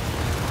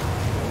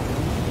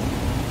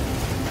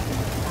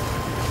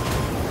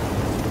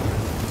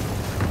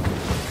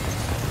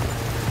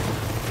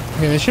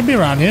 Okay, they should be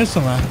around here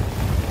somewhere.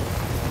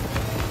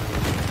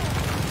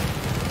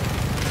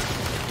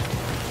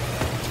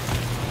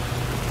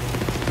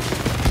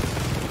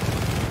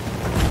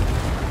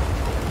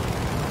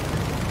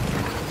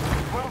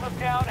 Whittle them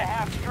down to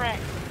half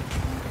strength.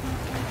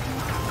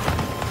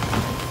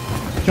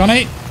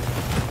 Johnny!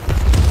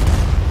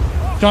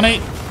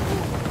 Johnny!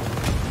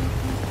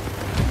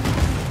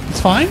 It's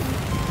fine.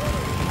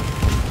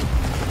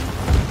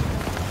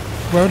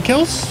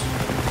 Roadkills?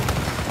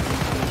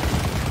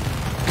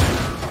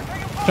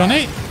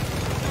 Johnny?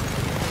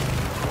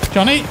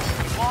 Johnny?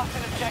 Lost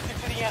an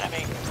objective to the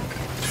enemy.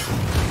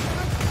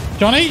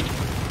 Johnny?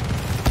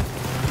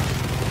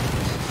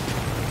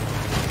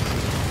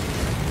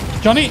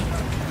 Johnny?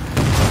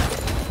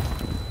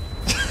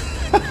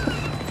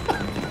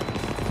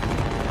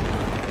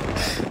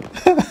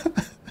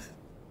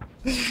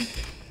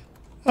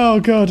 Oh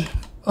god.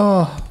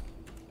 Oh,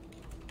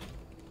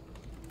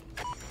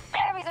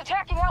 Enemies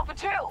attacking Alpha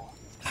 2.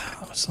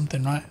 that was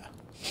something, right?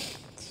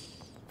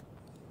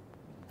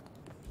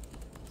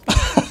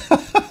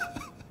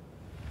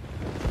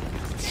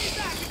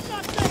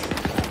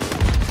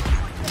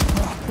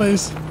 Oh,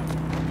 please.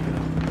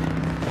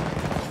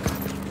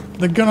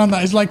 The gun on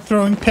that is like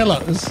throwing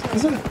pillows,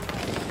 isn't it?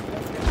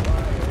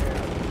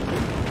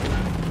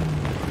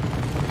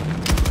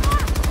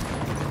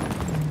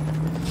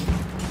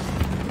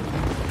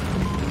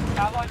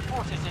 Allied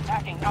forces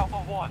attacking Alpha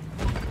 1.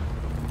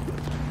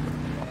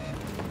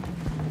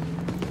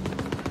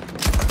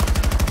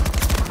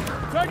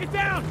 Target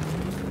down!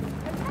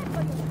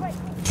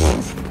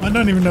 I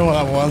don't even know what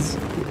that was.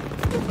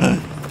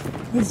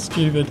 That's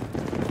stupid.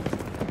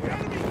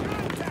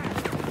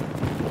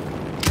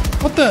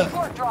 What the?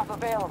 Support drop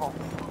available.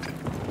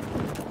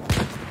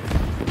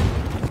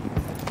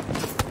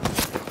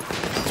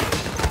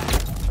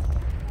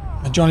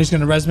 Johnny's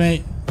gonna res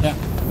me. Yeah,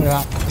 look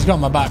at that. He's got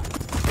my back.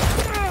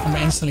 I'm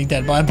instantly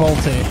dead by a bolt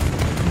here.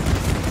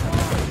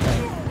 Okay.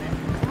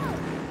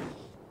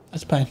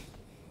 That's pain.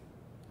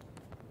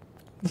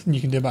 Nothing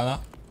you can do about that.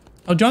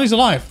 Oh, Johnny's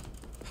alive.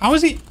 How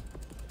is he?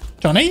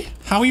 Johnny,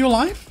 how are you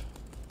alive?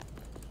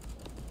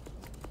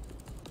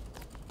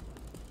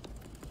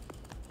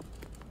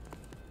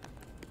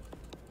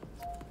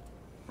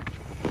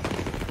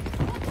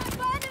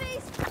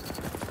 Enemies!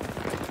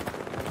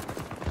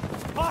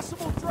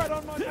 Possible threat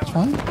on my It's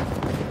fine.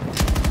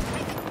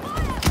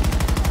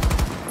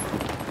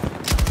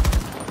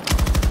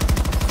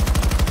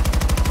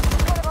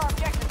 One of our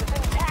objectives is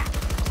intact.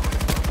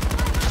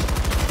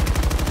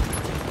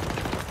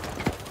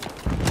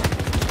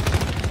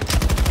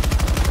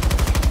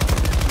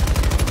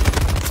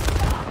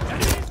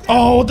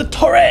 Oh, the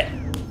turret!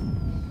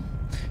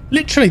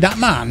 Literally, that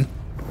man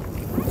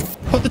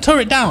put the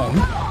turret down.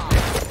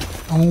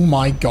 Oh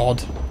my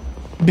god.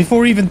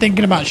 Before even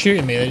thinking about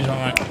shooting me, they just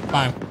went, right,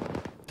 bang.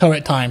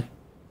 Turret time.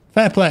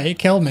 Fair play, it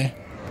killed me.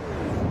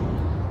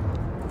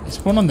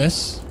 Spawn on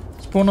this.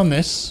 Spawn on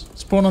this.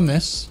 Spawn on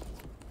this.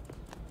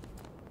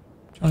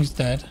 Johnny's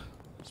dead.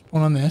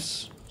 Spawn on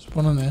this.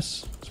 Spawn on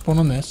this. Spawn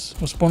on this.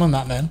 We'll spawn on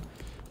that then.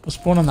 We'll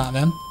spawn on that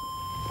then.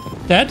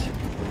 Dead?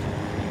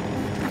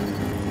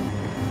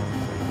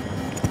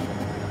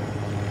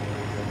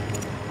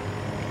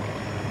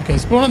 Okay,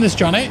 spawn on this,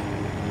 Johnny.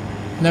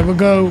 And then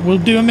we'll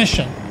do a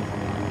mission.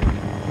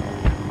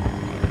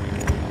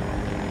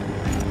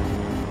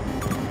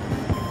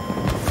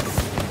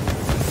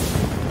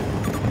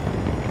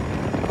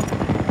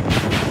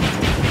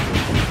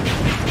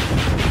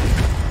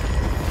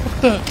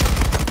 What the?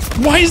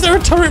 Why is there a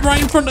turret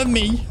right in front of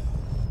me?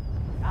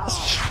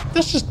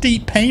 That's just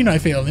deep pain I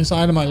feel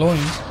inside of my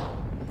loins.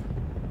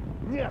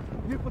 Нет,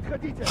 не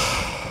подходите!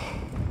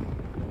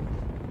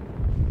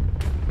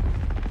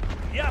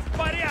 Я в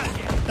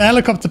порядке! The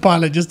helicopter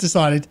pilot just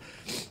decided,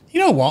 you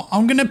know what?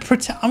 I'm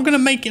gonna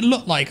make it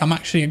look like I'm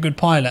actually a good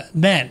pilot.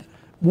 Then,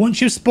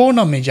 once you've spawned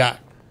on me, Jack,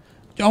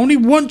 only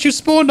once you've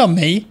spawned on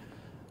me,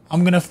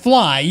 I'm gonna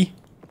fly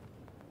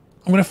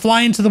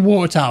into the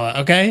water tower,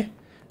 okay?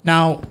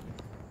 Now,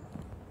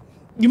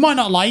 you might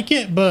not like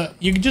it, but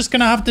you're just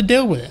gonna have to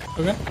deal with it,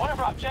 okay? One of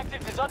our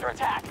objectives is under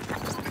attack.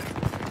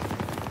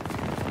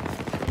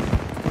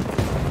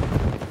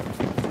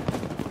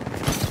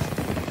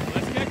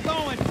 Let's get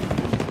going!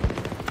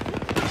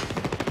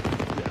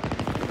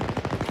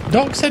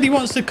 Doc said he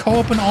wants to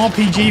co-op an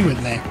RPG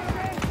with me.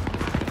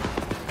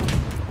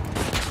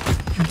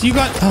 Do you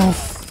got? Oh.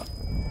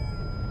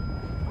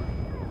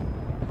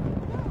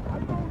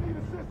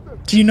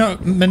 Do you know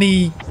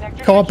many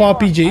Sector co-op secure. Our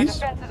RPGs?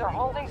 defenses are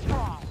holding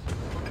strong.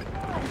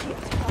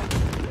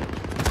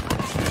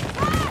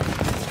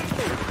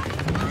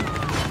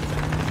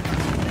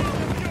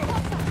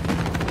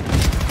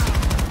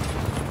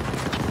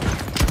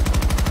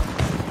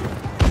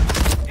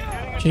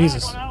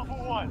 Jesus. On Alpha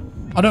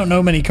 1. I don't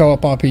know many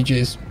co-op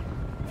RPGs.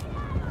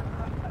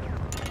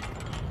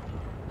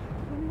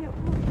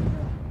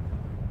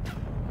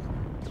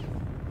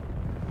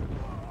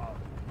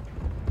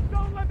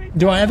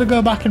 Do I ever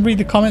go back and read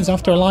the comments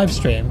after a live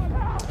stream?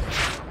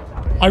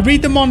 I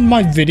read them on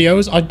my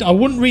videos. I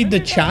wouldn't read the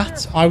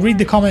chat. I read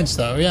the comments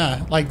though,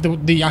 yeah. Like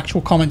the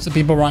actual comments that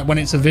people write when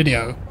it's a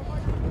video.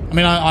 I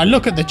mean, I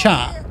look at the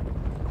chat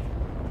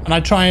and I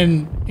try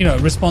and, you know,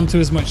 respond to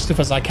as much stuff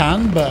as I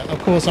can. But of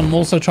course, I'm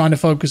also trying to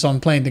focus on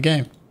playing the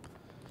game.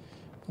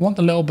 I want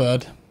the little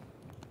bird.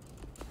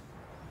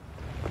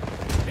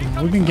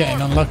 We've been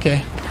getting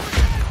unlucky.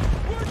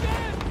 We're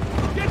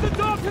dead! Get the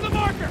dog to the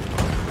marker!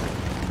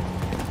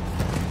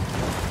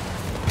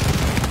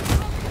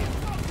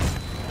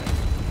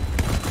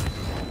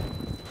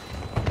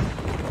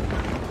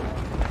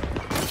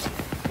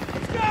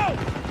 Let's go!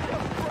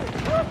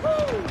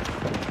 Woohoo!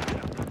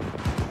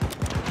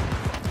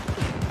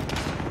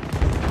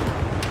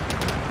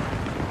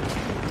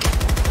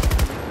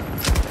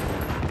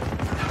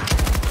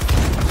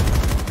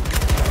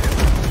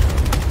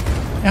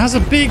 It has a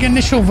big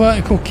initial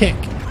vertical kick.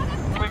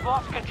 We've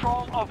lost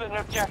control of an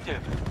objective.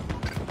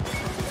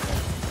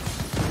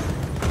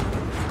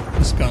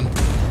 This gun.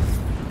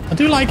 I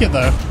do like it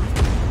though.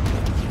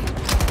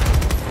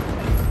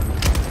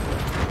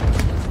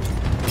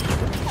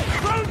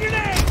 Throw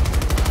grenade!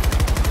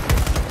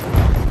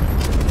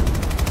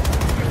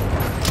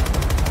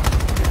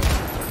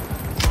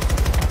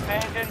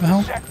 Abandon Well.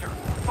 the sector.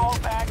 Fall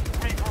back,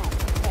 regroup.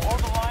 We'll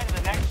hold the line in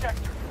the next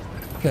sector.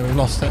 Okay, we've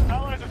lost it.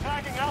 Allies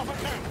attacking Alpha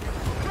 2.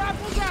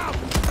 Grapples out!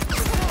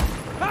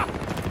 Ha!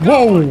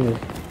 Whoa!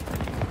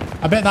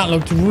 I bet that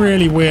looked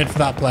really weird for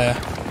that player.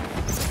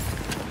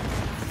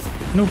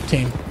 Noob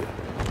team.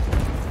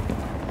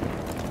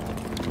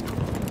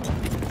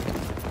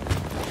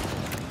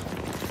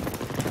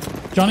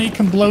 Johnny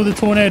can blow the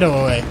tornado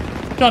away.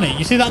 Johnny,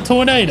 you see that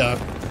tornado?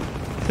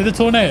 See the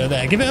tornado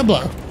there? Give it a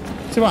blow.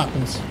 See what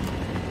happens.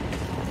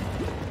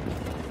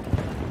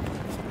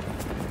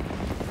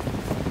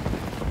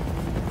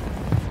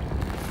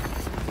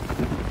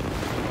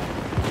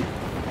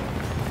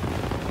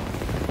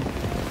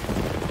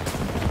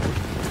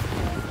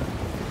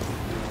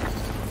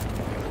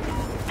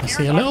 I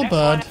see a little Next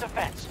line bird. of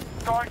defense.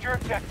 Guard your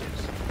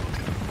objectives.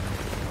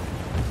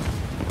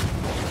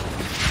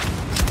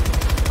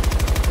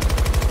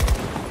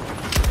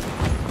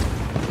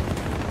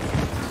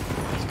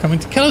 It's coming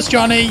to kill us,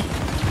 Johnny.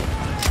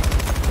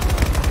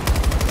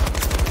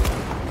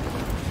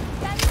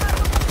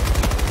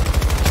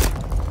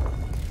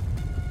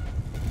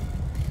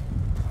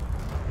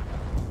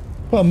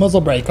 Put a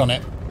muzzle brake on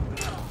it.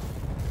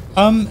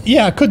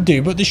 Yeah, I could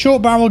do, but the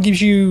short barrel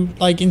gives you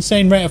like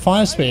insane rate of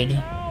fire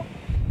speed,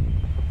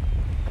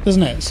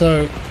 doesn't it?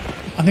 So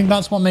I think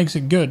that's what makes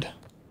it good.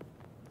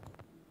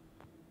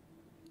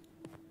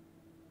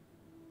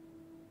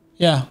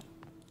 Yeah.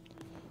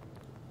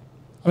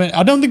 I mean,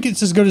 I don't think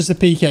it's as good as the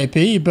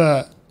PKP,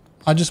 but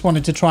I just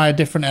wanted to try a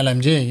different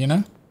LMG, you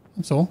know?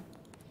 That's all.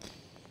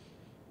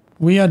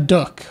 We are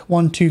duck.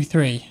 1, 2,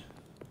 3.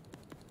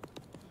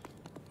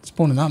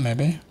 Spawn in that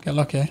maybe. Get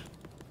lucky.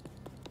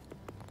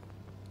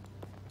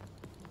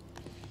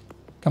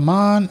 Come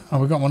on. Oh,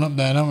 we got one up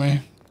there, don't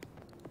we?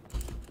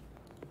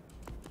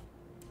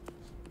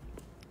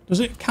 Does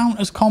it count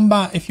as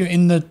combat if you're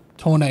in the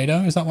tornado?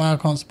 Is that why I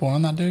can't spawn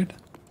on that dude?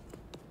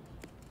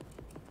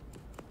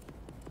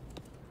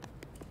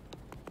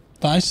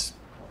 Dice.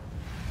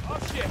 Oh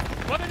shit!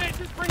 Mother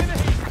Nature's bringing the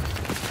heat!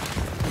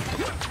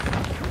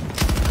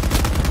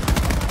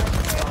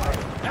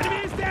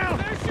 Enemy is down!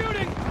 They're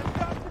shooting!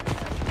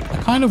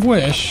 I kind of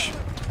wish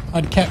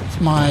I'd kept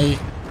my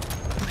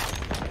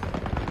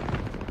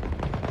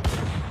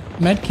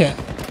medkit.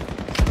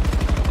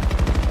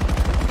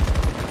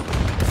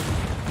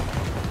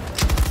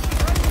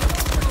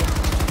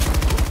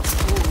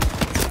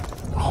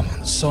 Oh man,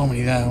 there's so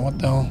many there. What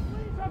the hell?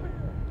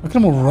 Look at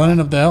them all running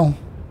up the hill.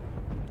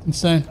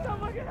 Insane.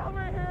 Someone get over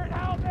here and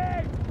help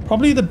me!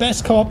 Probably the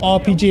best co-op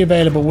RPG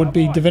available would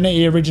be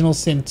Divinity Original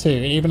Sin 2.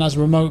 It even has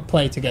remote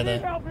play together.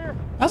 Help here!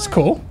 That's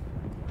cool.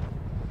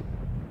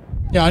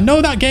 Yeah, I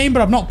know that game,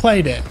 but I've not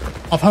played it.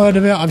 I've heard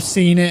of it, I've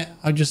seen it,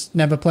 I've just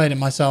never played it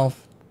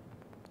myself.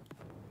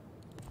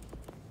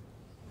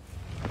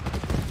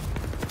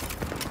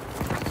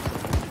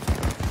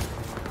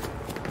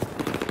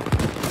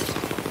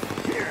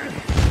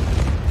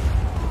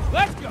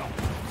 Let's go!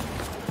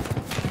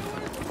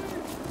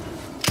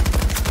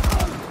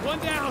 One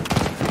down!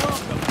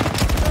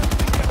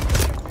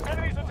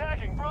 Enemies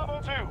attacking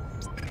Bravo 2.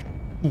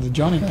 There's a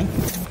Johnny there.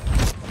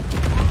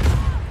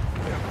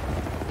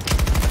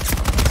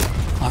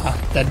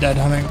 Dead,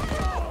 I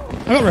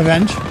think. I got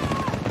revenge.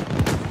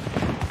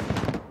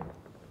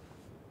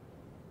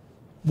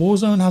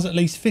 Warzone has at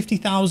least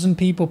 50,000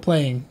 people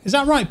playing. Is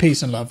that right,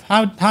 Peace and Love?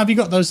 How have you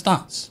got those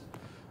stats?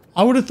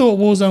 I would have thought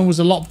Warzone was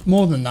a lot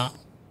more than that.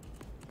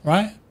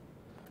 Right?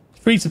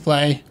 Free to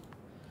play.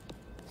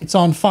 It's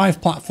on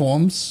 5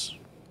 platforms.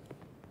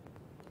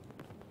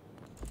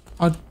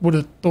 I would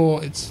have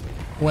thought it's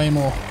way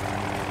more.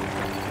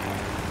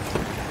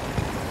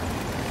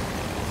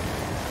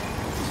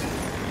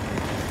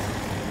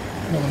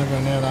 Don't want to go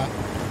near that.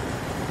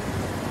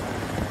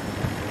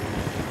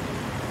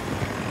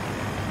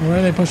 Where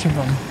are they pushing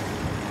from?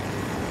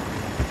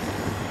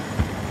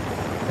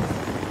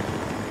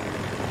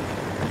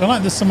 I feel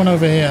like there's someone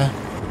over here.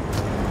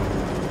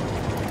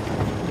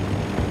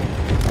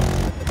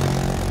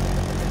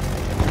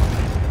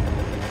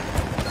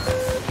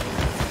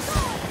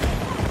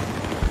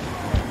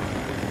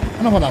 I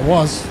don't know what that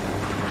was.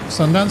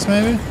 Sundance,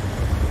 maybe?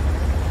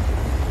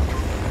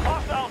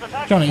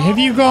 Johnny, have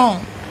you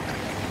got...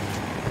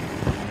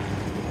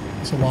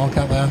 There's a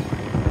wildcat there.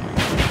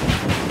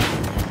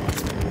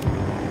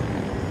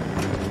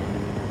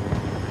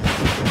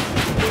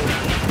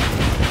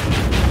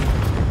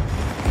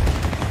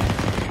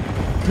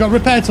 You got a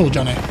repair tool,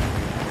 Johnny?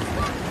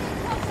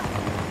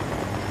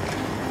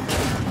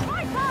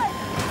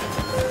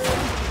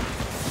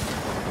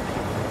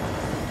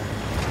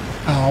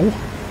 Ow.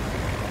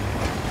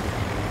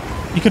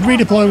 You could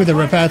redeploy with a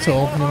repair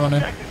tool if you want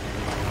to.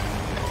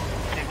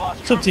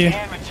 It's up to you.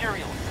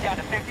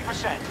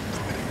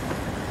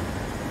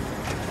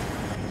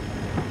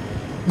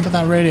 Put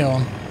that radio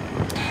on.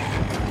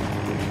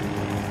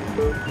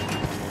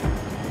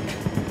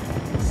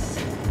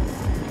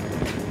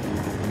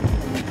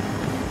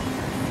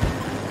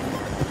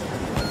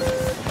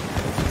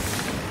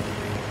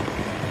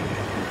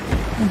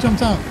 I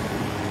jumped out.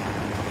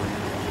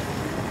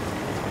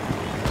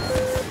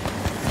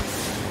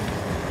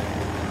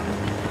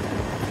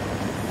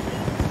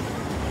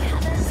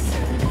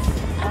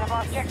 One of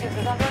our objectives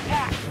is under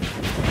attack.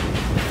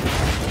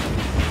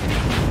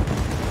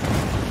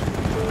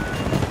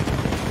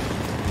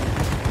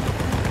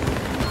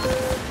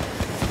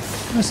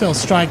 Nice little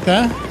strike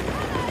there.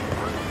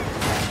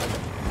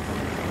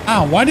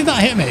 Ow, why did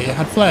that hit me? It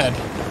had flared.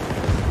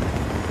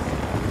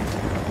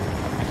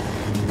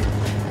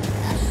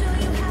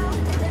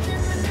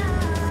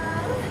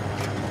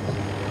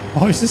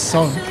 What is this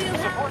song?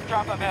 Support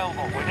drop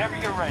available whenever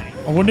you're ready.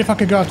 I wonder if I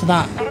could go after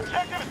that. The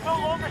objective is no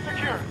longer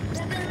secure.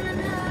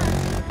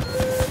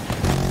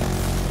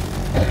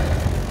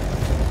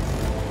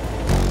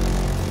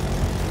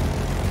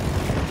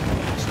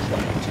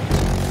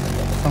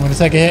 I'm going to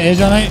take a hit here,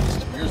 Johnny.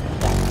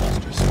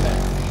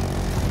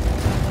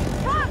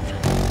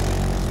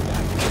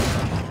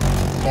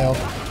 Failed.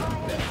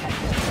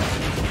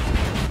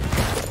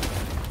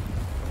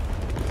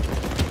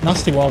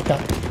 Nasty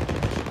wildcat.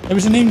 There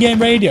was an in-game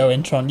radio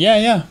in Tron.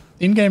 Yeah.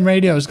 In-game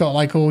radio's got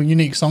like all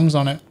unique songs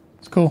on it.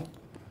 It's cool.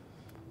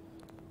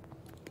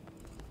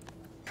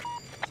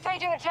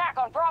 Staging attack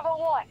on Bravo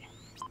 1.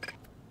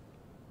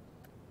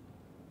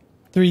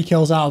 3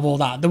 kills out of all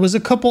that. There was a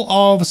couple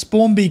of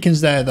spawn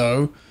beacons there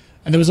though,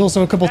 and there was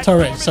also a couple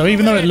turrets. So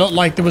even though it looked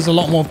like there was a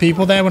lot more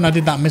people there when I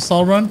did that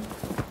missile run,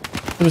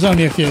 there was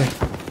only a few.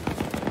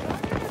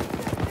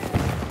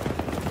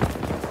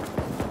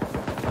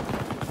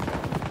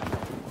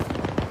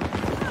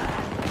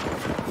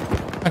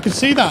 I could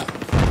see that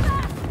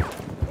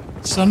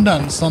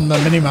Sundance on the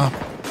minimap.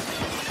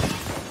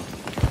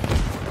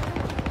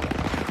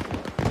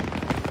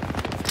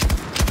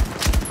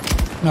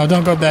 No,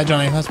 don't go up there,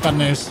 Johnny. That's bad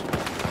news.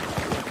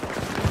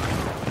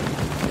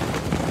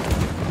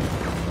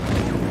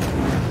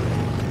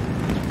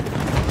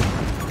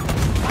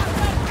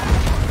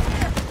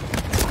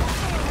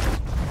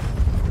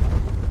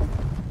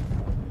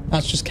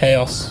 That's just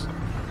chaos.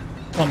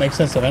 Can't make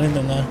sense of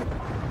anything there.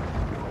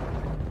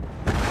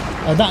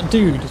 That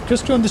dude,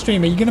 just joined the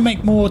stream. Are you going to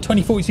make more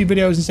 2042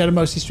 videos instead of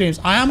mostly streams?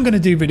 I am going to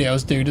do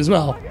videos, dude, as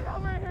well.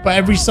 But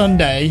every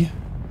Sunday.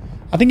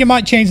 I think it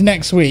might change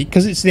next week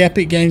because it's the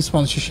Epic Games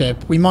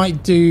sponsorship. We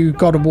might do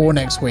God of War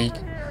next week.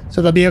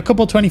 So there'll be a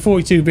couple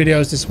 2042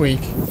 videos this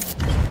week.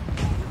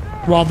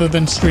 Rather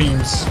than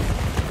streams.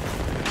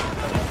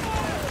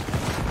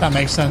 That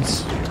makes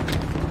sense.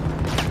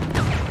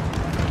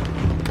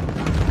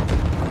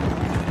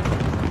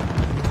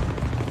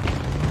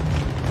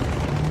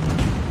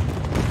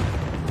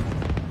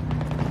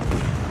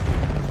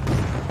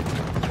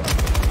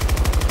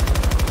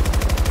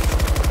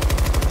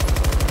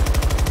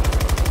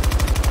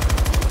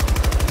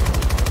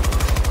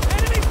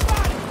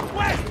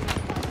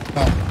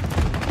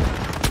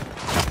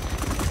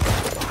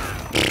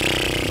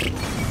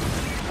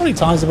 How many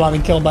times have I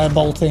been killed by a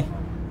bolty?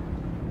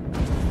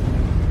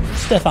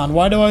 Stefan,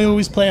 why do I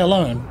always play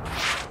alone?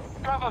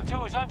 Bravo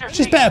 2 is under It's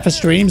just better for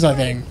streams, I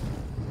think.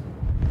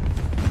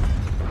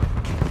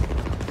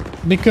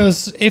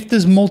 Because if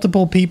there's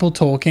multiple people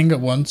talking at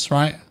once,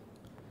 right?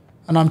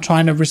 And I'm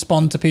trying to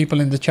respond to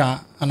people in the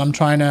chat, and I'm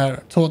trying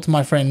to talk to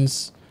my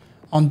friends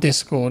on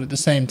Discord at the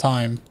same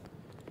time,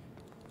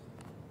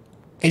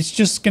 it's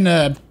just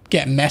gonna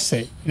get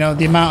messy. You know,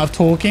 the amount of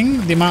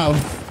talking, the amount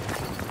of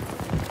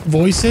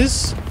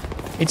voices,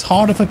 it's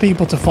harder for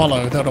people to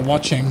follow that are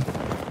watching.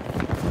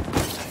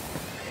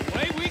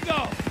 Away we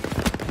go.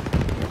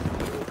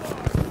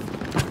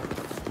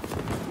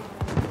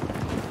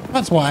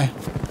 That's why.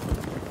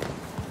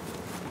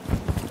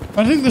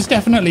 I think there's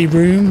definitely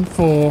room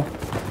for,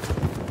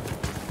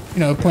 you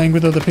know, playing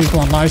with other people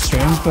on live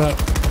streams, but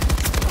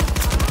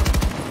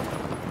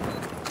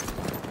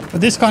But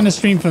this kind of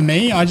stream for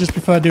me, I just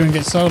prefer doing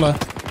it solo.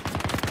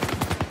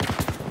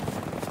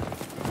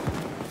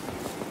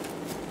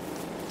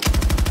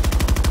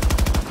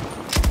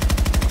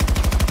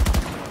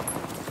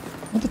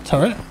 What the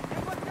turret?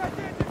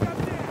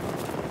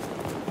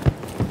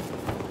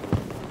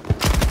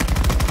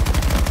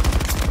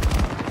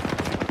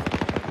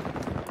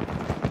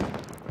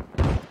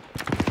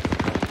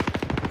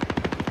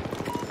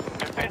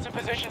 Defensive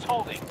positions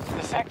holding.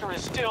 The sector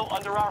is still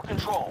under our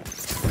control.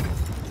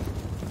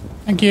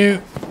 Thank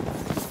you.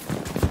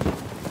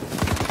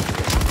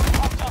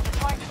 Hostiles are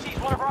trying to seize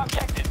one of our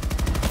objectives.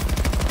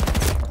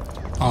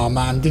 Oh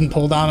man, didn't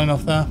pull down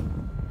enough there.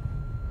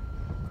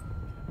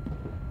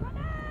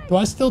 Do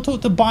I still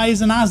talk to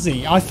Byers and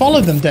Azzy? I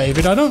follow them,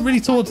 David. I don't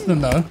really talk to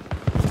them though.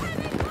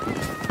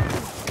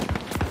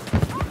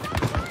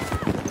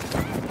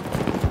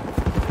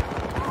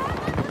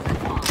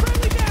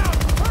 Friendly down!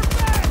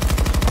 Perfect!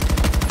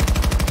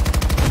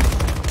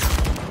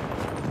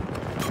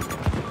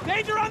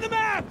 Danger on the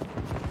map!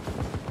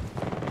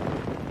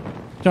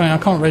 Johnny, I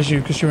can't res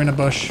you because you're in a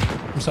bush.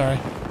 I'm sorry.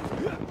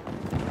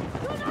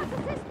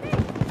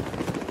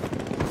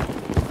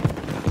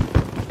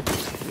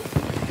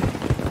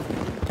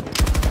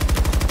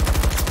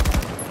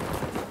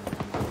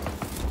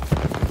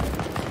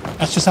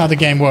 That's just how the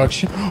game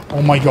works.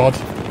 Oh my god.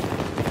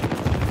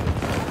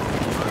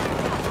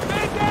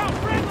 Man down!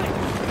 Friendly!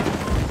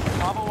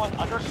 Bravo 1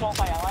 under assault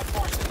by Allied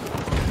forces.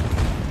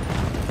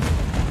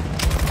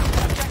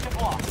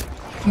 Objective lost.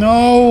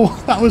 No,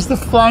 that was the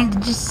flank.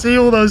 Just see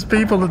all those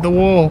people at the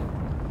wall.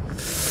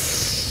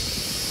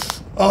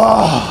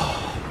 Oh,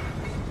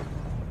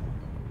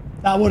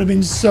 that would have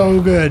been so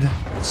good.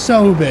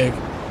 So big.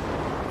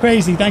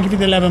 Crazy. Thank you for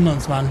the 11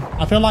 months, man.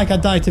 I feel like I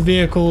died to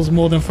vehicles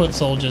more than foot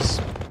soldiers.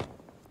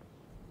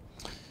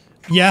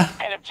 Yeah,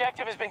 An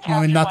objective has been I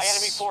captured mean, by that's-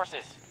 enemy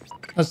forces.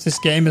 that's this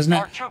game, isn't it?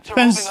 Our troops are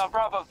moving Depends, on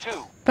Bravo 2.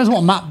 depends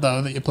what map,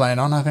 though, that you're playing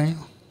on, I think.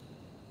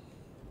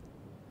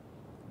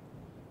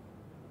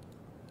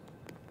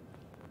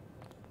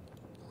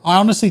 I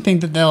honestly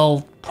think that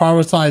they'll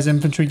prioritize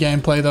infantry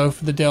gameplay, though,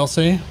 for the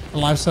DLC, the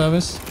live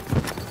service.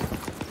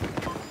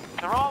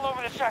 They're all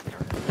over the sector.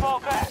 Fall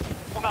back.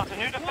 We'll mount a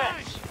new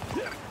defense.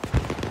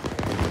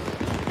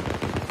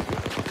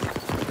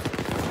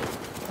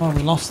 Oh,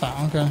 we lost that.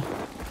 Okay.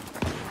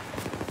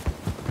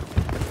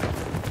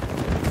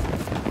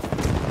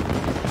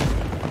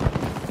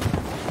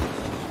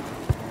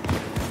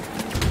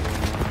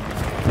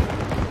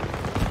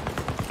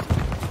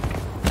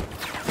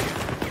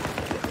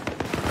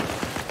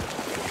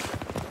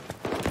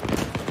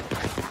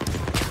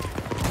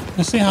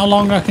 Let's see how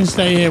long I can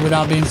stay here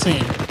without being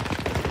seen.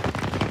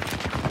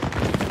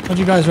 What do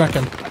you guys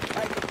reckon?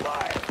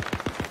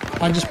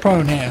 I'm just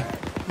prone here.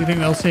 Do you think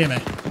they'll see me?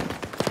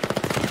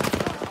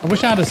 I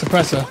wish I had a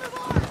suppressor.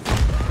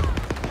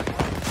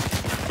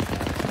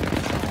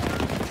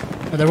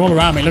 Oh, they're all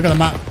around me. Look at the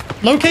map.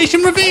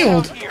 Location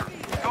revealed! Here.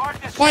 Guard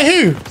this. By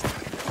who?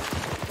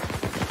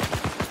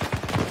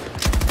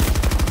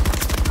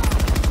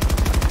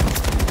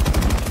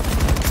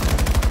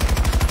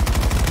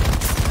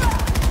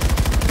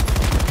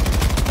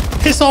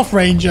 Piss off,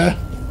 Ranger.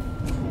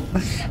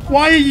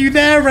 Why are you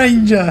there,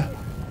 Ranger?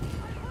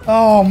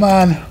 Oh,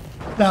 man.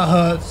 That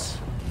hurts.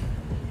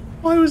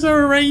 Why was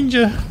there a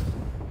Ranger?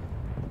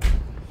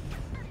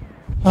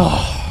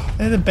 Oh,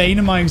 they're the bane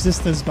of my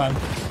existence, man.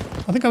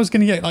 I think I was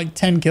going to get like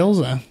 10 kills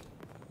there.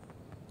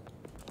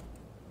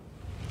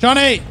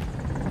 Johnny!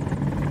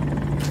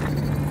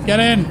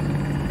 Get in!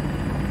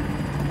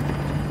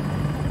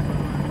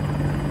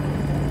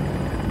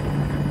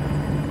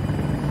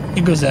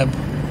 Here goes Zeb.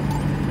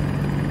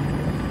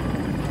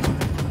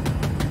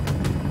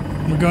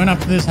 We're going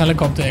after this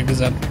helicopter,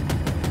 Igazeb.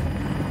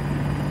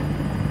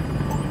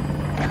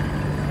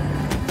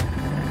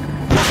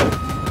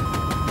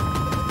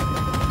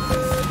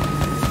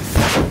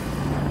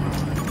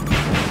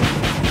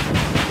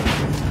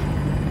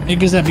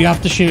 Igazeb, you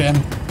have to shoot him.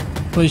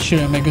 Please shoot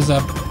him,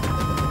 Igazeb.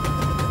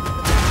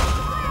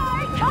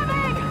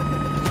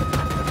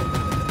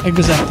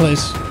 Igazeb,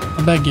 please.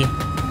 I beg you.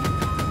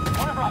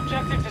 One of our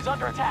objectives is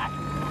under attack.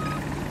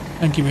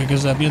 Thank you,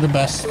 Igazeb. You're the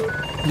best.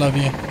 Love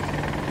you.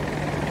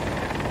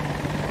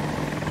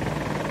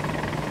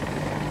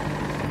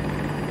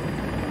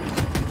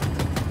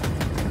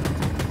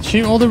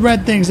 Shoot all the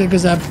red things,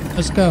 Igazeb.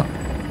 Let's go.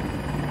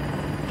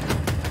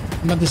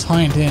 How about this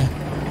hind here?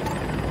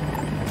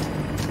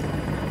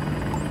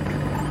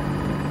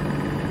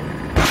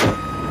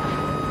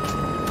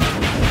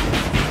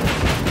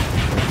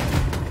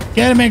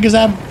 Get him,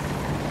 Igazeb.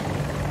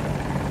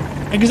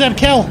 Igazeb,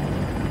 kill.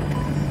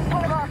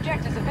 One of our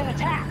objectives have been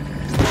attacked.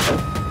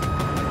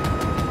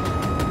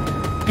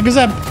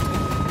 Igazeb.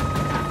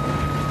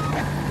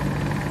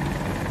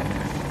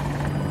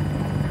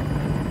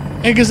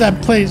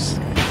 Igazeb, please.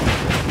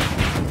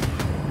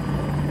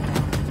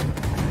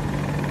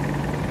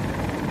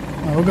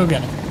 Oh, we'll go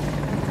get him.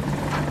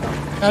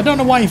 I don't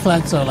know why he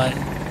fled so late.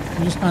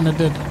 He just kind of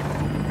did.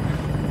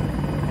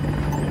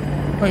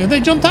 Wait,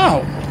 they jumped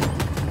out?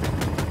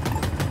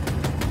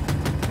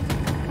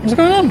 What's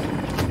going on?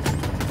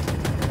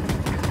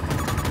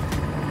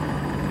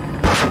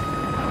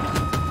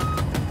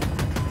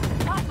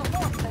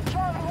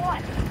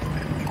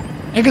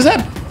 Hey,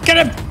 Gazeb! Get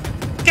him!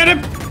 Get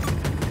him!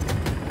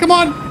 Come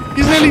on!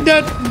 He's nearly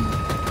dead!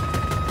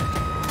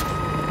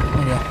 There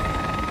we go.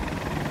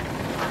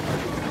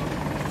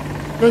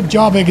 Good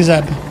job,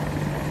 Gazeb.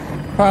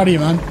 Proud of you,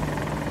 man.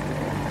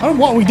 I don't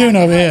know what are we doing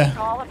over here.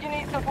 Call if you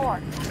need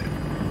support.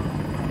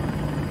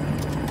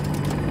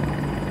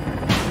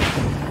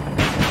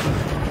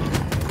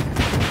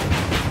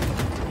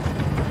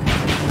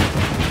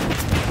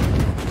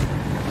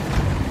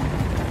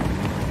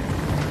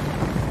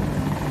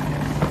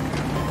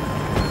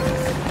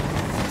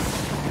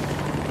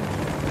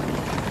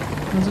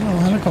 There's another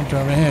helicopter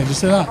over here. Did you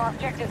see that? Our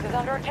objective is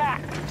under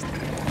attack.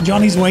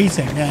 Johnny's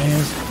waiting. Yeah, he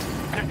is.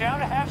 They're down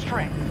to half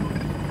strength.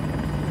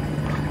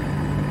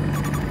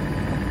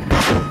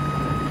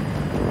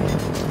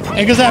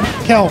 Hey, Gazeb,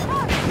 kill.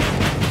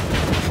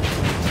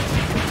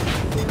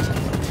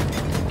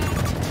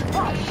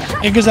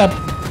 Hey, Gazeb.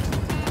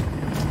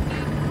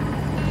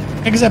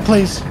 Hey, Gazeb,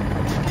 please.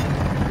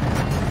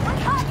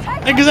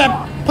 Hey,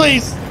 Gazeb,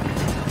 please.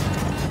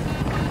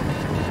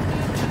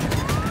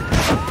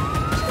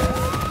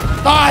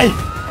 Die!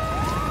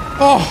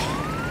 Oh!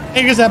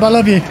 Hey, Gazeb, I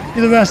love you.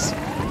 You're the best.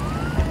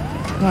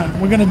 Right,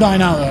 we're gonna die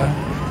now, though.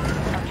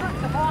 Our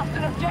troops have lost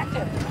an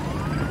objective.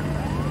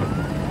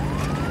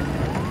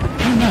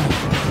 Oh, no.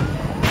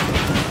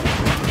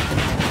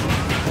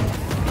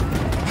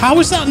 How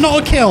is that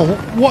not a kill?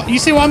 What? You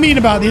see what I mean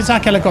about the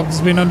attack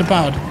helicopters being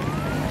underpowered?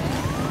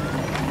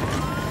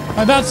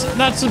 Like,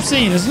 that's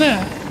obscene, isn't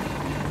it?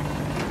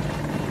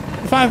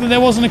 The fact that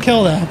there wasn't a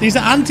kill there. These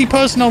are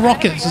anti-personnel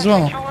rockets as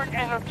well. Secured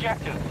an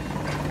objective.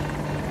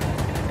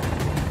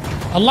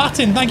 A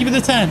Latin, thank you for the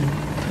 10.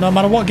 No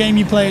matter what game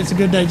you play, it's a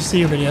good day to see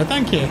your video.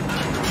 Thank you.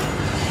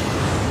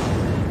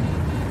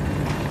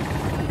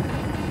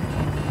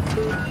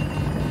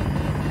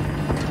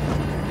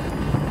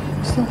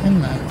 Still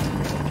in there.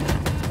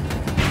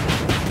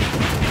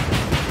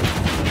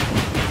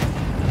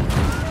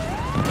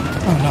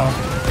 Oh no.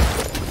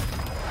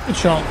 Good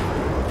shot.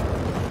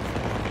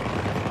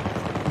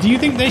 Do you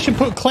think they should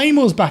put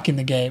claymores back in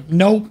the game?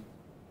 No.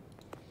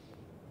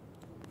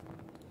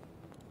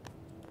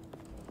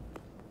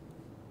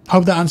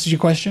 Hope that answers your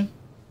question.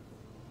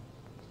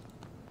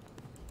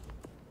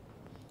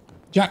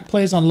 Jack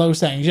plays on low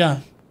settings, yeah.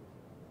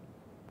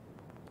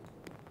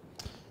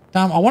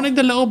 Damn, I wanted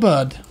the little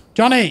bird.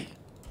 Johnny!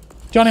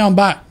 Johnny, I'm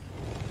back.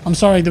 I'm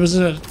sorry, there was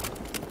a...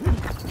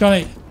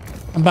 Johnny,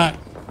 I'm back.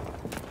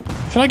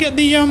 Should I get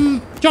the,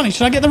 Johnny,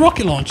 should I get the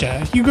rocket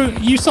launcher? You go,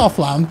 you soft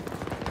lamb.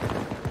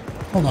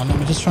 Hold on, let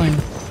me just try and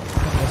get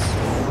this.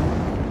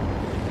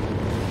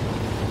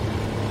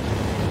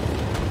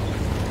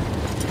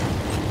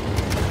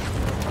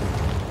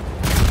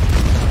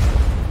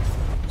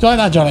 Do you like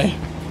that, Johnny?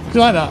 Do you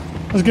like that?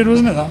 That was good,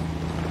 wasn't it, that?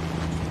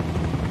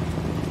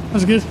 That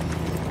was good.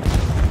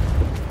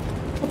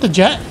 What, the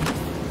jet?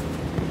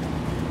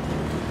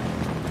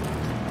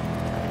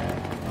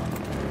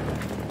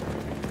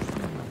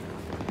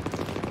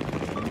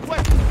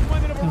 Requesting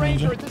deployment of a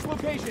Ranger at this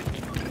location.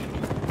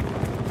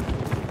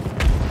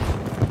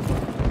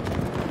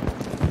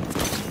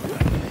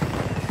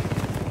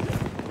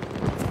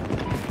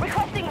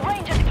 Requesting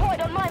Ranger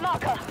deployed on my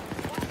marker.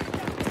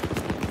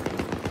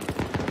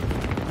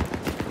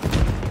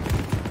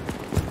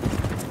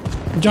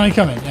 Johnny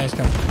coming? Yeah, he's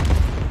coming.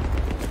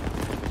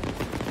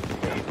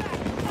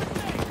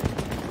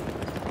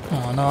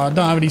 Oh no, I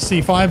don't have any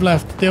C5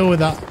 left. Deal with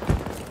that.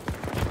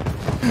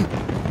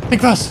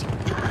 Think fast.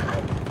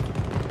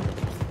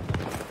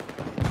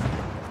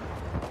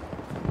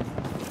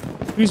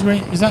 Who's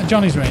is that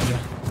Johnny's Ranger?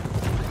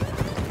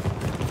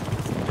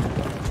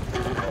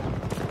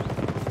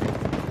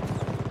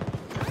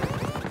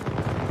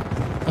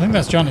 I think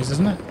that's Johnny's,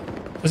 isn't it?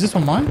 Is this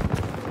one mine?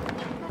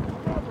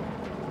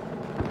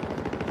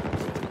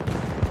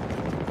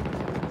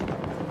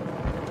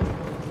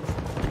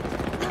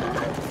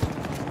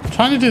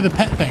 I'm trying to do the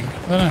pet thing.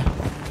 I don't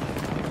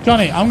know.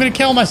 Johnny, I'm going to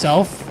kill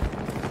myself.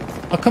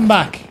 I'll come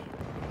back.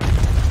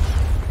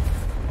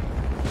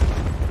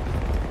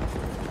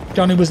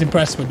 Johnny was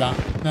impressed with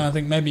that. No, I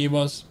think maybe he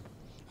was.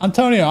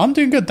 Antonio, I'm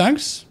doing good,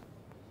 thanks.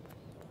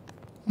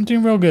 I'm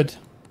doing real good.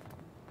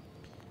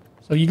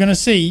 So you're going to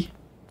see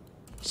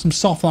some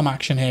soft lam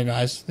action here,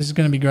 guys. This is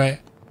going to be great.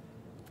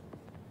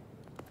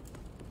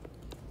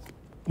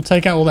 We'll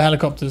take out all the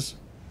helicopters.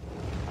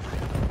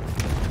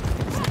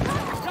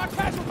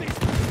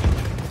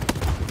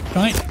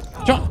 Johnny?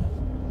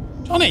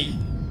 Johnny!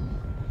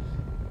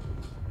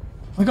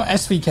 We got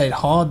SVK'd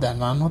hard then,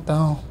 man. What the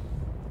hell?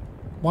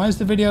 Why is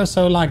the video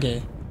so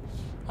laggy?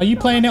 Are you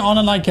playing it on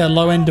a, like a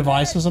low-end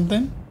device or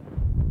something?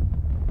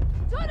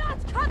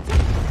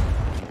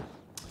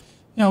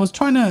 Yeah, I was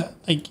trying to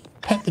like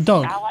pet the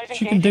dog.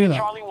 She can do that.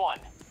 Charlie 1.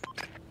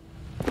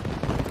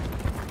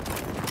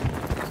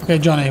 Okay,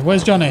 Johnny.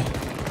 Where's Johnny?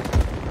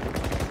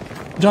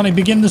 Johnny,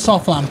 begin the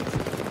soft lamp.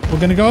 We're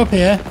gonna go up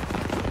here.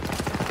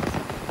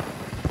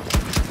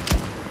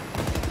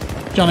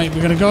 Johnny,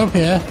 we're gonna go up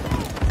here.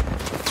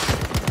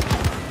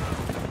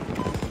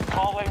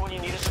 Call away when you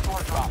need a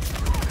support drop.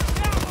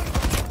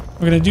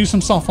 We're gonna do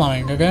some soft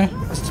landing, okay?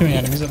 There's too many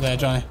enemies up there,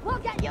 Johnny. We'll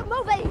get you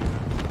moving.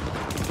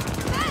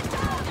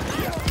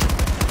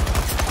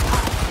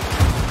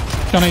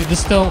 Johnny, there's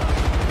still...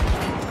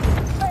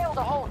 Fail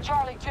to hold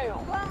Charlie 2.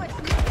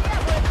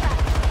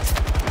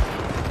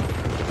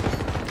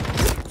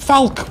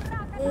 Falk!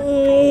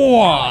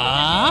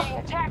 What?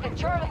 Attacking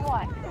Charlie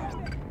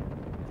 1.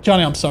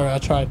 Johnny, I'm sorry, I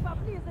tried.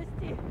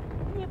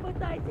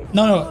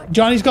 No,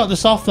 Johnny's got the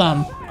soft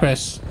lamb,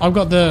 Chris. I've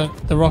got the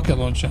rocket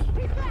launcher.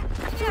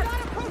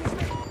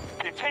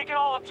 You're taking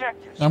all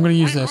objectives. I'm gonna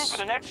use Regroup this. for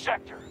the next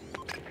sector.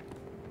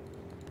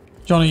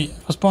 Johnny,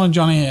 I spawned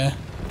Johnny here.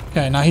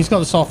 Okay, now he's got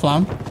the soft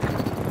lamb.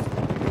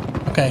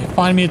 Okay,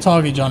 find me a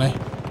target, Johnny.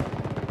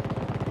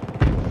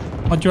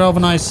 What do you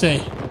overnight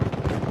see?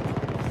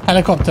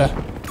 Helicopter.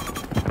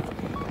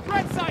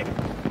 Red side.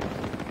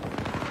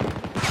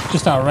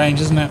 Just out of range,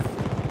 isn't it?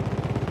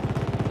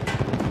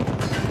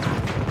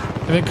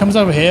 If it comes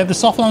over here, the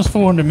soft lamb's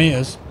 400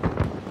 meters.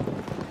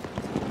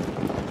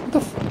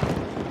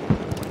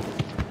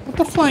 What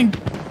the flying?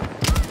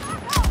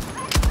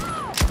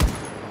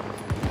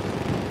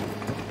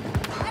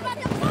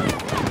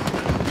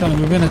 Johnny,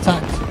 we've been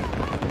attacked.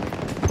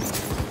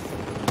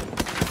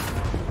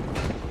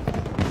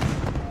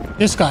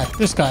 This guy.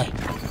 They're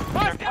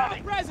Hostile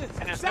coming. presence.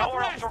 And there's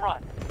nowhere else Southwest. to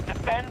run.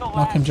 Defend the Lock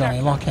last him, Johnny,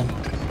 sector. lock him.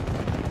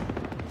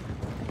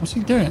 What's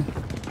he doing?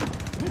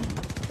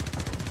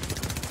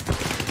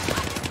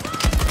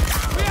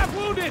 We have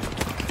wounded.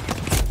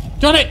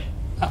 Johnny!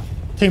 Oh,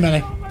 too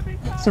many.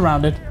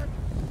 Surrounded.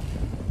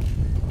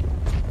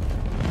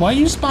 Why are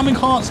you spamming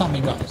hearts at me,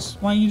 guys?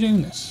 Why are you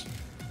doing this?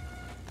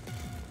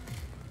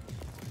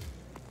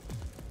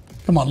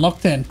 Come on,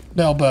 locked in.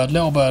 Little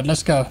bird,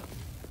 let's go.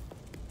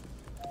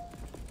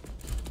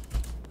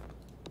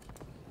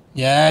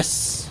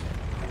 Yes!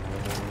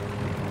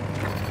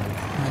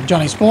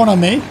 Johnny, spawn on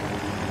me.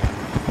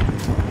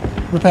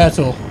 Repair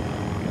tool.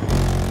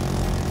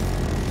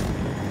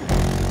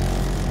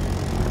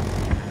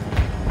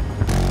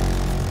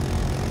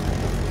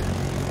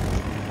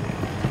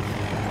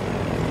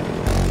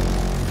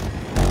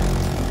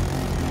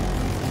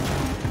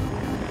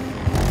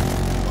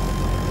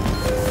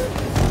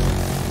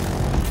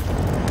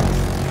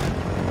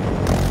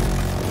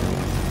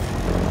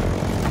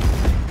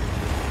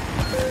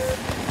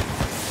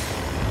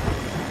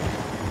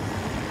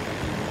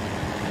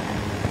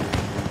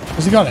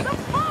 Has he got it? I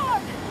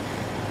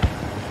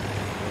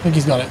think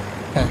he's got it.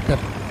 Okay, good.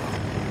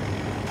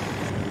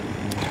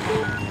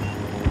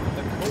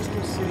 The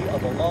coastal city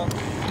of Alon.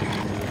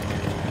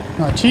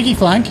 Right, cheeky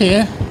flank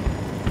here.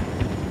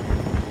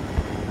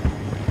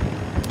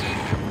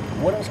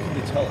 What else can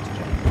you tell us, John?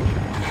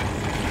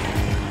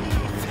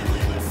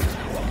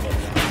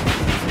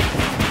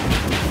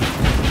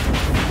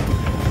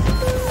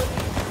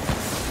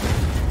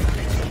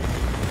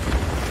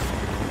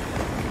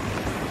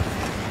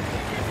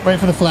 Wait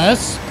for the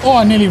flares. Oh,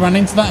 I nearly ran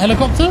into that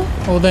helicopter.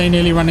 Or they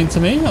nearly ran into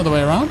me. Other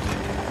way around.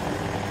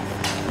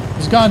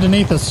 There's a guy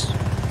underneath us.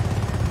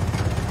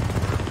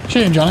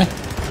 Shoot him, Johnny.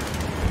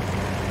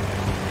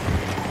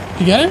 Did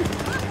you get him?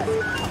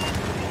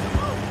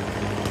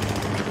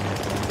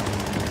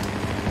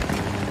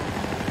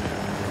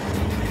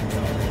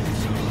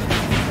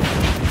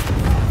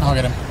 I'll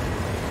get him.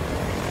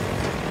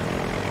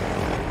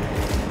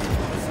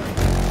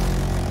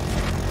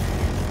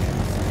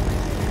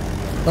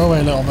 Go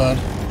away, little bird.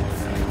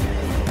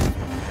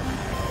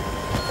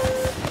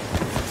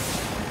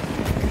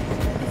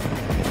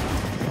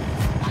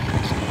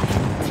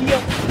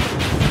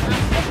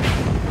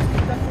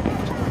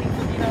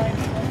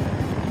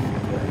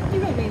 You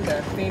don't mean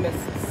the famous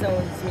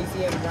Soames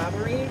Museum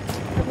robbery?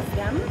 It was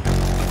them?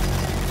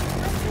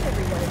 How did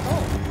everyone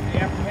involved? They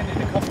apprehended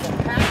a couple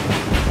of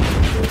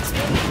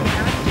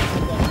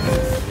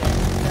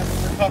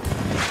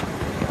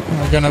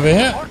We're going over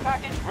here. Support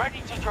package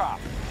ready to drop.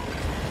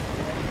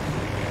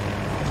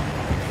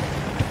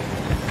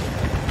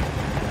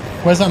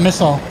 Where's that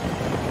missile?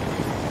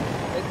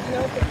 You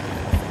know,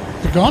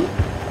 Is it gone?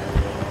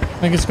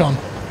 I think it's gone.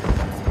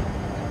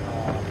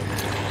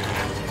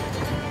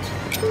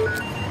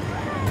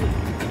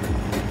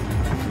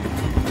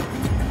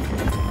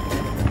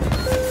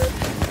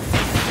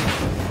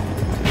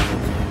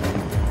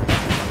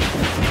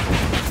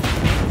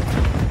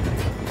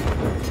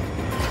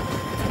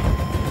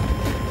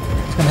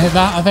 It's gonna hit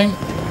that, I think.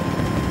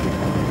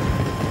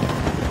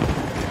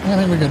 Yeah, I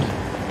think we're good.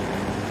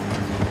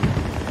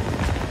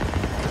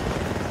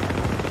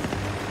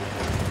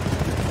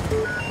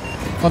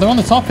 Oh, they're on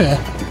the top here.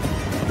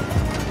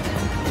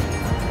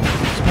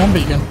 It's one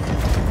beacon.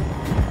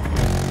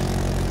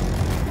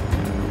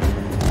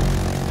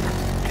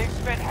 They've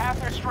spent half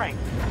their strength,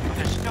 but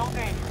they're still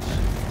dangerous.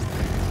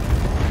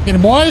 Get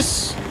him,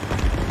 boys!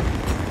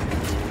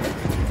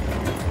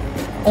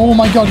 Oh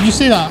my god, did you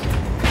see that?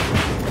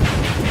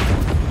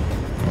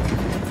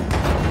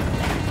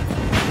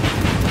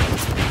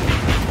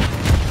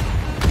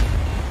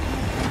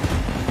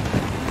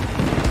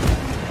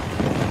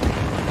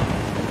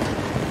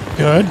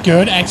 Good,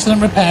 good. Excellent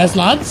repairs,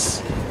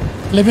 lads.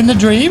 Living the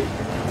dream.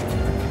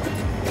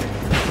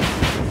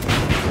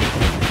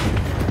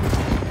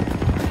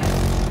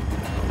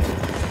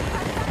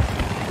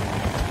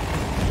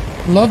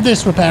 Love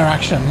this repair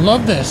action.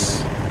 Love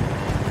this.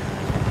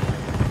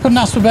 Couldn't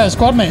ask for better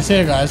squad mates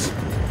here, guys.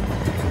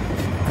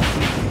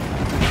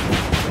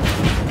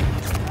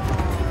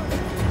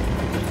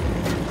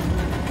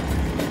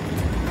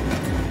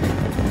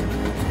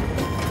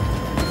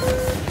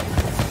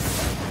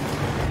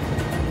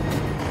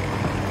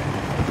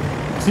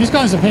 So these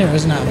guys up here,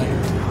 isn't it?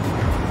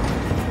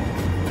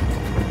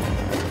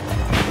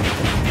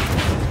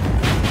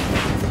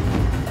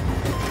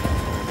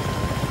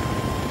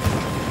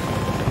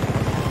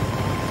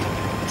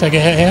 Take a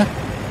hit here.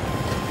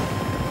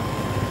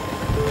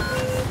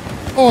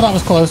 Oh, that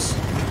was close.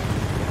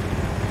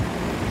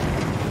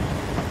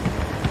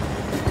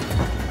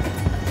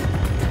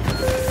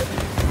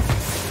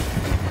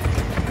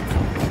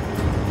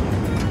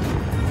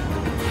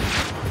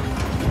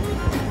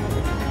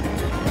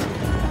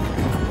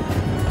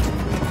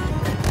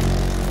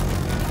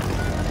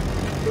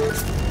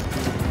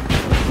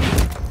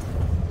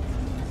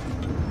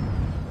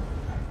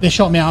 They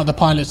shot me out of the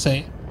pilot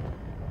seat.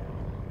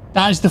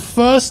 That is the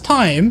first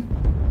time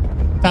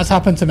that's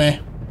happened to me.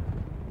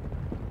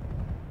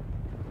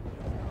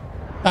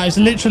 That is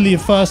literally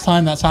the first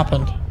time that's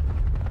happened.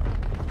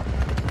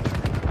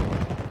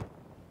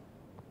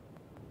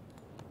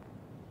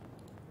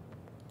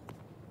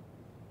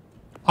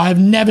 I've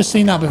never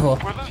seen that before.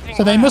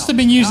 So they must have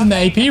been using the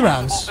AP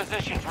rounds.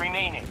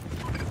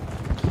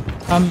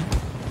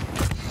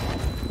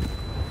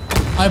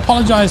 I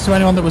apologize to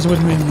anyone that was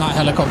with me in that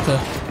helicopter.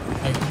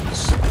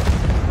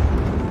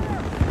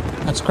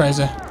 That's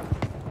crazy.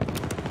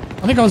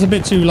 I think I was a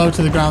bit too low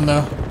to the ground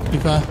though, to be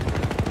fair.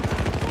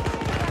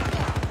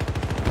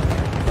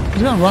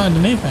 He's going right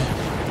underneath me.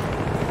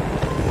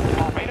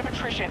 Our rate of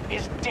attrition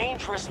is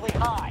dangerously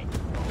high.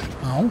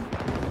 Oh.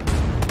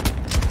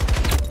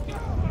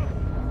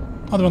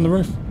 Oh, they're on the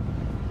roof.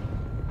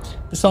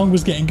 The song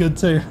was getting good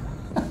too.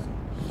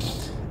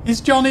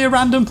 Is Johnny a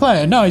random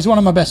player? No, he's one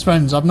of my best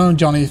friends. I've known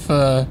Johnny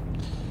for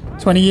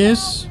 20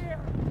 years.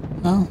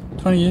 No,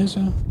 20 years,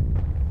 yeah.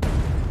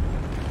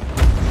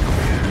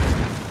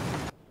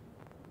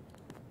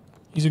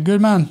 He's a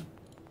good man.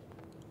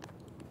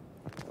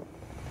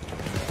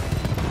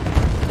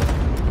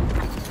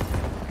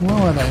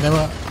 Where were they? They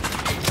were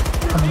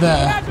up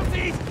there.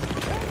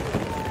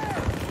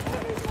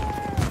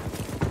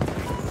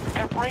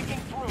 They're breaking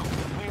through.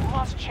 We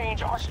must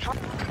change our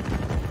strategy.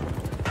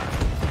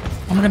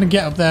 I'm gonna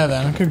get up there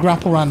then. I could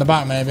grapple around the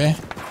back maybe.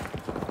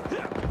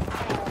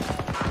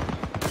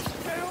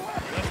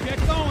 Let's get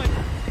going.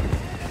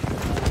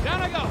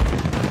 Down I go.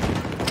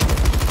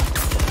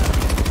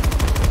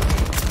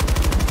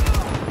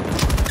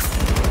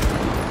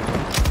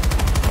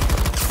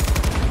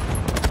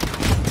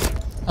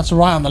 That's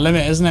right on the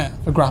limit, isn't it?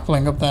 For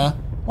grappling up there.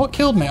 What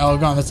killed me? Oh, I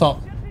got on the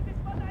top.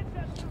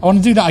 I want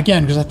to do that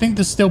again because I think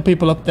there's still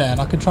people up there and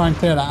I could try and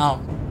clear that out.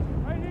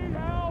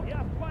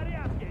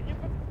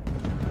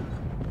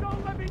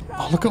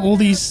 Oh, look at all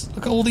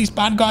these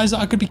bad guys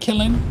that I could be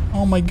killing.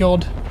 Oh my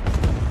god.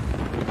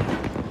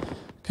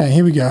 Okay,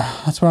 here we go.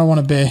 That's where I want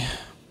to be.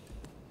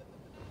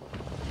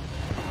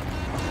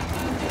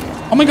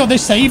 Oh my god, they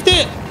saved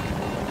it!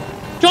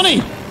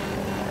 Johnny!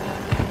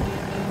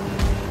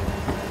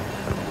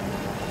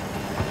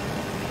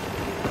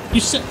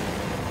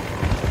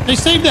 They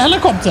saved the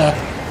helicopter.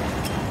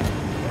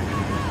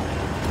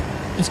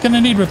 It's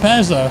gonna need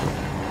repairs though.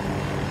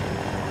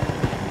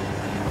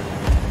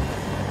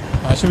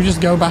 Alright, should we just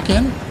go back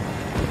in?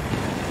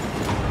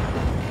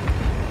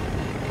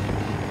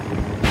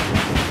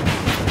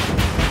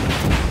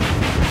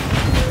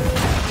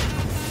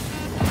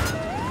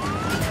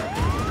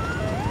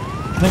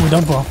 I think we're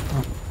done for.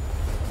 Oh.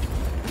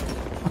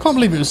 I can't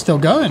believe it was still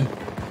going.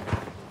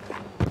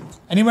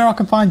 Anywhere I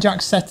can find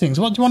Jack's settings.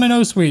 What do you want to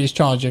know, Swedish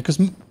Charger? Because,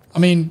 I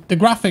mean, the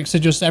graphics are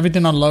just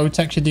everything on low,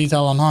 texture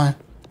detail on high.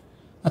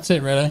 That's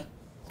it, really.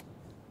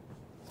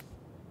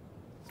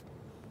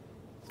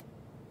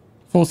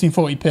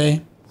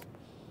 1440p.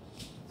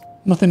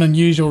 Nothing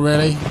unusual,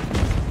 really.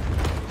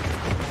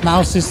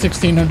 Mouse is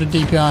 1600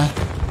 DPI.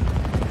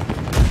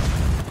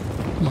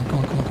 Come on, come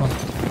on, come on, come on.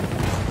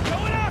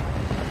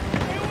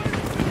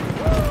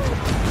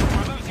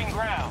 We're losing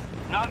ground.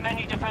 Not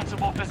many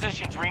defensible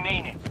positions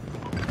remaining.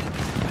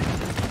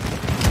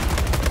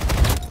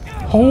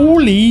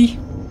 Holy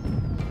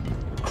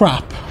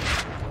crap.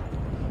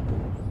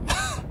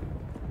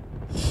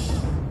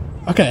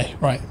 Okay,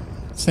 right.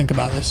 Let's think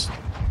about this.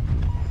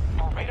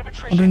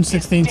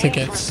 116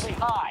 tickets.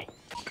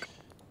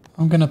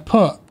 I'm going to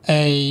put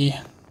a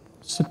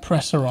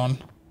suppressor on.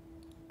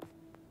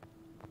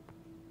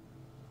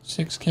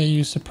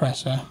 6KU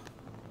suppressor.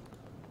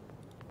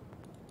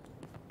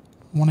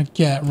 I want to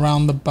get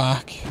round the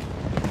back.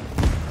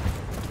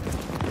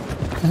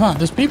 In fact,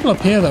 there's people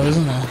up here though,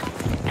 isn't there?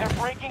 They're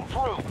breaking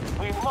through.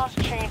 We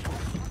must change.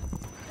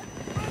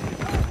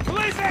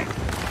 Policing!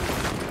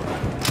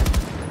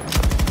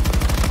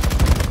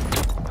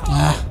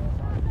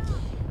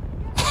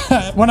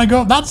 when I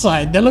go up that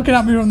side, they're looking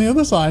at me on the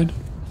other side.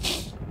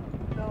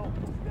 No,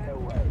 stay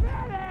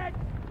away.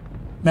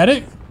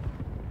 Medic?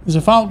 There's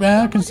a Falk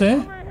there, I can see.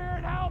 Over here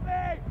and help me.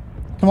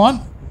 Come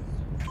on.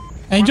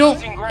 Angel?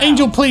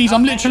 Angel, please,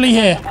 I'm literally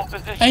here.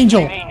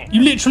 Angel,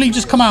 you literally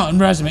just come out and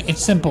res me.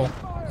 It's simple.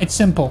 It's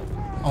simple.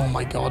 Oh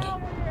my god.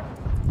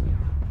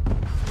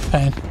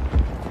 Pain.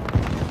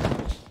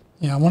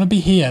 Yeah, I want to be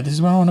here. This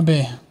is where I want to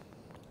be.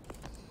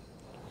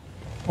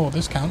 Oh,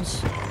 this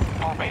counts.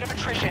 Our rate of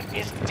attrition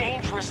is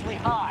dangerously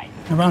high.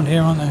 Around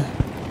here, aren't they?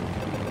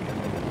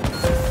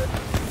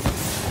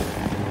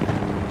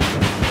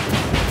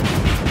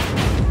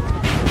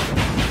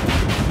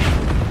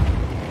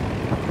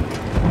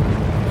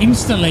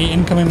 Instantly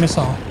incoming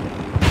missile.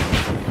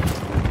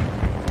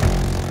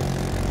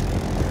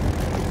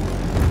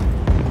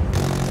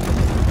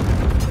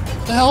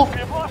 What the hell? We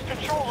have lost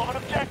control of an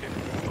objective.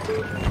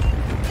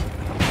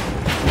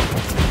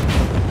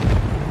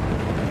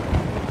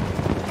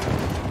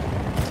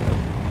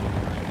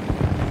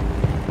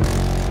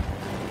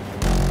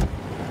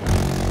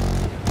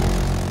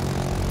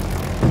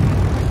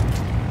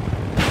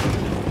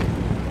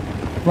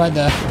 Right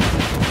there.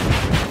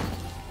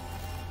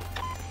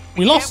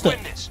 We lost it.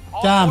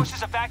 Damn. It's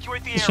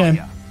a shame.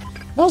 That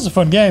was a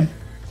fun game.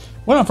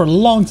 Went on for a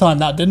long time,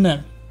 that, didn't it?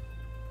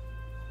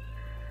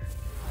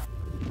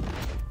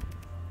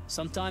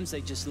 Sometimes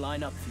they just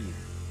line up for you.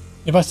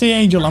 If I see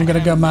Angel, I'm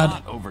gonna go mad.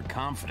 Not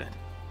overconfident.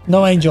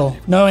 No Angel.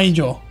 No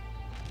Angel.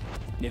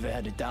 Never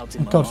had a doubt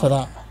in Thank my God for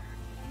mind.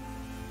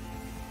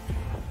 that.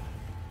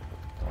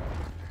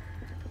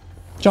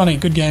 Johnny,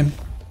 good game.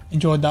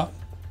 Enjoyed that.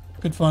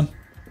 Good fun.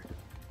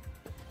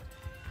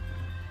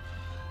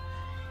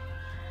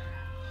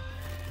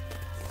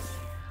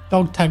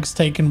 Dog tags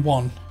taken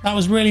 1. That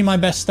was really my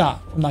best stat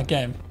from that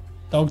game.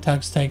 Dog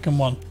tags taken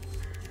 1.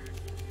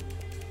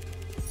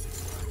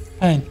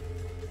 Pain.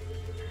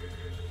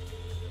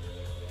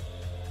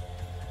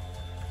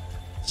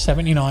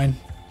 79.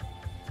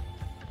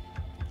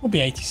 We'll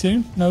be 80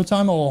 soon. No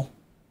time at all.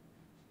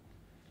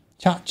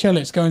 Chat, chill.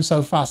 It's going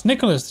so fast.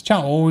 Nicholas, the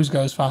chat always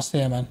goes fast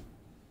here, man.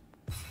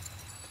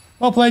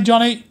 Well played,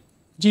 Johnny.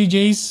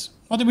 GG's.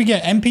 What did we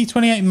get?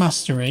 MP28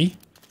 Mastery.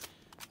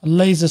 A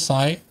laser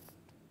sight.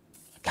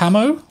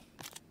 Camo,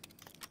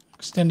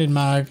 extended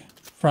mag,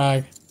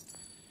 frag,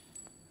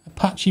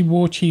 Apache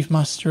War Chief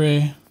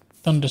Mastery,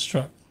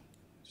 Thunderstruck,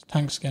 it's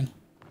tank skin.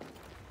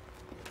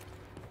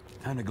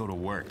 Time to go to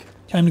work.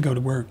 Time to go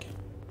to work.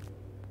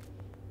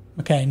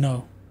 Okay,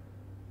 no.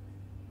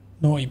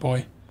 Naughty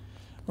boy.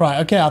 Right,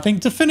 okay, I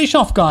think to finish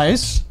off,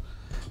 guys,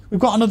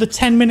 we've got another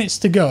 10 minutes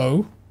to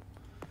go.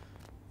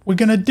 We're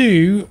going to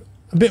do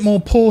a bit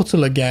more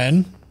Portal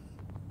again.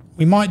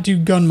 We might do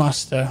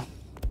Gunmaster.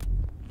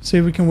 See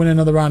if we can win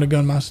another round of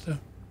Gunmaster.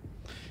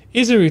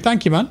 Izuru,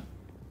 thank you, man.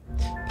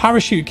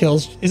 Parachute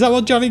kills. Is that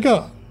what Johnny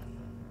got?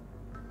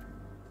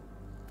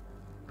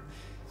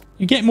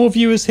 You get more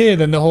viewers here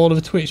than the whole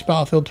of Twitch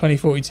Battlefield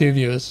 2042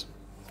 viewers.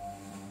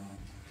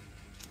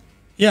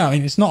 Yeah, I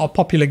mean, it's not a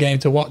popular game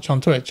to watch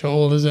on Twitch at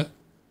all, is it?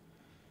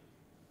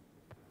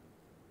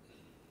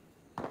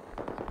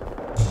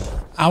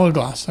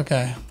 Hourglass,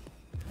 okay.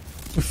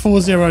 We're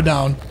 4-0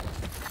 down.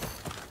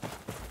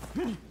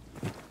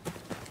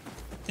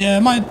 Yeah,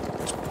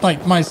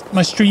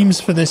 my streams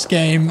for this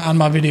game and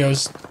my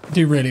videos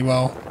do really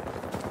well.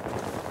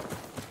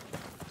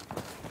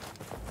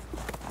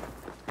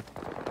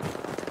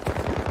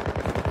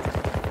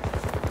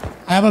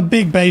 I have a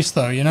big base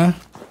though, you know?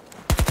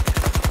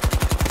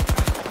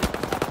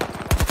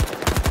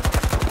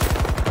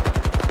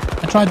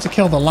 I tried to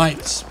kill the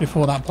lights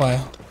before that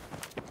player.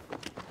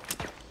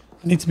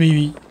 I need to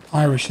be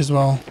Irish as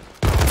well.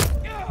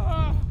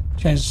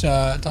 Change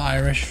to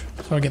Irish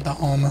so I get that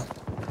armor.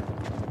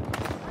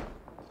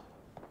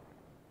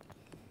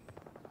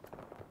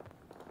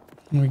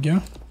 There we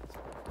go.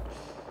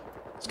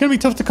 It's going to be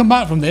tough to come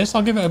back from this.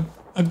 I'll give it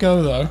a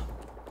go, though.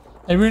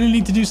 They really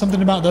need to do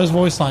something about those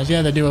voice lines.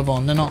 Yeah, they do,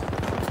 Yvonne. They're not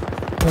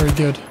very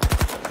good.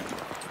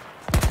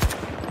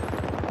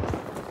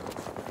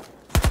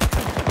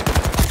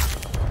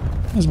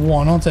 There's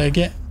one. I'll take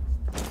it.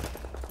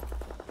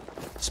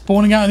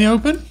 Spawning out in the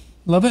open.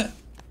 Love it.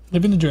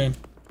 Living the dream.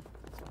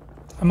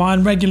 Am I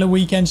on regular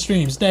weekend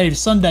streams? Dave,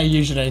 Sunday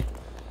usually.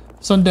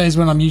 Sunday's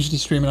when I'm usually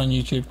streaming on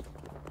YouTube.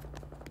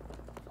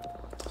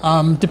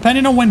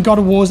 Depending on when God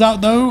of War's out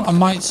though, I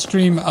might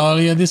stream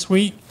earlier this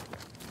week.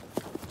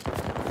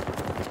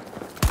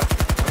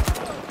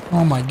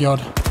 Oh my god.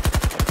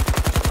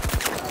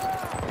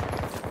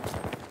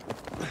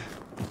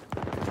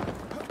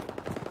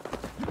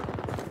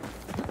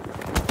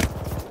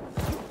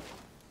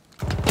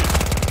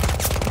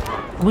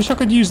 I wish I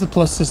could use the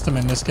plus system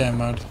in this game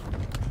mode.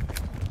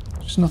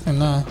 There's nothing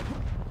there.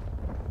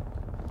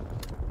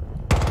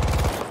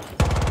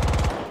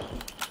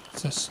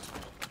 What's this?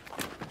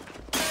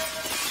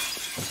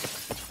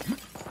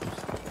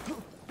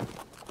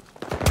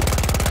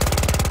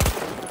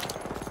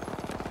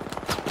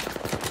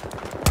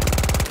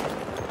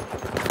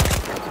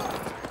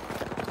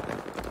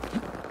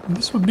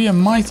 This would be a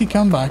mighty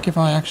comeback if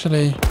I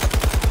actually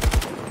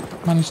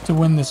Managed to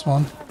win this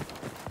one.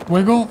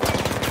 Wiggle.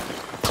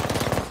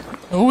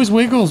 It always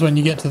wiggles when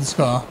you get to the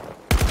scar.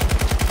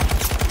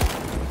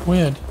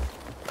 Weird.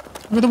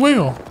 Look at the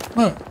wiggle.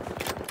 Look.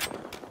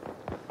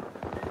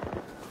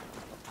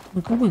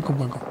 Wiggle, wiggle,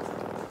 wiggle.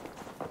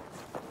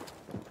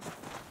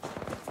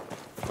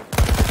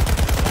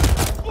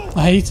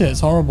 I hate it.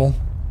 It's horrible.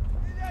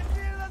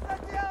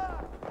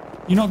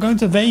 You're not going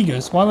to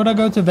Vegas? Why would I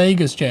go to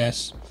Vegas,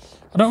 Jess?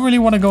 I don't really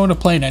want to go on a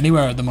plane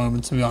anywhere at the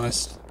moment, to be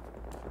honest.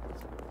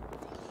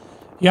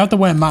 You have to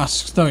wear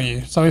masks, don't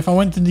you? So if I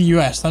went to the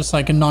US, that's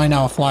like a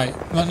 9-hour flight.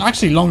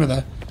 Actually, longer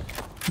though.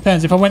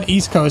 Depends. If I went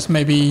East Coast,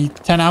 maybe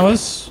 10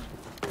 hours.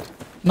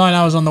 9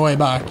 hours on the way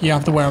back. You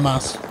have to wear a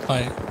mask.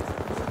 Like,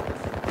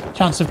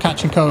 chance of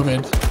catching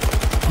COVID.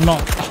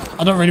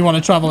 I don't really want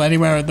to travel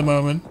anywhere at the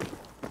moment.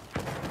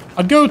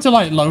 I'd go to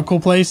like local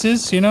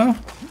places, you know?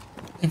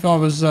 If I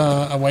was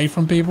away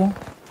from people.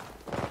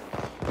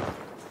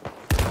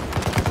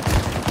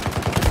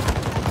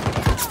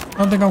 I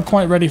don't think I'm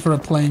quite ready for a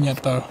plane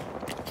yet though.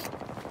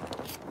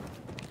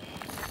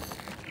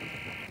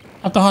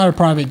 I have to hire a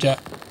private jet.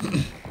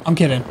 I'm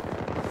kidding.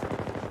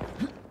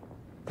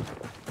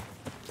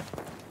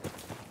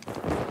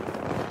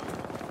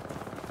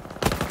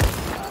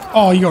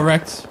 Oh, you got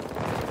wrecked.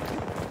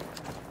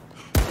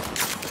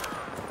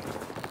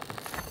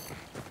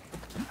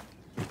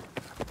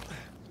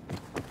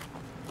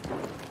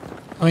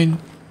 I mean,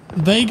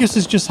 Vegas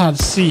has just had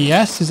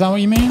CES. Is that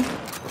what you mean?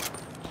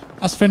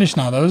 That's finished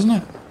now though, isn't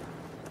it?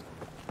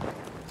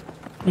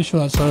 Pretty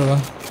sure that's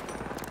over.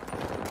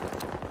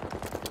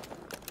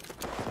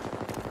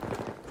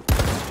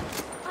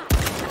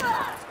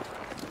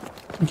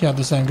 I think you have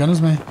the same gun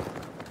as me.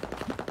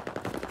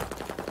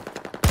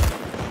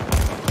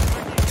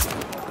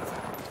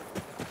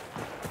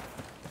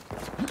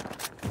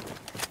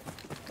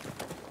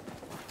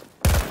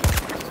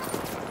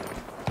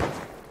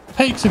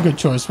 Take's a good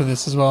choice for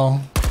this as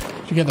well.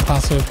 You get the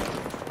passive.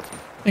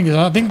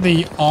 I think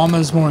the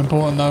armor's more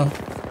important though.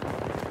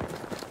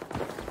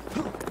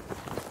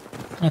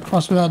 Can I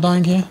cross without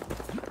dying here?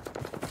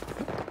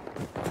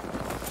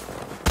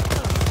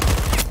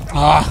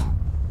 Ah!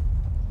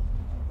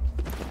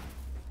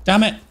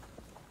 Damn it!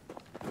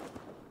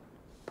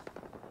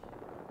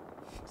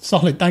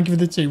 Solid, thank you for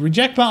the 2.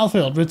 Reject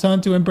Battlefield,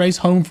 return to embrace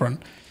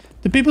Homefront.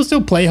 Do people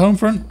still play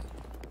Homefront?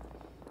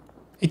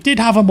 It did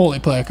have a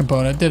multiplayer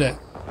component, did it?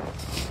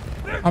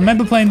 I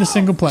remember playing the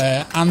single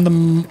player and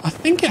the... I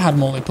think it had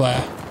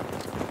multiplayer.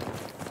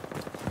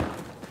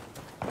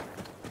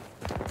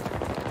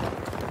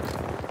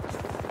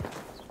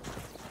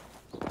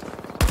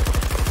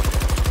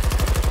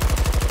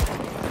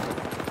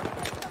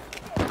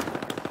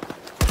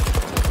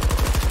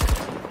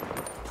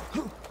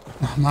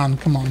 Oh man,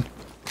 come on.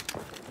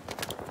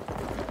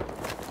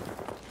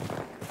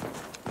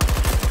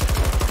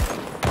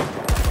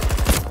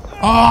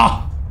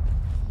 Ah!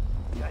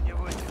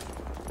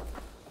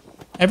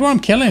 Everyone I'm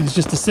killing is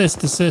just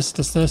assist, assist,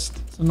 assist.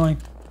 It's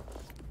annoying.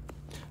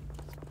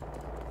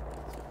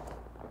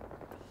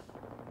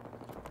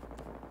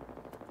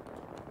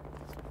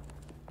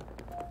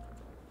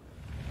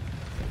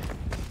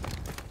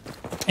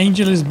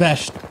 Angel is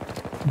best.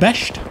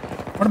 Best?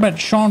 What about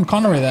Sean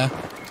Connery there?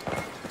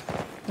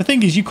 The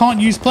thing is, you can't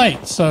use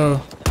plates,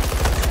 so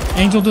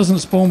Angel doesn't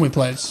spawn with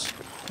plates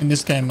in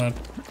this game mode.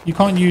 You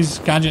can't use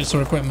gadgets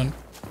or equipment.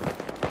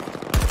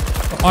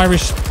 But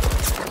Irish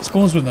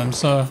spawns with them,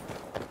 so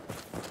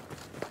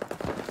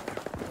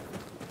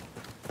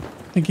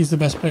I think he's the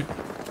best pick.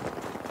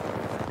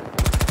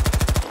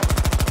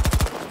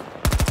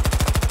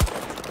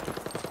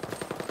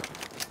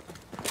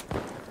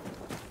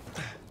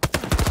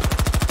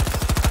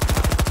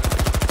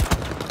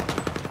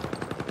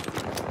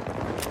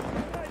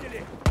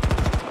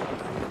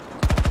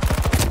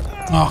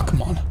 Oh,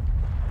 come on.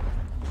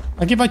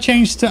 Like, if I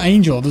change to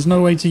Angel, there's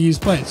no way to use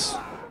plates.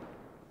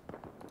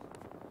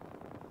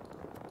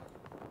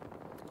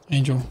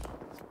 Angel.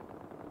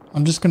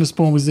 I'm just going to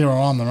spawn with 0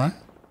 armor, right?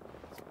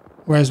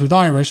 Whereas with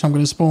Irish, I'm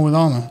going to spawn with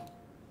armor.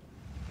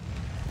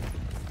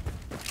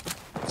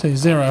 So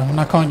 0, and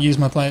I can't use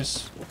my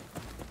plates.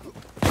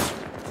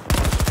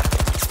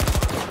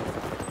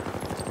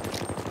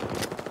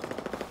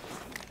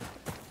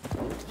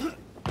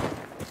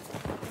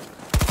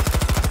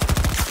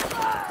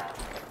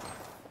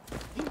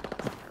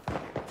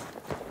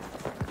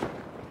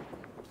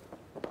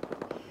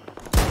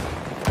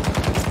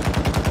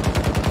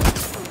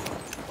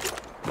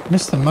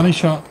 Missed the money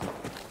shot.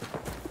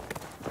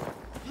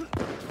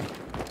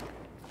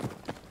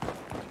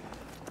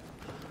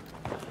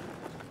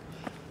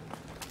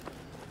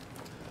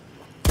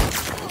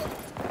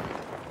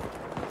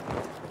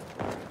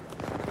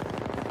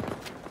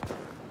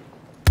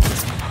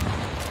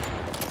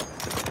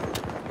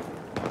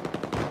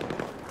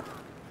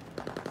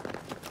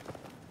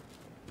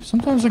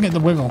 Sometimes I get the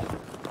wiggle.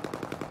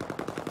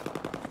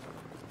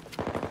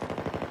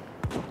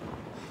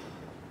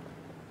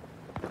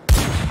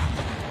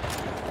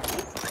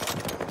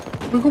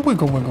 Wiggle,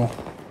 wiggle, wiggle.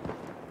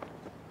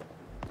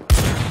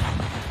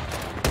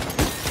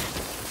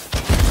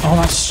 Oh,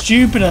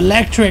 stupid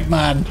electric,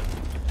 man.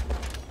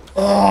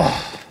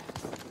 Oh.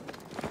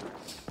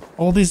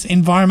 All these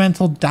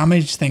environmental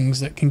damage things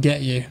that can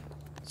get you.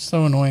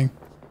 So annoying.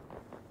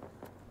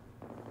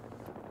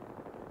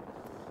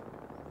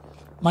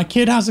 My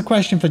kid has a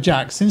question for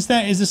Jack. Since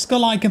there is a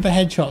skull icon for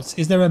headshots,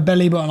 is there a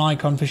belly button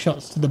icon for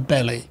shots to the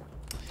belly?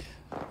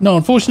 No,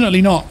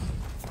 unfortunately not.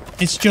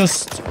 It's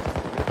just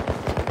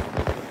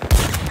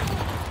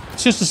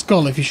a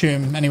skull if you shoot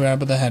him anywhere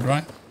but the head,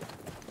 right?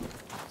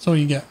 That's all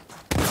you get.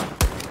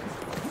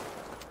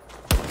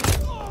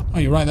 Oh,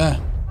 you're right there.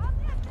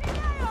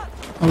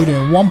 How are we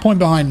doing? 1 point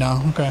behind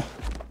now. Okay.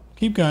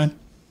 Keep going.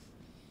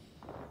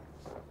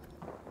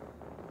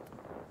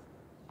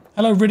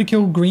 Hello,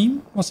 Ridicule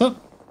Green. What's up?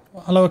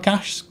 Hello,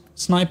 Akash.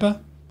 Sniper.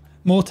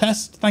 More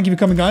test. Thank you for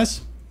coming,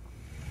 guys.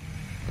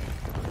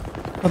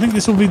 I think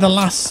this will be the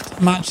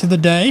last match of the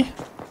day.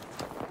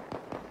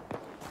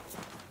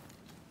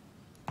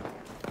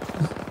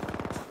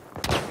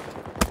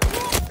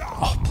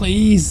 Oh,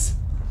 please.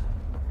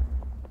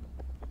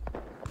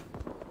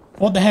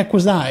 What the heck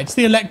was that? It's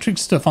the electric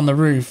stuff on the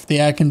roof, the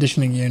air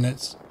conditioning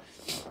units.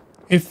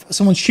 If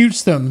someone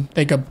shoots them,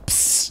 they go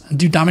psst and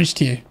do damage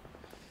to you.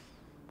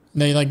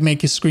 They like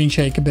make your screen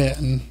shake a bit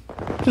and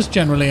just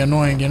generally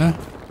annoying, you know?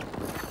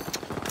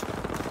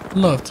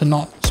 Love to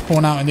not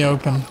spawn out in the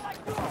open.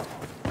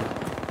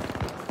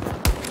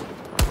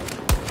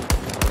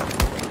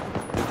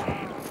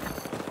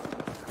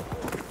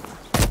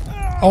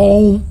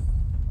 Oh.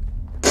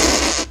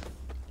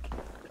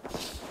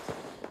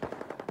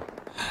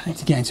 I need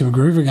to get into a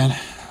groove again.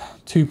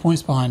 2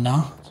 points behind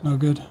now. It's no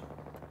good.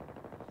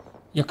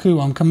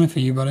 Yaku, I'm coming for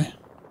you, buddy.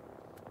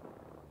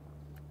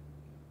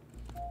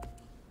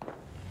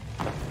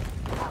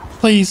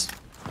 Please.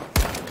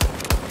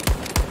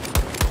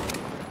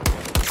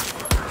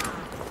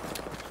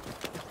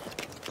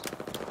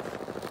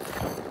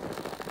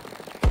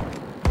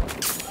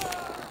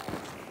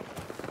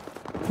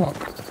 What?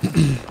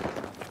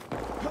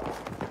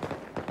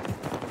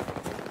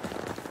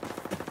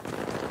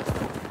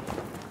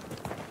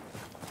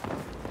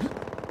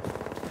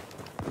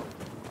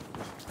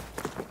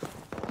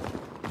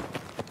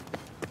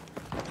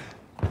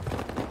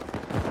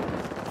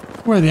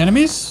 Where are the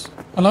enemies?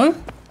 Hello?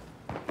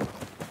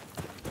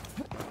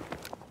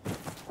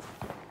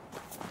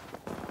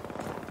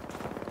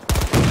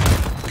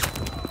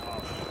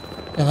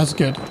 Yeah, that's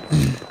good.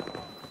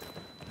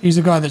 He's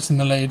the guy that's in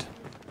the lead.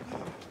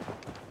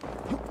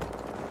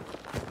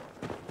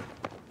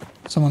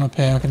 Someone up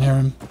here, I can hear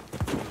him.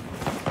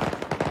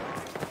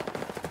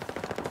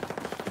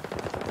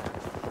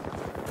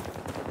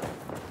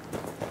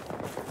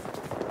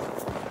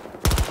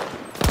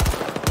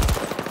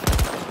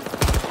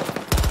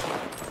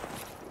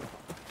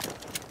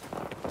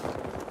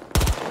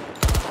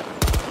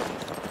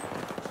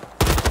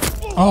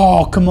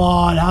 Oh, come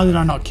on. How did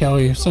I not kill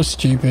you? So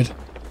stupid.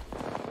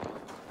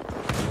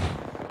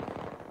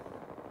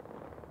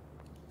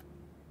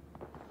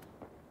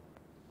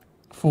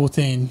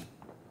 $14. So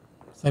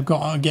they've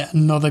got to get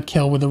another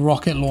kill with a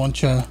rocket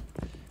launcher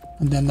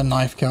and then the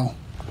knife kill.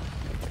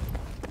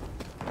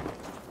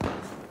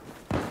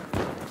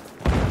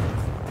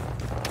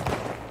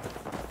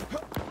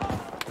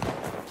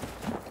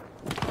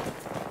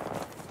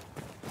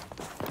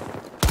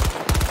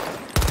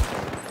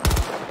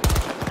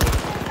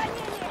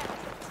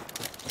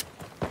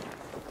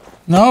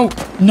 No,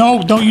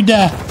 no, don't you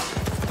dare.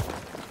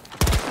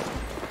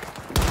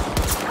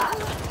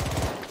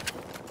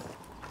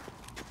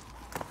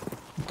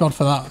 God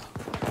for that.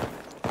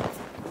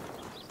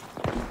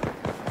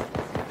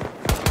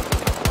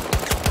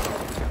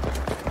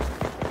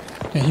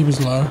 Okay, he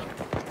was low.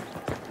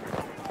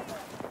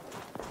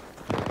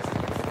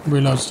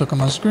 Reload stuck on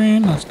my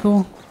screen, that's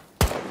cool.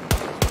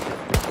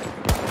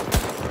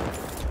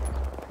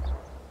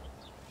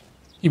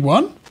 He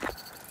won?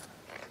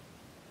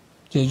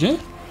 JJ?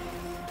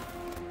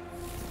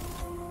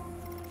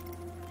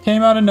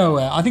 Came out of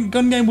nowhere. I think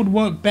gun game would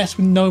work best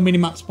with no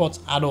minimap spots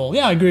at all.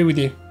 Yeah, I agree with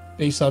you,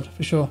 B-Sod,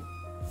 for sure.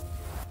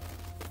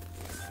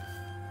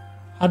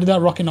 How did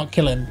that rocket not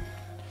kill him?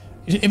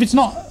 If it's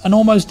not an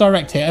almost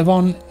direct hit,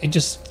 Yvonne,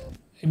 it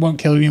won't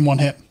kill you in one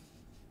hit.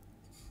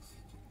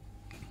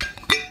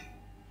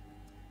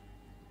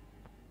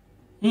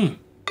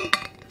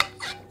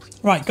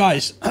 Right,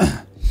 guys.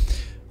 I've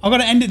got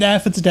to end it there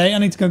for today. I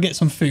need to go get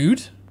some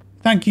food.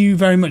 Thank you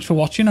very much for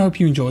watching. I hope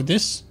you enjoyed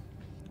this.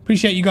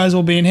 Appreciate you guys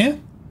all being here.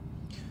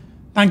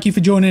 Thank you for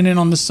joining in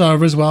on the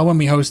server as well when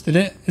we hosted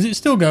it. Is it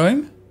still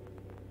going?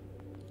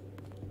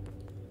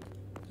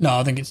 No,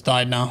 I think it's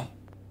died now.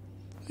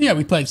 Yeah,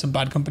 we played some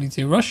Bad Company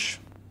 2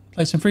 Rush.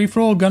 Played some Free For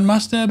All,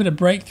 Gunmaster, a bit of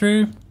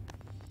Breakthrough.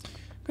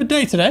 Good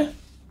day today.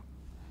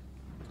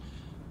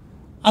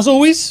 As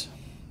always,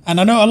 and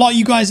I know a lot of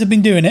you guys have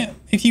been doing it,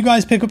 if you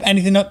guys pick up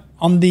anything up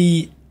on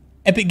the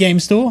Epic Game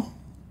Store,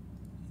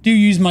 do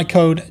use my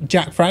code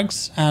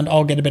JackFrags and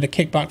I'll get a bit of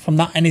kickback from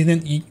that.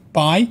 Anything that you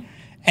buy,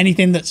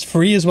 anything that's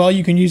free as well,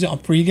 you can use it on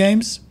free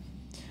games.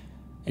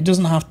 It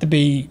doesn't have to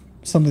be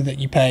something that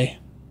you pay.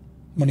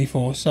 money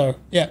for. So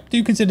yeah,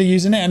 do consider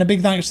using it, and a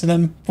big thanks to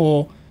them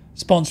for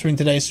sponsoring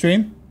today's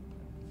stream.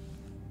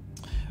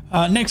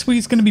 Next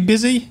week's going to be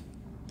busy.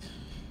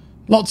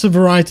 Lots of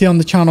variety on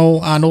the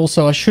channel, and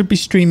also I should be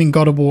streaming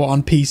God of War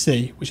on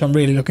PC, which I'm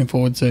really looking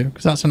forward to,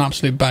 because that's an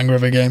absolute banger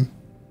of a game.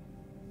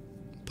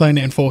 Playing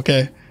it in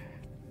 4K.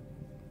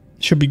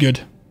 Should be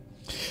good.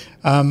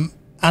 And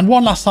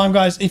one last time,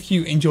 guys, if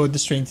you enjoyed the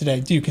stream today,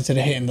 do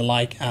consider hitting the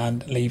like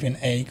and leaving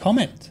a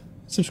comment.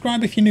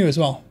 Subscribe if you're new as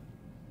well.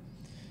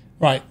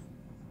 Right.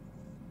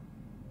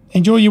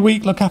 Enjoy your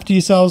week. Look after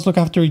yourselves. Look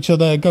after each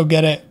other. Go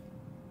get it.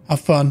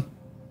 Have fun.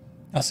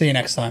 I'll see you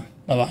next time.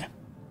 Bye-bye.